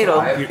 Sweet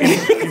potato.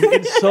 You're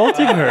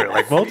insulting her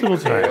like multiple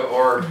times.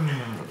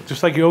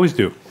 Just like you always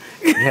do.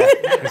 Yeah.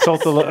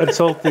 Insult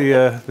the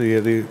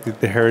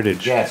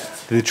heritage.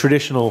 Yes. The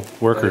traditional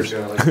workers.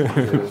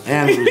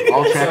 And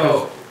all track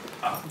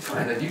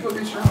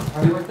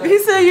He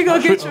said you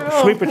go get your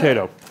own. Sweet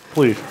potato,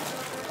 please.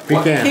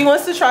 Pecan. He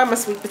wants to try my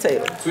sweet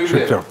potato. Sweet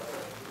potato.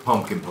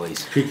 Pumpkin,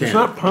 please. Pecan. It's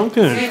not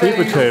pumpkin, it's sweet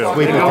potato.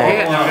 Sweet potato.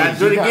 Now, guys,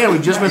 do it again. We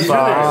just went through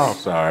Oh, this.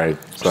 sorry.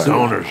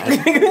 Stoners.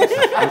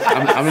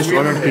 I'm just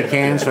ordering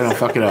pecan so I don't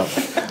fuck it up.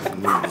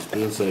 Just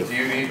being safe. Do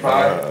you need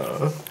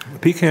pie?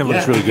 Pecan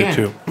looks really good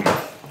too.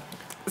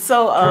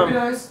 So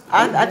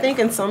I think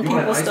in some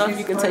people's stuff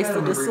you can taste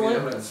the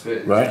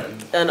distillate. Right.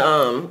 And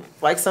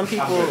like some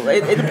people,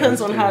 it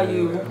depends on how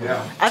you.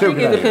 I think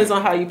it depends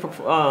on how you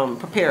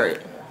prepare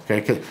it.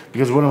 Okay,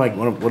 because one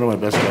of my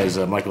best guys,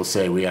 Michael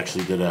Say, we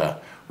actually did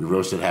we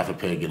roasted half a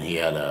pig and he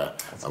had a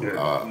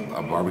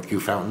barbecue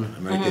fountain,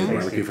 a medicated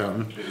barbecue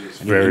fountain. And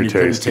Very you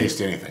couldn't tasty.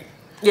 taste anything.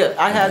 Yeah,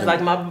 I had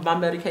like my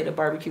medicated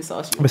barbecue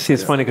sauce. But see,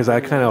 it's funny because I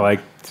kind of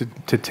like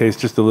to taste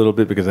just a little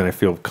bit because then I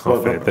feel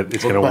confident that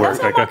it's going to work. That's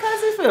how my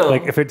cousin feel.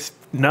 Like if it's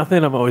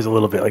nothing, I'm always a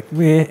little bit like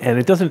meh, and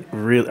it doesn't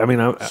really. I mean,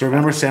 So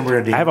remember San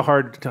Bernardino? I have a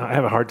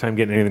hard time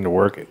getting anything to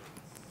work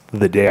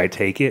the day I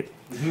take it.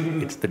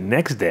 It's the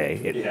next day.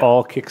 It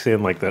all kicks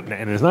in like that,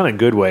 and it's not in a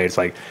good way. It's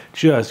like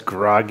just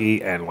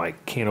groggy and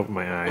like can't open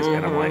my eyes,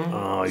 and I'm like,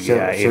 oh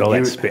yeah, I ate all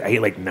that. I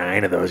ate like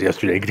 9 of those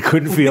yesterday.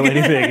 Couldn't feel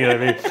anything. You know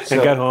what I mean?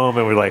 And got home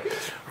and we're like,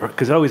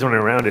 because I always when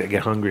I'm around it, I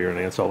get hungrier, and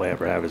that's all I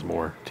ever have is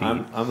more to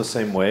eat. I'm the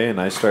same way, and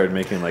I started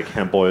making like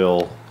hemp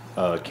oil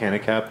canna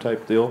cap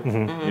type deal. You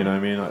know what I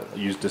mean? I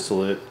use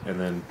distillate and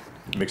then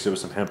mix it with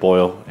some hemp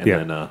oil, and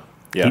then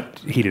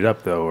heat it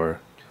up though, or.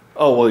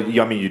 Oh well,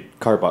 I mean you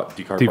decarbonize.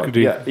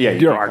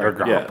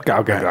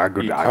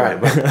 All right,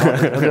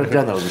 but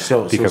done though.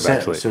 So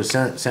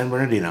San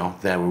Bernardino,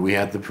 that where we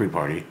had the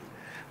pre-party,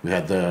 we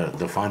had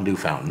the fondue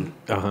fountain,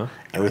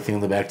 everything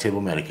on the back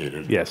table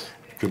medicated. Yes,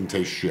 couldn't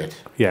taste shit.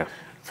 Yeah,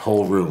 the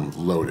whole room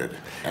loaded,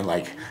 and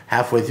like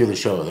halfway through the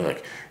show, they're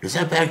like, "Is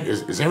that back?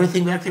 Is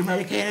everything back there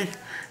medicated?"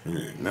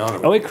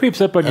 No. Oh, it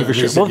creeps up on you for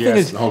sure. Well, the thing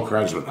is, the whole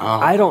crowd went,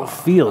 I don't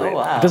feel it.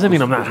 wow. It doesn't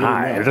mean I'm not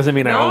high. It doesn't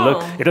mean I don't No.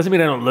 look. It doesn't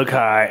mean I don't look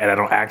high and I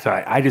don't act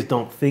high. I just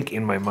don't think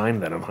in my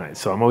mind that I'm high.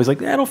 So I'm always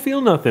like, I don't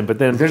feel nothing. But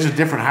then There's a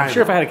different high. I'm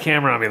sure if I had a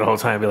camera on me the whole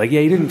time, I'd be like,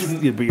 yeah, you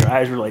didn't. But your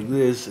eyes were like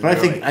this. But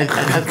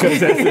I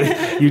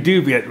think You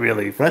do get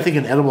really. But I think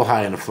an edible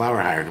high and a flower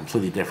high are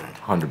completely different.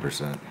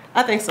 100%.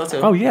 I think so too.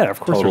 Oh yeah,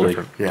 of course Totally.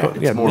 they're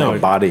different. Yeah, It's more no, of a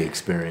body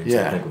experience.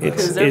 Yeah. I think, with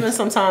Because that. there's been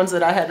some times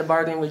that I had to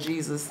bargain with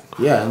Jesus.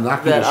 Yeah, and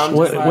not That I'm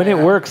just when it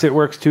works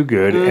too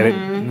good,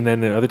 Mm-hmm. and then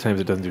the other times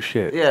it doesn't do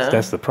shit. Yeah.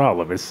 That's the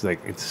problem. It's like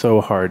it's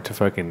so hard to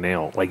fucking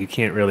nail. Like you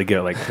can't really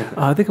get like, oh,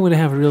 I think I'm gonna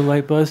have a real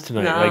light buzz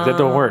tonight. Like that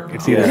don't work.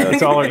 It's either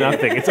it's all or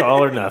nothing. It's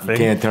all or nothing.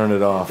 Can't turn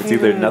it off. It's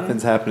either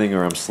nothing's happening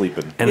or I'm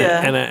sleeping. And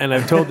Yeah. and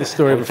I've told this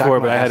story before,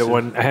 but I had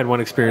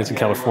one experience in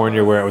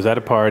California where I was at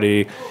a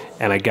party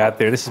and I got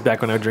there. This is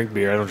back when I would drink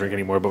beer. I don't drink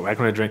anymore, but back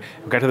when I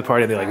got to the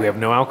party and they're like, we have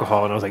no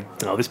alcohol, and I was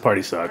like, no, this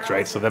party sucks,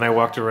 right? So then I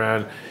walked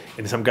around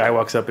and some guy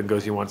walks up and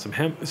goes, you want some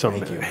hemp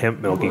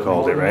milk? He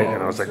called it, right?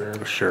 And I was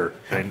like, sure.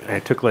 And I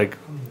took like,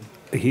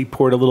 he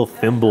poured a little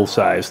thimble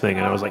size thing,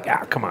 and I was like,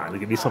 come on,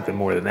 give me something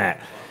more than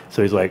that.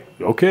 So he's like,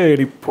 okay, and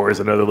he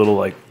pours another little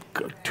like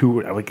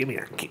two. I'm like, give me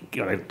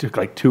a. I took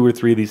like 2 or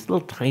 3 of these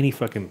little tiny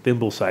fucking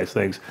thimble size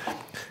things.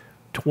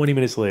 20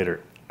 minutes later,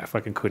 I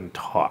fucking couldn't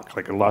talk.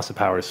 Like I lost the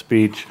power of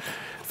speech.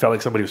 Felt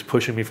like somebody was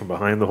pushing me from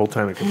behind the whole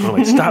time. I'm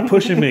like, stop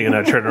pushing me. And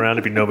I'd turn around,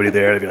 there'd be nobody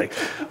there. I'd be like,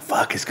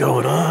 fuck is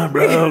going on,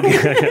 bro?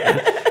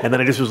 And then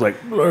I just was like,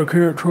 I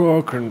can't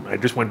talk. And I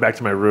just went back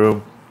to my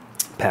room,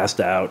 passed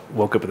out,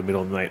 woke up in the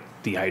middle of the night,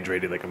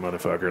 dehydrated like a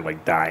motherfucker,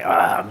 like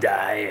I'm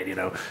dying, you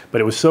know.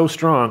 But it was so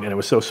strong and it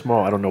was so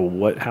small. I don't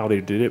know how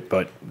they did it,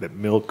 but that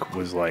milk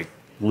was like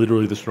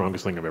literally the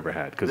strongest thing I've ever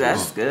had.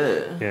 That's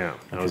good. Yeah.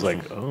 And I was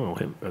like,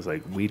 I was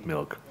like, wheat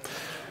milk.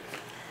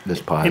 This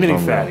pie. Anything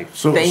fatty.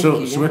 So Thank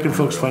you. where can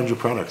folks find your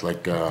product?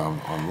 Like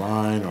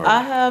online or?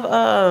 I have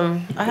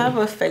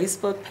a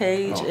Facebook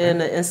page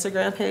and an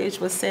Instagram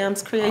page with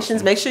Sam's Creations.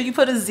 Awesome. Make sure you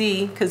put a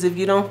Z, because if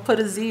you don't put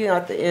a Z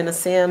at the end of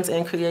Sam's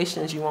and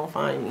Creations, you won't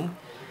find me.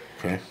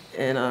 Okay.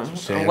 And I'm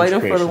Sam's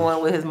waiting for the Creations.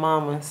 one with his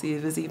mama. See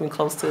if it's even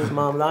close to his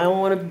mama. I don't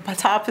want to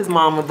top his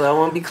mama, but I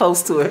want to be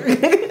close to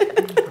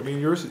her. I mean,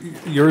 yours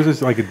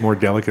is like more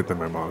delicate than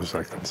my mom's,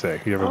 I can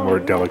say. You have a more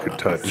delicate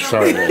touch. I'm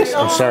sorry, Ace.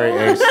 I'm sorry,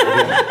 Ace.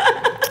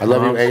 I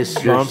love you,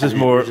 Ace. Mom's is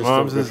more.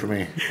 Mom's good is for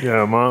me.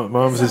 Yeah,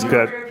 mom's has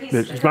got.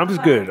 Mom's is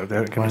good.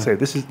 Can I say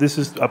this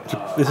is up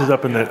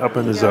in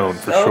the zone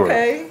for sure.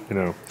 Okay. You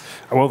know,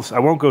 I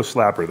won't go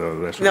slap her though.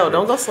 That's for No, sure.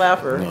 don't go slap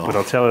her. No. But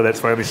I'll tell her that's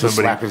finally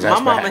somebody. Slap his My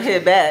ass mama back.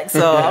 hit back,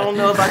 so I don't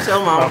know about your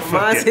mama.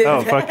 Mine's hit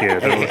back. Fuck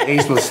yeah.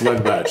 Ace was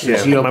slug back.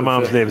 Yeah, my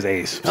mom's name is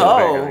Ace. So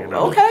Oh, you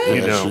know,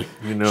 okay.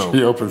 You know.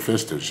 She open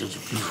fisted. She's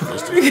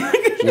fisted.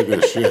 She's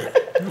good as shit.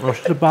 Well,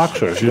 she's a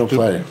boxer. She don't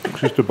play.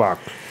 She's a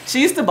box.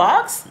 She used to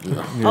box?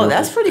 Oh,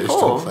 that's pretty Ace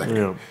cool. don't play.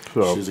 Yeah.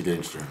 So She's a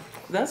gangster.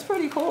 That's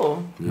pretty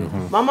cool.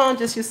 My mom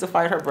just used to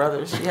fight her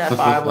brothers. She had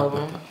 5 of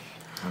them.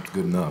 That's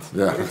good enough.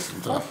 Yeah, that's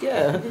tough.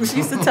 Yeah, she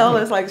used to tell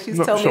us, like, she used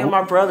to tell me so- and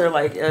my brother,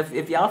 like,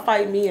 if y'all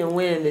fight me and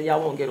win, then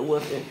y'all won't get a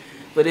whooping.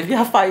 But if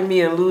y'all fight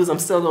me and lose, I'm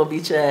still gonna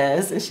beat your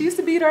ass. And she used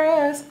to beat her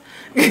ass.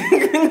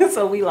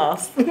 So we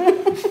lost.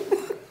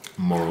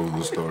 Moral of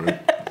the story.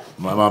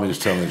 My mom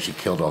used to tell me that she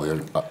killed all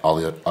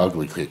the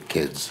ugly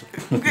kids.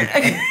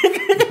 I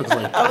was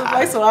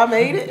like, so I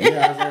made it?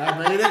 Yeah, I was like, I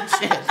made it.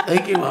 Shit.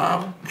 Thank you,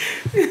 Mom.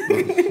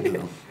 You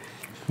know.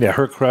 yeah,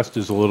 her crust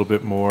is a little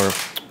bit more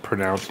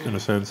pronounced in a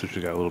sense. So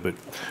she got a little bit.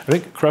 I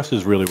think crust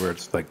is really where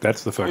it's like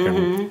that's the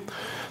fucking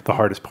the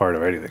hardest part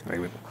of anything.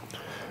 Like,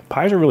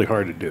 pies are really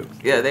hard to do.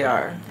 Yeah, they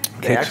are.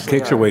 They Cakes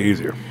actually are way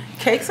easier.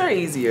 Cakes are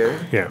easier.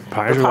 Yeah,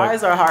 pies The are like,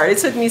 pies are hard. It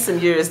took me some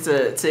years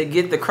to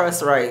get the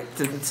crust right,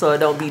 so it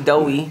don't be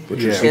doughy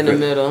What's your in the secret?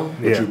 middle.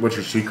 What's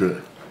your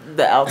secret?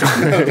 The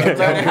altitude.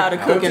 Learning how to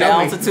cook in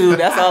altitude.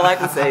 That's all I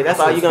can say. That's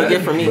all you're going to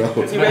get from me.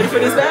 You ready for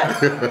this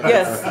back?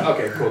 Yes.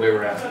 Okay, cool. They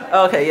were asking.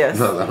 Okay, yes.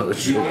 No,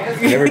 it's true.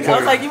 I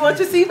was like, you want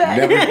your seat back?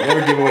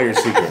 Never give away your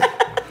secret.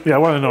 yeah, I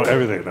want to know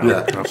everything now.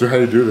 Yeah. So how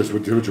do you do this?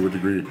 What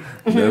degree?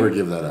 Never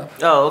give that up.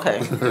 Oh, okay.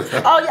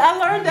 Oh, yeah, I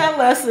learned that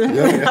lesson.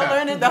 I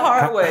learned it the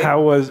hard way. How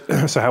was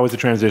the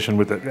transition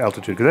with the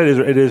altitude? Because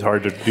it is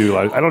hard to do.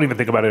 Like, I don't even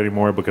think about it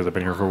anymore because I've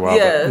been here for a while.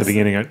 But in Yes. the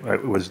beginning,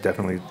 it was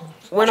definitely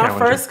When I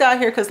challenging. first got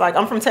here, because like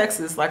I'm from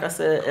Texas, like I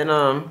said,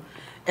 and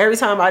every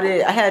time I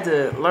had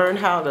to learn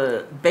how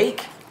to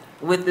bake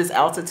with this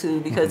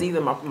altitude because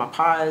either my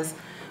pies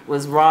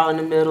was raw in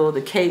the middle,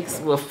 the cakes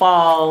would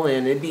fall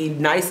and it'd be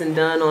nice and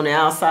done on the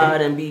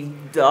outside and be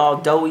all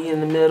doughy in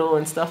the middle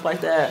and stuff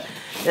like that.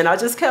 And I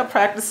just kept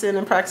practicing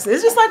and practicing.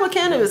 It's just like with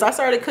cannabis. I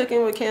started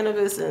cooking with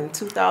cannabis in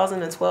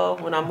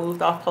 2012 when I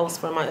moved off post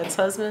from my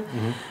ex-husband.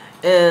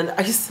 And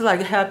I used to like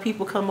have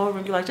people come over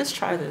and be like, just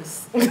try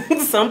this.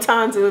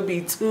 Sometimes it would be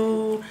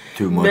too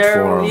much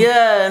for 'em.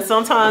 Yeah, and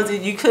sometimes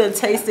you couldn't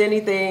taste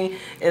anything.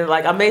 And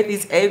like I made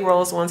these egg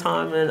rolls one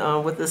time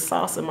and with this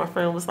sauce, and my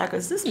friend was like,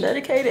 is this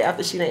medicated?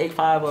 After she done ate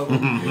 5 of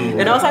them.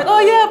 And I was like, oh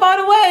yeah, by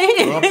the way.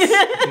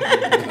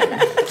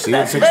 See you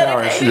in 6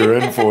 hours. You're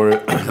in for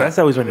it. That's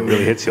always when it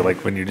really hits you,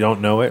 like when you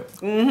don't know it.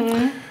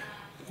 Mm-hmm.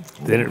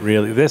 Then it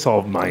really, that's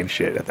all mind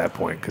shit at that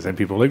point, because then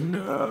people are like,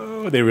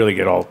 no, they really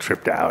get all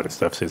tripped out and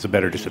stuff. So it's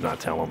better just to not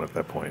tell them at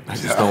that point. I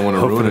just don't want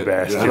to Hope for ruin the it.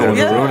 best, I you don't want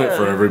know? to ruin it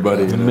for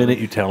everybody. The minute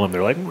you tell them,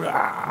 they're like,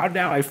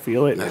 now I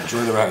feel it.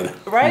 Enjoy the ride.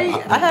 Right?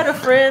 I had a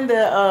friend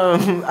that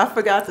I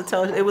forgot to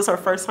tell her, it was her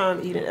first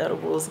time eating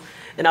edibles.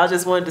 And I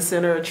just wanted to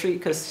send her a treat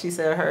because she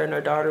said her and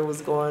her daughter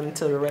was going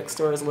to the rec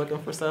stores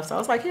looking for stuff. So I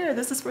was like, here,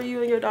 this is for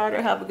you and your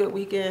daughter. Have a good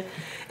weekend.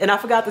 And I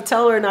forgot to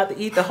tell her not to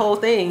eat the whole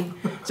thing,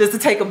 just to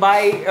take a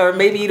bite or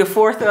maybe eat a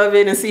fourth of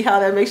it and see how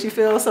that makes you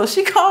feel. So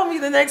she called me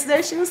the next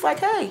day. She was like,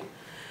 hey,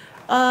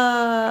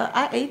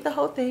 I ate the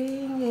whole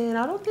thing and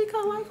I don't think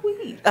I like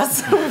weed. I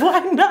said, why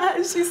not?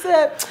 And she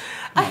said,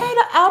 I had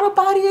an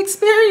out-of-body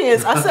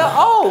experience. I said,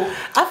 oh,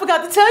 I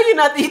forgot to tell you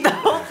not to eat the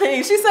whole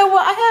thing. She said, well,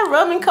 I had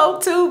rum and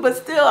Coke too, but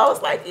still, I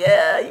was like,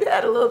 yeah, you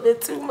had a little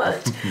bit too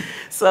much.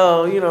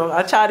 So, you know,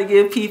 I try to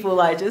give people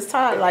like just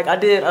time. Like I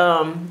did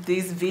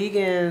these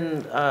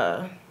vegan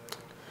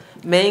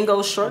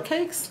mango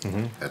shortcakes.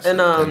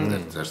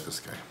 Mm-hmm. That's this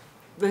guy.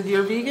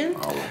 You're vegan?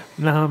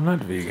 No, I'm not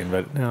vegan,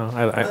 but no,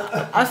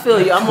 I feel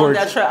you. I'm on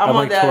that track. I'm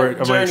on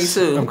that journey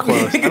too. I'm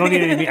close. I don't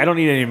eat any meat. I don't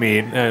eat any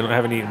meat. I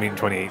haven't eaten meat in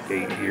 28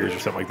 years or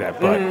something like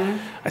that. But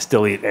I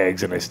still eat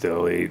eggs and I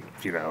still eat,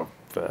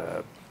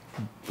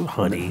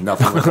 honey.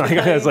 Nothing with like,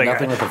 I was like,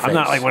 nothing with the I'm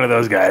not face. like one of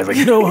those guys. Like,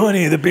 no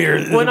honey, the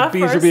bees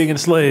are being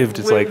enslaved.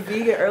 It's went like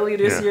vegan earlier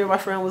this year. My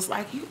friend was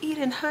like, "You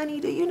eating honey?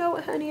 Do you know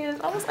what honey is?"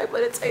 I was like,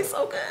 "But it tastes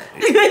so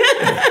good." you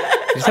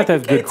just have to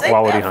have good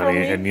quality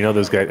honey, and you know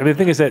those guys. I mean, the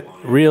thing is that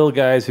real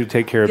guys who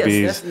take care of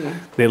bees, definitely.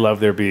 they love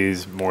their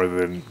bees more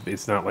than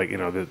it's not like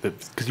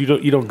because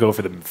you don't go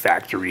for the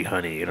factory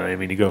honey. You know what I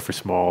mean? You go for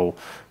small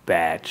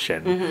batch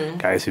and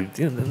guys who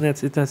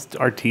that's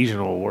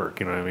artisanal work.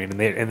 You know what I mean?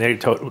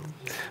 And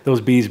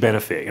those bees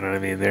benefit. You know what I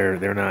mean?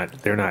 They're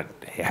not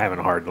having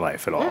a hard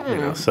life at all. You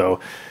know, so.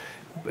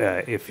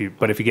 If you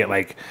get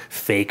like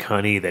fake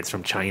honey that's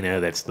from China,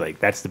 that's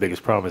the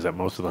biggest problem is that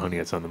most of the honey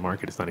that's on the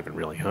market is not even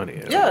really honey.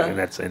 You know?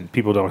 Yeah. And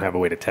people don't have a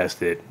way to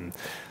test it. And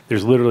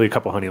there's literally a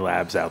couple honey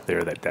labs out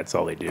there that's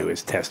all they do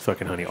is test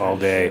fucking honey all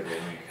day,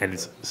 and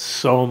it's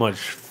so much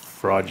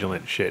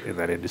fraudulent shit in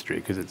that industry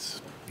because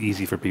it's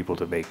easy for people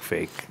to make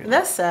fake. And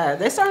that's sad.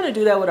 They're starting to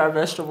do that with our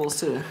vegetables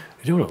too.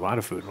 They're doing a lot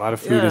of food. A lot of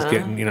food is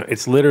getting,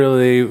 it's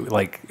literally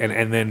like,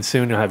 and then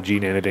soon you'll have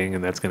gene editing,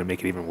 and that's going to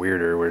make it even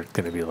weirder. Where it's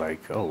going to be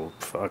like, oh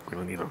fuck,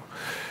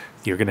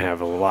 you're going to have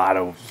a lot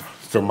of.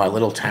 So my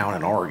little town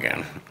in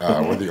Oregon,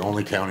 we're the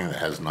only county that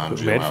has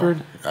non-GMO.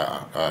 Medford?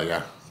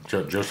 Yeah.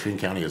 Josephine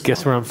County is.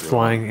 Guess where I'm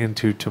flying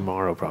into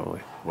tomorrow? Probably.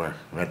 Where?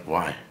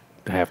 Why?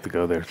 I have to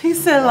go there. He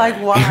said, like,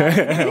 why?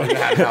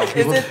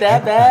 Is it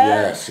that bad?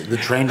 Yes. The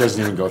train doesn't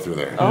even go through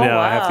there. Oh, no,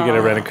 I have to get a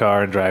wow. rent a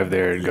car and drive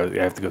there and go. I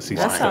have to go see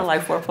That some sounds stuff.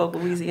 like Fort Polk,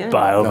 Louisiana.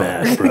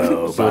 Biomass,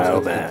 bro. So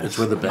Biomass. It's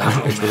where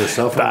the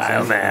cell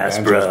phones Biomass,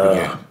 and bro.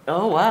 began.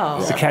 Oh, wow.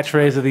 It's the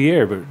catchphrase of the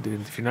year, but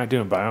if you're not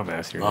doing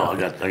biomass, you're Oh,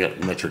 not. I got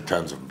metric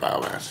tons of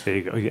biomass. There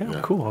you go. Yeah,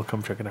 cool. I'll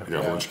come check it out. I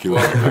got a bunch of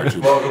kilos.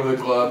 Welcome to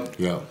the club.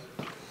 Yeah.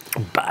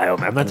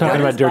 Biomass. I'm not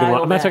talking about is dirty.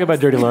 I'm not talking about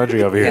dirty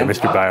laundry over here,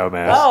 Mr.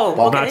 Biomass. Oh,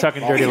 I'm not okay.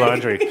 talking dirty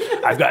laundry.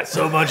 I've got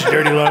so much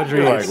dirty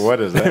laundry. Like,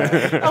 what is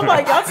that? I'm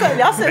like,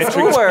 y'all said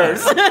school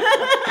words.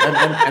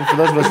 And for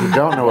those of us who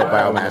don't know what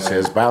biomass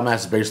is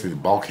basically the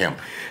bulk hemp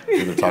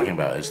that they're talking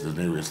about. It's the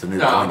new No,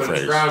 coin but it's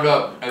phrase. ground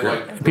up and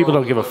like People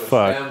don't give a the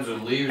fuck. stems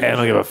and leaves I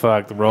don't give a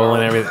fuck.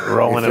 Rolling You it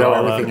throw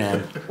all everything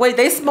up. in. Wait,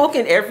 they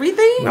smoking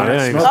everything? No,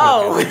 they ain't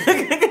Oh.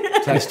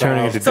 It's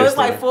turning into So it's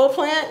like distillate. full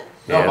plant?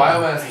 No, Yeah.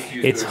 biomass is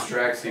used It's- to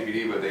extract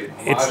CBD, but they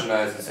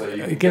homogenize it so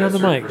you can Get on a the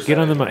certain mic. Get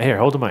on the percentage. mic. Here,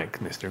 hold the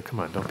mic, mister. Come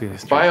on, don't be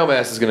this.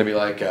 Biomass is going to be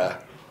like,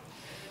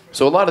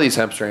 so a lot of these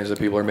hemp strains that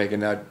people are making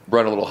now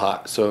run a little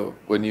hot. So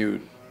if you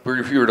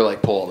were to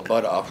like pull all the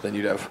bud off, then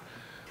you'd have,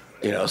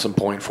 some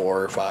 0.4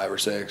 or 5 or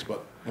 6.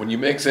 But when you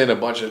mix in a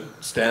bunch of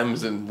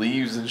stems and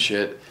leaves and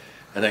shit,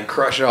 and then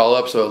crush it all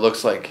up so it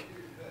looks like,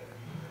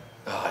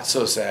 oh, it's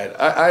so sad.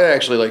 I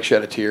actually like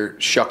shed a tear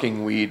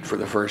shucking weed for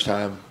the first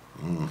time.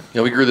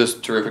 We grew this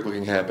terrific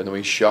looking hemp and then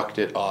we shucked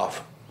it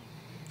off.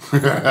 You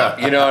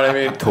know what I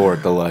mean?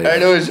 Toward the light. I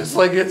know, it's just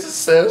like, it's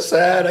so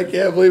sad. I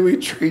can't believe we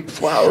treat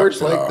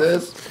flowers like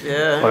this.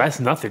 Yeah. Well, that's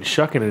nothing.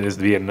 Shucking it is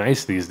being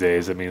nice these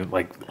days. I mean,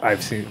 like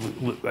I've seen.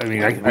 I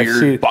mean, Like I weird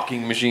see.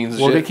 bucking machines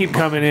and Well, they shit. keep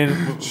coming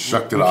in.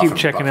 Shucked it We off keep in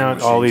checking bucking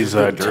out all machines.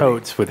 these It's dirty.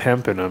 totes with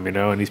hemp in them,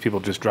 and these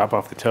people just drop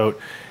off the tote,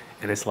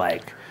 and it's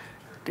like,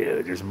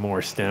 dude, there's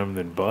more stem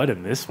than bud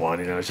in this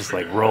one. It's just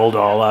like rolled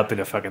all up in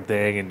a fucking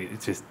thing, and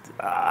it's just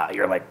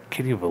you're like,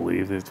 can you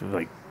believe this?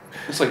 Like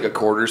It's like a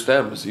quarter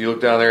stems. You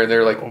look down there and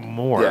they're like,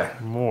 more.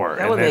 That And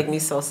would then- make me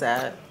so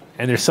sad.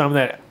 And there's some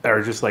that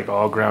are just like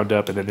all ground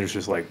up, and then there's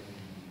just like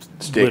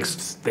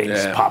sticks.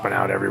 things Yeah. popping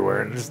out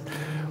everywhere, and just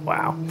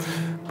wow.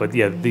 But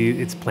yeah,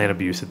 it's plant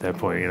abuse at that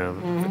point,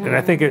 And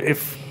I think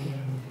if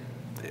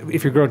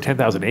you're growing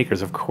 10,000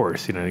 acres, of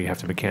course, you have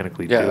to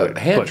mechanically do it.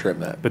 hand trim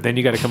that. But then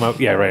you got to come up,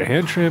 yeah, right,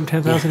 hand trim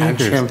 10,000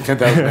 acres.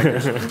 10,000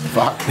 acres.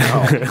 Fuck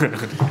no.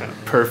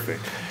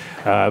 Perfect.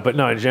 But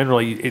no, in general,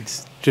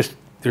 it's just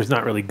there's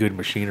not really good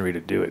machinery to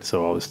do it.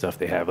 So all the stuff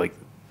they have, like,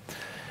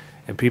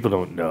 and people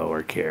don't know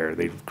or care.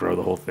 They grow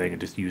the whole thing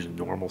and just use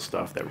normal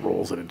stuff that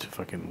rolls it into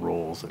fucking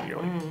rolls, and you're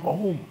like,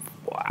 oh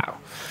wow.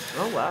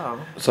 Oh wow.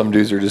 Some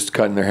dudes are just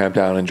cutting their hemp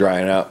down and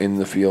drying out in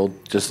the field,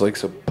 just like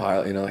some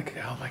pile. You know, like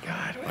oh my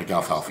god, Like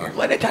alfalfa.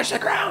 let it touch the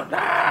ground.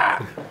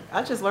 Ah!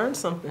 I just learned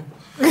something.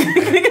 You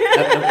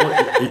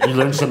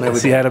learn something every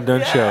It's the day. Adam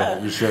Dunn Show.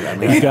 You should. I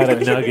mean, You got a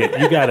nugget.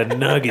 You got a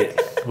nugget.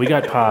 We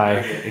got pie,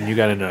 and you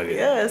got a nugget.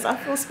 Yes, I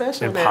feel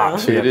special And now.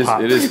 pops. It is.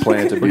 It is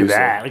plant Look abuse. at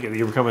that. Look at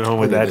you were coming home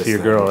with Look at that to this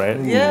your girl, thing.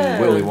 right? Yeah.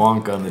 Willy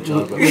Wonka on the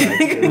chocolate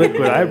factory. Look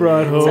what I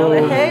brought Tell her,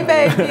 home. hey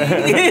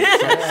baby.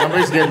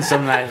 somebody's getting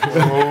some nice.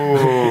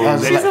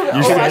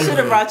 I should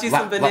have brought you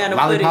some banana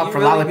pudding. lollipop You for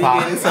really be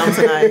lollipop. getting some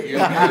tonight. Do you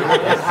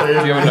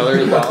have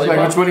another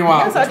lollipop? Which one do you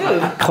want? Yes, I do.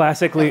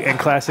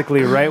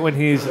 Classically, right when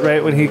he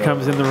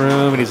comes in the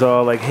room and he's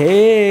all like,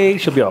 "Hey,"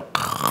 she'll be all,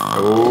 gone.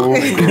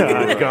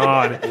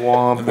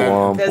 Womp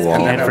womp That's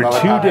womp. And for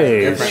 2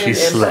 days, she And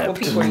slept.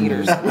 People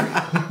eaters.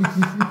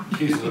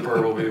 She's the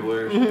purple people.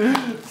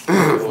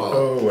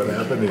 Oh, what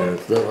happened here?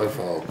 It's not my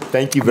fault.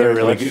 Thank you very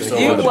much.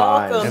 You're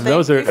welcome. And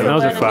those are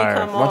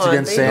fire. Once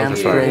again,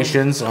 Sam's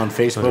Creations on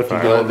Facebook. You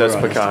go That's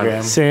over on pecan.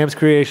 Instagram. Sam's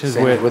Creations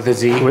with a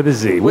Z. With a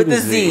Z. With the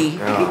Z.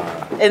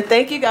 And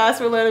thank you guys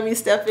for letting me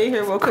step in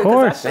here real quick.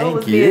 course. Because I sure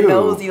was Thank being you.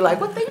 nosy, like,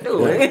 what they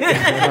doing?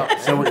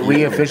 So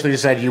we officially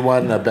decided you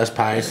won best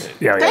pies.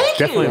 Yeah, Thank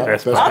definitely you.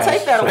 best I'll I'll pie.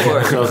 take that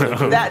award.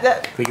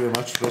 Thank you very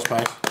much. Best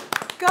pies.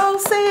 Go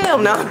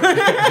Sam. No.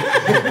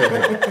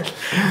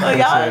 Well,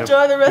 y'all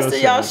enjoy the rest Go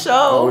of y'all Sam.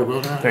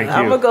 show. Thank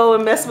I'm you. gonna go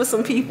and mess with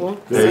some people.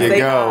 There you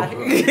go.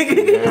 We're It's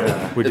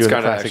doing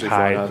kinda classic actually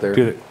high. fun out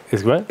there.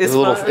 Is what? It's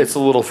fun. It's a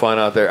little fun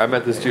out there. I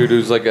met this dude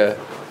who's like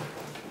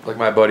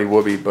my buddy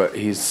Whoopi, but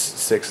he's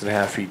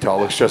 6.5 feet tall.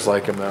 Looks just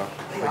like him though.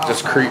 Like,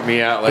 just creep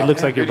me out. Like It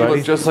looks like your he looks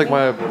buddy? just like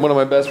one of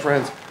my best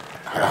friends.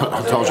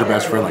 How tall is your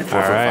best friend? Like 4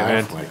 All foot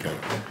right,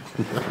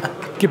 five?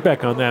 man. Get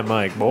back on that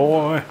mic,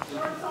 boy.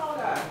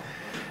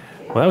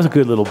 Well, that was a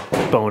good little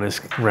bonus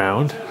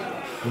round.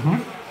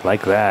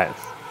 Like that.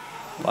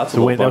 Lots So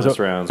of win- that was bonus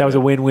a, rounds. That was a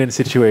win-win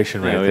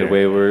situation right we there. had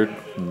Wayward.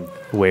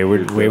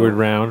 Wayward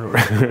round.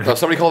 No,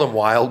 somebody called him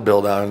Wild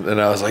Bill down, and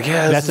I was like,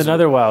 yeah, That's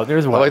another wild.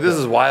 There's I'm wild. like, this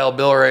is Wild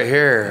Bill right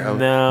here.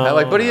 No. I'm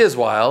like, but he is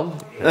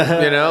wild. You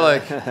know,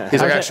 like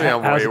he's like, actually,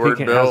 I'm how's the Wayward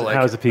pecan? Bill.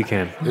 How's the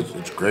pecan?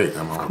 It's great.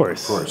 Of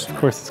course,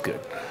 it's good.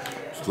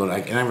 And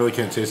I really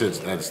can't taste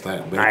it. That's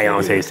that. I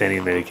don't taste any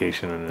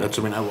medication in it. That's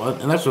what I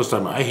mean. And that's what I was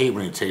talking about. I hate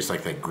when it tastes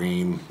like that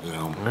green. You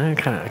know. I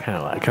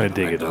kind of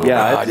dig it. Though.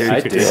 Yeah, I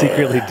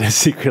do.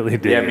 Secretly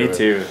dig it. Yeah, me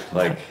too.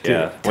 Like,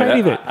 yeah.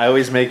 Tiny bit. I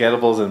always make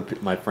edibles,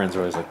 and my friends are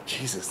always like,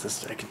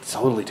 Jesus, I can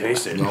totally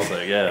taste it. I was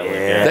like,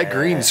 yeah. That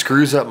green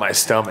screws up my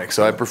stomach,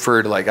 so I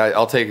prefer to like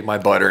I'll take my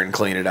butter and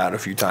clean it out a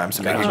few times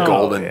to make it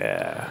golden.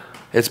 Yeah,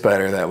 it's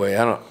better that way.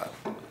 I don't,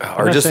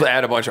 or not just saying-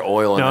 add a bunch of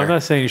oil in No, there. I'm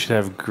not saying you should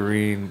have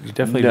green. You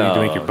definitely need to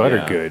make your butter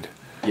yeah. good.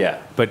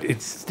 Yeah. But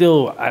it's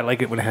still, I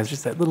like it when it has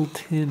just that little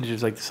tinge.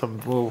 There's like some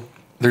little.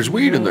 There's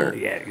weed in there.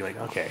 Yeah, you're like,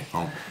 okay.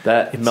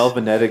 That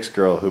Melvinetics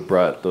girl who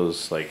brought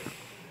those, like,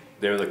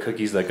 they were the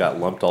cookies that got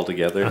lumped all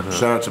together.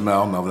 Shout out to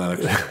Mel,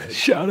 Melvinetics.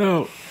 Shout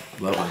out.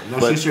 Love her. No,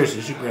 But- she's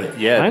seriously, she's great.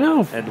 Yeah. I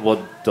know. And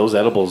well, those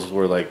edibles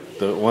were like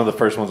one of the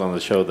first ones on the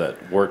show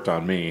that worked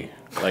on me.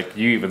 Like,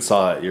 you even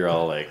saw it. You're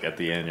all like, at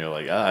the end, you're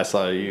like, I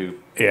saw you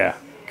Yeah.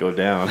 go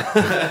down.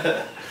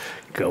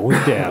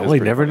 Going down. Well,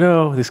 you never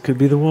know. This could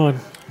be the one.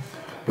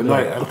 But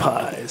no, The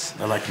pies.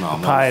 I like Mel.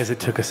 Pies that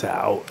took us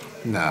out.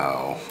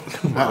 No.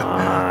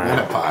 Not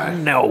a pie.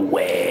 No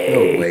way. No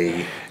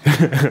way.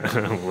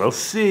 We'll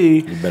see.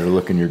 You better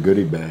look in your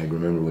goodie bag.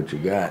 Remember what you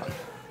got.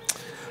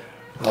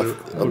 What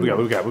we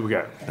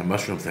got? The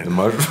mushroom thing. The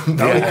mushroom.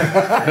 Don't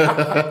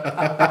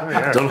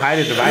hide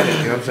it, divide it.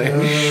 You know what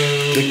I'm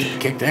saying?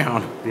 Kick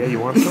down. Yeah, you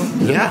want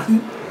some? Yeah.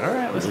 All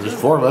right, let's There's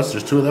 4 of us.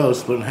 There's 2 of those.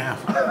 Split in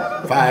half.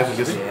 5. I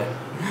guess.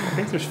 I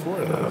think there's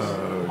 4 of those.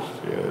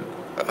 Oh, shit.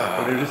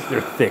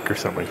 They're thick or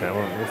something like that.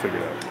 We'll figure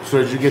it out.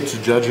 So did you get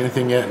to judge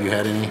anything yet? Have you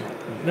had any?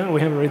 No,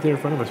 we have it right there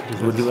in front of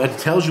us. Well, it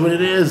tells you what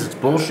it is. It's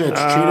bullshit. It's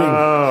cheating.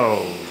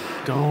 Oh,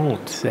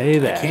 don't say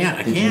that. I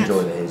can't. Did you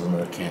enjoy the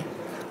hazelnut? I can't.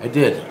 I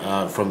did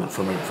from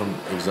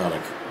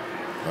Exotic.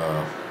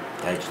 I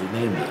actually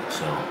named it.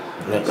 So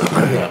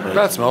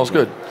That smells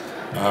good.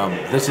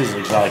 This is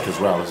Exotic as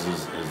well. This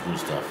is new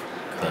stuff.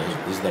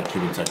 This is that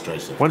Cuban Tech dry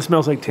stuff. One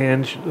smells like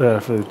Tange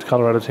for the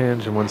Colorado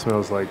Tange, and one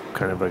smells like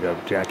kind of like a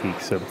Jackie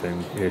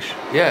something ish.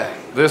 Yeah,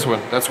 this one.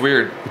 That's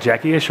weird. The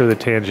Jackie ish or the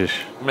Tange-ish?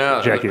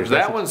 No, Jackie-ish.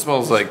 that one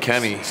smells like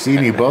Chemi. See,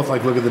 and you both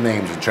like look at the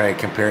names and try and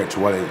compare it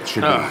to what it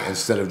should be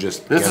instead of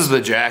just. This is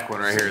the Jack one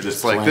right here.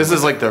 This like this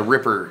is like the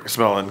Ripper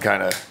smelling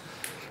kind of,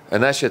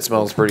 and that shit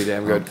smells pretty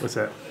damn good. What's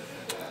that?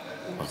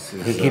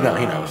 He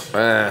knows.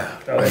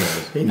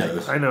 He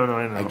knows. I know.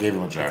 I gave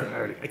him a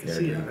jar. I can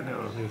see it. I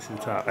know. I can see the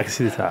top. I can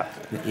see the top.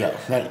 Yeah.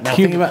 Now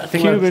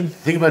Cuban.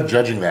 think about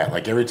judging that.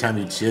 Like every time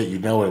you'd see it,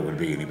 you'd know what it would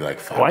be, and you'd be like,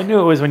 "Fuck." Well, I knew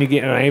it was when you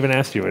get. And I even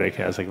asked you what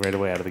I was like right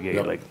away out of the gate.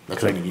 Yep. Like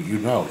That's what I mean. You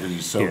know, 'cause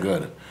he's so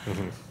good.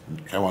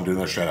 I won't do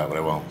no shout out, but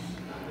I won't.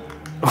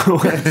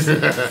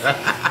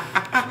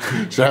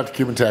 Shout out to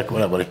Cuban Tech.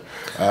 What up, buddy?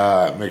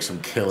 Make some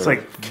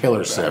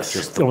killer stuff.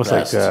 Just almost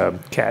best.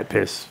 like cat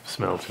piss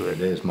smell to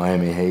it. It is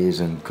Miami Haze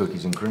and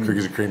cookies and cream.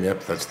 Cookies and cream.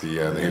 Yep, that's the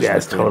Yeah,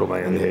 it's total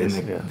Miami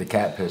Haze. The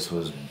cat piss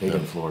was big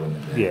in Florida in the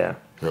day. Yeah.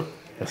 Yep.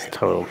 That's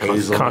total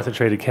Hazelnut-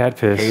 concentrated cat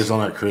piss.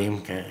 Hazelnut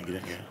cream. Can I get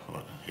it? Yeah. Hold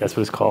on. That's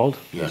what it's called?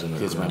 Yeah,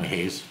 it's Miami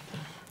Haze.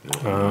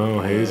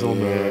 Oh,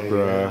 hazelnut,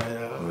 bro.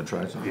 Want to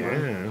try some?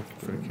 Yeah.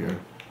 Frick yeah.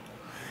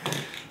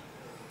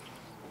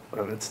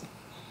 Well, it's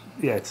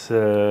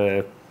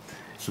So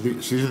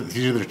these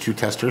are the two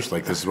testers.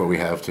 Like this is what we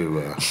have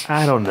to.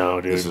 I don't know,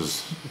 dude. This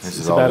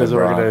is about as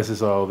organized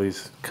as all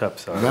these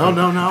cups are. No.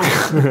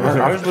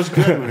 Ours was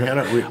good.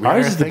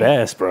 Ours is the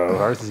best, bro.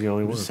 Ours is the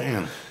only one. Just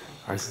saying.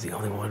 Ours is the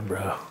only one,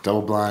 bro.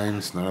 Double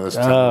blinds. None of this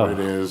stuff. What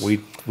it is.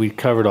 We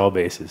covered all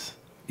bases.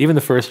 Even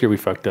the first year we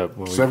fucked up.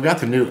 So I've got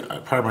the new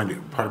part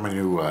of my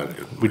new.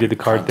 We did the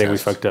card thing. We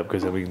contest. fucked up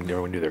because then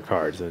everyone knew their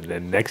cards, and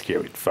then next year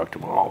we fucked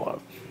them all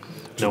up.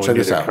 So No check one knew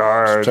this their out.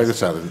 cards. Check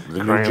this out. The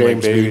new Crying like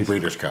James Mead babies.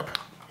 Breeders' Cup.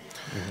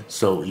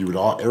 So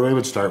everybody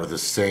would start with the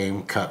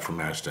same cut from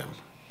meristem,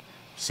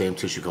 same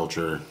tissue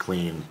culture,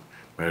 clean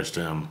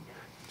meristem,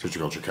 tissue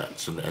culture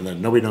cuts, and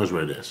then nobody knows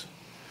what it is.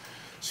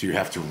 So you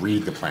have to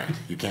read the plant.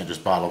 You can't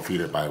just bottle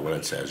feed it by what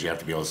it says. You have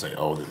to be able to say,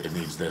 oh, it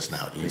needs this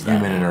now. It needs that.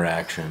 Human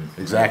interaction.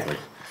 Exactly.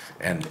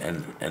 And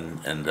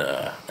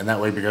that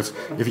way, because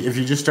if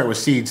you just start with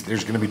seeds,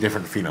 there's going to be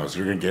different phenos.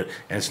 You're going to get,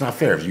 and it's not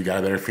fair. If you got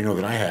a better pheno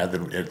than I had,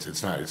 then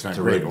it's not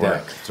great.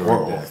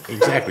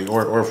 Exactly.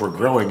 Or if we're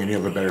growing and you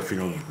have a better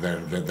pheno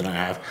than I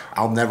have,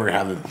 I'll never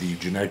have the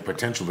genetic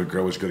potential to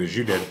grow as good as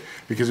you did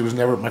because it was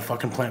never my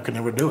fucking plant could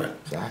never do it.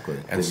 Exactly.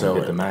 And so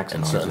get the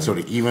maximum. and so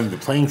to even the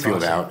playing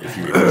field out, if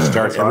you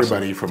start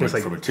everybody from a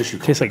tissue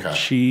culture Tastes like cut.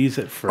 cheese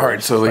at first. All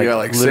right, so you got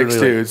like six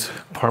dudes,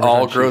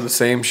 all grow the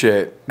same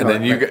shit, and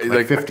then you got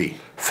like 50.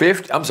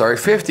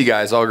 50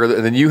 guys all grow,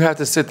 and then you have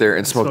to sit there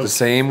and smoke the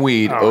same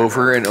weed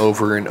over and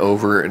over and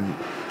over and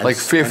like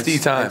 50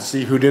 and times.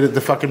 see who did it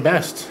the fucking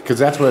best, because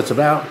that's what it's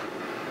about.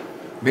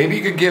 Maybe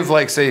you could give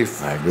like say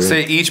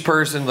each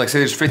person, like say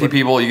there's 50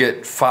 people, you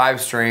get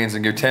 5 strains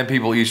and give 10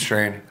 people each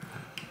strain,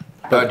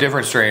 a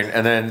different strain,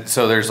 and then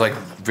so there's like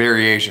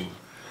variation.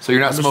 So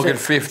you're not smoking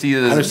 50. I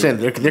understand.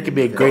 There could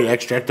be a great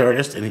extract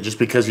artist, and just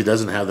because he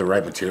doesn't have the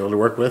right material to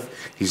work with,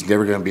 he's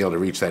never going to be able to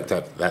reach that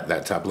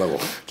top level.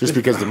 Just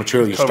because the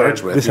material he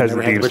starts with, this he has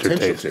never the has the Deemster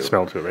potential taste, to.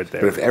 smell to it right there.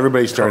 But if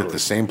everybody started at the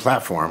same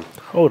platform,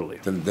 Totally.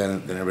 then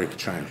everybody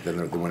could shine. Then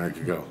the winner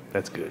could go.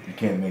 That's good. You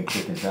can't make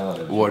chicken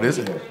salad. What is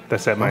it?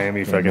 That's that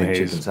Miami Can't fucking make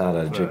haze. chicken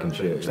salad out of chicken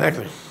shit.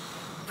 Exactly.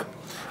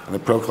 And the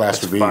pro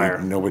class would be fire.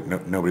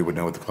 nobody would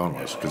know what the clone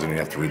was because then you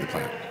have to read the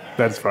plant.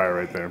 That's fire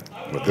right there.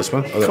 What, this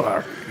one? Oh,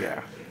 Fire.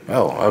 Yeah.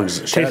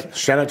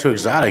 shout out to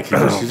Exotic. He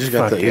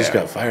just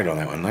got fired on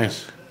that one.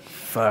 Nice.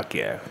 Fuck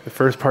yeah. The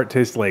first part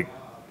tastes like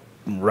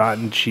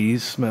rotten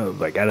cheese smell,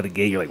 like out of the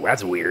gate. You're like, well,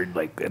 that's weird.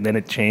 Like, and then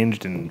it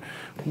changed, and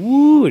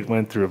it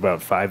went through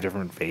about 5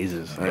 different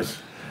phases. Nice.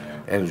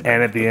 And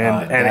at the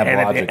end,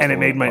 and it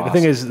made my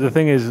the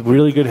thing is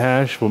really good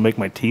hash will make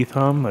my teeth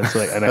hum. That's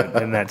like,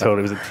 and that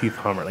totally was a teeth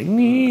hummer. Like,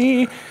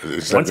 nee.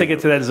 Once I get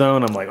to that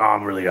zone, I'm like, oh,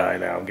 I'm really high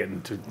now. I'm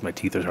getting to my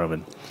teeth are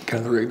humming. Kind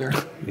of the rig there.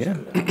 Yeah.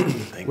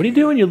 What are you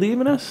doing? You're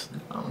leaving us?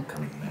 I'm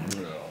coming,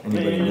 man.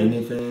 Anybody need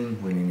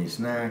anything? We need any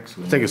snacks?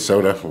 Take a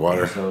soda,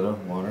 water. Soda,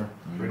 water.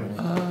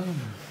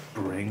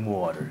 Bring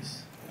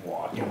waters.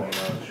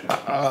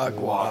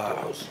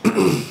 Aguas.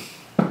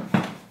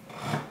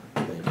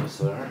 Thank you,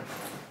 sir.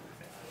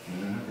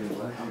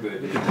 Look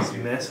at this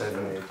mess I've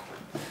made.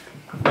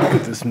 Look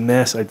at this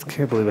mess. I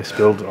can't believe I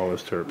spilled all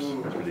those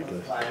terps. That's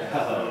ridiculous.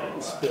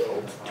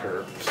 Spilled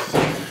terps.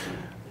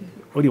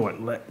 What do you want?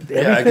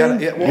 Yeah, I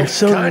got it. Well, you're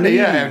so kinda, needy.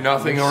 yeah, I have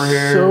nothing over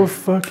here. So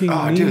fucking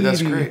needy. Dude,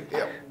 that's great.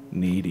 Yep.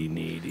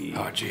 Needy.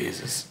 Oh,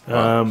 Jesus.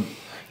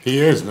 He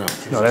is no.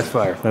 No, that's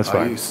fire. That's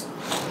fire.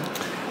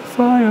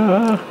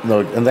 Fire.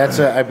 No, and that's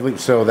I believe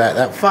so.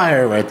 That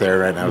fire right there,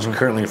 right now, is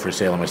currently for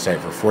sale on my site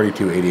for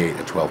 $42.88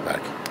 a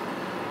 12-pack.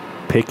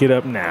 Pick it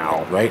up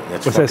now. Right?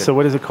 That's What's that? So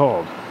what is it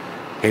called?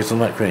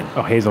 Hazelnut cream.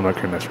 Oh, hazelnut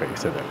cream. That's right. You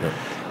said that. Yep.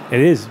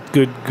 It is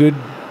good.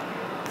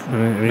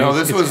 No,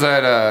 this was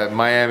at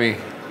Miami.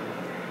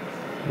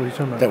 What are you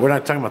talking about? That, we're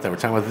not talking about that. We're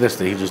talking about this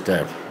that he just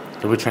dabbed.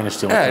 So we're trying to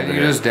steal. Yeah, you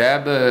just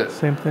dab the.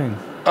 Same thing.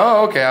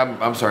 Oh, okay.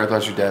 I'm sorry. I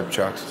thought you dabbed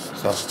Chuck's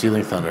stuff.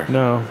 Stealing thunder.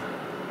 No.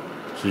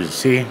 So you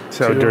see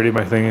how dirty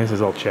my thing is?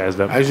 It's all chazzed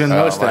up. I just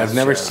noticed that. I've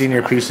never seen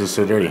your pieces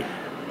so dirty.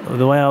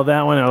 The way out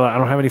that one, I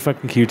don't have any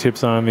fucking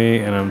Q-tips on me,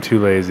 and I'm too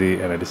lazy,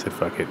 and I just said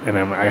fuck it. And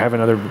I have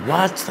another.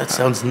 What? That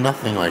sounds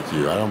nothing like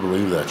you. I don't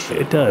believe that shit.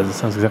 It does. It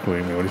sounds exactly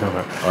like me. What are you talking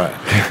about? All right.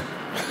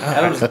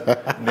 Adam's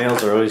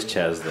nails are always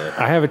Chaz though.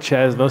 I have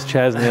most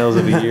Chaz nails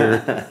of the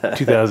year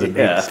 2008.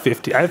 Yeah.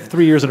 50. I have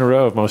 3 years in a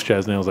row of most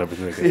Chaz nails I've been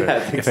doing.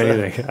 If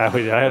anything,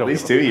 I At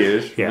least 2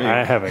 years. Yeah,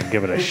 I haven't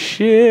given a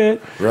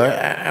shit. Right?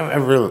 I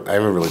have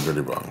a really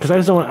dirty bone. Because I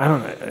just don't want, I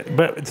don't,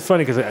 but it's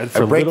funny because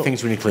I break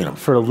things when you clean them.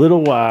 For a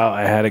little while,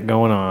 I had it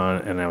going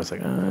on, and I was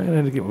like, I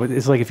had to get,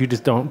 it's like if you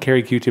just don't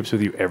carry Q-tips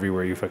with you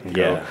everywhere you fucking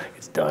go, Yeah.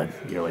 it's done.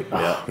 You're like,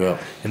 Yeah.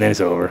 and then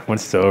it's over.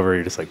 Once it's over,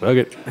 you're just like, bug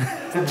it.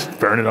 Just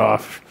burn it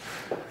off.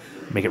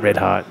 Make it red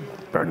hot.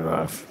 Burn it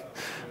off.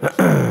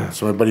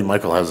 So my buddy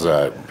Michael has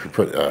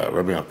put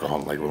rubbing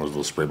alcohol in like one of those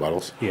little spray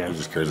bottles. Yeah. He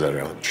just carries that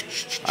around.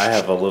 I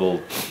have a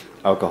little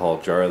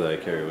alcohol jar that I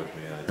carry with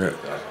me. I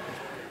drink that.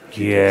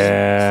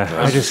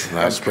 Yeah. I just,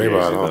 Nice spray Crazy,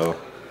 bottle.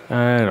 though.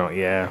 I don't,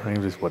 yeah.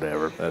 I'm just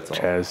whatever. That's all.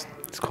 Chaz.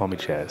 Just call me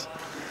Chaz.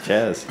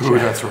 Chaz. Ooh,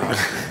 that's right.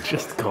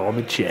 Just call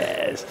me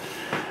Chaz.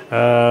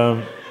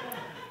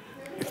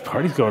 This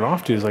party's going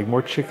off, dude. There's like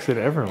more chicks than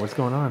ever. What's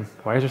going on?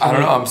 Why is there so I don't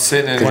many- know. I'm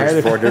sitting in. Why are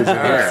there 4 dudes in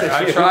there.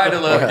 I tried to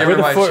look. Give We're her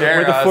the my four, chair.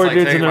 we're the I was four like,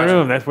 dudes take in the my-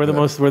 room. That's we're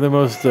the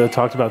most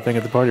talked about thing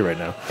at the party right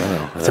now.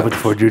 What's up with the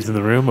 4 dudes in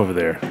the room over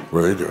there?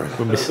 What are you doing?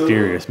 We're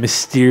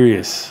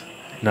mysterious,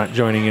 not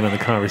joining in on the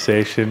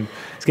conversation.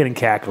 It's getting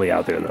cackly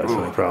out there though. That's the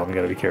only problem. You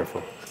got to be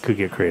careful. Could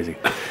get crazy.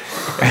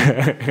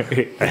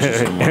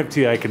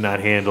 MTI cannot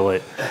handle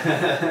it.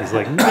 He's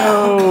like,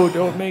 no,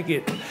 don't make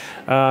it.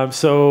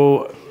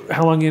 So,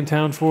 how long are you in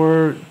town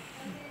for?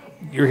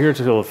 You're here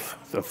till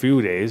a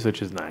few days,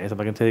 which is nice. I'm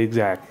not gonna tell you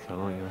exact. I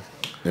don't know.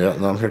 Yeah,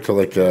 no, I'm here till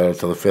like till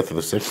the 5th or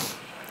the 6th.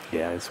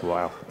 Yeah, it's a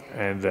while.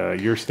 And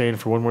you're staying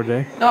for one more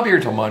day? I'll be here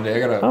till Monday. I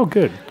gotta. Oh,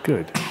 good.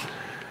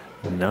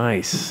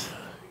 Nice.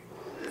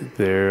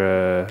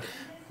 They're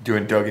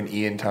Doing Doug and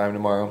Ian time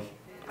tomorrow.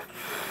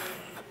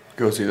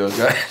 Go see those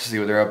guys. See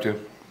what they're up to.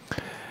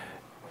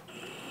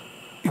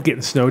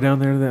 getting snow down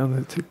there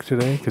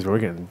today? Because we're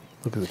getting.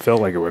 Because it felt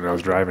like it when I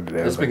was driving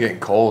today. It's been getting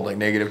cold, like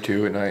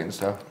 -2 at night and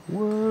stuff.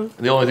 What?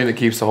 The only thing that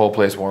keeps the whole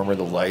place warm are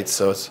the lights.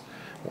 So it's.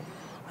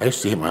 I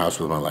used to heat my house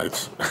with my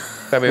lights.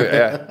 I mean,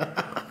 yeah.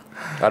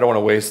 I don't want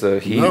to waste the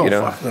heat, No, you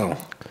know. fuck no.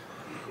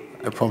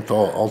 I pumped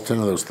all 10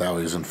 of those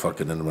Thowies and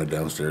fucking into my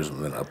downstairs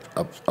and then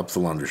up the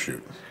launder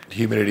chute. The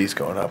humidity's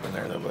going up in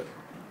there though, but.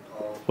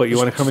 What, you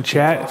want to come and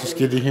chat? Just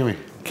get to hear me.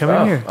 Come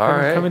in here. All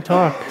right. Come and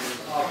talk.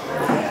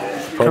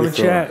 Come and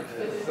chat.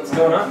 What's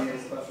going on?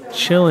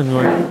 Chilling.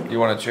 You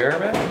want a chair,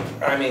 man?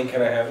 I mean,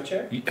 can I have a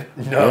chair?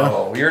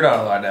 No, you're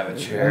not allowed to have a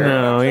chair.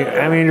 No,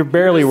 I mean, you're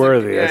barely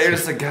worthy. Yeah, you're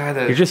just a guy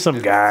that. You're just some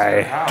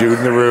guy. Dude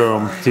in the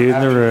room. Dude in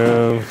the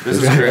room.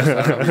 This is Chris. I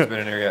don't know if he's been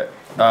in here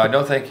yet.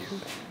 No, thank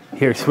you.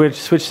 Here, switch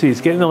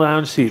seats. Get in the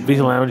lounge seat. Be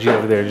loungy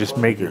over there and just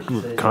make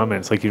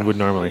comments like you would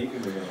normally.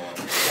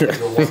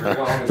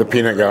 The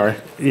peanut gallery.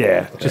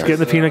 Yeah, just get in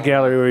the peanut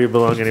gallery where you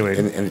belong anyway.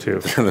 Too.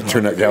 The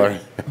turnip gallery.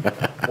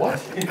 What?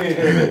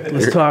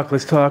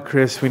 Let's talk,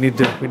 Chris. We need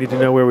to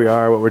know where we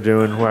are, what we're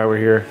doing, why we're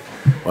here.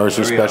 Why we're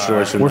so special?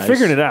 We're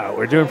figuring it out.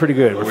 We're doing pretty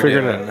good. We're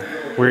figuring it out.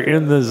 We're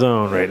in the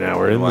zone right now.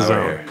 We're in the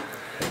zone.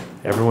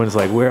 Everyone's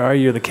like, "Where are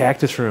you?" In the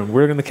cactus room.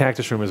 We're in the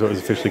cactus room. Is what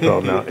it's officially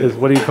called now.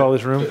 What do you call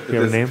this room?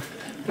 You have a name?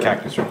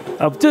 Cactus room.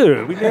 Oh,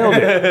 dude, we nailed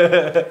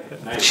it.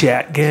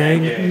 Chat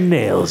gang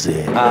nails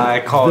it. I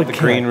call it the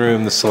green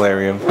room, the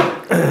solarium.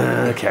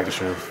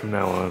 Cactus room from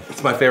now on.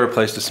 It's my favorite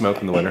place to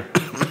smoke in the winter.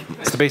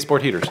 It's the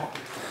baseboard heaters.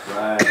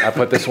 I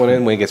put this one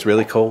in when it gets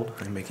really cold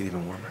and make it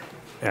even warmer.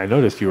 Yeah, I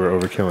noticed you were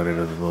overkilling it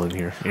as well in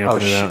here.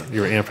 Amping it out.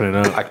 You were amping it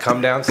up. I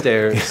come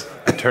downstairs,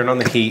 I turn on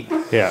the heat,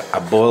 Yeah. I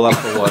boil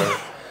up the water.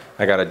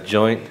 I got a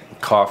joint,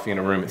 coffee in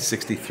a room at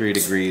 63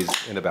 degrees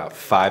in about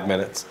 5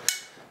 minutes.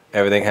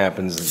 Everything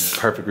happens,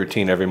 perfect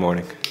routine every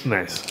morning.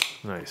 Nice.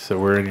 So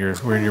we're in your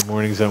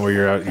morning zone where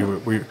you're out.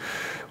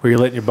 Where you're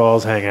letting your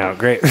balls hang out.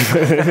 Great.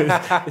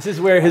 This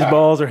is where his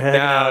balls are hanging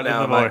out in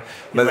the morning.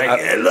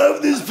 I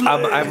love this place.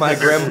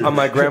 I'm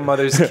my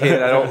grandmother's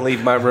kid. I don't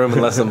leave my room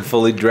unless I'm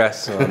fully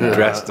dressed. So I'm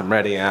dressed and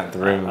ready out the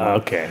room.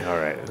 Okay, all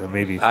right. So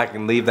maybe I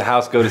can leave the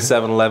house, go to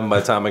 7-Eleven by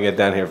the time I get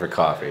down here for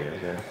coffee.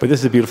 Okay? But this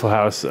is a beautiful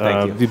house.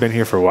 Thank you. You've been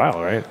here for a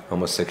while, right?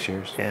 Almost 6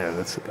 years. Yeah,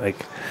 that's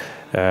like,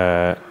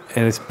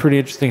 and it's pretty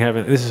interesting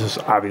having. This is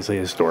obviously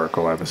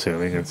historical. I'm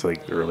assuming it's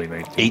like early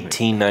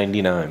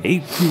 1899.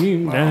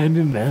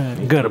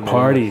 1899. Gonna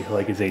party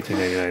like it's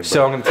 1899.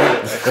 So I'm going to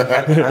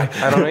tell you,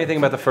 I don't know anything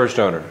about the first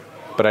owner,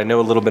 but I know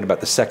a little bit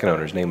about the second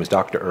owner. His name was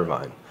Dr.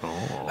 Irvine.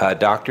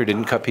 Doctor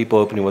didn't cut people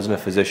open. He wasn't a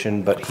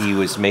physician, but he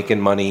was making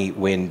money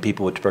when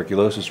people with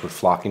tuberculosis were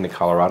flocking to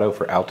Colorado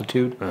for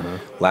altitude,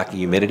 lack of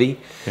humidity,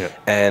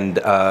 and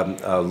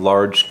a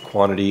large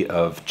quantity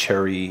of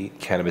cherry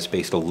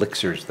cannabis-based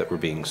elixirs that were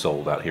being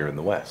sold out here in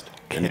the West.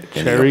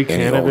 Cherry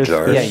cannabis.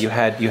 Yeah, you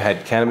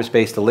had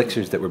cannabis-based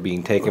elixirs that were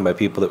being taken by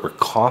people that were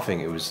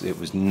coughing. It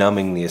was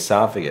numbing the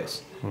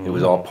esophagus. It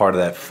was all part of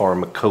that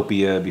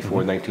pharmacopoeia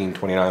before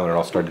 1929 when it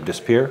all started to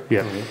disappear.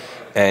 Yeah.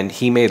 And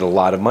he made a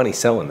lot of money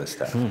selling this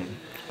stuff.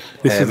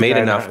 This is made the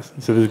guy enough.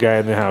 So this guy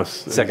in the house,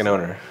 Second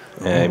owner.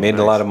 He made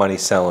a lot of money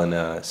selling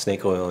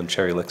snake oil and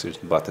cherry elixirs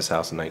and bought this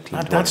house in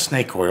 1920. Not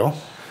snake oil.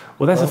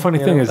 Well, that's the funny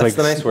thing is that's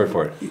like the nice word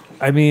for it.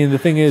 I mean, the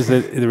thing is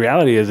that the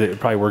reality is it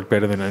probably worked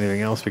better than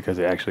anything else because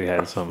it actually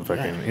had some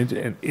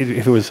fucking.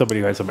 If it was somebody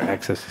who had some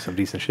access to some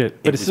decent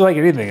shit, but it's like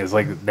anything. It's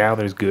like now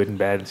there's good and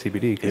bad in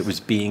CBD. It was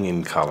being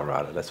in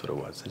Colorado. That's what it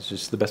was. It's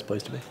just the best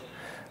place to be.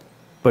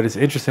 But it's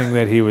interesting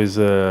that he was.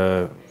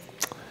 I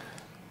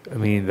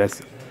mean,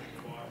 that's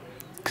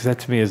because that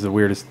to me is the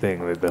weirdest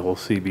thing. That the whole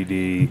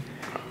CBD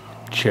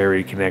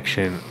cherry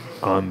connection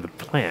on the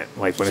plant,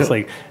 like when it's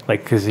like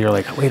because you're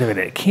like, wait a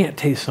minute, it can't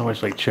taste so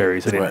much like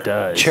cherries, and it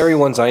does. Cherry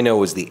ones I know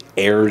was the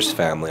Ayers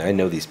family. I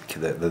know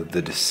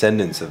the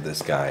descendants of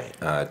this guy,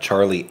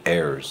 Charlie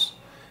Ayers,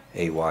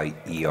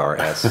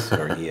 Ayers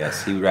or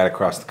ES. He ran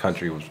across the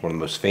country. Was one of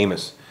the most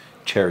famous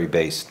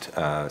cherry-based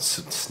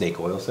snake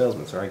oil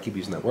salesman. Sorry, I keep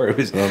using that word. It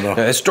was a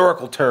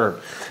historical term.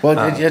 Well,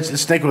 it's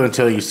snake oil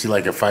until you see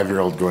like a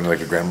 5-year-old going to like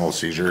a grand mal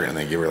seizure, and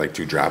they give her like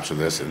 2 drops of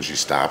this, and she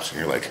stops,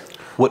 and you're like,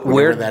 what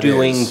we're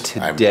doing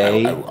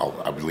today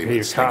I believe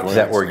it's snake oil.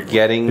 that we're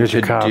getting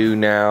to do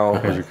now.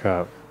 Here's your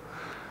cop.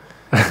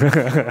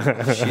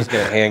 She's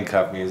gonna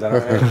handcuff me. Is that all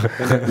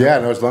right? Yeah,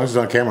 no, as long as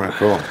it's on camera,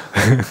 cool.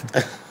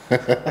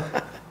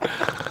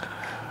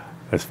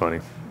 That's funny.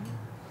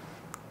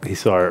 He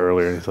saw her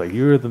earlier, and he's like,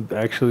 "You were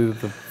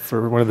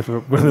one of the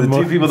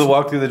 2 people that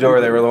walked through the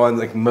door. They were the ones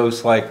like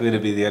most likely to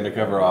be the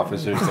undercover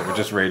officers that were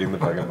just raiding the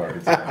fucking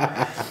party. So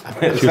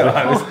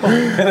I was,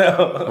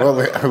 Well,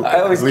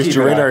 at least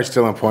your radar is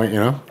still on point, you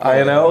know.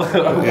 I know.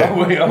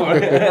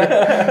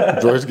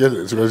 It's always good.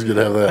 It's always good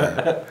to have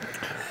that.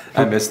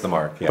 I missed the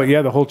mark. Yeah. But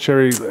yeah, the whole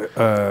cherry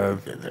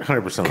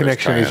 100%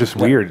 connection is just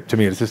weird to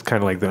me. It's just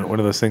kind of like one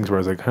of those things where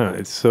I was like, huh,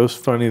 it's so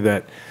funny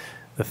that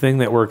the thing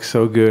that works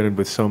so good and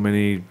with so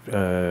many,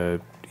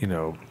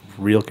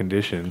 real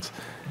conditions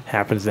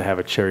happens to have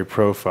a cherry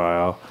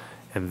profile.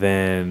 And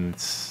then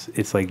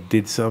it's like,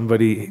 did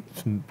somebody,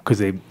 because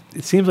it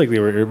seems like they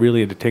were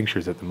really into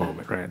tinctures at the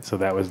moment, right? So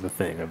that was the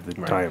thing of the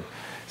time.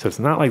 So it's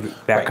not like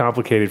that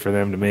complicated for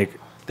them to make.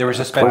 There was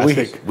a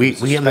specific. We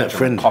have that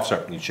friend. Cough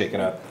syrup and you shake it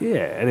up.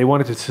 Yeah, and they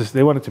wanted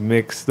to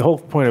mix the whole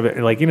point of it.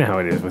 Like you know how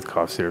it is with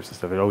cough syrups and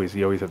stuff. You always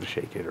have to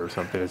shake it or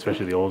something,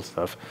 especially the old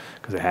stuff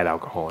because it had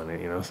alcohol in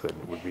it. So it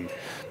would be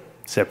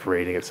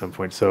separating at some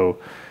point. So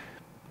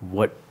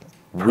what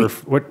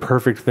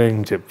perfect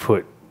thing to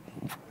put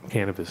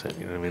cannabis in?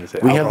 You know what I mean?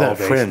 We have that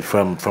friend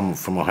from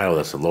Ohio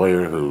that's a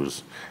lawyer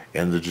who's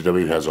in the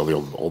GW, has all the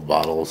old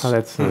bottles. Oh,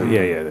 that's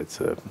that's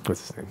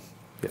what's his name?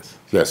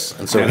 Yes,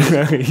 and so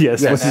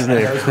yes. What's his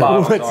name?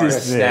 What's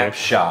his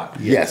snapshot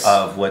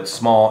of what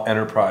small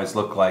enterprise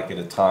looked like at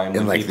a time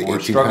when like people the were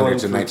struggling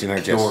 1800s and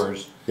 1900s.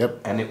 doors.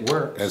 Yep, and it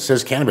works. It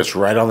says cannabis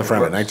right on the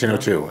front of it,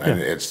 1902,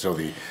 and it's still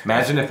the.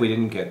 Imagine if we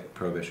didn't get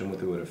prohibition, what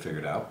we would have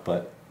figured out,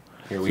 but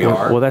here we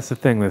are. Well, that's the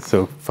thing that's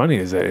so funny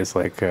is that it's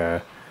like.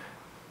 I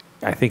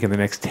think in the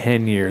next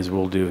 10 years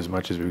we'll do as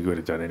much as we would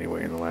have done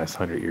anyway in the last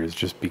 100 years,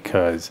 just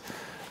because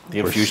the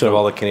infusion of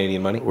all the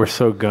Canadian money. We're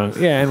so gung,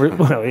 and we're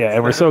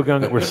so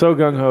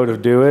gung ho to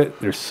do it.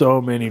 There's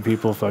so many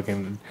people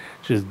fucking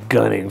just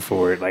gunning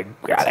for it, like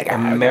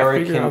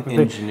American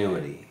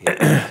ingenuity.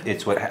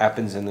 It's what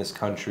happens in this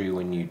country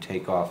when you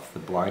take off the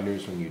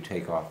blinders, when you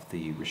take off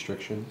the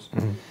restrictions,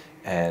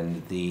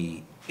 and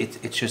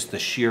it's just the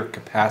sheer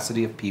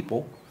capacity of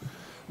people.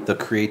 The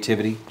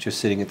creativity just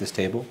sitting at this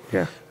table.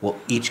 Yeah. We'll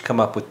each come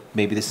up with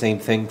maybe the same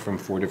thing from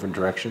 4 different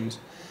directions.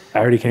 I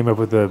already came up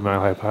with the Mile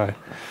High Pie.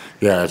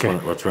 Yeah, that's one.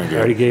 I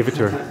already gave it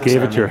to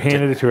her.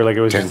 Handed it to her like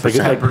it was 10%. just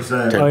like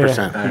 10%. Oh,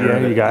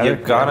 yeah, you got it. You're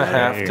gonna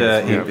have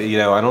to.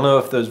 I don't know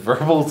if those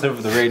verbals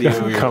over the radio.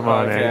 Come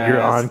on, man.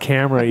 You're on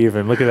camera.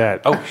 Even look at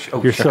that.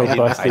 You're so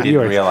busted. I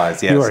didn't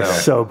realize. Yeah, you are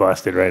so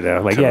busted right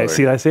now. Like, totally.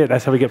 see, that's it.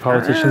 That's how we get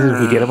politicians.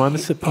 We get them on the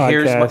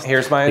podcast.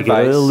 Here's my they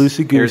advice. Get a little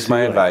loosey-goosey. Here's my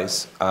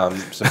advice.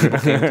 Some people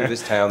came through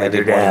this town. They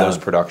did one of those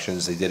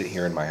productions. They did it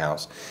here in my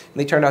house, and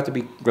they turned out to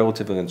be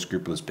relatively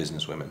unscrupulous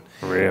businesswomen.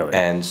 Really.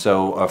 And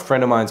so a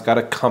friend of mine's got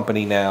a company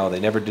now.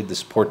 They never did the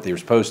support they were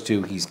supposed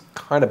to. He's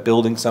kind of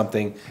building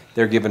something.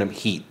 They're giving him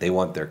heat. They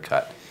want their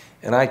cut.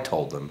 And I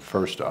told them,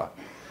 first off,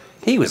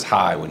 he was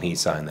high when he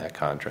signed that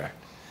contract.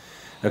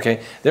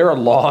 Okay? There are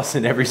laws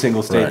in every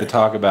single state that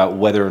talk about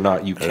whether or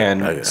not you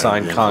can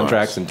sign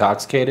contracts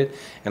intoxicated.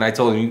 And I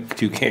told him, you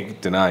two can't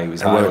deny he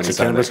was high whether when he it's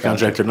a signed cannabis that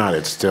contract or not,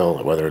 it's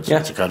still, whether it's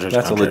a contract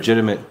that's a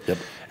legitimate. Yep.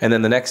 And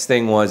then the next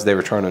thing was they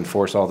were trying to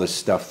enforce all this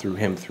stuff through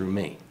him, through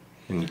me.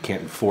 And you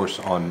can't enforce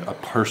on a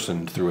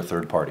person through a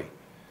third party.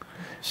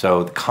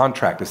 So the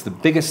contract is the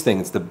biggest thing.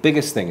 It's the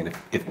biggest thing. And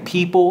if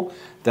people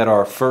that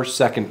are first,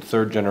 second,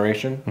 third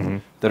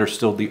generation, that are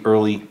still the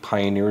early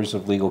pioneers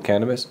of legal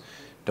cannabis,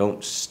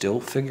 don't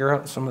still figure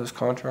out some of this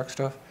contract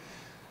stuff,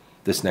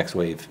 this next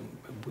wave,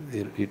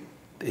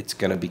 it's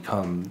going to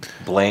become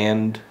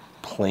bland,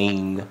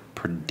 plain,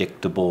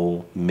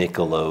 predictable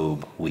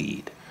Michelob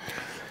weed.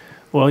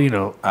 Well, I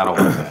don't want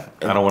that.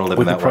 I don't want to live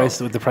in that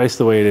world. With the price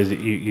the way it is,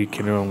 you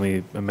can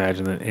only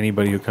imagine that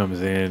anybody who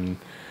comes in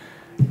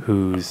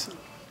who's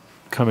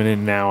coming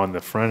in now on the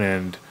front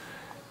end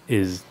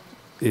is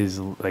is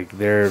like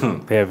they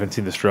haven't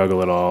seen the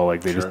struggle at all.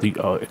 Like they just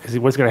because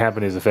what's going to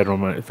happen is the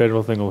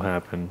federal thing will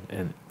happen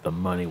and the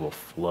money will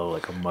flow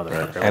like a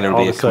motherfucker. And it'll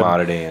be a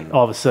commodity, and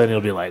all of a sudden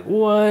it'll be like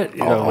what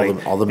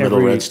all the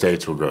middle red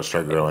states will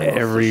start growing.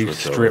 Every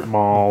strip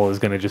mall is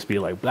going to just be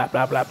like blah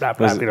blah blah blah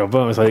blah.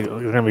 Boom! It's like it's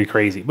going to be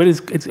crazy. But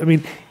it's I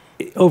mean,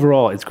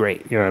 overall it's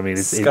great. You know what I mean?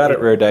 Scott at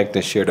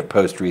Rodank shared a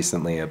post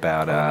recently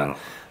about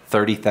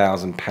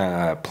 30,000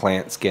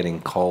 plants getting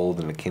culled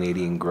in a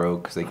Canadian grow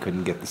because they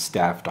couldn't get the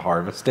staff to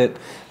harvest it,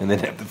 and then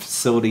have the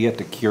facility yet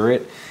to cure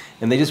it,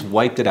 and they just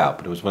wiped it out.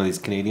 But it was one of these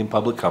Canadian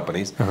public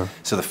companies,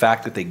 so the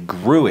fact that they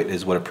grew it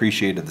is what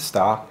appreciated the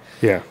stock.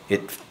 Yeah,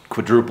 it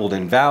quadrupled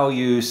in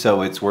value,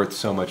 so it's worth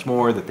so much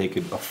more that they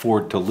could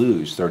afford to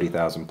lose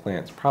 30,000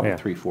 plants, probably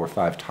 3, 4,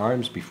 5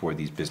 times before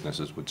these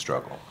businesses would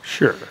struggle.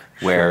 Sure.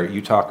 Where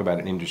you talk about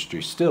an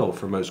industry still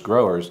for most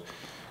growers,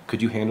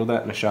 could you handle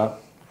that in a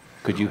shop?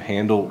 Could you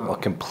handle a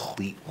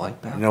complete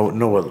wipeout? No.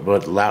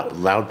 But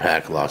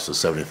Loudpack lost a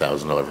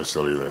 $70,000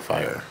 facility to a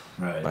fire.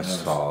 Right. I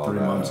saw 3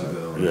 months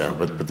ago. Yeah,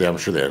 but I'm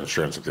sure they had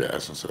insurance at the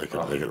ass, so they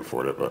could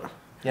afford it. But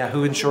yeah,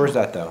 who insures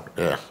that though?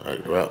 Yeah,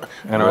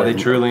 and are they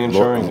truly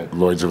insuring it?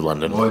 Lloyd's of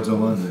London. Lloyd's of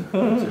London.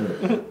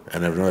 That's it.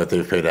 And I know that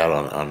they've paid out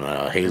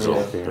on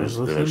Hazel. They've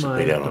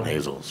actually paid out on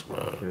Hazel's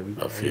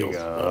field.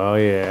 Oh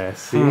yeah,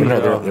 see,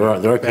 there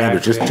are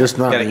candidates, just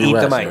not in the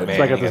US.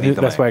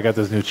 That's why I got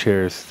those new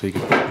chairs, so you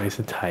get nice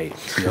and tight,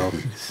 so you're all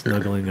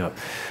snuggling up.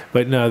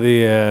 But no,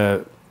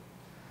 the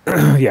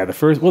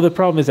the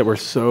problem is that we're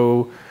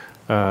so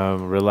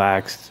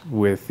relaxed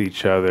with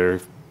each other.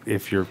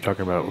 If you're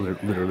talking about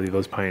literally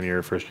those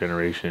pioneer first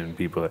generation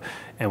people,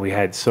 and we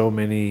had so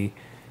many,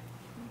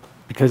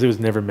 because it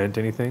was never meant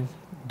anything,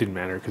 didn't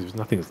matter because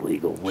nothing was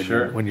legal. When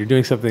you're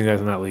doing something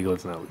that's not legal,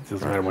 it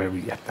doesn't matter when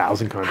we have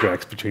 1,000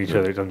 contracts between each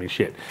other, it doesn't mean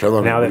shit.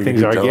 Now that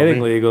things are getting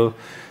legal,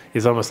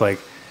 it's almost like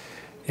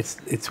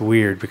it's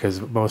weird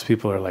because most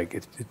people are like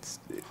it's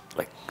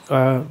like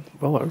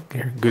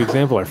good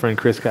example, our friend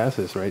Chris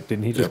Cassis, right?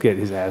 Didn't he just get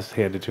his ass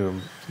handed to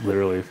him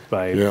literally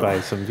by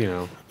some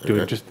doing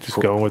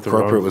just going with the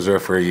corporate wrong. was there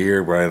for a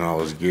year, buying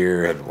all his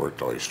gear, had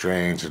worked all his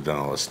strains, had done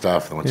all his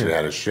stuff, and once he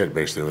had his shit,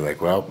 basically we're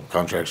like, well,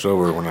 contract's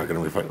over, we're not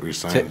going to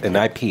re-sign. And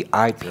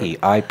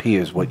IP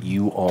is what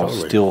you all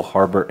still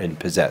harbor and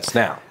possess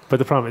now. But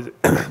the problem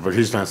is, but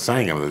he's not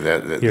saying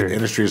that the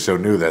industry is so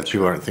new that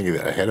people aren't thinking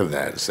ahead of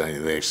that.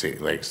 Saying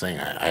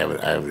I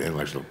have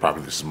intellectual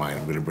property. This is mine.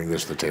 I'm going to bring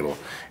this to the table,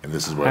 and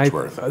this is what it's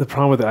worth. The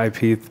problem with the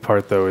IP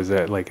part, though, is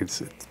that like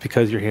it's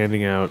because you're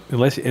handing out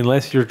unless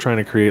you're trying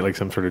to create like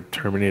some sort of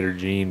Terminator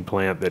gene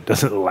plant that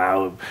doesn't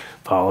allow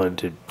pollen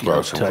to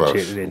touch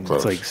it, and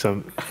it's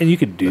like and you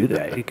can do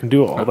that. You can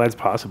do all that's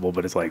possible,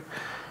 but it's like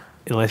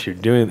unless you're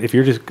doing, if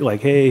you're just like,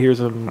 hey, here's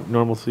some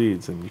normal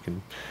seeds, and you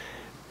can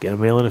get a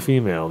male and a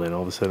female, then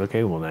all of a sudden,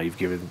 okay, well, now you've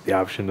given the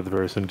option to the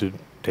person to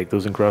take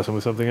those and cross them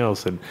with something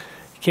else. And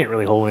you can't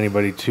really hold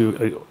anybody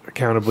too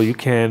accountable. You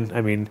can.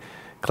 I mean,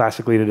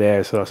 classically today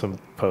I saw some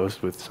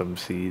post with some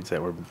seeds that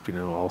were,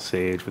 all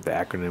sage with the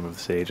acronym of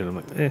sage. And I'm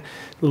like, a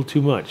little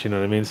too much, you know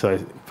what I mean? So I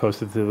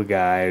posted to the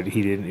guy.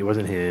 It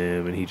wasn't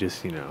him. And he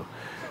just,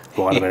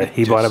 bought him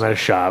at a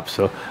shop.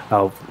 So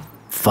I'll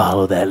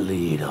follow that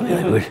lead. I'll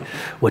be like,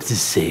 what's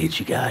this sage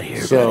you got here,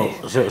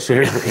 buddy? So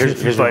here's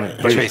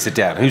trace it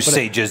down. Whose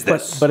sage is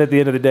this? But at the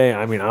end of the day,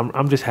 I mean,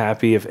 I'm just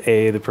happy if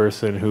the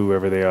person,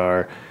 whoever they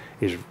are,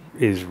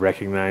 is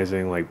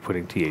recognizing, like,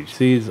 putting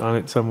THCs on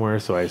it somewhere.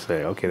 So I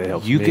say, okay, that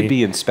helps me. You could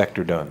be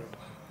Inspector Dunn.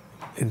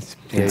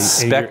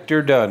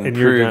 Inspector Dunn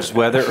proves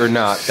whether or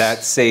not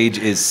that sage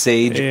is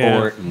sage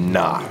or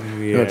not.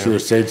 Yeah. It's either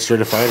sage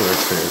certified or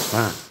it's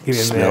not. It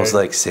smells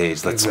like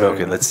sage. Let's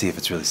smoke it. Let's see if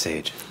it's really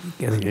sage.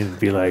 And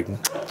be like,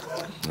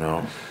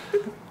 no.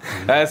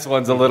 This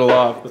one's a little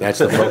off. That's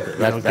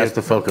the that's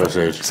the Foco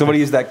sage. Somebody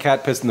used that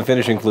cat piss in the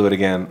finishing fluid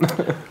again.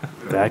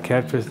 That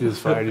cat piss is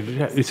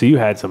fire. So you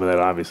had some of that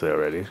obviously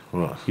already.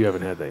 Well, you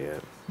haven't had that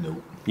yet.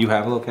 Nope. You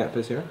have a little cat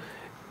piss here?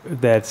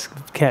 That's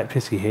cat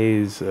pissy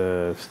haze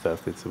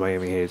stuff. It's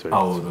Miami haze.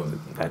 Oh,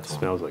 that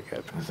smells like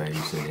cat piss. I thought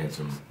you said you had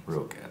some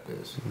real cat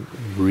piss.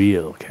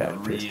 Real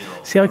cat piss.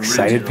 See how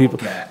excited people,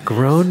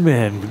 grown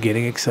men,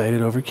 getting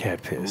excited over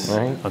cat piss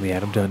on the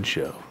Adam Dunn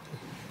Show,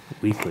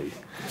 weekly.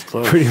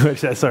 Pretty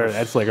much, that's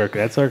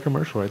our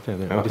commercial right there.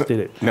 We just did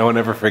it. No one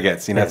ever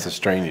forgets. That's the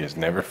strangest.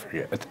 Never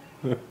forget.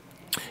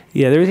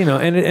 Yeah, there's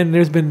and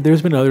there's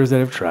been others that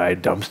have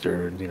tried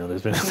dumpster.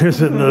 There's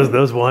been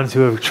those ones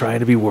who have tried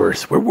to be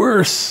worse. We're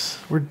worse.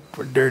 We're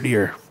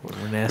dirtier. We're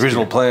nastier. The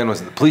original plan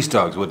was that the police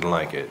dogs wouldn't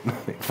like it.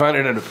 Find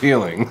it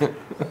unappealing.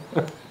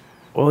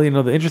 Well,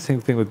 the interesting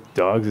thing with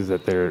dogs is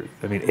that they're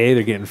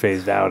getting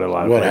phased out a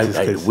lot of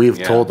places.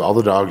 We've told all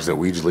the dogs that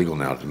weed's legal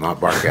now to not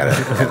bark at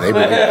it, and they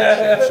believe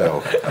it.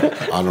 So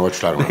I don't know what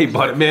you're talking about. They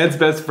bought it. Man's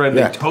best friend.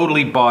 They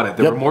totally bought it.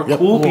 There were more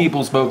cool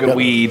people smoking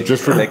weed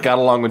that got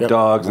along with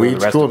dogs.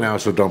 Weed's cool now,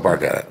 so don't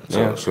bark at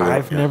it. So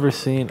I've never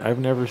seen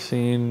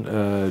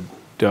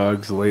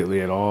dogs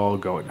lately at all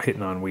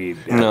hitting on weed.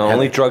 No,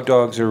 only drug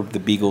dogs are the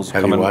beagles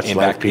Have you coming watched in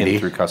Live back in PD?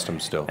 through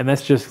customs still. And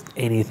that's just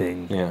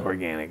anything Yeah.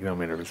 organic, no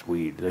matter if it's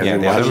weed. Yeah,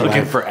 you they're watched looking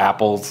Live- for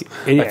apples.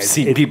 Yeah, I've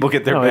seen people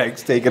get their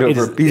bags taken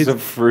over a piece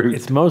of fruit.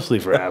 It's mostly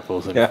for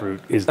apples and Yeah. fruit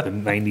is the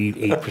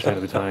 98%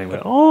 of the time.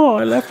 But, oh,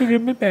 I left it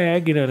in my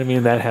bag. You know what I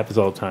mean? That happens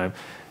all the time.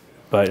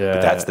 But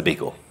that's the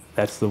beagle.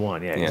 That's the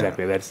one. Yeah,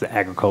 exactly. That's the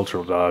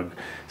agricultural dog.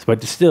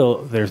 But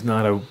still, there's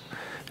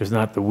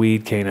not the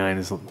weed canine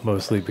is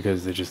mostly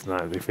because they're just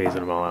not, they're phasing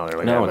them all out. They're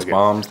like, No, "Oh, it's okay."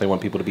 moms. They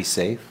want people to be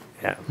safe.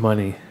 Yeah,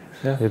 money.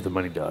 Yeah. They have the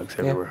money dogs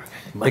everywhere.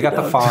 They got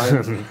the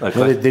dogs. fine.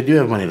 Well, they do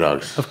have money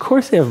dogs. Of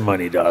course they have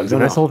money dogs. And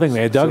No, that's the no. whole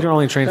thing. Dogs are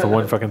only trained for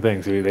one fucking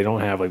thing. So they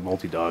don't have like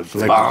multi-dogs.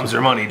 Like- Bombs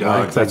are money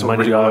dogs. It's That's like what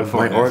money we're going dog. for.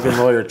 My Oregon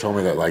lawyer told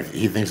me that like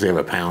he thinks they have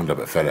a pound up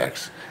at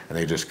FedEx, and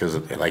they just because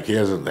like he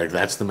doesn't like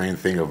that's the main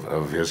thing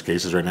of his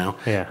cases right now.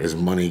 Yeah. Is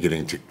money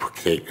getting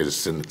is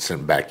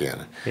sent back in.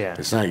 Yeah.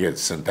 It's not getting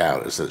sent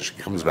out. It's that it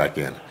comes back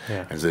in.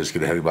 Yeah. And so they just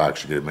get a heavy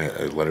box. You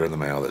get a letter in the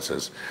mail that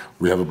says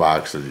we have a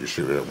box that we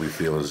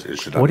feel it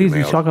should not What be are you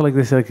mailed. talking like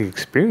this like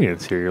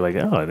experience here? You're like,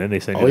 oh, and then they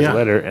send you Oh, this yeah.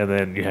 letter, and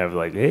then you have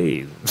like,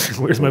 hey,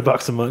 where's my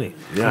box of money?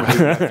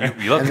 Yeah.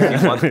 You look,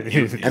 you want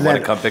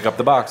to come pick up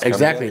the box. come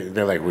Exactly. in.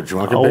 They're like, would you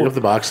want to pick up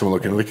the box and we'll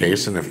look into the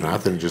case, and if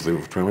not, then just leave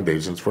it for 21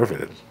 days and it's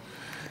forfeited.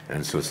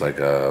 And so it's like,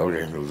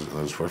 okay, it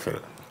was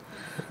forfeited.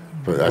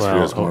 But that's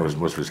Well, because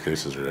most of his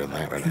cases are in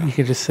that right now. You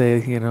can just say,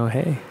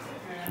 hey,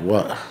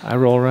 What? I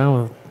roll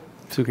around with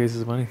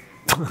suitcases of money.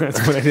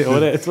 That's what I do.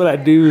 That's what I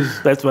do.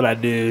 That's what I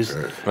do.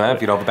 Well,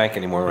 if you don't have a bank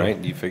anymore, right?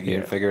 You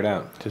figure it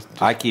out. Just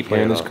I keep play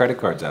hearing it there's off. credit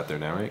cards out there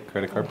now, right?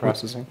 Credit card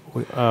processing.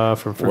 For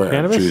Where?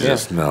 cannabis?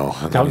 Jesus, no.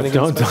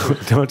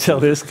 Don't tell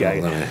this guy.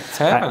 It's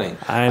happening.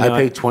 I I know.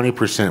 pay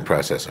 20%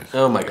 processing.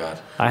 Oh my God.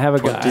 I have a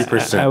guy.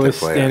 20% I was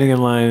to play. standing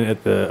in line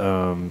at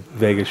the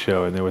Vegas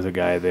show, and there was a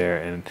guy there,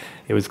 and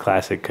it was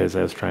classic because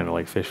I was trying to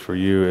like fish for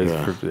you,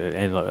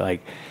 and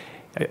like.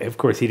 Of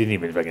course, he didn't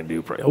even fucking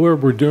do. We're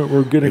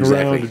getting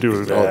around to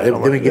doing that. Oh, they've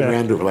I'm been like, getting yeah.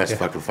 around to it for the last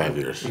fucking 5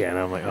 years. Yeah, and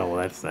I'm like, oh well,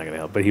 that's not gonna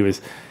help. But he was,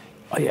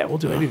 oh yeah, we'll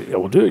do anything. Yeah,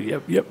 we'll do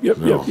it. Yep.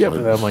 No,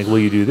 And I'm like, will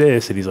you do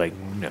this? And he's like,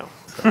 no.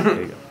 So,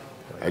 there you go.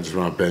 I just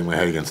want to bang my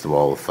head against the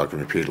wall fucking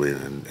repeatedly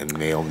and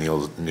nail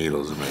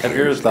needles in my Have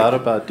you ever thought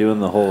about doing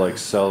the whole like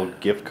sell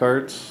gift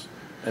cards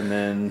and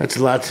then? That's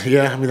a lot.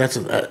 Yeah, I mean that's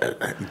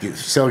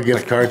sell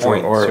gift cards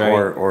points,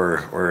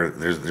 or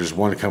there's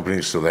one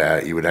company so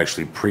that you would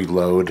actually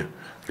preload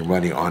your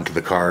money onto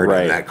the card,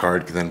 Right. and that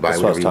card can then buy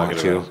That's what I whatever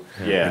was you want talking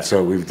to. about. Yeah. And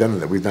so we've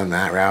done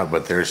that route,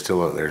 but there's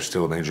still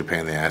a major pain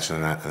in the ass,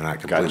 and they're not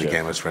completely Gotcha.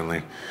 cannabis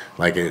friendly.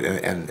 Like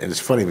and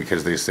it's funny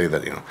because they say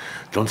that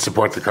don't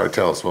support the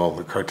cartels. Well,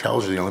 the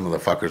cartels are the only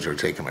motherfuckers who are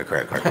taking my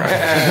credit card.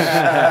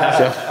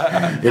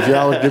 So if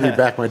y'all would give me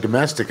back my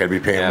domestic, I'd be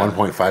paying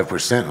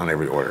 1.5% on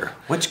every order.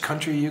 Which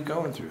country are you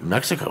going through?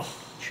 Mexico.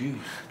 Jeez.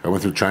 I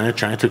went through China.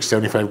 China took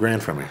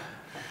 $75,000 from me.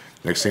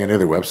 Next thing I know,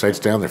 their website's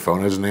down, their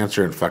phone doesn't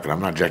answer, and fucking, I'm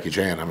not Jackie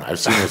Chan. I've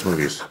seen those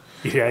movies.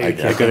 Yeah, I you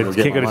can't go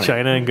to money.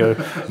 China and go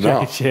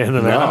No. Jackie Chan.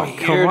 And No. I'm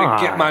Here to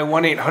get my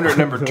 1-800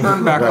 number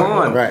turned back Right,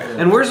 on. right.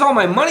 And where's all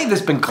my money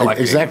that's been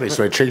collected? Exactly.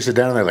 So I chased it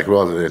down, and they're like,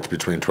 well, it's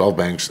between 12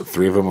 banks.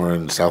 3 of them are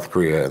in South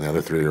Korea, and the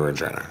other 3 are in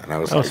China. And I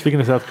was Oh, like, speaking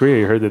of South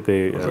Korea, you heard that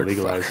they like,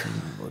 legalized.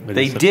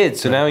 They did.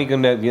 So now you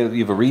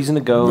have a reason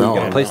to go. No. You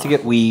got a place to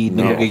get weed. And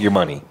you No. got to get your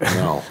money.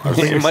 no.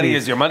 Your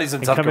money's in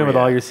And South come Korea. in with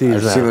all your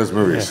C's. I've seen those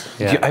movies.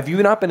 Yeah. Have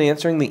you not been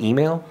answering the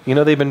email?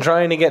 They've been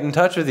trying to get in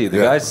touch with you. The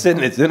Yeah. guy's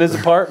sitting. It's in his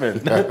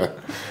apartment.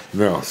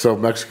 No. So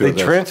Mexico.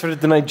 They transferred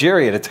it to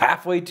Nigeria. And it's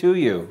halfway to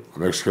you.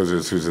 Mexico's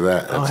who's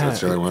that?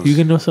 That's the other ones. You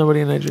can know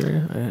somebody in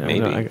Nigeria.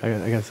 Maybe. I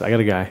guess I got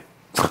a guy.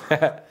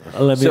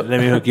 Let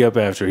me hook you up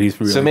after. He's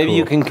really So maybe cool.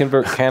 you can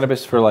convert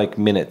cannabis for like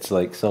minutes,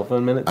 like cell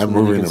phone minutes. I'm and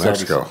then you moving can to sell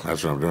Mexico. this-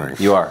 That's what I'm doing.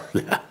 You are.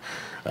 Yeah.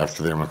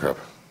 After the Emerald Cup.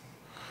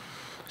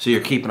 So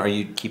are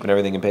you keeping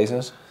everything in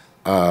pesos?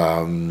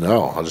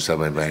 No, I'll just have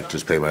my bank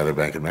just pay my other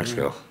bank in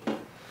Mexico.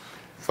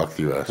 Fuck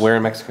the U.S. Where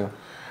in Mexico?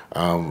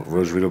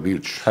 Rosarito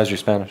Beach. How's your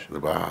Spanish? The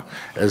Baja.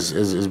 Es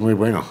muy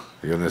bueno.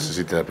 Yo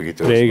necesito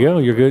poquito. There you go.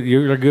 You're good.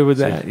 You're good with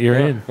that. You're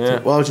in. Yeah.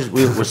 Well, it's just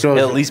we're so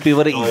At least be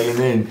able to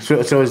eat.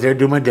 So I was there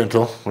doing my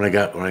dental when I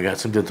got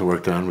some dental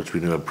work done, which we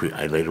knew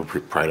I later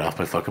pried off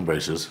my fucking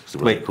braces. So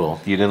it wasn't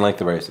cool. You didn't like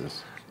the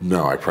braces?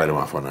 No, I pried them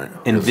off one night.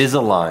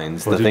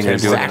 Invisalign's the thing they're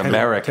doing in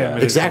America.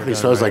 Exactly.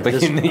 So I was like, But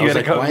this, you I was gotta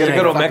like, go, why you did gotta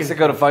I go to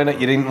Mexico to find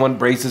out you didn't want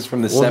braces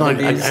from the Well, no,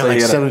 70s. I had so like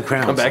you gotta 7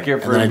 crowns. Come back here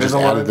for and then I just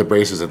added the Invisalign.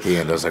 braces at the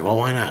end. I was like, well,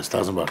 why not? It's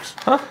 $1,000.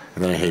 Huh?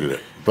 And then I hated it.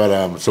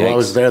 But so while I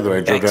was there, though, I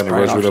drove Yikes, down to pride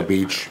Rosarito option.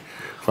 Beach.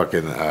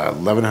 Fucking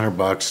 $1,100,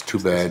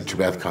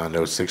 2-bath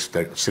condo,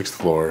 sixth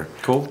floor.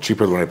 Cool.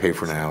 Cheaper than what I pay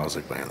for now. I was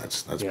like, man,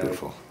 that's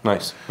beautiful.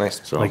 Nice.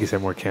 So Like you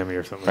said, more Cammy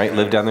or something. Right?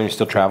 Live down there, you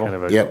still travel? Kind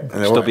of a- Yep.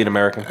 And Still be an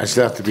American? I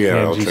still have to be at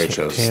all TNG, trade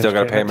shows. TNG. Still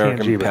got to pay TNG,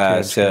 American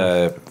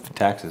but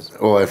taxes.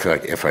 Well, I feel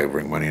like if I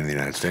bring money in the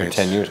United For States.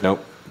 10 years?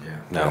 Nope.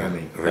 No. Every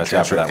That's chance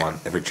after for- that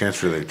one. Every chance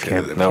for the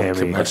No, to that's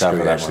Mexico, after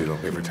you that actually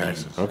one. don't pay for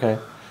taxes. Okay.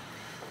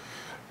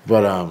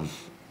 But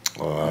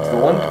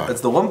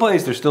It's the one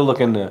place they're still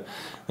looking to.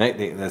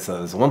 That's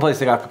the one place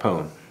they got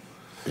Capone.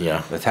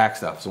 Yeah. The tax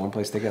stuff is the one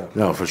place to go.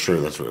 No, for sure.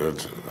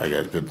 I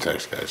got good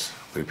tax guys.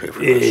 They pay for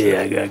that shit.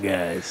 I got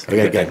guys. I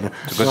got guys.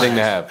 It's a good thing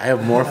to have. I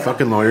have more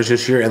fucking lawyers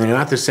this year, and they're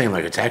not the same.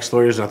 Like a tax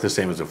lawyer is not the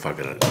same as a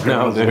fucking.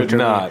 No, they're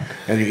not.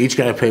 And you each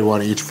got to pay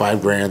one each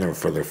 $5,000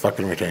 for their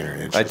fucking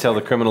retainer. I tell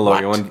the criminal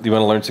lawyer, you want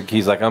to learn?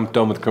 He's like, I'm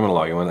done with criminal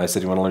law. I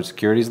said, you want to learn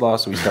securities law?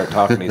 So we start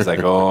talking. He's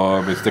like, oh,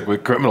 I'm gonna stick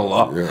with criminal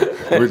law. Yeah.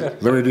 Let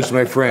me introduce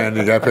my friend.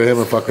 You got to pay him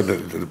a fucking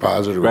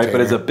deposit. Or Right,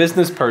 but as a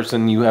business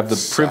person, you have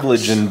the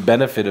privilege and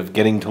benefit of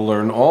getting to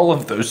learn all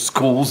of those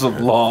schools of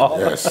law.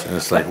 Yes, and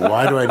it's like,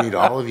 why do I need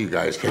all of you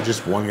guys? Can't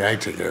just one guy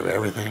take care of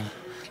everything?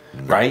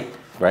 Right.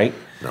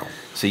 No.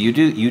 So you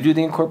do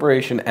the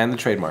incorporation and the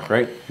trademark,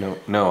 right?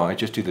 No, I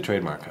just do the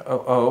trademark.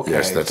 Oh, okay.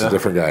 Yes, that's a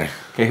different guy.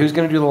 Okay, who's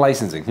going to do the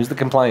licensing? Who's the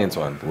compliance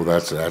one? Well,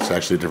 that's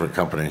actually a different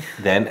company.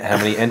 Then how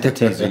many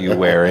entities are you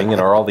wearing,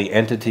 and are all the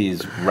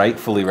entities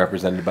rightfully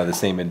represented by the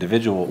same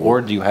individual, or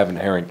do you have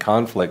inherent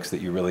conflicts that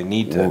you really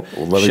need to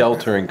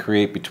shelter and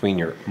create between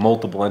your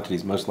multiple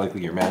entities, most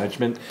likely your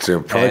management? So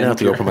I'm probably going to have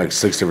to open like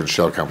 6 different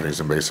shell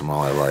companies and base them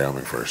all out of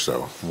Wyoming first.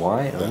 So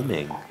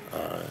Wyoming.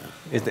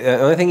 The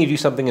only thing you do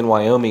something in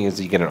Wyoming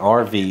is you get an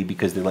RV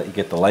because they let you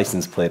get the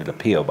license plate at a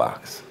P.O.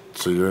 box.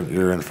 So you're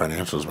in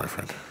financials, my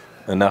friend.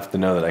 Enough to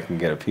know that I can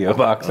get a P.O.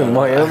 box in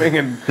Wyoming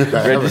and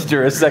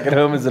register a second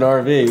home as an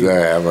RV.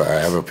 I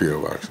have a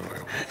P.O. box in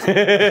Wyoming.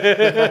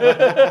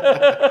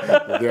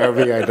 The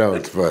RV I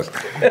don't, but...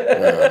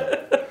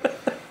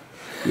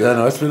 yeah,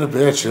 no, it's been a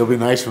bitch. It'll be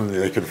nice when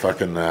they can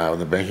fucking when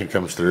the banking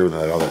comes through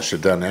and all that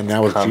shit done. And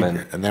now with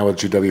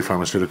GW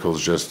Pharmaceuticals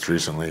just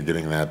recently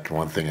getting that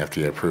one thing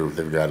FDA approved,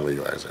 they've got to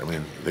legalize it. I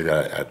mean, they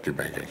got to do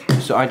banking.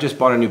 So I just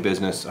bought a new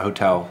business, a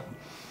hotel,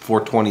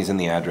 420's in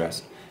the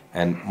address,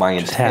 and my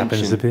intention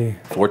happens to be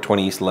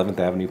 420 East 11th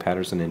Avenue,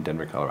 Patterson, in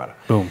Denver, Colorado.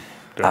 Boom.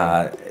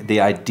 The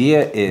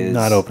idea is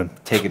not open.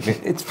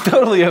 It's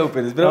totally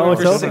open. It's been open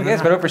for 6 years.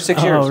 It's been open for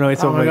 6 years. Oh no,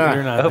 it's open.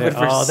 You're not open there.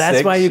 for that's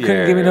 6 why you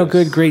couldn't give me no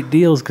years. great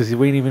deals because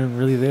you ain't even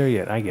really there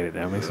yet. I get it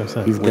now. It makes some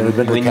sense. You've never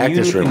been to the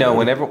Cactus Room. No,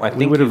 whenever I think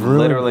we would have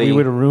literally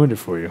ruined it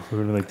for you. We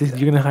would have been like,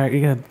 you're gonna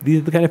hire these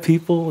are the kind of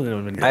people.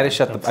 I've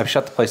shut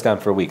the place down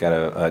for a week. I had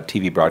a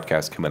TV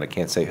broadcast come in. I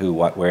can't say who,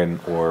 what,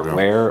 when, or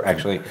where.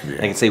 Actually,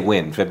 I can say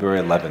when. February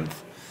 11th.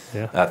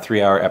 Yeah.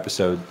 3-hour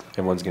episode.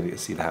 Everyone's gonna get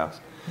to see the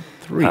house.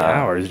 3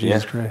 hours,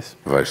 Jesus Christ.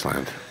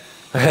 Viceland.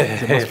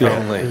 It must be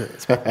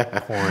it's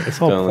porn.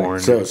 It's all porn.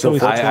 So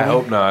I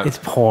hope not. It's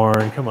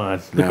porn. Come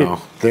on.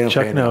 No, they don't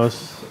Chuck pay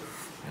knows.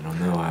 I don't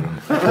know, Adam.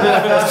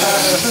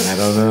 I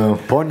don't know.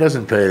 Porn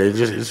doesn't pay. They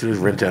just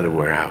rent out a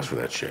warehouse for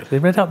that shit. They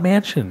rent out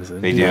mansions.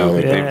 They do.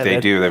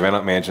 They do. They rent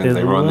out mansions.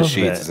 They run the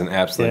sheets. It's an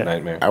absolute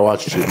nightmare. I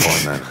watch cheap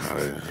porn then.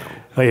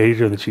 Oh yeah, you're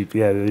doing the cheap.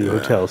 Yeah, the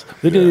hotels.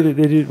 They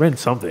do rent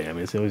something. I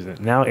mean, it's always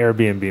now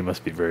Airbnb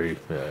must be very.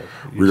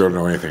 We don't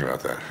know anything about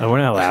that. We're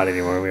not allowed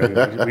anymore. We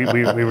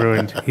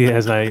ruined.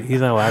 He's not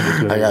allowed to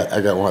do it. I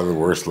got one of the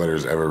worst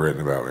letters ever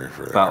written about me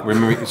for that. Well,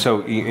 remember,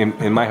 so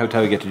in my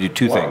hotel, you get to do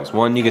 2 things.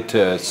 One, you get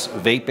to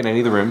vape in any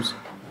of the rooms,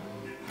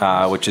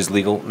 which is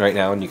legal right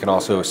now, and you can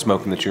also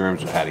smoke in the 2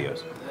 rooms with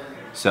patios.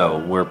 So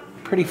we're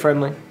pretty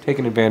friendly,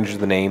 taking advantage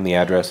of the name, the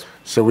address.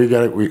 So we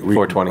got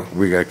 420.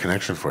 We got a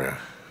connection for you.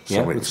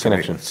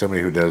 Connection.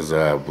 Somebody who does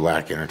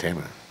black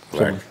entertainment.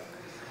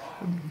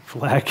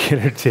 Black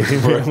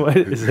entertainment. What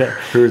is that?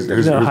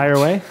 Higher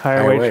Way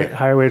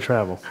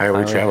Travel. Higher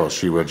Way Travel.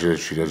 She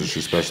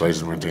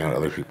specializes in renting out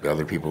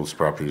other people's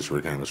properties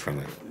for cannabis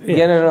friendly.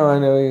 Yeah, no, I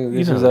know.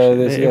 This is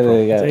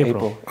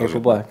April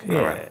Black. Yeah.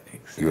 All right.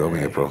 You owe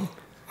me April.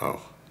 Oh.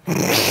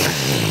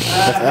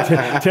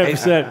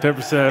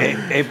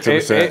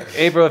 10%.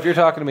 April, if you're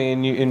talking to me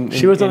and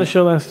she was on the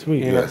show last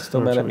week. You're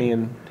still mad at me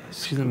and.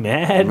 She's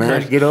mad.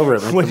 Man, get over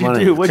it. What'd you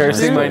do?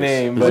 Cursing my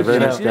name. But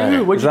it's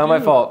not my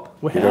fault.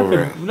 What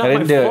happened? Not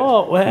my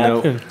fault. What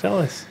happened? Tell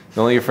us.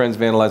 Don't let your friends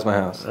vandalize my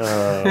house.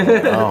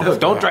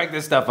 Don't drag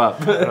this stuff up.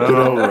 Get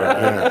over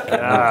it.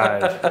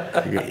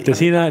 God. Does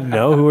he not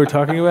know who we're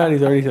talking about?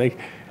 He's already like,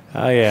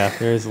 oh yeah,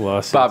 there's a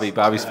lawsuit.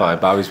 Bobby's fine.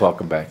 Bobby's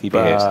welcome back. He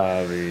behaves.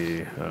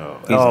 Bobby.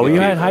 Oh, you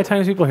had high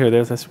times people here.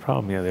 That's the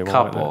problem. Yeah, they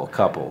won't.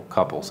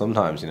 Couple.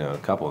 Sometimes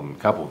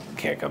couple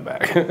can't come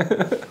back.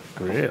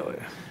 Really?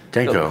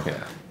 Danko.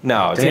 Yeah.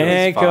 No,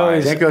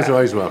 Danko's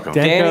always welcome.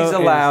 Danny's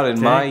allowed in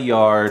my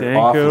yard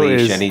off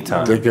leash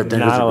anytime. Danko's a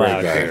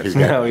great guy. He's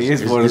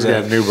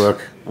got a new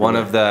book. One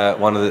of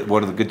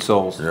the good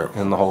souls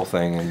in the whole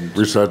thing. And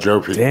we saw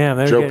Joe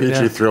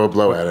Pesci throw a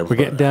blow at him. We're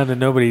getting down to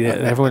nobody.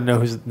 Everyone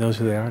knows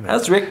who they are now.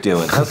 How's Rick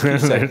doing? How's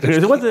Cusick?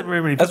 There wasn't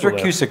very many people. How's Rick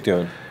Cusick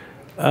doing?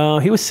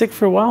 He was sick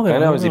for a while there. I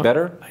know. Is he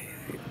better?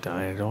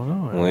 I don't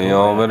know. We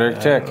all better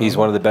check. He's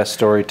one of the best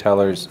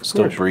storytellers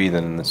still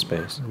breathing in this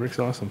space. Rick's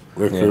awesome.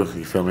 Rick,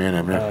 you fill me in.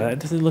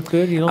 Does it look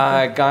good? You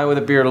don't guy with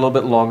a beard a little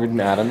bit longer than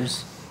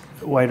Adam's.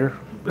 Whiter.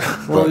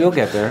 Well, you'll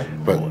get there.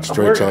 But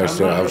storytellers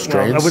of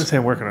strains? I wouldn't say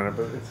I'm working on it,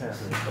 but it's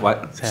happening.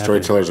 What?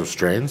 Storytellers of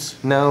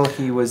strains? No,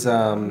 he was.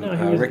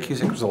 Rick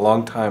Cusick was a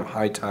long-time,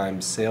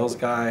 high-time sales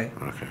guy.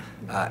 Okay.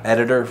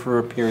 Editor for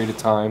a period of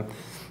time.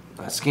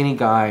 A skinny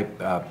guy,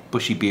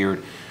 bushy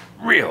beard.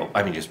 real.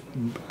 I mean, just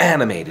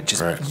animated,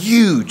 just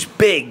huge,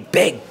 big.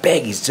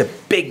 He's a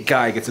big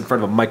guy. Gets in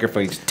front of a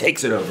microphone. He just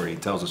takes it over. And he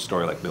tells a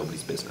story like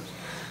nobody's business.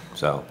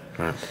 So,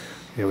 yeah,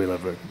 we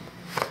love Rick,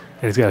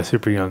 and he's got a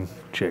super young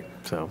chick.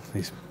 So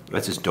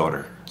that's his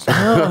daughter.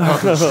 No.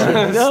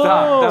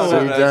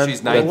 Stop.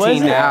 She's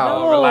 19 now.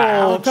 No.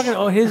 Relax. I'm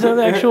talking. His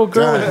other actual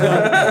girl.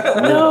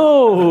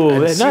 No,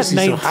 not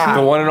 19.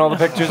 The one in all the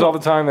pictures all the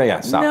time.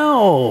 Yeah, stop.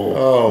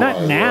 No,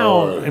 not now.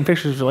 Lord. In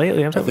pictures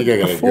lately. I'm talking think I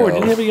gotta before. go.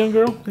 Didn't he have a young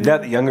girl?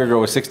 That younger girl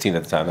was 16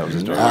 at the time. That was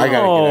his daughter. I gotta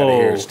get out of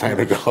here. It's time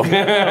to go.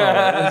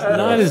 It's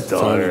not his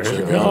daughter.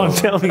 No, I'm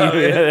telling you.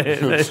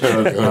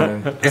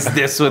 Is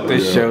this what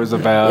this show's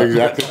about?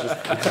 Exactly.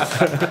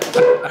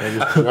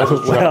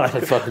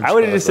 I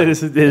would have just said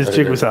his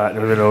chick was hot and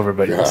it would have been over,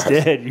 but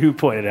instead you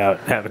pointed out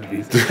happened to be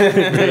his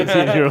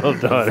 18-year-old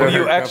daughter.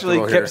 You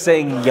actually kept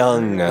saying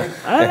young. And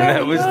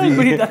that was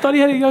I thought he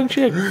had a young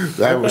chick.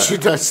 That's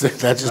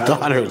his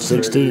daughter at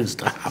 16.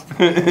 Stop.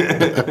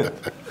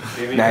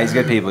 Nah, he's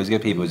good people. He's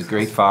a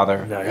great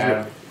father. No, he's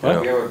good.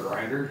 What? You have a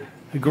grinder?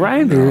 A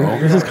grinder?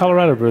 This is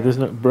Colorado, bro. There's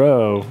no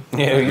bro.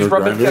 Yeah, you just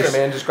rub it together,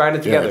 man. Just grind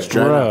it together.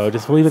 Bro,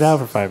 just leave it out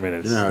for 5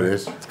 minutes. You know how it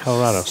is. It's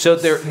Colorado. So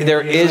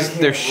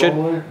there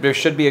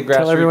should be a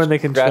Tell everyone they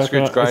can check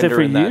grassroots out. grinder Is it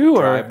for in that you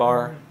dry or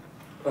bar.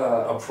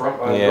 Up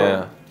front.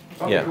 Yeah.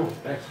 Oh, Yeah. Cool.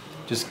 Thanks.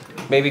 Just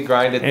maybe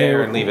grind it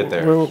there and leave it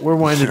there. We're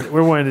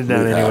winding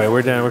down anyway.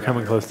 We're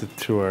coming close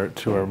to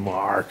our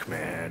mark,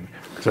 man.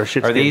 Because our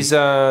shit's Are these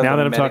now the that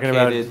I'm talking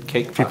about medicated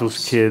cake people's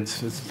pops?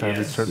 kids, it's time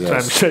to shut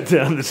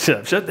down the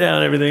stuff. Shut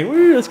down everything.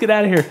 Woo, let's get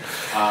out of here.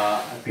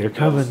 They're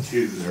coming.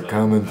 They're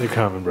coming. They're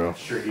coming, bro. I'm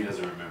sure he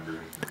doesn't remember.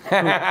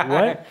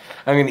 What?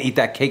 I'm gonna eat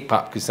that cake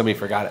pop because somebody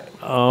forgot it.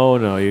 Oh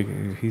no,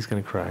 he's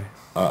gonna cry.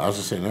 I was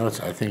just saying, no. I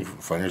think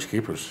finders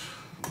keepers,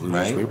 losers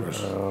Right?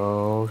 sweepers.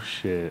 Oh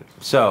shit.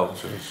 So,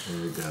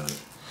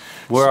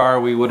 where are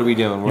we? What are we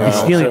doing?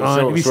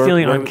 You'd be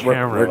stealing on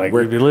camera. Like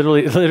you'd be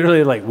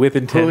literally like with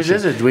intention. Whose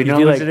is it? Do we know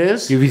You'd be whose it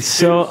is? You'd be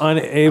so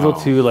unable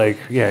to like,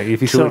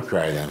 if you Two would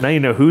cry then. now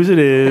you know whose it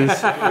is.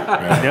 You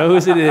know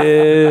whose it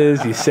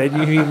is. You said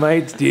you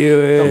might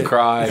do it. Don't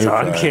cry. It's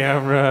on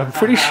camera. I'm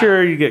pretty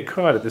sure you get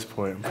caught at this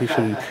point. I'm pretty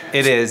sure.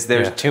 It is.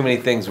 There's too many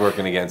things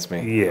working against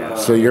me. Yeah.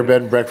 So your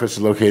bed and breakfast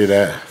is located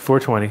at?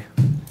 420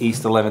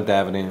 East 11th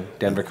Avenue,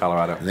 Denver,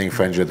 Colorado. And they can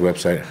find you at the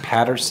website.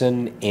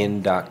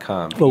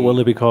 PattersonInn.com. Well, what'll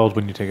it be called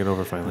when you take it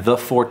over finally? The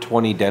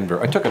 420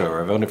 Denver. I took it over.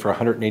 I've owned it for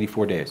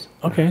 184 days.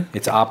 Okay.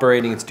 It's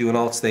operating. It's doing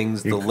all its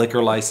things. The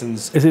liquor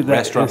license, Is it that-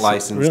 restaurant is it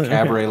license, really?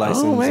 cabaret Okay.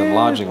 license, Oh, and man.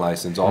 lodging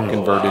license all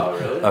converted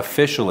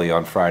officially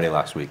on Friday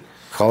last week.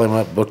 Call him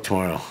up. Book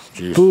tomorrow.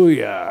 Jeez.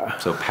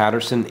 Booyah. So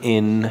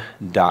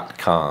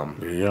PattersonInn.com.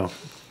 There you go.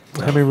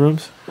 How many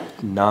rooms?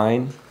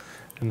 9.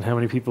 And how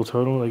many people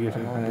total? Like if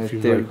you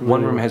like,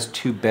 One really- room has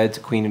 2 beds,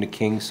 a queen and a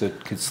king, so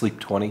it could sleep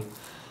 20.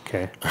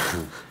 Okay.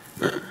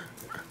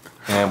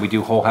 And we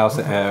do whole house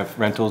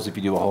rentals. If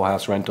you do a whole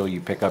house rental, you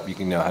pick up. You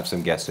can now have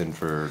some guests in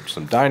for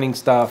some dining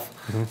stuff.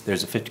 Mm-hmm.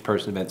 There's a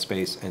 50-person event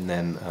space, and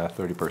then a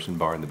 30-person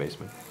bar in the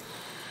basement.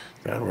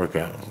 That'll work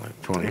out. Like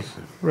 20.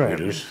 Right.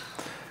 Meters.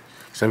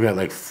 So I've got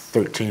like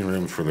 13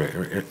 rooms for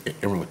the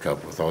Emerald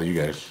Cup with all you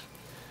guys.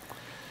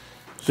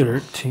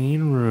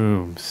 13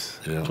 rooms.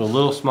 Yeah. So a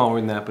little smaller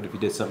than that, but if you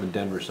did something in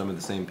Denver, some of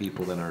the same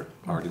people that are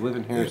already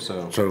living here,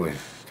 so Totally.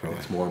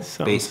 it's more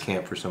Sounds- base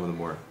camp for some of the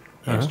more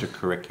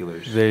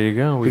extracurriculars. There you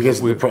go.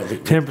 Because the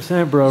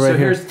 10%, bro, right So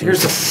here. here's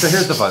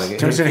the fun thing.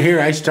 10%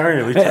 here, I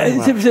started. What are you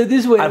talking about? 10%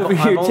 this way I've over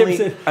here. only-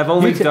 10%. I've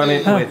only done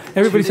it with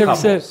everybody's 2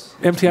 10%. couples.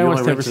 MTI You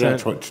wants only rented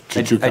 10%. that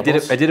to two I did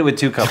couples? it with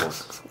 2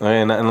 couples,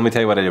 and let me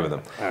tell you what I did with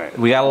them. All right.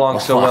 We got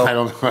along so I well.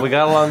 don't know. We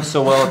got along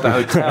so well at the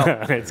hotel.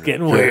 It's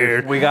getting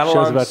weird. We got Show's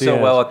along about to so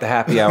end. well at the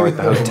happy hour at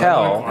the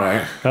hotel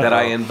Right. that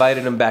I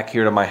invited them back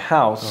here to my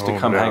house to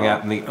come hang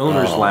out in the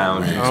owner's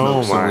lounge and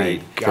smoke some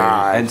weed.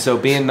 God. And so,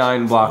 being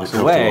 9 blocks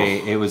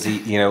away, it was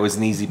it was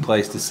an easy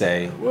place to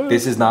say,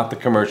 "This is not the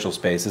commercial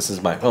space. This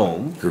is my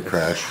home." Good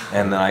crash.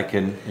 And then I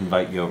can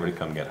invite you over to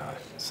come get high.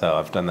 So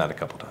I've done that a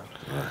couple times.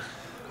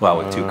 Well,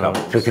 with 2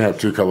 couples. Picking up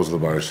 2 couples of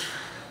the bars.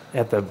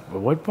 At the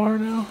what bar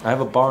now? I have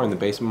a bar in the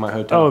basement of my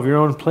hotel. Oh, of your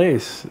own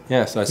place.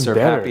 Yes, I serve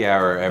better. happy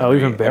hour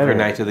even better. every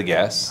night to the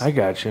guests. I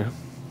got you.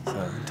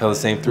 Tell the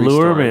same 3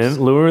 Lure stories.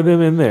 lure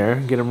them in there,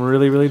 get them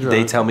really, really drunk.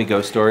 They tell me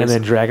ghost stories. and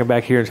then drag them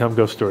back here and tell them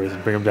ghost stories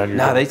and bring them down your,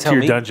 No, they to tell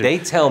your me. dungeon. They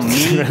tell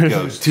me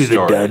ghost to the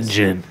stories.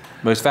 dungeon.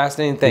 Most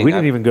fascinating thing. We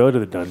didn't even go to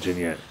the dungeon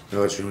yet.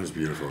 No, this room is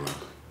beautiful, though.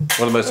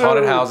 One of the most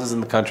haunted houses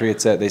in the country.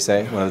 It's they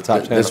say one of the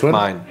top 10. This one?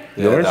 Mine.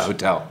 Yours? The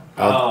hotel.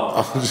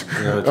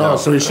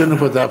 So you shouldn't have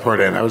put that part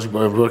in. I was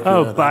looking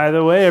Oh, by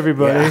the way,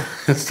 everybody,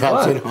 it's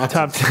top 10 haunted.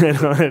 top 10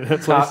 on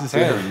Top places.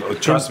 10. Oh,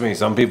 trust me,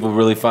 some people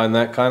really find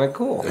that kind of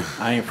cool.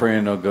 I ain't afraid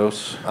of no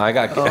ghosts. I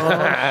got.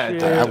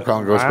 I'm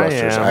calling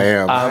Ghostbusters. I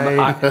am.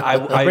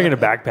 I'm bringing a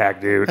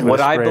backpack, dude. with What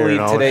a I sprayer and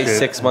believe all today, shit.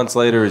 6 months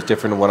later, is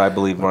different than what I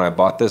believed when I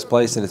bought this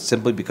place, and it's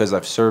simply because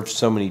I've served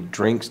so many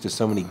drinks to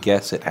so many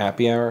guests at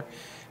happy hour,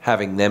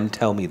 having them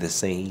tell me the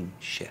same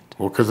shit.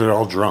 Well, because they're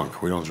all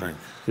drunk. We don't drink.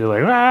 They're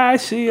like, I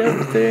see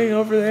a thing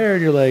over there.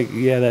 And you're like,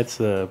 yeah, that's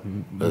a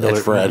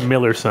Fred.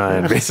 Miller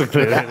sign,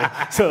 basically.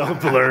 So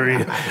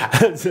blurry.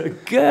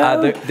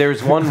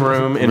 There's one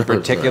room in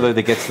particular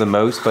that gets the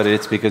most, but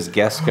it's because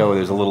guests go,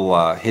 there's a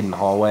little hidden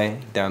hallway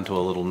down to a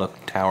little nook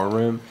tower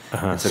room.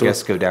 And so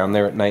guests go down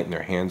there at night and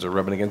their hands are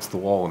rubbing against the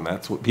wall, and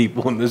that's what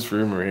people in this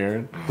room are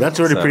hearing. That's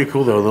already pretty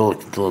cool, though. A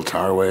little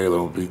towerway,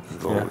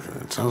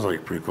 it sounds like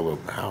a pretty cool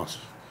little house.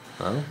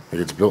 Oh.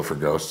 Like it's built for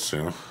ghosts,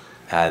 you know?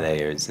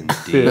 There's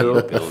indeed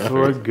built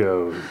for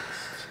ghosts.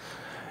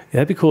 Yeah,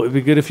 that'd be cool. It'd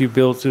be good if you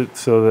built it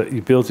so that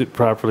you built it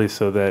properly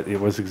so that it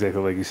was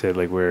exactly like you said,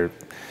 like where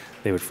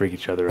they would freak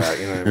each other out,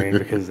 you know what I mean?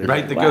 Because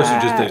right, the ghosts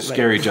are just to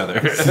scare each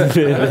other.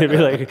 They'd be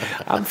like,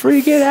 I'm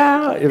freaking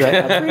out. You're like,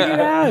 I'm freaking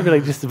out. It'd be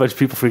like just a bunch of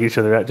people freak each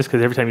other out just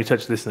because every time you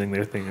touch this thing,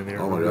 they're thinking they're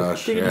oh my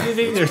gosh, ding, ding,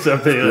 ding, or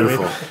something. You know what I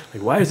mean?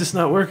 Like, why is this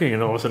not working?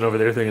 And all of a sudden over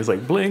there thing is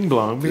like bling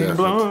blong, bling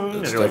blong.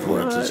 It's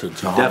and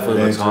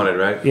definitely looks haunted,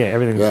 right? Yeah,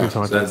 everything looks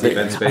haunted. So that's the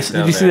event space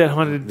down Did you see there. that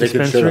haunted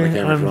dispensary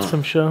on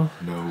some show?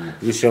 No.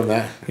 You show them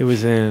that? It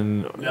was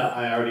in. No,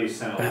 I already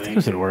sent a link. I think it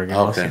was in Oregon.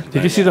 Okay.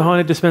 Did you see the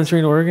haunted dispensary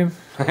in Oregon?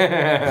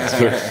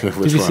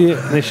 Did you see it?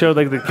 They showed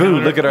like the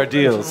counter. Look at our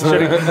deals.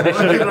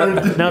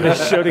 Now they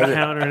showed a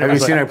counter. And Have you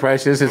seen our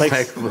prices? It's like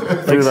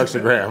 $3 a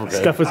gram. Okay.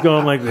 Stuff was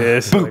going like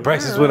this. Boom,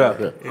 prices went up.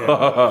 No,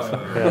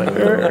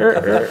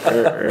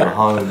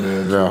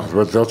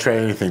 but they'll try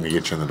anything to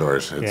get you in the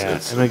doors. And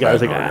the guy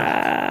was like,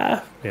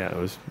 ah. Yeah, that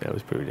was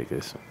pretty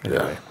ridiculous.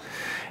 Anyway.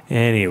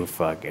 Any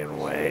fucking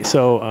way.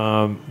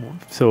 So,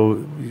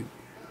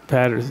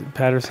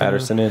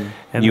 Patterson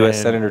and U.S.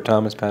 then- Senator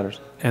Thomas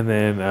Patterson. And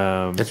then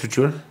that's what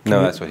you were?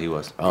 No, that's what he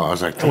was. Oh, I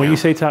was like, when you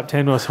say top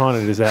 10 most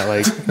haunted, is that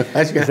like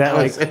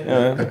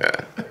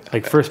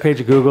like first page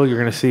of Google? You're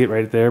gonna see it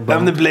right there.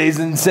 I'm the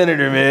blazing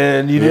senator,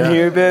 man. You didn't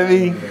hear about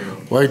me?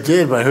 Well, I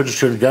did, but I heard you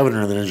turned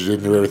governor, and then you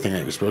didn't do everything that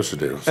you were supposed to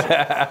do. So.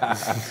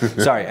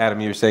 Sorry, Adam,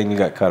 you were saying you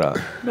got cut off.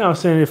 No, I was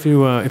saying if you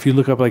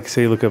look up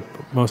look up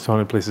most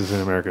haunted places in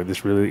America,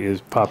 this really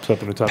pops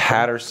up in the top.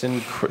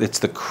 Patterson, it's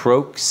the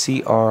Croke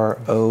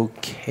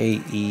Croke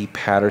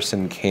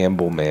Patterson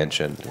Campbell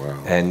Mansion.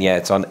 Wow. And yeah,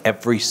 it's on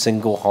every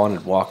single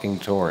haunted walking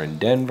tour in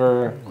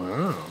Denver.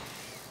 Wow.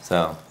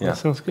 So yeah, that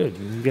sounds good.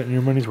 You're getting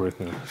your money's worth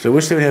now. So I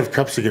wish they would have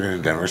cups to get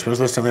in Denver. Suppose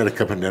last time they had a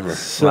cup in Denver.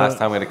 Last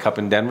time we had a cup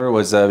in Denver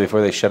was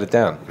before they shut it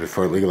down.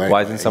 Before it legalized.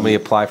 Why didn't somebody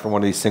apply for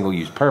one of these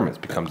single-use permits?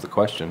 Becomes the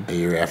question. A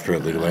year after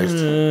it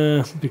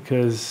legalized.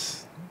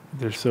 Because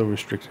they're so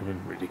restrictive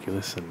and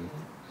ridiculous, and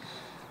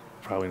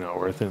probably not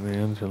worth it in the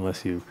end,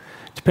 unless you.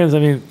 Depends. I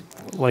mean,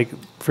 like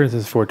for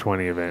instance,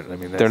 420 event. I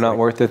mean, that's they're not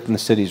worth it, and the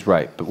city's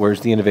right. But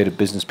where's the innovative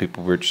business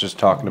people we were just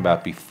talking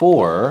about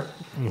before?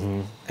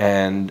 Mm-hmm.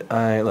 And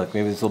look,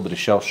 maybe there's a little bit of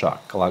shell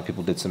shock. A lot of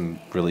people did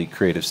some really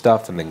creative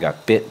stuff and then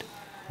got bit.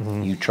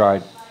 Mm-hmm. You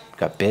tried,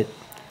 got bit.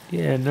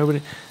 Yeah,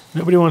 nobody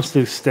wants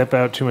to step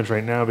out too much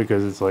right now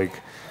because it's like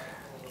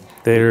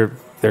they're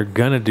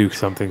gonna do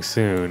something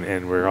soon,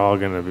 and we're all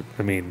gonna.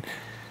 I mean,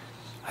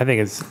 I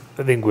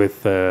think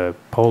with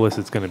Polis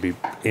it's gonna be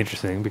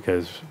interesting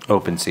because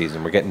open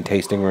season. We're getting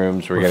tasting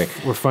rooms. We're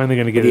finally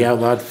gonna get the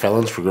outlawed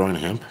felons for growing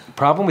hemp.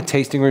 Problem with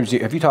tasting rooms.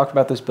 Have you talked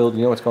about this, Bill? Do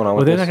you know what's going on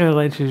with this? Well, they're not going to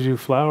let you do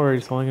flour.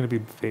 It's only going to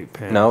be vape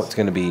pens. No, it's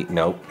going to be...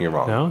 No, you're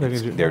wrong. No?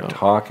 They're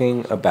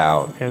talking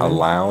about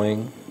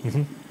allowing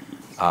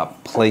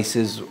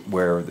places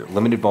where they're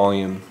limited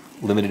volume,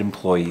 limited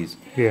employees,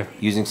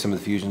 using some of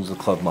the fusions of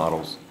the club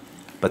models.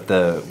 But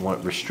the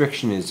one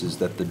restriction is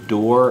that the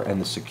door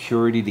and the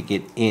security to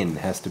get in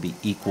has to be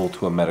equal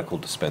to a medical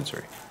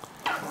dispensary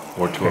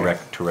or to a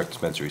rec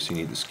dispensary. So you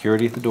need the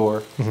security at the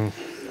door,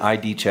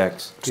 ID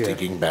checks,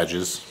 sticking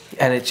badges,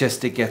 and it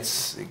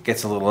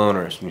gets a little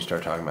onerous when you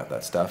start talking about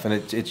that stuff. And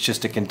it's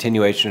just a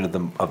continuation of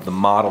the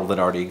model that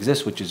already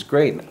exists, which is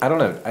great. I don't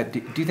know.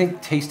 Do you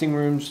think tasting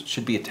rooms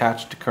should be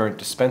attached to current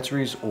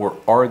dispensaries, or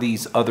are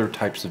these other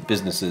types of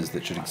businesses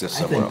that should exist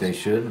somewhere else? I think they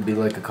should. It'd be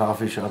like a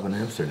coffee shop in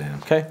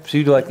Amsterdam. Okay, so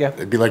you do like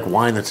It'd be like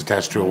wine that's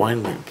attached to a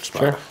wine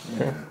spot.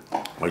 Sure.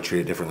 Why treat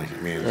it differently?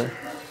 I mean,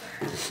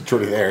 it's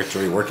already there. It's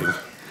already working.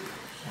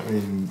 I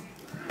mean,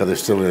 but they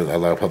still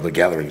allow public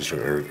gatherings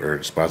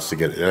or spots to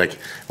get like.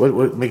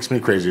 What makes me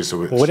crazy is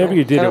whatever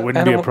you did, it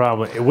wouldn't be a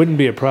problem. It wouldn't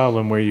be a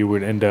problem where you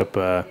would end up,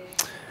 like,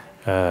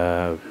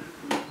 oh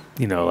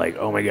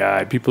my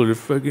God, people are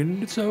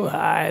fucking so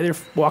high, they're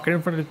walking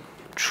in front of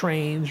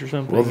trains or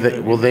something.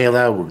 Well, they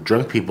allow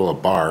drunk people a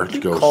bar to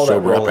go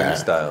sober up at.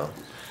 Style.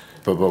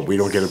 But we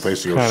don't get a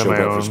place to go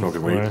sober up for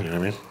smoking weed. You know what I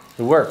mean?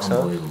 It works,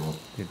 unbelievable.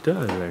 It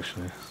does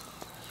actually.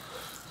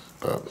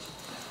 But.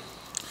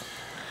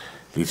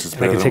 I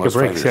could take a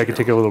break. See, I could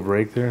take a little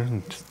break there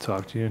and just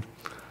talk to you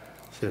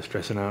instead of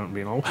stressing out and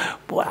being all,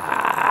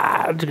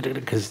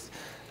 because,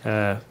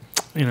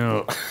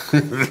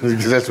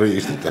 Because that's what you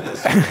used to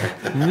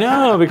do.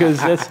 No,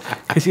 because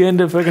you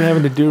end up fucking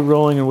having to do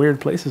rolling in weird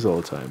places all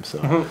the time. So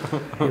you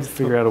have to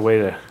figure out a way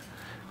to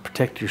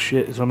protect your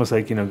shit. It's almost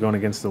like going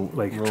against the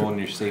roll in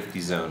your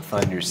safety zone.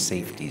 Find your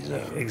safety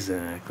zone.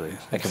 Exactly.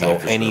 I can roll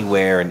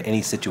anywhere in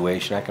any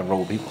situation. I can roll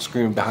with people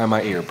screaming behind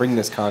my ear. Bring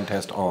this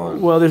contest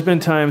on. Well, there's been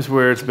times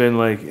where it's been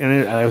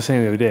I was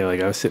saying the other day,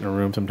 I was sitting in a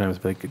room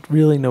sometimes, like,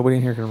 really nobody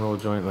in here can roll a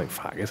joint. Like,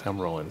 fuck, I guess I'm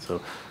rolling.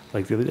 So,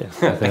 like the other day,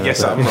 I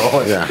guess I'm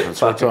rolling. Yeah,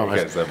 that's what I'm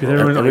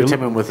every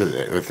time I'm with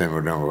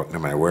him, no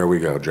matter where we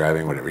go,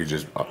 driving, whatever, he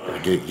just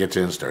gets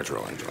in, starts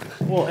rolling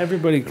joint. Well,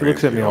 everybody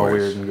looks at me all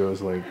weird and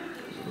goes like,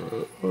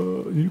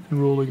 you can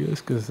roll, I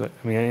guess, because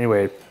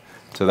anyway.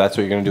 So that's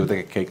what you're gonna do with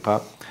like a cake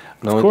pop?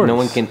 No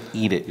one can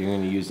eat it. You're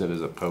gonna use it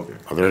as a poker.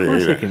 Oh, of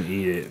course they can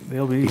eat it.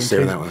 They'll be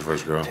saving that one for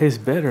his girl. Tastes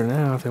better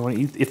now if they want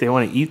to eat. If they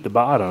want to eat the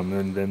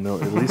bottom, then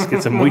they'll at least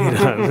get some weed on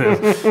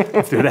them.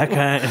 If they're that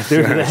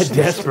that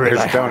desperate,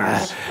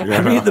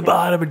 I eat the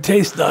bottom and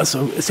taste not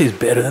so. It tastes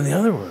better than the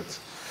other ones.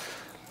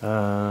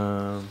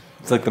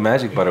 It's like the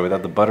magic butter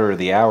without the butter or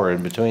the hour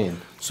in between.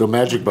 So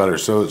magic butter.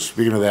 So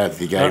speaking of that,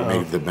 the guy who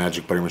made the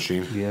magic butter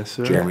machine, yes,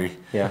 sir. Jeremy,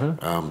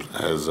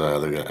 has I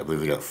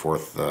believe they got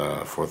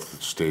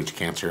fourth stage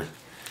cancer.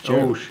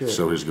 Oh shit!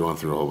 So he's going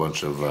through a whole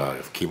bunch of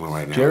chemo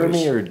right now.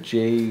 Jeremy or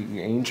Jay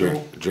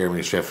Angel?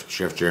 Jeremy, Chef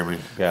Jeremy.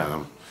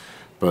 Yeah.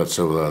 But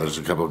so there's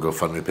a couple of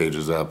GoFundMe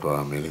pages up.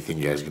 Anything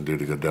you guys can do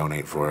to go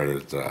donate for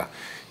it.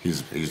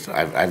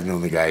 I've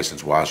known the guy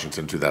since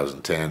Washington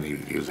 2010.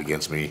 He was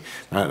against me.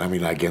 Not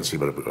against me,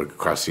 but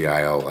across the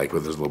aisle, like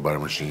with his little butter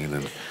machine,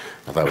 and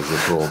I thought it was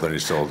really cool. Then he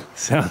sold.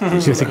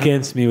 He's just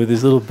against me with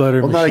his little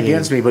butter machine. Well, not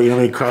against me, but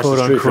he crossed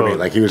the street from me.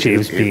 Like he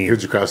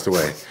was across the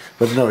way.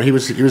 But no, he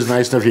was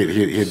nice enough.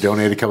 He had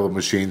donated a couple of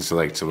machines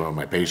to some of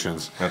my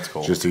patients. That's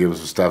cool. Just to give him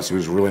some stuff. So he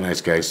was a really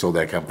nice guy. He sold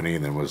that company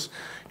and then was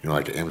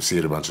like an MC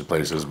at a bunch of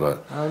places.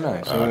 But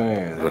nice.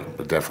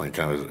 But definitely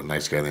kind of a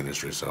nice guy in the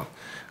industry. So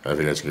I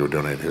think I can go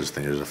donate his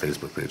thing. There's a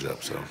Facebook page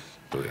up. So,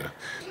 but yeah,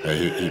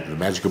 the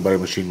magical butter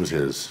machine was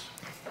his.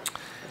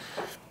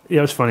 Yeah,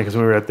 it was funny because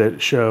when we were at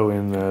that show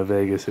in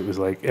Vegas, it was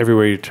like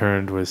everywhere you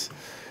turned was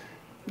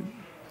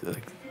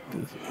like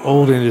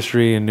old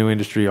industry and new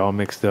industry all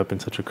mixed up in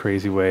such a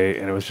crazy way,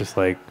 and it was just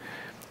like,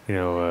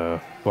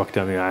 walk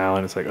down the aisle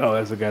and it's like, oh,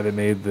 that's the guy that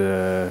made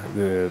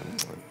the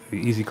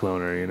Easy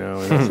Cloner,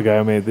 and that's the guy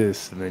who made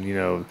this, and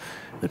then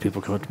the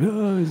people come up to me,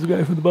 oh, he's the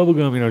guy from the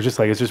bubblegum,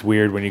 it's just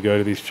weird when you go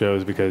to these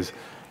shows because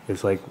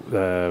it's like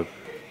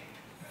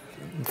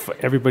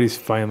everybody's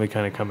finally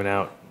kind of coming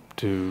out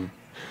to.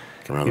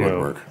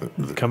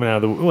 Coming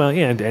out of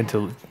the and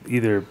to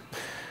either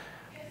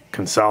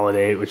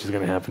consolidate, which is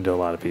going to happen to a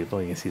lot of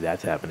people. You can see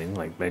that's happening.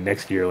 Like by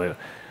next year,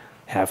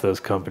 half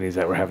those companies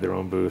that will have their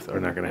own booth are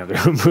not going to have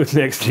their own booth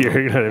next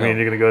year. You know what I mean?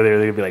 You're going to go there.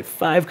 They're going to be like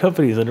 5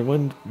 companies under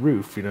one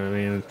roof. You know what I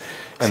mean?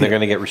 And they're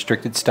going to get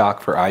restricted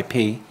stock for IP.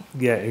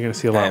 Yeah, you're going to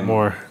see a lot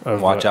more.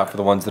 Watch out for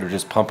the ones that are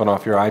just pumping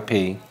off your IP.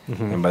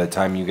 Mm-hmm. And by the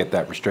time you get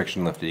that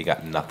restriction lifted, you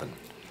got nothing.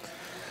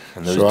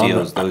 And those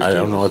deals, I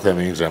don't know what that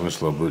means. I'm a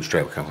slow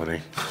bootstrap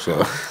company.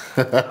 So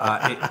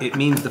it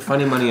means the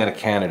funny money out of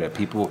Canada.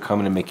 People will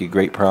come in and make you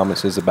great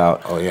promises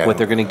about what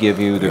they're going to give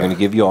you. They're going to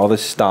give you all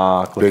this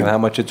stock. Look at how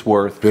much it's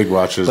worth. Big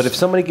watches. But if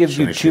somebody gives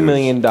you $2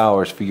 million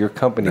for your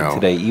company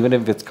today, even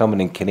if it's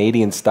coming in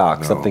Canadian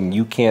stock, something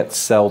you can't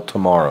sell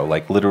tomorrow,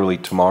 like literally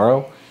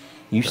tomorrow,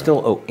 you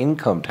still owe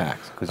income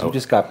tax because you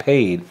just got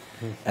paid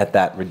at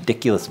that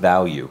ridiculous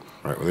value.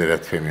 Right. Well, they'd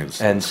have to pay me.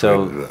 And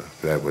so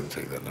that wouldn't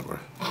take that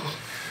number.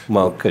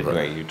 Well, could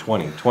right? You're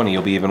 20. 20,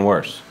 you'll be even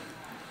worse.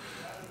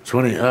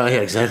 20. Yeah,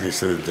 exactly.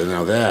 So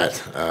now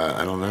that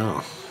I don't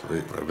know.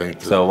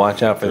 So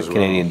watch out for the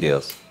Canadian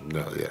deals.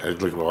 No,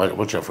 yeah.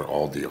 Watch out for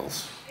all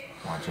deals.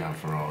 Watch out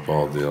for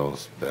all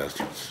deals,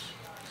 bastards.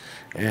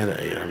 And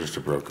I'm just a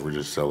broker. We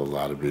just sell a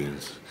lot of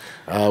beans.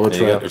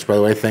 Which, by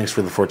the way, thanks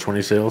for the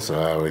 420 sales.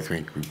 I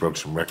think we broke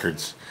some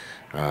records.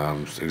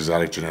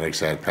 Exotic Genetics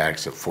had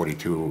packs at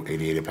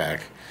 $42.88 a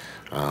pack.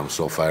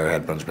 Soulfire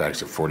had a bunch of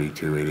packs at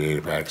 $42.88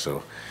 a pack.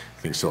 So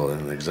I think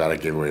and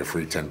Exotic gave away a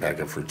free 10-pack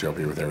of Fruit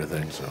Topia with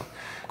everything. So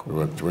it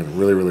went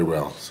really, really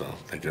well. So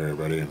thank you,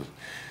 everybody. And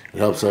it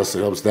helps us. It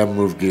helps them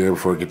move gear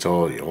before it gets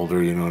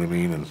older. You know what I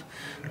mean? And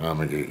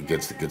it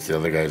gets the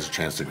other guys a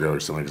chance to grow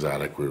some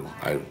Exotic.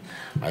 I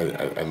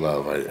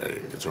love.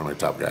 It's one of my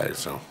top guys.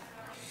 So.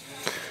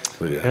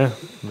 But yeah,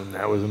 and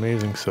that was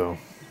amazing. So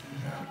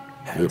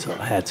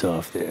hats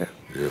off there,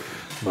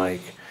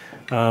 Mike.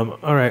 All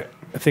right.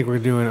 I think we're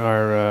doing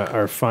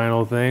our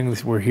final thing.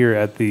 We're here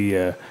at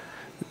the.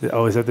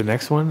 Is that the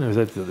next one? Or was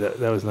that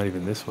was not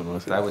even this one,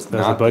 was it? That was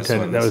not this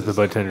one. That was the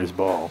Bud Tenders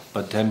Ball.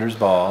 Bud Tenders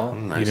Ball.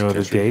 Nice. You know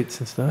the dates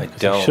and stuff? I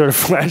don't. Sort of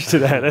flashed to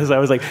that as I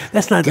was like,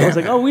 that's not. I was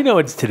like, oh, we know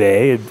it's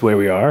today and where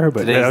we are,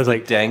 but I was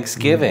like,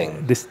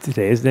 Thanksgiving.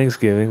 Today is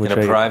Thanksgiving. Which in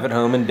a private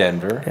home in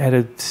Denver. At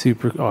a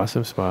super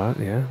awesome spot,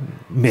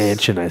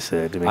 mansion. I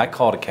said. I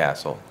called a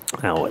castle.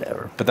 Oh,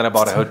 whatever. But then I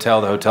bought a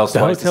hotel. The hotel's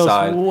twice the hotel's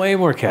size. way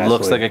more castle.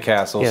 Looks like a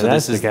castle. Yeah, so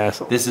that's this is the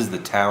castle. This is the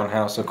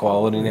townhouse of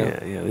quality now.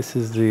 Yeah. This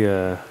is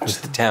the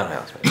Just the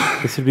townhouse.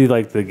 Man. this would be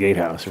like the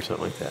gatehouse or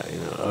something like that,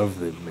 of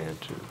the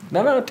mansion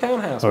No,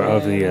 townhouse. or man.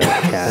 of the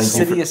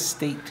castle. City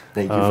estate.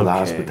 Thank you for the Okay.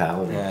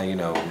 hospitality. Yeah,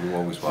 you're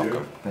always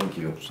welcome. Thank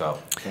you. So,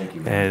 Thank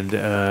you. And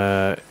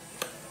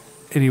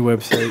any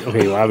website.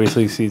 Okay, well,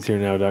 obviously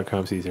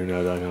seatsherenow.com,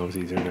 seatsherenow.com,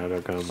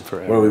 seatsherenow.com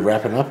forever. What, are we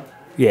wrapping up?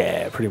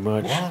 Yeah, pretty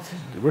much. What?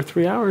 We're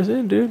 3 hours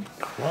in, dude.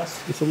 What?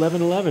 It's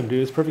 11:11,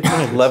 dude. It's perfect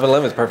time.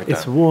 11:11 is perfect time.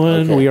 It's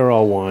one. Okay. We are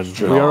all one.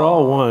 We are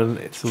all one.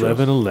 It's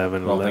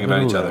 11:11. We're all thinking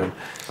about each other.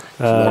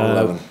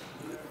 11.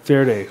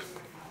 Faraday,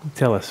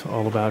 tell us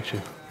all about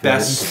you.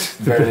 Best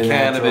Very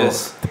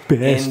cannabis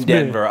best, in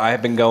Denver. I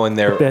have been going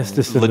there.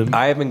 bestest in the-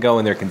 I have been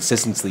going there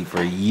consistently for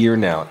a year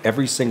now,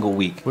 every single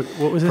week What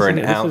was this for an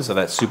again? This ounce was- of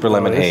that super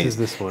lemon this haze. is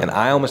this one. And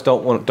I almost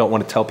don't want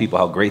to tell people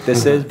how great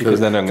this is because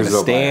then I'm going to 'cause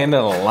they'll buy stand it.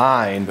 in a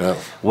line Yeah.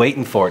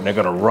 waiting for it, and they're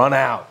going to run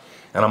out,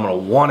 and I'm going to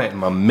want it, and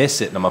I'm going to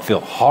miss it, and I'm going to feel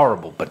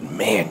horrible. But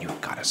man,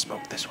 you've got to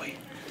smoke this week.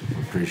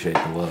 Appreciate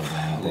the love,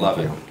 man. Thank Love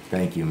you. it.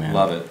 Thank you, man.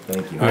 Love it.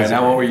 Thank you. All right,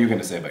 now what were you going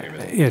to say about your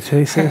business? Yeah,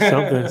 say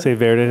something. Say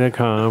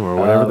Verde.com or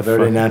whatever the fuck.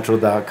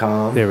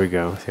 VerdeNatural.com. There we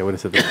go. See, what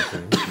is it? You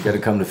got to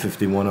come to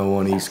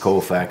 5101 East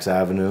Colfax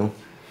Avenue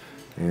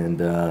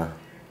and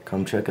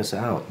come check us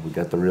out. We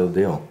got the real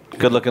deal.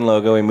 Good looking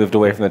logo. He moved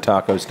away from the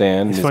taco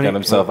stand. He's funny. got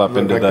himself up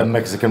Look into like the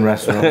Mexican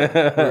restaurant.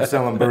 We're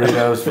selling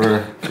burritos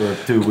for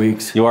 2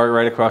 weeks. You are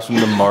right across from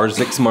the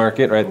Marzix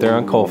Market, right there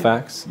on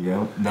Colfax.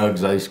 Yeah,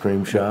 Nugs Ice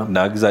Cream Shop.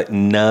 Nugs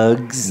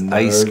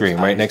Ice Cream,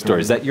 right Ice next door.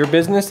 Cream. Is that your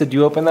business? Did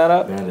you open that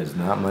up? That is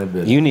not my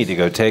business. You need to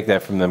go take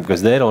that from them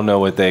because they don't know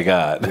what they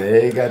got.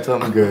 They got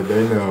something good.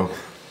 They know.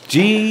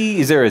 G,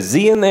 is there a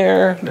Z in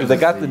there? They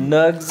got the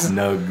Nugs.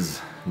 Nugs.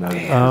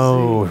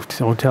 Oh,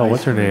 don't tell.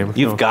 What's her name?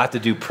 You've got to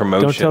do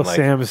promotion. Don't tell like,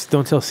 Sam's.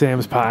 Don't tell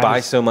Sam's Pies. Buy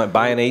so much.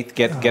 Buy an eighth.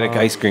 Get an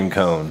ice cream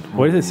cone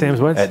What is it?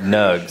 Sam's what? at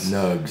Nugs.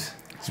 Nugs.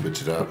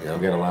 Switch it up. Yeah.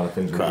 We got a lot of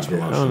things we can do.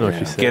 I don't know what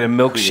she said. Get a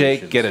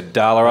milkshake. Get $1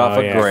 off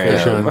a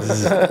gram.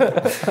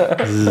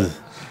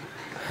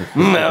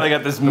 Now they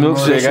got this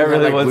milkshake. I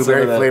really like want some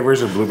blueberry of that.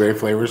 flavors or blueberry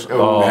flavors.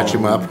 Oh. Match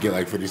them up. Get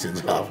like 50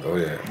 cents off. Oh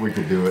yeah. We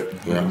could do it.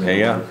 Yeah. There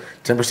you go.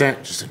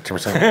 10%. Just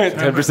 10%.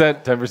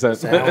 10%.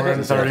 10%. Now we're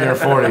in 30 or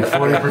 40.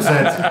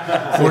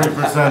 40%.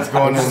 40%'s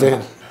going in.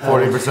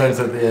 40%'s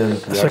at the end.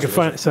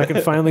 So I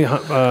can finally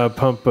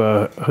pump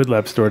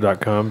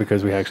hoodlapstore.com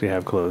because we actually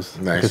have clothes.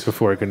 Nice. Because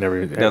before I could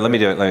never. No, let me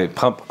do it. Let me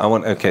pump.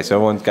 Okay, so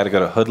everyone's got to go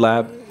to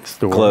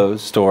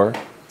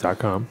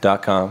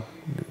hoodlabstore.com.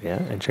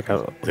 Yeah, and check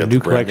out the Yeah, new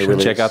the brand new collection.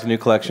 release. Check out the new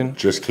collection.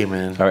 Just came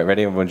in. All right,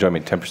 ready? Everyone join me.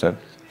 10%.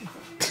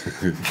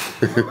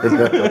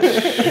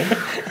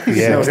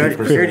 Yeah,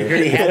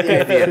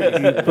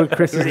 Yeah. put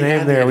Chris's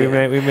name there. We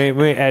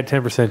may add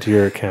 10% to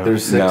your account.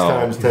 There's 6 No.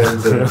 times 10.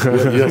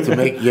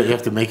 You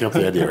have to make up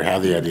the idea or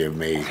have the idea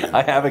made.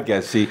 I have a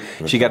guess. She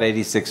got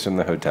 86 from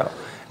the hotel.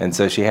 And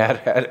so she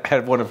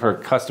had one of her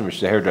customers,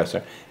 she's a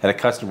hairdresser, had a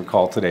customer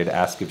call today to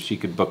ask if she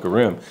could book a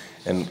room.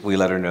 And we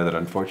let her know that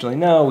unfortunately,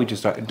 no, we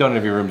just don't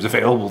have your rooms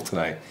available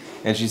tonight.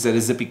 And she said,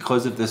 is it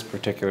because of this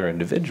particular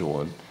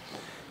individual? And,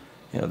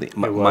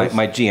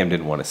 my GM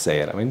didn't want to say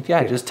it. I mean,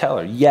 yeah, just tell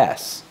her,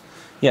 yes.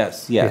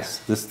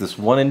 This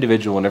one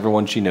individual and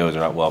everyone she knows are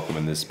not welcome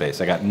in this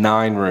space. I got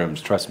 9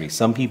 rooms. Trust me,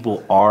 some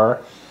people are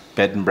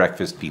bed and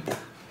breakfast people.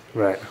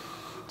 Right.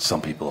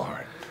 Some people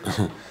aren't.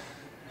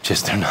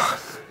 Just they're not.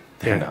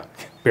 They're not.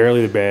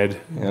 Barely the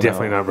bed. You know.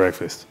 Definitely not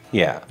breakfast.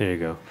 Yeah. There you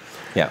go.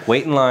 Yeah.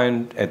 Wait in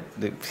line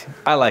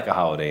I like a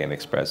Holiday Inn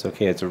Express.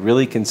 Okay, it's a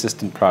really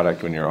consistent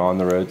product when you're on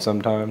the road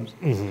sometimes.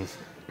 Mm-hmm.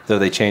 Though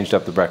they changed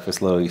up the breakfast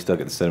a little, you still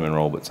get the cinnamon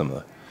roll, but some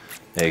of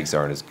the eggs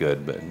aren't as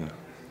good. But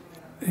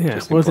Yeah,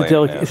 just well, it's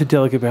plain, it's a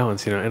delicate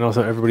balance, and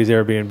also everybody's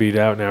Airbnb'd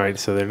out now, right?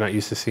 So they're not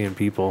used to seeing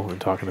people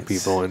and talking to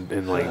people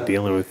and like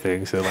dealing with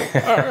things. So like,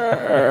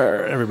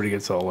 everybody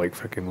gets all like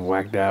fucking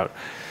whacked out.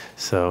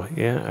 So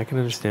yeah, I can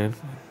understand.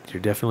 You're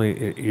definitely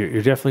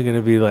going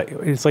to be like,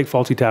 it's like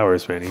Faulty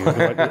Towers, man.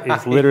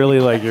 It's literally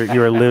like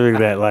you are living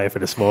that life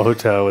in a small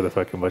hotel with a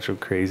fucking bunch of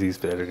crazies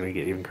that are going to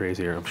get even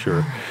crazier, I'm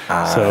sure.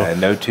 So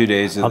no 2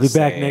 days. I'll be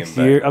back next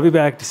year. I'll be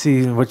back to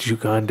see what you've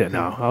gone down.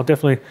 No, I'll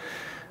definitely.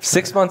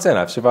 6 months in,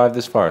 I've survived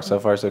this far. So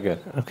far, so good.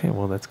 Okay,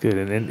 well that's good,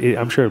 and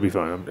I'm sure it'll be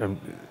fun.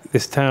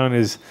 This town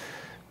is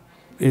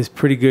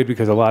pretty good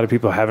because a lot of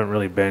people haven't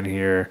really been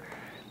here,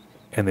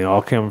 and they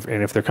all come.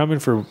 And if they're coming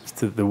for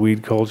the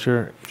weed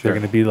culture, they're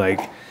going to be like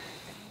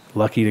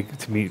lucky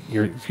to meet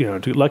your,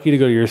 lucky to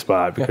go to your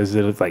spot because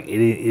it's like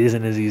it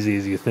isn't as easy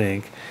as you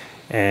think.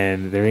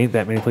 And there ain't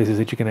that many places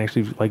that you can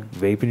actually like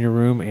vape in your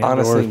room and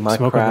Honestly, or my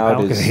smoke on the crowd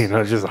balcony. is-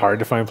 It's just hard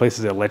to find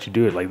places that let you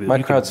do it. Like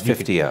My crowd's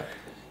 50 up.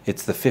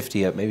 It's the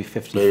 50 up, maybe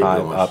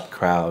 55 up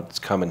crowd's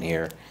coming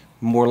here.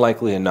 More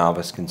likely a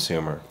novice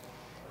consumer.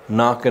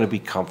 Not going to be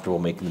comfortable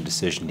making the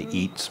decision to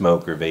eat,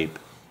 smoke, or vape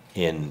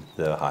in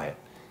the Hyatt.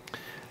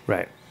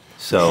 Right.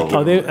 So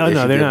no, they're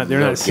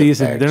not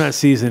seasoned. They're not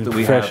seasoned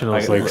we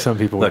professionals like some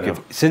people. Look, would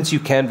know. since you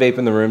can vape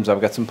in the rooms,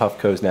 I've got some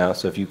Puffcos now.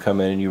 So if you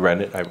come in and you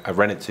rent it, I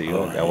rent it to you.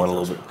 I want a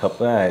little bit,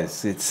 couple.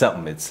 It's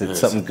something. It's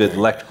something good.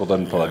 Electrical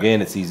doesn't plug in.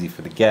 It's easy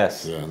for the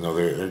guests. Yeah, no,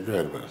 they're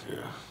good, but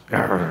yeah.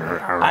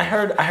 I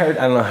heard. I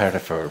don't know how to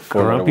for a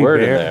four-letter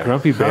word in there.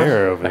 Grumpy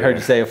Bear over there. I heard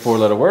you say a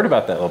four-letter word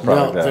about that little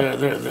product.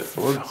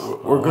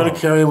 We're going to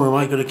carry them. We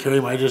might going to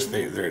carry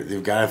them.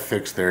 They've got to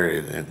fix their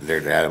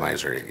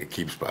atomizer. It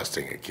keeps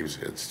busting.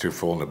 It's too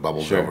full and it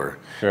bubbles over.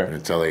 Sure.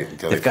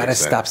 They've got to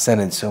stop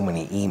sending so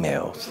many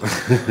emails.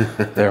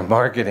 Their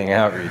marketing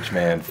outreach,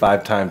 man,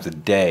 5 times a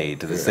day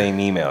to the same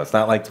email. It's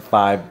not like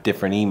 5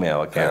 different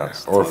email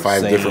accounts or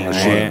 5 different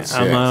machines.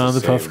 I'm on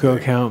the Puffco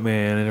account,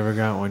 man. I never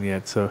got one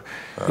yet. So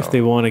if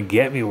they want to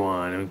get me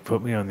one and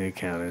put me on the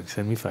account and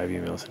send me 5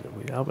 emails,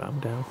 I'm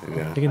down.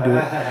 Yeah. They can do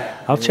it.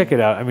 I'll check it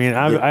out. I mean,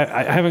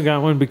 I haven't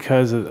got one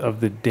because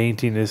of the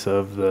daintiness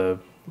of the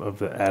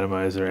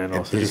atomizer and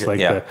also just like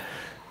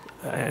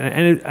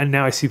and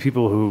now I see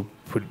people who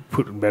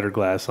put better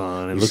glass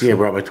on. I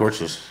brought my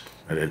torches.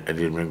 I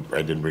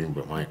didn't bring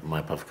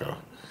my Puffco.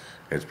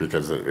 It's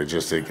because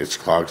it's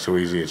clogged so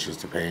easy. It's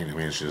just a pain. I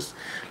mean,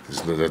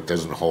 it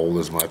doesn't hold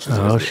as much.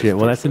 Oh shit!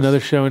 Well, that's another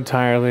show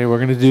entirely. We're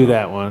gonna do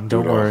that one.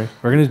 Don't worry.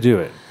 We're gonna do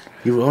it.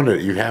 You own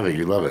it. You have it.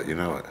 You love it. You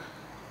know it.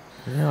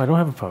 No, I don't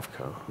have a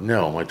Puffco.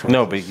 No, my torches.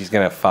 No, but he's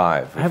gonna have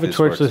 5. I have a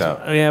torchless.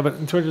 Yeah, but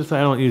torchless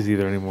I don't use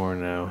either anymore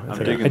now.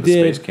 I'm digging the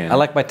space can. I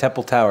like my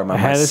Temple Tower. My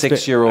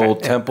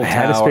 6-year-old Temple Tower. I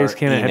had a space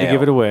can. I had to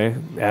give it away.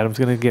 Adam's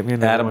gonna get me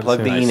another Adam, one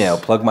plug soon. the email.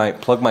 Plug my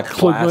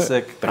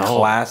classic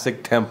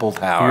Temple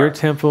Tower. Your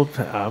Temple.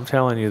 I'm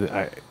telling you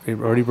that it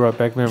already brought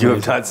back memories. You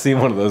have not seen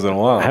one of those in a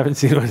while. I haven't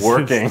seen one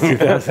working since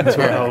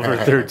 2012 or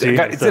 13.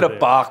 It's in a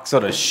box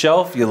on a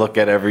shelf you look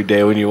at every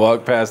day when you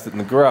walk past it in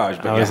the garage,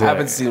 but you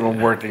haven't seen one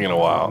working in a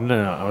while.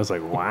 No, I was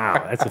like, wow,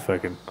 that's a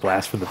fucking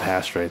blast from the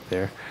past right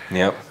there.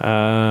 Yep.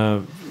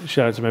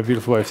 Shout out to my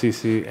beautiful wife,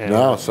 Cece. And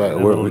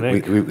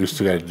we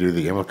still got to do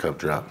the Emma Cup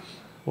drop.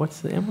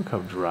 What's the Emma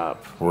Cup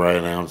drop? Where I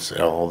announce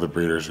all the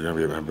breeders are going to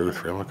be at my booth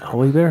for Emma Cup.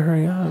 Well, you better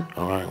hurry up.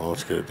 All right, well,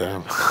 let's get it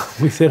down.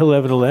 We said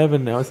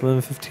 11:11. Now it's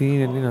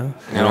 11:15, and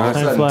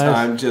time flies.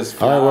 Time just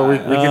flies. All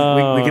right,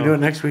 well, we can do it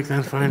next week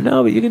then. Fine.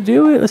 No, but you can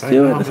do it. Let's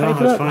do it. Let's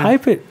hype it up.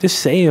 Hype it. Just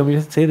say them. You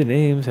have to say the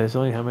names. There's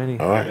only how many?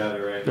 All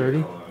right.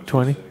 30,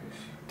 20,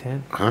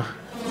 10. Huh?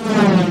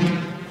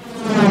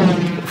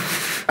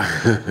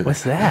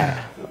 What's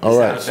that? All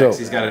right, so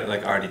he's got it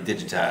like already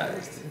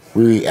digitized.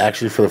 We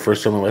actually, for the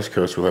first time on the West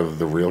Coast, we'll have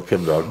the real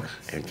Kim Dog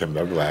and Kim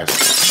Dog Glass.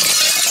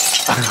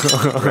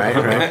 right?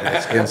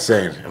 That's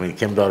insane. I mean,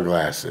 Kim Dog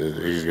Glass,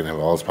 he's going to have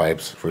all his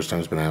pipes. First time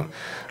it's been out.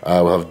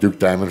 We'll have Duke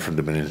Diamond from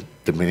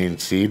Dominion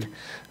Seed,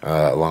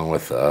 along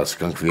with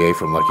Skunk VA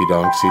from Lucky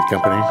Dog Seed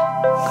Company.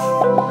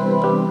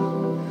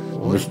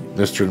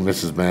 Mr. and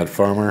Mrs. Mad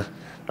Farmer,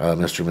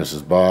 Mr. and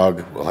Mrs.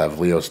 Bog. We'll have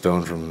Leo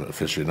Stone from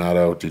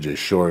Aficionado, DJ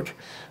Short.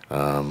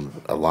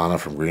 Alana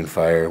from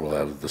Greenfire. We'll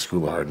have the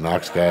School of Hard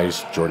Knocks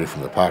guys, Jordy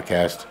from the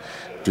podcast,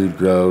 Dude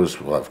Grows.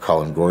 We'll have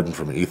Colin Gordon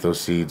from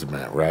Ethos Seeds,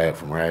 Matt Riot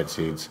from Riot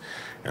Seeds,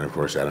 and of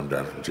course Adam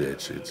Dunn from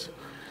GH Seeds.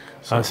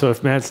 So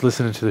if Matt's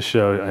listening to the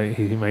show,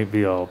 he might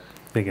be all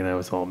thinking I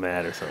was all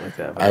mad or something like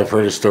that. But I've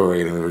heard a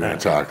story and we were going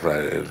to talk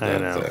about it. I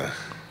know.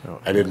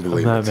 I didn't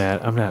believe I'm not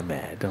mad. I'm not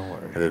mad. Don't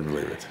worry. I didn't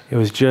believe it. It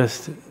was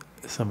just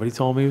somebody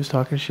told me he was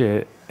talking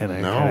shit, and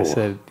I kind of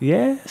said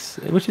yes,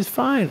 which is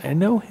fine. I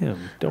know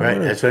him. Don't worry.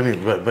 That's what I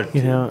mean. But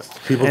you know,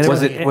 people.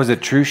 Was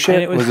it true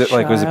shit? Was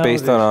it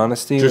based on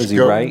honesty? Just was he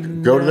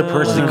right? Go to the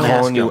person Was he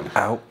calling you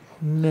out?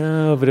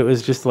 No, but it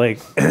was just like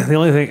the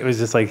only thing. It was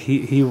just like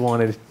he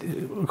wanted,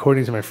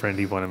 according to my friend,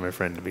 he wanted my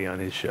friend to be on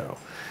his show.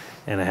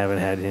 And I haven't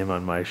had him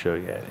on my show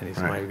yet, and he's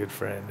my good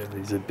friend, and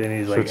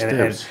he's like,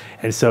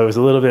 and so it was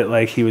a little bit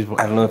like he was.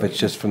 I don't know if it's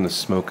just from the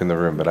smoke in the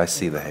room, but I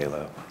see the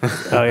halo.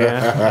 Oh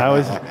yeah,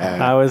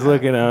 I was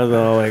looking. I was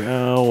all like,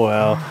 oh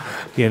well,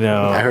 you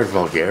know. I heard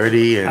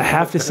vulgarity. And I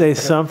have to say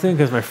something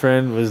because my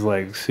friend was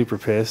like super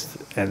pissed,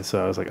 and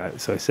so I was like,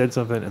 so I said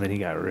something, and then he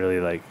got really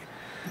like,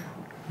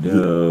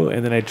 no,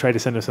 and then I tried to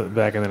send him something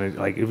back, and then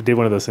I did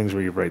one of those things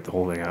where you write the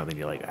whole thing out, and then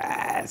you're like,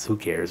 who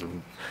cares?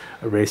 And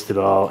erased it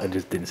all and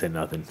just didn't say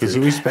nothing. Because he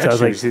respects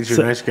you. He's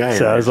a nice guy.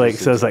 So I was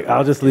like,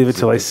 I'll just leave it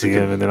till I see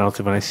him, and then I'll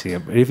see when I see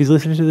him. If he's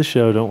listening to the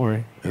show, don't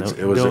worry.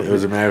 It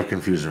was a matter of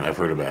confusion. I've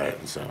heard about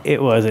it. So it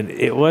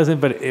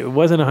wasn't, but it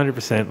wasn't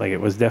 100%. Like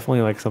it was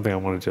definitely like something I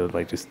wanted to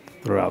like just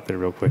throw out there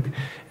real quick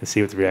and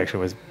see what the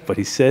reaction was. But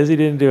he says he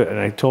didn't do it, and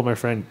I told my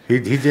friend he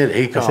did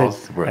 8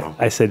 calls, bro.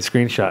 I said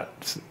screenshot.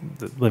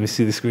 Let me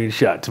see the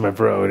screenshot to my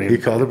bro. And he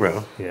called the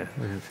bro. Yeah,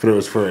 but it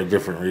was for a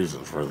different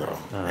reason. Not for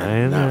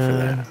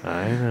that.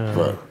 I know.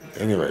 But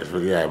anyways,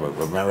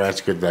 but Matt Rat's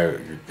good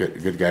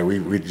guy.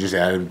 We just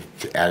added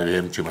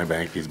him to my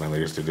bank. He's my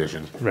latest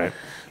addition. Right.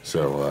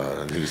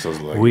 So he still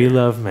like. We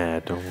love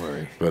Matt. Don't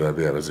worry. But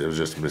it was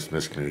just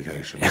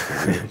miscommunication.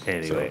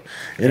 Anyway.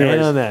 So, anyways,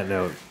 and on that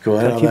note, keep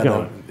going.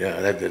 Note, yeah,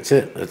 that's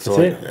it. That's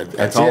all. It?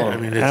 That's all. I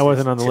mean, I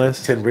wasn't on the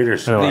list. 10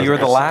 breeders. No, you were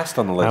the last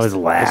on the list. I was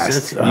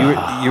last. You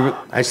were,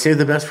 I saved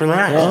the best for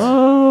last.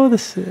 Oh. Oh,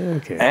 this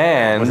okay.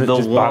 And Was it the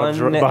just one bottom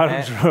drawer.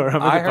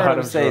 I'm at I the heard bottom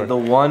him say drawer. the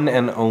one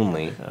and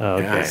only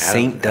Okay.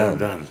 Saint Adam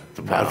Dunn.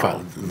 The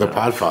Podfather. The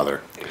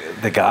Podfather.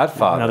 The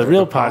Godfather. Now the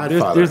real pod.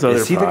 There's other.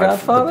 Is he the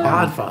Godfather? The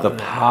Podfather. The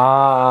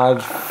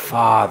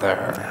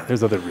Podfather.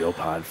 There's other real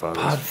podfathers.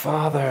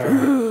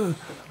 Podfather.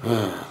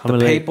 I'm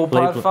The papal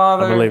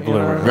Podfather. I'm a late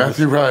bloomer.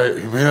 Matthew Wright.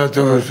 You may not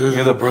do this.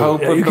 You're the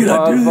Pope of the you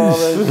cannot do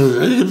Podfathers. You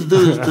can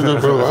do this to the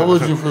bro. How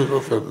would you feel?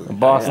 The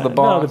boss of the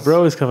boss. No, the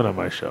bro is coming on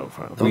my show.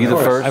 Were you the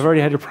first? I've already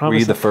had to promise. Were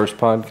you the first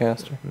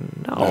podcaster?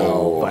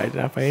 No,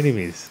 not by any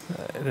means.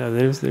 No,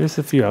 there's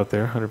a few out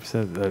there,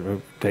 100% that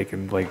have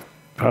taken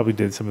probably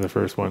did some of the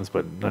first ones,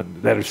 but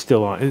not, that are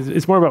still on.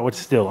 It's more about what's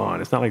still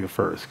on. It's not like the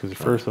first, because the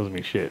first doesn't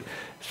mean shit.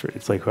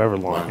 It's like however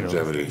long.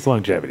 Longevity. It's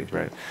longevity,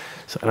 right?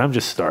 So, and I'm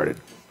just started.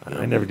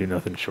 I never do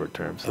nothing short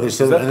term. So. Is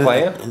that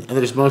planned? And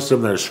there's most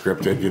of them that are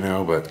scripted,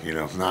 but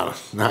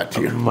not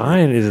to you.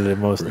 Mine is the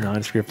most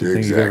non-scripted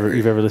thing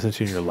you've ever listened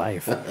to in your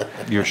life.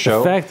 Your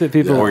show? The fact that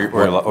people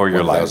or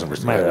your life.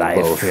 My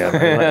life,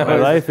 my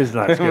life is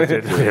not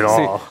scripted at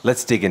all. See,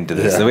 let's dig into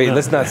this. Wait,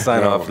 let's not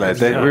sign off like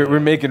that. We're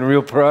making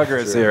real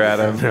progress here,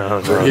 Adam.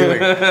 There'll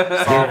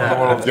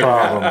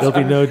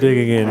be no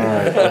digging in.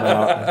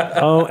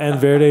 Oh, and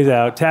Verde's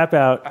out. Tap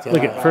out.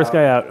 Look at first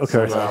guy out.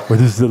 Okay, well,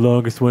 this is the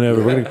longest one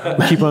ever. We'll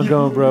keep on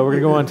going, bro. We're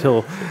gonna go on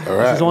till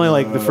this is only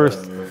like the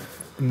first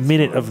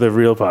minute of the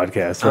real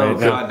podcast, right? Oh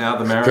God! Now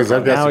the marijuana. Because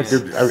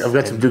I've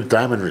got some Duke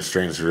Diamond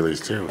restraints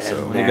released too.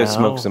 So we go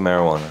smoke some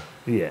marijuana.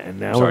 Yeah, and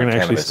now we're gonna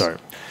actually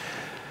start.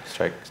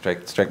 Strike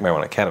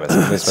marijuana,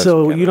 cannabis.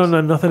 So you don't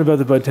know nothing about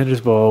the Bud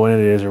Tenders Ball, when it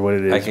is or what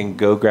it is. I can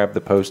go grab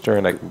the poster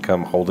and I can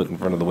come hold it in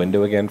front of the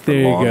window again for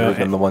there longer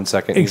than the 1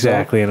 second.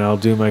 Exactly, and I'll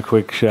do my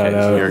quick shout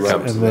out. Here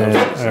comes and then,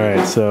 all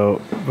right,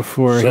 so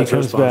before he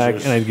comes back,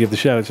 and I give the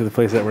shout out to the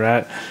place that we're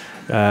at.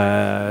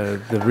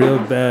 The real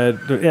bad.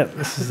 Yeah,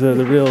 this is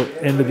the real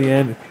end of the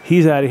end.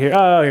 He's out of here.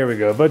 Oh, here we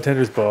go. Bud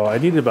Tenders Ball. I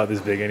needed about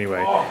this big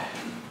anyway.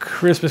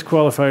 Christmas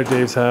qualifier,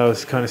 Dave's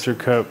house, Connoisseur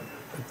Cup.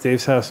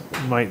 Dave's house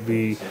might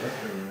be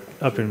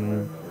up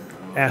in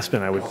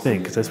Aspen, I would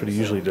think, because that's what he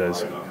usually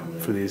does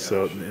for these.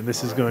 So, and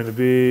this is going to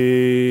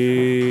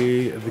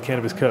be the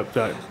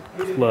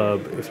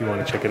CannabisCup.club if you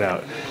want to check it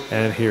out.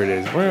 And here it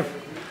is.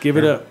 Give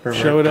it up.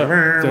 Show it up.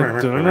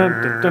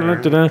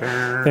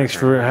 Thanks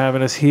for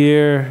having us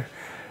here.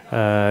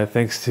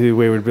 Thanks to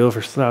Wayward Bill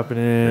for stopping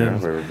in. Yeah,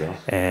 Wayward Bill.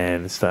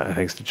 And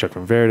thanks to Chuck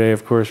from Verde,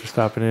 of course, for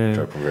stopping in.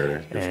 Chuck from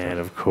Verde. And,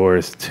 of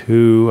course,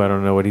 to, I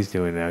don't know what he's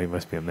doing now. He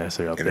must be a mess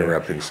out there.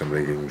 Interrupting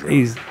somebody getting drunk.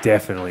 He's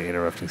definitely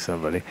interrupting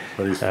somebody.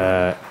 But he's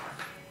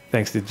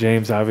thanks to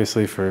James,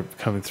 obviously, for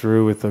coming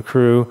through with the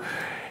crew.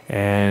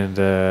 And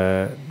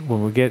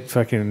when we get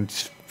fucking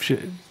thanks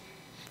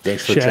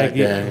for Chat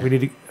Gang. we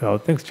need to. Oh,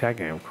 thanks, Chat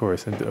Gang, of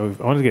course. And I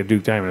wanted to get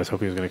Duke Diamond. I was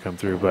hoping he was going to come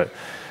through, but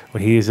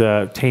when he's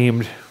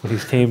tamed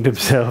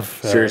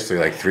himself. Seriously,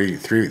 like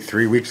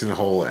three weeks in the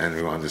hole, and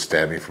he wanted to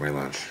stab me for my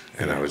lunch,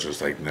 and I was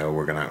just like, no,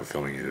 we're not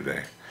filming you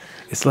today.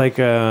 It's like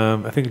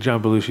I think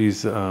John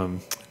Belushi's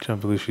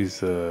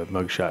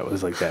mugshot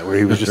was like that, where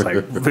he was just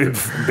like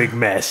big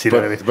mess. You know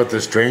what I mean? But the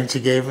strains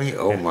he gave me,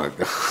 oh my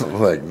god,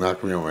 like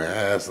knocked me on my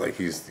ass. Like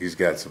he's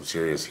got some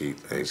serious heat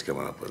that he's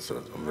coming up with,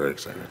 so I'm very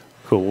excited.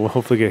 Cool. We'll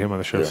hopefully get him on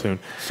the show soon.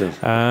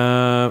 And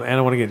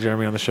I want to get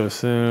Jeremy on the show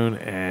soon,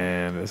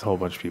 and there's a whole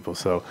bunch of people.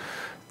 So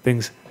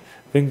things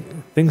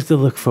to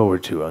look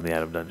forward to on the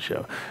Adam Dunn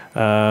Show.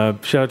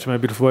 Shout out to my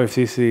beautiful wife,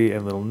 Cece,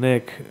 and little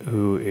Nick,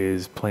 who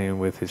is playing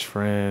with his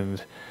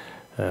friend.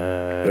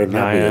 They're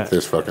not at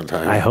this fucking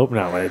time. I hope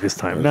not at this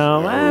time.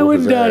 No, I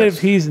wouldn't doubt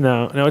if he's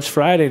no. It's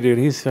Friday, dude.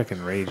 He's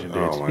fucking raging, dude.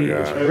 Oh my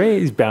god.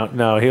 He's bound.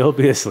 No, he'll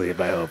be asleep.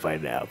 I hope by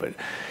now, but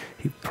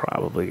he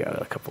probably got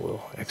a couple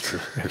little extra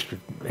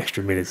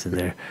minutes in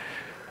there.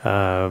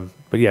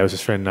 But yeah, it was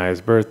his friend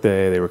Naya's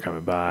birthday. They were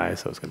coming by,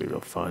 so it's gonna be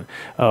real fun.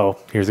 Oh,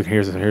 here's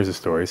a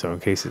story. So in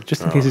case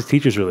his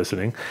teachers are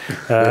listening,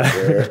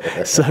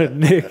 so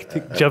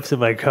Nick jumps in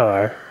my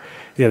car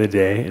the other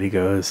day and he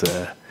goes,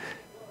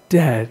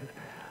 "Dad,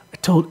 I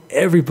told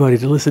everybody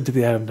to listen to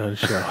the Adam Dunn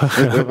Show."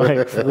 I'm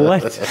like,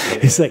 what?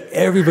 He's like,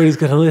 everybody's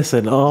gonna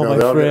listen. All my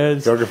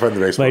friends, don't find the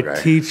baseball my guy.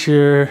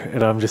 teacher,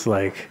 and I'm just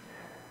like,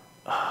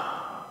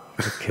 oh,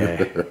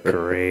 okay,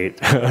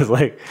 great. I was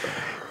like,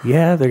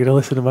 yeah, they're gonna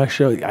listen to my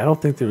show. I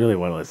don't think they really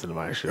want to listen to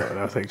my show. And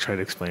I was like trying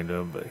to explain to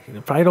him, but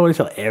probably don't want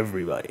to tell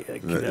everybody.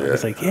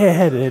 It's like,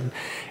 yeah, and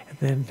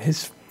then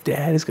his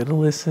dad is gonna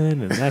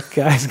listen, and that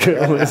guy's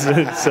gonna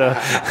listen. So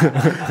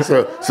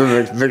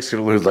Nick's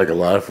gonna lose like a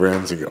lot of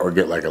friends, or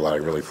get like a lot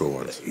of really cool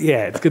ones.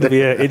 Yeah, it's gonna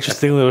be an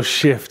interesting little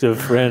shift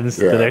of friends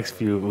the next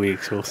few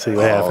weeks. We'll see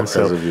what happens.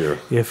 So of you.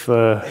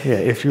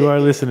 If you are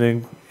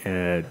listening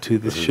to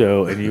this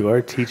show and you are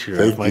a teacher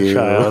of my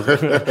child,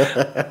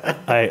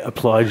 I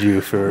applaud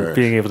you for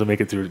being able to make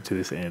it through to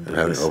this end.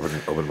 Have an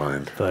open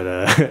mind. But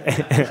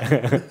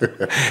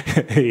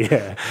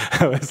yeah,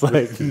 I was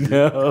like,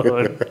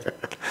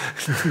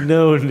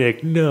 no,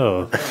 Nick,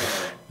 no,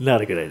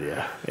 not a good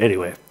idea.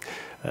 Anyway,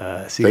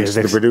 See, Thanks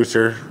to the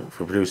producer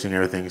for producing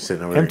everything,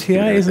 sitting over there.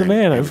 MTI is the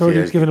man. I've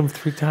already MTI. given him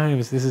 3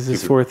 times. This is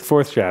his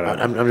fourth shout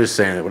out. I'm just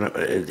saying that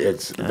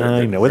it's.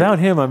 I know. Without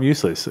him, I'm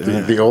useless.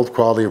 The old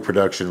quality of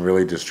production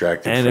really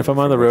distracted. And from, if I'm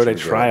on the from road, I what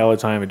you're try doing. all the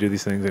time and do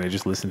these things, and I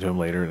just listen to them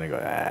later, and I go,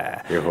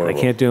 You're I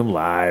horrible. can't do them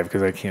live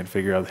because I can't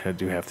figure out how to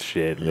do half the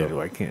shit. And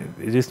I can't.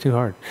 It's just too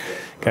hard.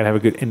 Gotta have a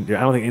good. And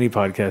I don't think any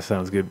podcast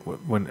sounds good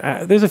when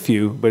there's a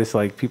few, but it's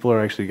like people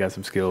are actually got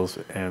some skills,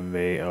 and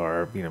they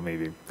are,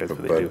 maybe that's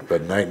what they do.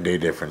 But night and day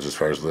difference as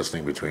far as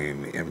listening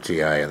between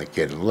MTI and the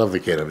kid. And love the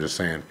kid. I'm just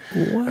saying,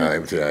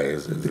 MTI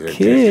is the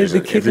kid.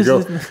 The kid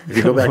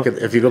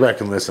if you go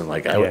back and listen,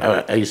 like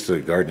I used to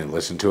garden and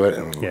listen to it,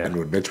 and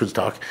when Mitch would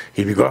talk,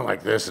 he'd be going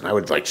like this, and I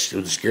would it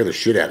would scare the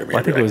shit out of me.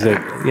 Well, I think it was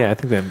I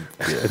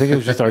think it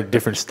was just our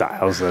different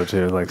styles though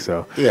too. Like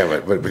so. Yeah,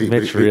 but he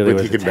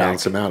could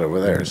balance them out over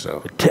there.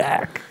 So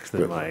attack.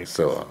 Anyway,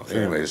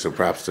 so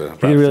props to.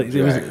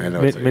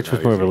 Mitch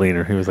was more of a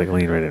leaner. He was like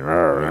lean right in.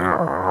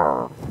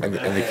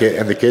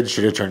 And the kid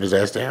should have turned his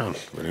ass down,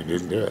 but he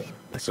didn't do it.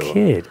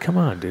 Kid, come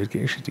on, dude, get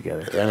your shit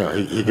together. I know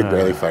he could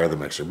barely fire the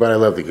mixer, but I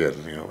love the kid.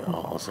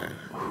 All saying.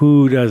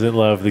 Who doesn't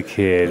love the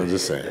kid? I'm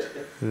just saying.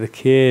 The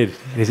kid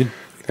is.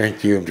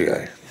 Thank you,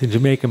 MTI. He's a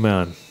Jamaican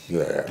man.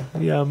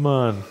 Yeah,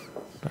 man.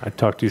 I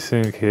talk to you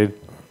soon, kid.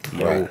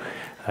 Right.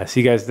 See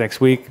you guys next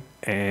week,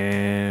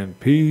 and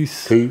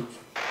peace.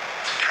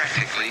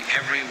 Practically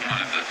every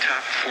one of the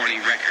top 40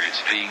 records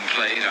being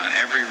played on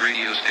every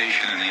radio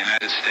station in the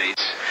United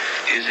States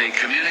is a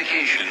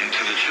communication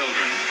to the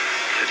children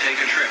to take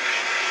a trip,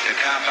 to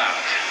cop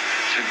out,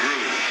 to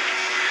groove.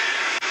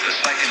 The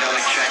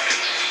psychedelic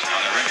jackets on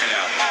the record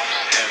albums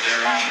have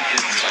their own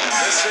hidden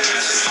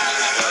messages.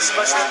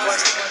 Special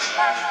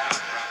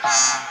question.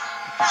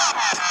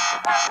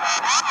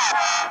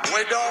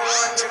 We don't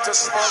want you to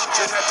smoke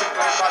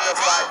genetically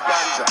modified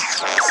ganja.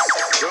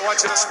 We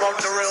want you to smoke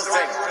the real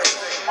thing.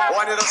 We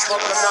want you to smoke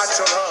the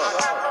natural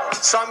herb.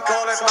 Some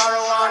call it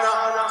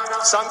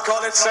marijuana, some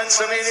call it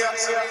sensimilla,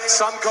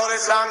 some call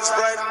it lamb's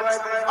bread,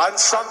 and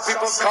some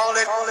people call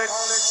it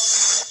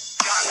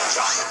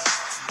ganja.